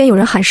那边有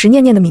人喊时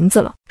念念的名字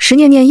了，时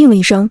念念应了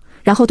一声，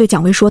然后对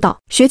蒋薇说道，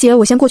学姐，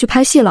我先过去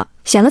拍戏了，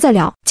闲了再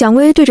聊。蒋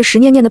薇对着时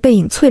念念的背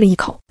影啐了一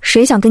口，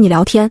谁想跟你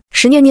聊天。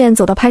时念念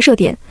走到拍摄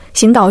点，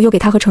邢导又给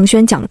他和程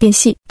轩讲了遍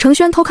戏。程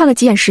轩偷看了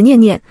几眼时念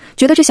念，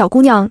觉得这小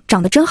姑娘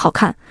长得真好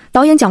看。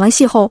导演讲完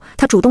戏后，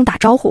他主动打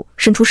招呼，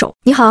伸出手，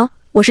你好，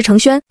我是程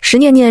轩。时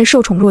念念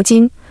受宠若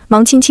惊，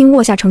忙轻轻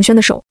握下程轩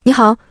的手，你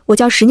好，我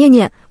叫时念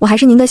念，我还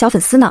是您的小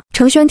粉丝呢。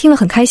程轩听了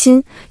很开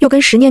心，又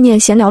跟时念念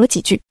闲聊了几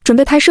句。准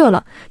备拍摄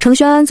了，程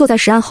轩安坐在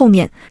石案后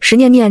面，时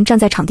念念站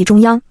在场地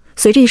中央。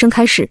随着一声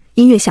开始，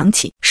音乐响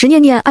起，时念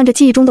念按着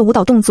记忆中的舞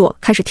蹈动作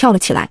开始跳了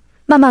起来，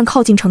慢慢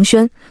靠近程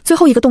轩，最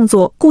后一个动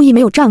作故意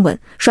没有站稳，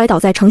摔倒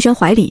在程轩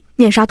怀里，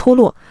面纱脱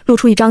落，露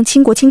出一张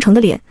倾国倾城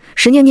的脸。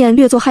时念念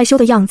略作害羞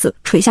的样子，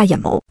垂下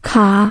眼眸。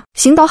咔！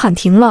邢导喊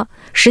停了，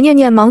时念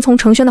念忙从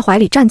程轩的怀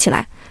里站起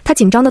来，他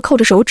紧张地扣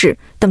着手指，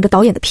等着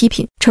导演的批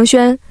评。程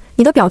轩，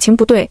你的表情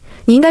不对，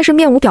你应该是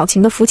面无表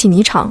情地扶起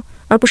霓裳，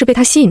而不是被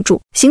他吸引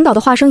住。邢导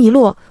的话声一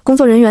落，工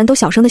作人员都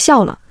小声地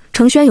笑了。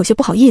程轩有些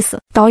不好意思，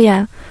导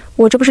演，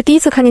我这不是第一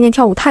次看念念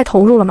跳舞，太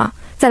投入了吗？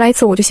再来一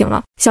次我就行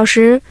了。小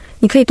时，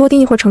你可以多盯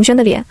一会儿程轩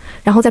的脸，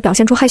然后再表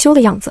现出害羞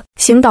的样子。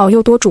邢导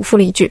又多嘱咐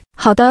了一句。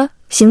好的，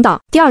邢导。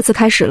第2次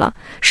开始了，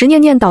时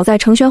念念倒在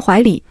程轩怀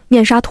里，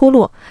面纱脱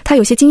落，他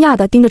有些惊讶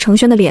地盯着程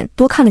轩的脸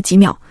多看了几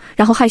秒，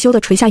然后害羞地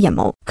垂下眼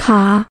眸。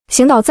咔！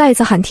邢导再一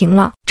次喊停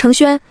了。程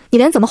轩，你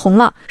脸怎么红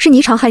了？是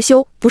霓裳害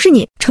羞，不是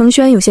你。程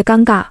轩有些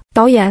尴尬。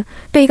导演，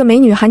被一个美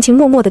女含情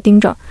脉脉地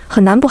盯着，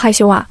很难不害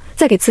羞啊。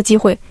再给次机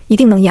会，一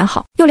定能演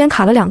好。又连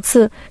卡了2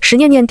次，时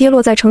念念跌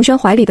落在程轩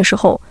怀里的时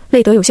候，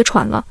累得有些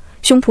喘了，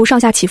胸脯上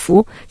下起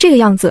伏，这个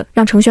样子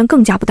让程轩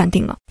更加不淡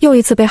定了。又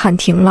一次被喊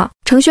停了。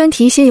程轩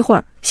提歇一会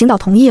儿，邢导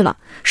同意了。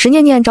时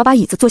念念找把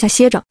椅子坐下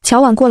歇着。乔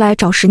婉过来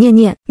找时念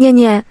念，念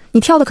念，你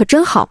跳得可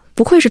真好，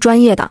不愧是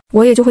专业的，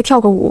我也就会跳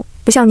个舞，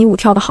不像你舞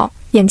跳得好，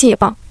演技也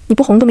棒，你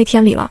不红都没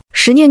天理了。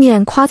时念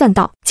念夸赞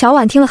道。乔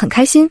婉听了很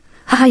开心，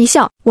哈哈一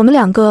笑，我们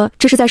2个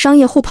这是在商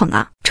业互捧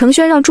啊。程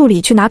轩让助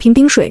理去拿瓶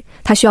冰水，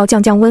他需要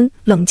降降温，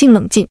冷静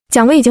冷静。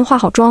蒋薇已经化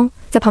好妆，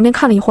在旁边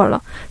看了一会儿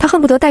了，他恨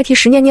不得代替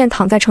时念念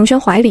躺在程轩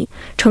怀里。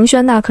程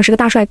轩那可是个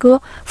大帅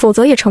哥，否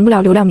则也成不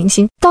了流量明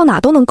星，到哪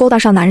都能勾搭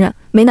上男人，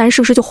没男人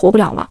是不是就活不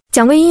了了？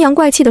蒋薇阴阳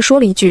怪气地说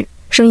了一句，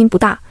声音不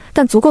大，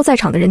但足够在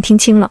场的人听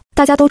清了。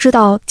大家都知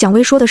道蒋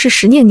薇说的是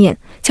时念念。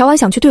乔婉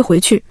想去对回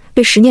去，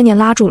被时念念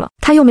拉住了，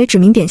他又没指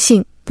名点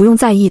姓，不用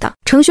在意的。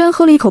程轩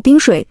喝了一口冰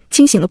水，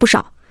清醒了不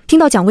少，听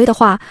到蒋薇的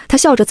话，他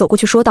笑着走过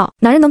去说道：“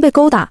男人能被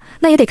勾搭，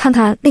那也得看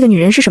看那个女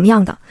人是什么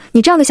样的。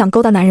你这样的想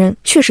勾搭男人，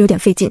确实有点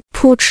费劲。”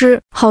噗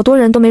嗤，好多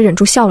人都没忍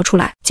住笑了出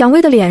来。蒋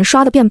薇的脸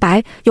刷得变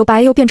白，有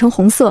白又变成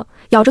红色，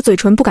咬着嘴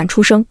唇不敢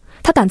出声。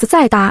他胆子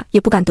再大，也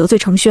不敢得罪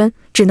程轩，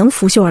只能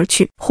拂袖而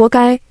去。活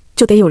该，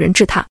就得有人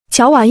治他。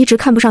乔婉一直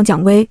看不上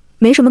蒋薇，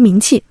没什么名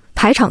气，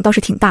排场倒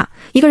是挺大，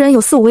一个人有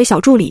4、5位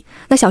小助理，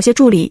那小些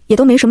助理也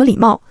都没什么礼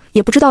貌，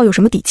也不知道有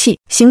什么底气。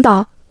行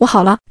导，我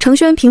好了。程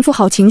轩平复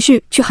好情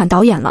绪，去喊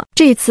导演了。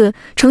这一次，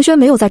程轩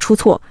没有再出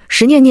错，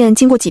石念念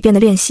经过几遍的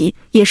练习，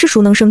也是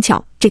熟能生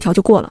巧，这条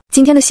就过了。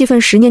今天的戏份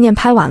石念念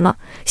拍完了，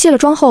卸了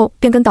妆后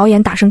便跟导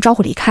演打声招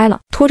呼离开了。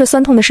拖着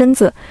酸痛的身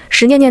子，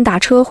石念念打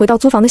车回到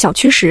租房的小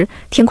区时，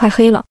天快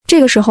黑了。这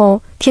个时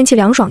候天气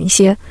凉爽一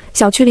些，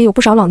小区里有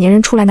不少老年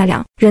人出来纳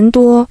凉，人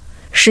多，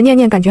石念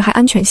念感觉还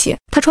安全些。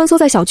她穿梭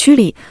在小区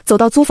里，走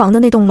到租房的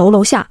那栋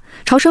楼下，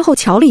朝身后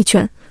瞧了一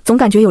圈，总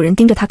感觉有人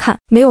盯着她看，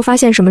没有发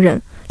现什么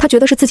人。她觉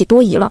得是自己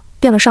多疑了，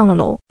便上了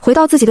楼，回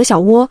到自己的小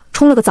窝，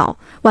冲了个澡，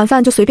晚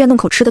饭就随便弄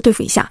口吃的对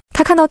付一下。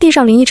她看到地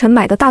上林依晨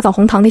买的大枣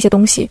红糖那些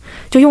东西，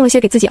就用了些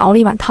给自己熬了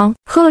一碗汤，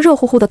喝了热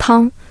乎乎的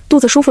汤，肚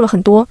子舒服了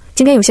很多。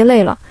今天有些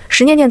累了，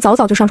石念念早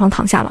早就上床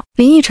躺下了。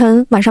林依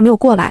晨晚上没有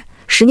过来，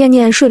石念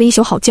念睡了一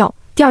宿好觉，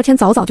第二天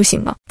早早就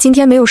醒了。今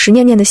天没有石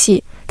念念的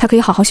戏，她可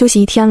以好好休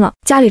息一天了。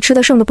家里吃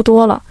的剩的不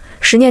多了，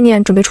石念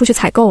念准备出去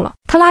采购了。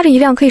她拉着一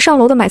辆可以上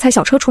楼的买菜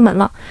小车出门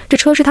了，这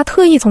车是她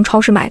特意从超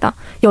市买的，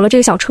有了这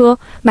个小车，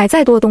买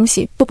再多的东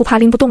西都不怕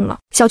拎不动了。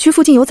小区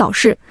附近有早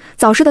市，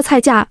早市的菜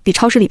价比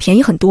超市里便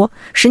宜很多，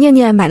石念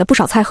念买了不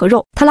少菜和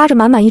肉。她拉着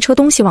满满一车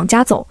东西往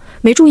家走，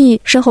没注意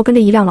身后跟着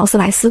一辆劳斯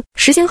莱斯。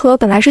石星河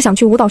本来是想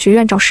去舞蹈学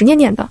院找石念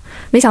念的，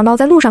没想到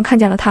在路上看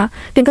见了她，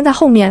便跟在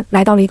后面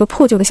来到了一个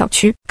破旧的小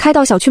区。开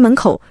到小区门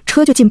口，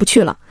车就进不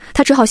去了，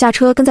他只好下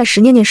车跟在石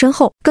念念身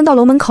后。跟到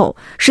楼门口，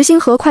石星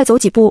河快走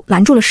几步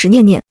拦住了石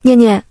念念：“念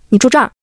念，你住这儿。”